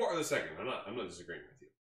 you are the second. I'm not disagreeing with you.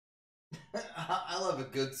 I love a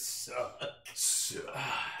good suck. You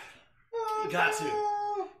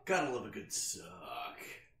gotta love a good suck.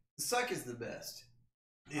 Suck is the best.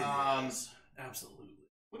 It is. Absolutely.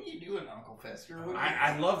 What are you doing, Uncle Fester?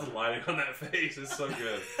 I love the lighting on that face. It's so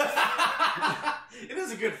good. It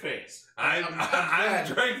is a good face. I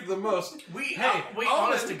drank the most. We Omen,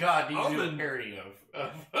 honest to God, need to do a Omen. parody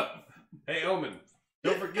of Hey, Omen,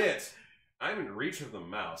 don't forget, I'm in reach of the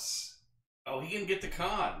mouse. Oh, he can get the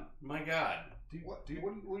con. My God. What are you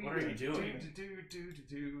doing?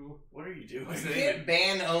 What are you doing? You can't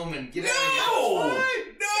ban Omen. Get out No! of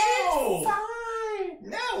here. No! Fine.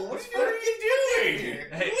 No, what What are you doing?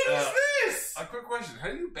 Hey, What is this? A quick question: how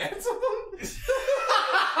do you ban someone?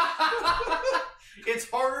 It's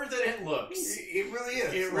harder than it looks. It really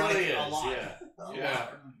is. It really is. A lot. Yeah.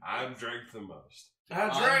 I've drank the most. I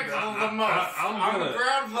drank the most. I'm gonna- gonna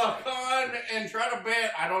grab the con and try to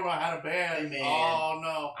ban. I don't know how to ban. Hey, man. Oh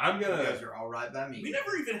no. I'm You gonna. guys are all right by me. We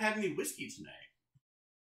never even had any whiskey tonight.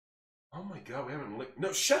 Oh my god, we haven't licked.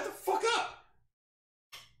 No, shut the fuck up.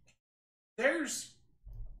 There's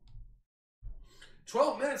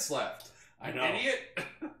 12 minutes left. I know. Idiot.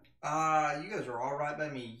 You guys are all right by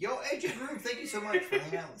me. Yo, AJ Groove, thank you so much for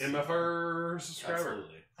hanging out with us. And my first subscriber.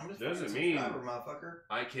 Absolutely. I'm just Doesn't fucking mean- subscriber, motherfucker.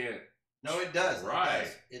 I can't. No, it does. Right.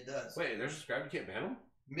 It does. Wait, they're subscribed. You can't ban them?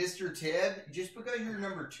 Mr. Ted, just because you're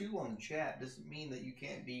number 2 on the chat doesn't mean that you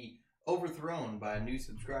can't be overthrown by a new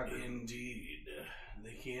subscriber. Indeed,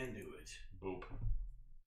 they can do it. Boop.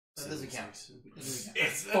 That doesn't count. That's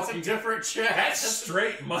a different chat. That's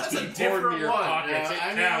straight money That's a poured different into your one. pockets. Yeah, It I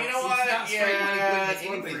mean, counts. you know what? It's not straight money put into that's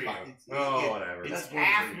one for anybody's you. pocket. Oh, whatever. It's That's one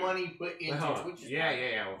half for you. money put into Hold on. Twitch's Yeah.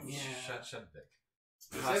 pocket. Well, Yeah. Shut dick.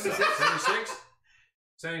 76? 76?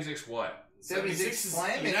 76 what? 76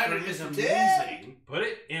 slam it United for is Mr. Ted. amazing. Put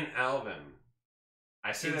it in Alvin.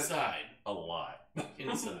 I say that Inside. a lot.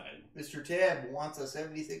 Inside. Mr. Ted wants a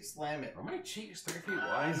 76 slam it. Are my cheeks 3 feet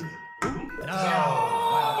wide? No,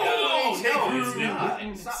 it's it's not. not.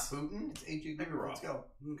 It's not Putin. It's AJ Groove. Let's go.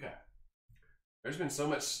 Okay. There's been so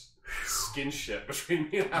much skin shit between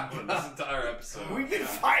me and Alvin this entire episode. We've been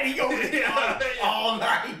fighting over it all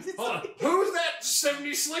night. Hold on. Who's that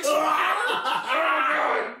 76?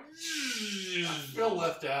 I feel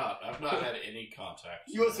left out. I've not had any contact.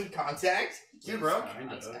 You want some contact? Yeah, bro.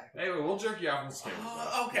 Contact. Hey, we'll jerk you off on the scale.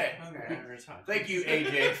 Okay. Thank you,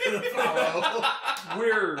 AJ, for the follow.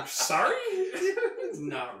 We're sorry?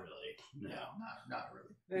 Not really. No. Not really.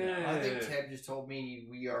 I think Ted just told me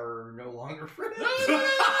we are no longer friends. Alvin,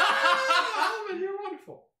 you're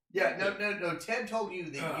wonderful. Yeah, no. Ted told you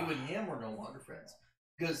that you and him were no longer friends.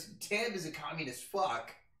 Because Ted is a communist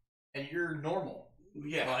fuck, and you're normal.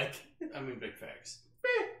 Yeah. I mean, big facts.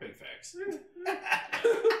 Big facts.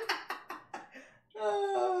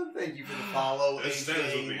 Thank you for the follow, This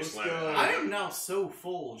sentence will AJ. be Let's slammed. go. I am now so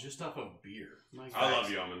full just off of beer. My I God.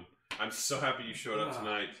 love you, Alvin. I'm so happy you showed up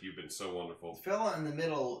tonight. You've been so wonderful. The fella in the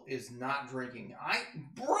middle is not drinking. I'm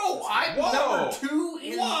Whoa. number 2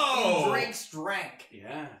 in drinks drank.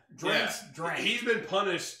 Yeah. Drinks drank. He's been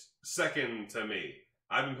punished second to me.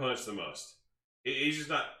 I've been punished the most. He's just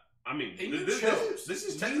not. I mean, And you this chose.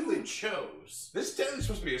 is technically You chose. This is technically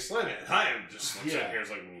supposed to be a slam it. I am just sitting Yeah. here,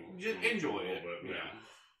 it's like Just enjoy it. But, Yeah.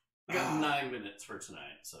 We got 9 minutes for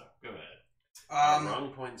tonight, so go ahead.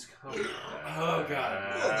 Wrong points come. Oh, God.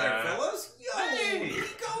 Hello there, fellas. Yo, Hey. Nico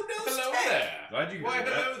knows Hello tech. there. Glad you could Why, do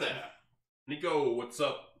that. hello there. Nico, what's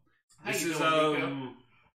up? How This you is doing, Nico?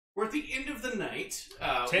 We're at the end of the night.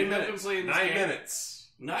 10 we've minutes. Been playing this 9 game.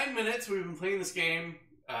 minutes. 9 minutes. We've been playing this game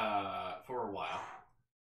for a while.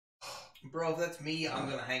 Bro, if that's me, I'm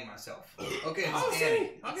gonna hang myself. Okay, it's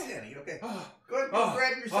Danny. It's Danny. Okay, go ahead and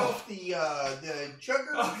grab yourself the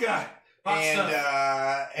chugger. Oh God!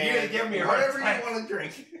 And You're gonna give me a heart whatever attack. you want to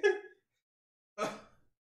drink.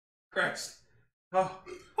 Christ! Oh,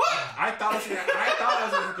 I thought I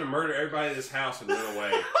was gonna have to murder everybody in this house and run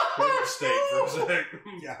away. Go to the state for a sec.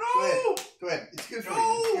 Yeah, go ahead. It's good for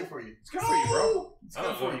you. It's good for you. It's good for you, bro. It's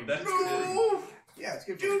good for you. That's good. Yeah, it's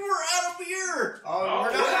good for Dude, you. we're out of beer. Oh,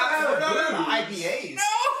 we're not out of IPAs. No,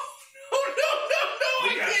 I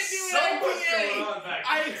can't do an IPA.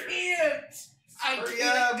 I can't. Hurry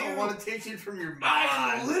up! I want attention from your mind.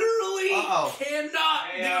 I literally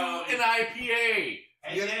cannot do an IPA.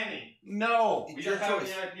 Hey, Danny. No. It's your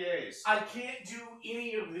choice. IPAs. I can't do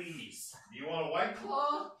any of these. You want a White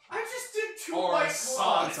Claw? I just did 2 Or a White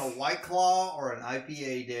Claws. It's a White Claw or an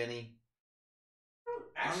IPA, Danny.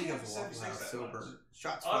 Actually, I'm I gonna have go to Waffle House that sober. much.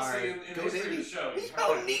 Shots Honestly, fired. in Go the history of Danny. the show, you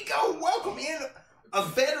Nico, Nico, welcome in. A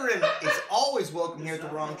veteran is always welcome here at the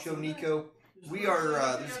Wrong Show, Nico. We are,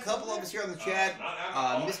 there's a couple of us here on the chat.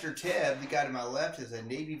 Mr. Teb, the guy to my left, is a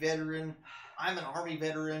Navy veteran. I'm an Army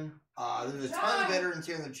veteran. There's a ton of veterans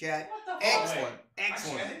here in the chat. Excellent,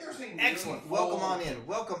 excellent, excellent. Welcome on in.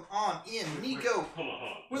 Welcome on in, Nico.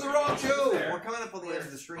 We're the Wrong Show. We're coming up on the end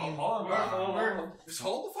of the stream. Hold on. Just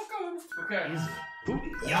hold the fuck on. Okay.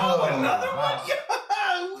 Yo, another one.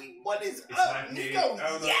 Yo, what is up, Nico? Oh,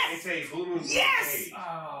 no, Yes, it's a Blue Moon. yes.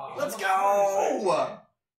 Oh, Let's go.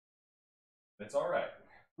 That's all right.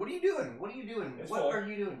 What are you doing? What are you doing? It's What full. are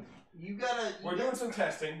you doing? You gotta. We're doing some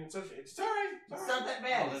testing. It's all right. It's not that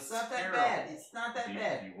bad. Oh, It's not that terrible. bad. It's not that Do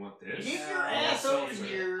bad. you want this? Get your Or ass the over seltzer?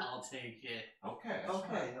 here. I'll take it. Okay.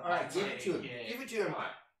 Okay. All right. Give it to him. Give it to him. All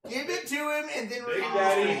right. Give it to him, and then we're Big gonna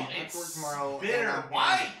Daddy. it's tomorrow. Bitter. and I'm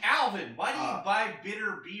Why, happy. Alvin? Why do you buy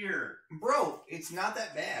bitter beer? Bro? It's not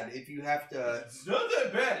that bad if you have to. It's not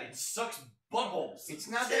that bad. It sucks buttholes. It's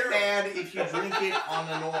not that bad if you drink it on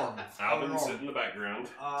the norm. Alvin's sitting in the background.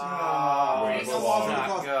 Ain't no laws in the not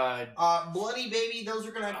clause. good. Bloody baby, those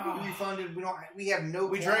are gonna have to be refunded. We don't. We have no.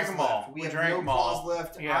 We claws drank them left. all. We We have drank no them all. claws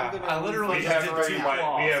left. Yeah, I'm gonna I literally refund just it did right 2 now.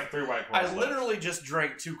 claws. We have 3 White Claws I literally just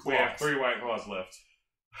drank 2 claws. We have 3 White Claws left.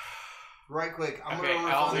 Right quick, I'm Okay, gonna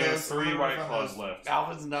refund Alvin, We have those. 3 I'm gonna White refund Claws those. left.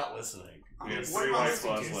 Alvin's not listening. We have What 3 am I White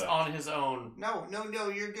listening Claws to? He's left. on his own. No,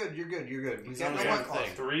 you're good. You're good. You're good. We He's got on no his white own claws.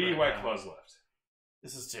 thing. 3 Right White now. Claws left.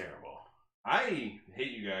 This is terrible. I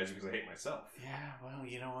hate you guys because I hate myself. Yeah, well,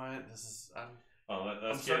 you know what? This is. I'm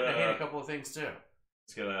Let's starting get to hate a couple of things too.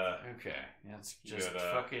 Let's get a. Okay, that's You just got,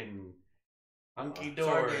 fucking hunky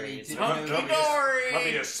sorry, dory. Danny, It's did hunky you- dory. Let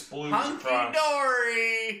me just splooge Hunky across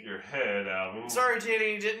dory. your head, Alvin. Sorry,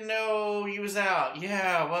 Jenny, didn't know you was out.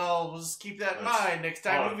 Yeah, well, we'll just keep that in mind next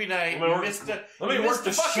time hold on. movie night. Let me You work- missed it. let me you work missed the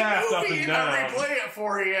the fucking shaft up movie and I'll down. replay it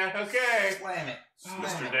for you. Okay. Slam it.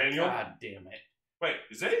 Mr. Daniel. God damn it. Wait,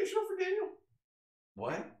 is that even short for Daniel?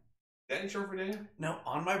 What? That ain't short for Daniel? No,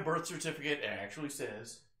 on my birth certificate it actually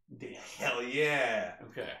says Dan. Hell yeah.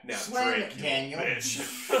 Okay. Now Slam drink, it, you Daniel.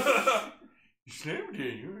 bitch. Slam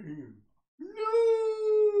Daniel.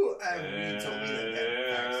 No. I really told me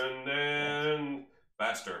that. And then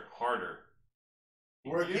faster, harder.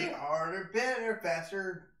 Working harder, better,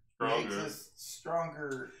 faster makes Stronger. us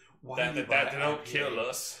stronger. That don't kill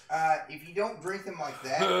us. If you don't drink them like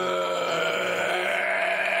that,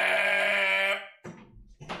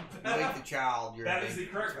 you wake the child. You're That a is the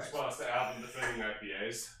baby. correct response to Alvin defending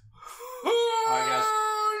IPAs.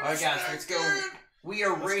 Alright guys, let's go. We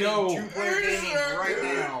are rating go. 2-player gaming right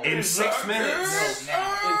now. In 6 minutes. No,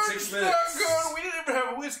 now. In 6 minutes. Good. We didn't even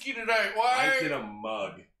have a whiskey tonight. Why? I did a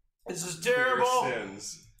mug. This is For your terrible.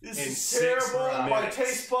 sins. This In is 6 terrible. My minutes.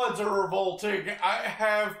 taste buds are revolting. I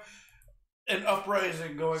have an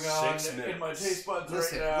uprising going on 6 in my minutes. taste buds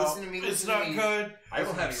Listen, right now. listen to me, It's listen to not me. good. I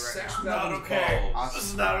will have Listen to me right sex now. with Not Alvin's okay. balls. This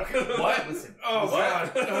is not okay. What? Listen. Oh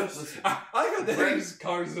What? God. Listen. I got the his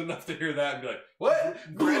cars enough to hear that and be like, what?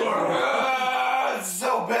 Ah, it's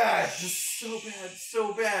so bad. Just so bad.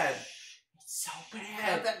 So bad. It's so Not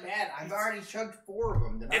bad. that bad. I've already chugged 4 of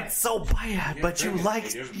them tonight. It's so bad, but you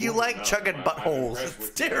like chugging buttholes. It's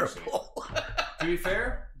terrible. To be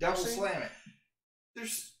fair, Double actually, slam it.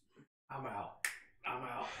 I'm out.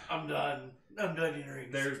 I'm done. I'm done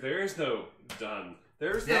eating. there is no done.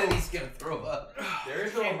 There's no. Daddy's gonna throw up. There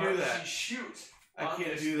is I no can't do emergency that. shoot. I on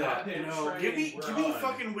can't this do that. goddamn No, train give me we're on.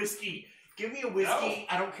 fucking whiskey. Give me a whiskey. No.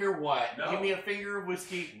 I don't care what. No. Give me a finger of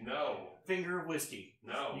whiskey. No. Finger of whiskey.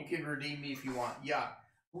 No. You can redeem me if you want. Yeah.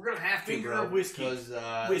 We're gonna have to, Finger bro. of whiskey. Because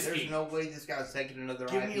Whiskey. there's no way this guy's taking another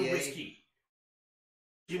Give IPA. me a whiskey.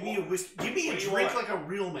 Give me a whiskey. Give me What a do you drink want? like a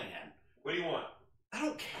real man. What do you want? I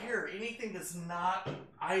don't care. Anything that's not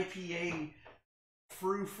IPA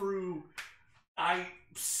frou-frou, I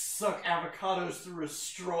suck avocados through a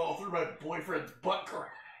straw through my boyfriend's butt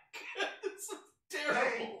crack. It's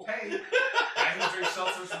terrible. Hey, I can drink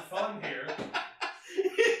seltzers for fun here.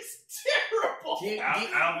 It's terrible.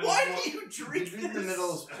 Why do you drink this? In the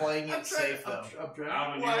middle is playing it safe, though.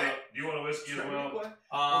 Alvin, do you want a whiskey as well?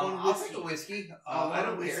 I'll take a whiskey. I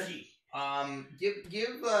don't whiskey.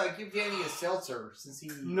 Give Danny a seltzer since he.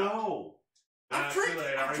 No. I've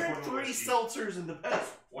drank 3 seltzers in the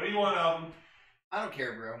past. What do you want, Alvin? I don't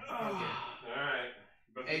care, bro. Alright.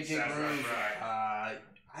 AJ Groove,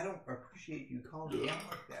 I don't appreciate you calling me out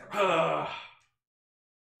like that.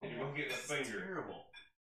 You won't get a finger. Terrible.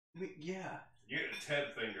 Yeah. You get a Ted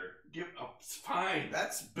finger. It's fine.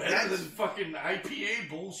 That's better than fucking IPA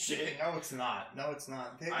bullshit. No, it's not. No, it's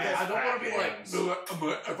not. I don't want to be like, no,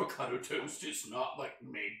 my avocado toast is not like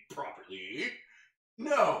made properly.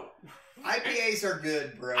 No. IPAs are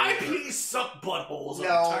good, bro. IPAs suck buttholes. No.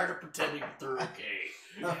 I'm tired of pretending they're okay.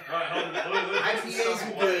 IPAs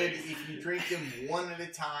are good if you drink them one at a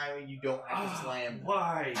time and you don't have to slam them.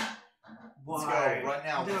 Why? Let's go right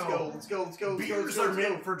now. No. Let's go. Beers are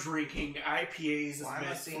meant for drinking. IPAs is Why am I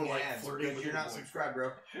meant seeing for like ads? flirting Because with you're your not boyfriend. subscribed,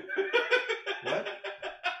 bro. What?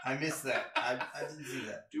 I missed that. I didn't see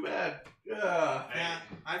that. Too bad.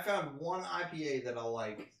 I found one IPA that I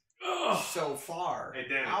like so far. Hey,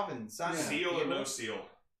 Danny. Alvin, sign seal up. or no seal?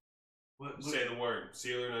 Say the word.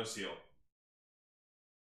 Seal or no seal?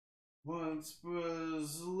 Once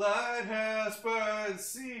was lighthouse by the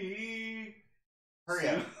sea. Hurry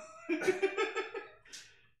up.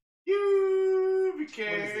 You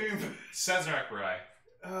became Sazerac Rye.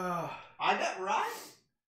 I got rye?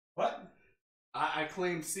 What? I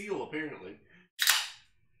claimed seal, apparently.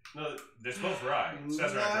 No, they're both rye.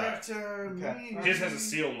 Sazerac Rye. Okay. It just has a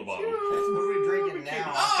seal in the bottom. That's what we're drinking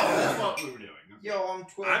now. That's what we were doing. Yo, I'm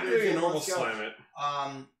 12 I'm beers doing a in. normal Let's go. slam it.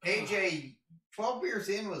 AJ, 12 beers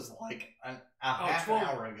in was like half an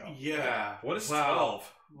hour ago. Yeah. What is Wow.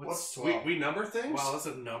 12? What's 12? We number things? Wow, that's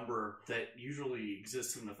a number that usually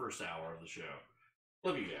exists in the first hour of the show.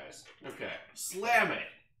 Love you guys. Okay. Slam it.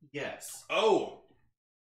 Yes. Oh.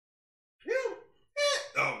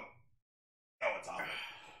 Oh, it's awful.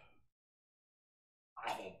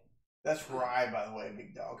 Awful. That's rye, by the way,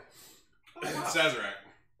 big dog. Sazerac.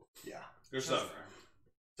 Yeah. Good stuff.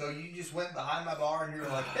 So you just went behind my bar and you're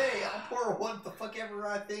like, hey, I'll pour what the fuck ever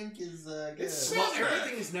I think is good. Well,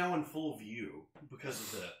 everything is now in full view because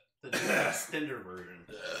of the extender version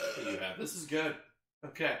that you have. This is good.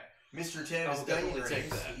 Okay. Mr. Ted I'll is done. definitely take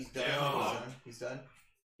that. He's done. Yeah. He's done.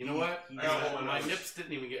 You know what? I got one My of those. nips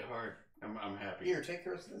didn't even get hard. I'm happy. Here, take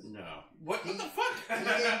the rest of this. No. What the fuck?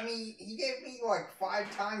 He gave me like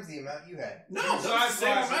 5 times the amount you had. No, that's the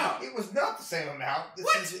same amount. It was not the same amount.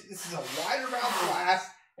 This is a wider mouth glass,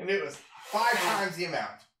 and it was 5 times the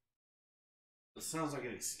amount. It sounds like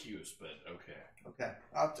an excuse, but okay. Okay,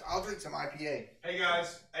 I'll drink some IPA. Hey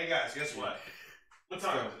guys, guess what? What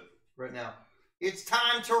time is it? Right now. It's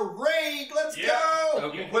time to raid. Let's go.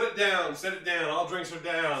 Okay. You put it down. Set it down. All drinks are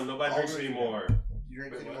down. Nobody drinks anymore. You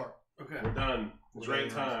drink anymore. Okay. We're done. It's raid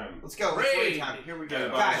time. Let's go. Raid. Raid time. Here we go.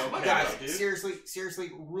 Guys, dude. seriously, Thanks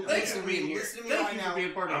listen for to being me. here. Listen to me Thank right you now. for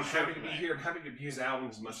being part of I'm the show happy to be tonight. here. I'm happy to abuse Alvin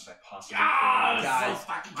as much as I possibly Ah, can. guys,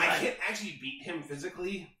 I can't actually beat him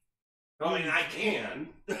physically. I mean, I can.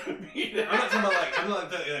 I'm not talking about I'm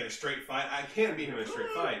not like a straight fight. I can beat him in a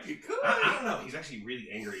straight fight. You could. I don't know. He's actually really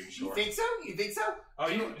angry and You short. think so? You think so? Oh,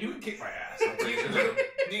 you can kick my ass.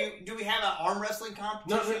 Do we have an arm wrestling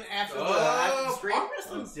competition after the stream? Arm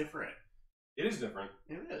wrestling's different. It is different.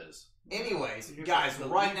 It is. Anyways, guys,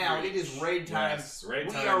 right now it is raid time. Yes, raid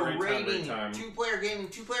We time, are raid time, raiding raid time. two-player gaming.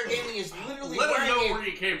 Two-player gaming is literally Let him know wearing where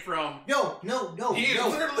you came from. No. He is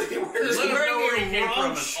literally Let him know where he came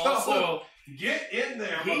from. And also, get in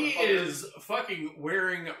there, he motherfucker. is fucking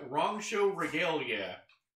wearing wrong show regalia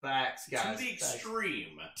Facts, guys. to the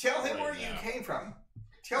extreme. Tell him right where now. you came from.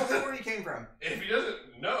 Tell him where you came from. If he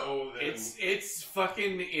doesn't know, then It's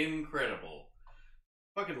fucking incredible.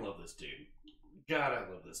 Fucking love this dude. God, I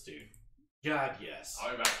love this dude. God, yes.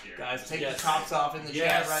 I'll be back here. Guys, take Yes. the tops off in the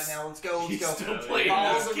Yes. chat right now. Let's go. Let's He's go. still playing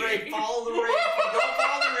Follow this the raid. game. Follow the raid.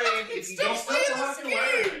 If you don't follow the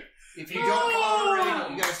raid, if you don't follow the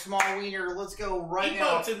raid, you got a small wiener. Let's go right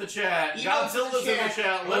now. Emotes in the chat. Emotes Godzilla's in the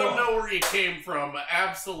chat. Let Oh. him know where you came from.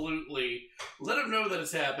 Absolutely. Let him know that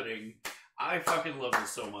it's happening. I fucking love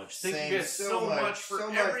this so much. Thank Same, you guys so so much, much for so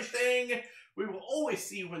much. everything. We will always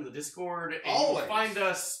see you in the Discord. And Always. you'll find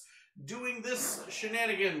us doing this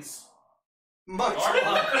shenanigans. Much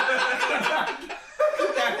love.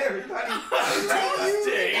 Good night, everybody.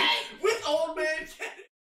 Tuesday with Old Man Ken.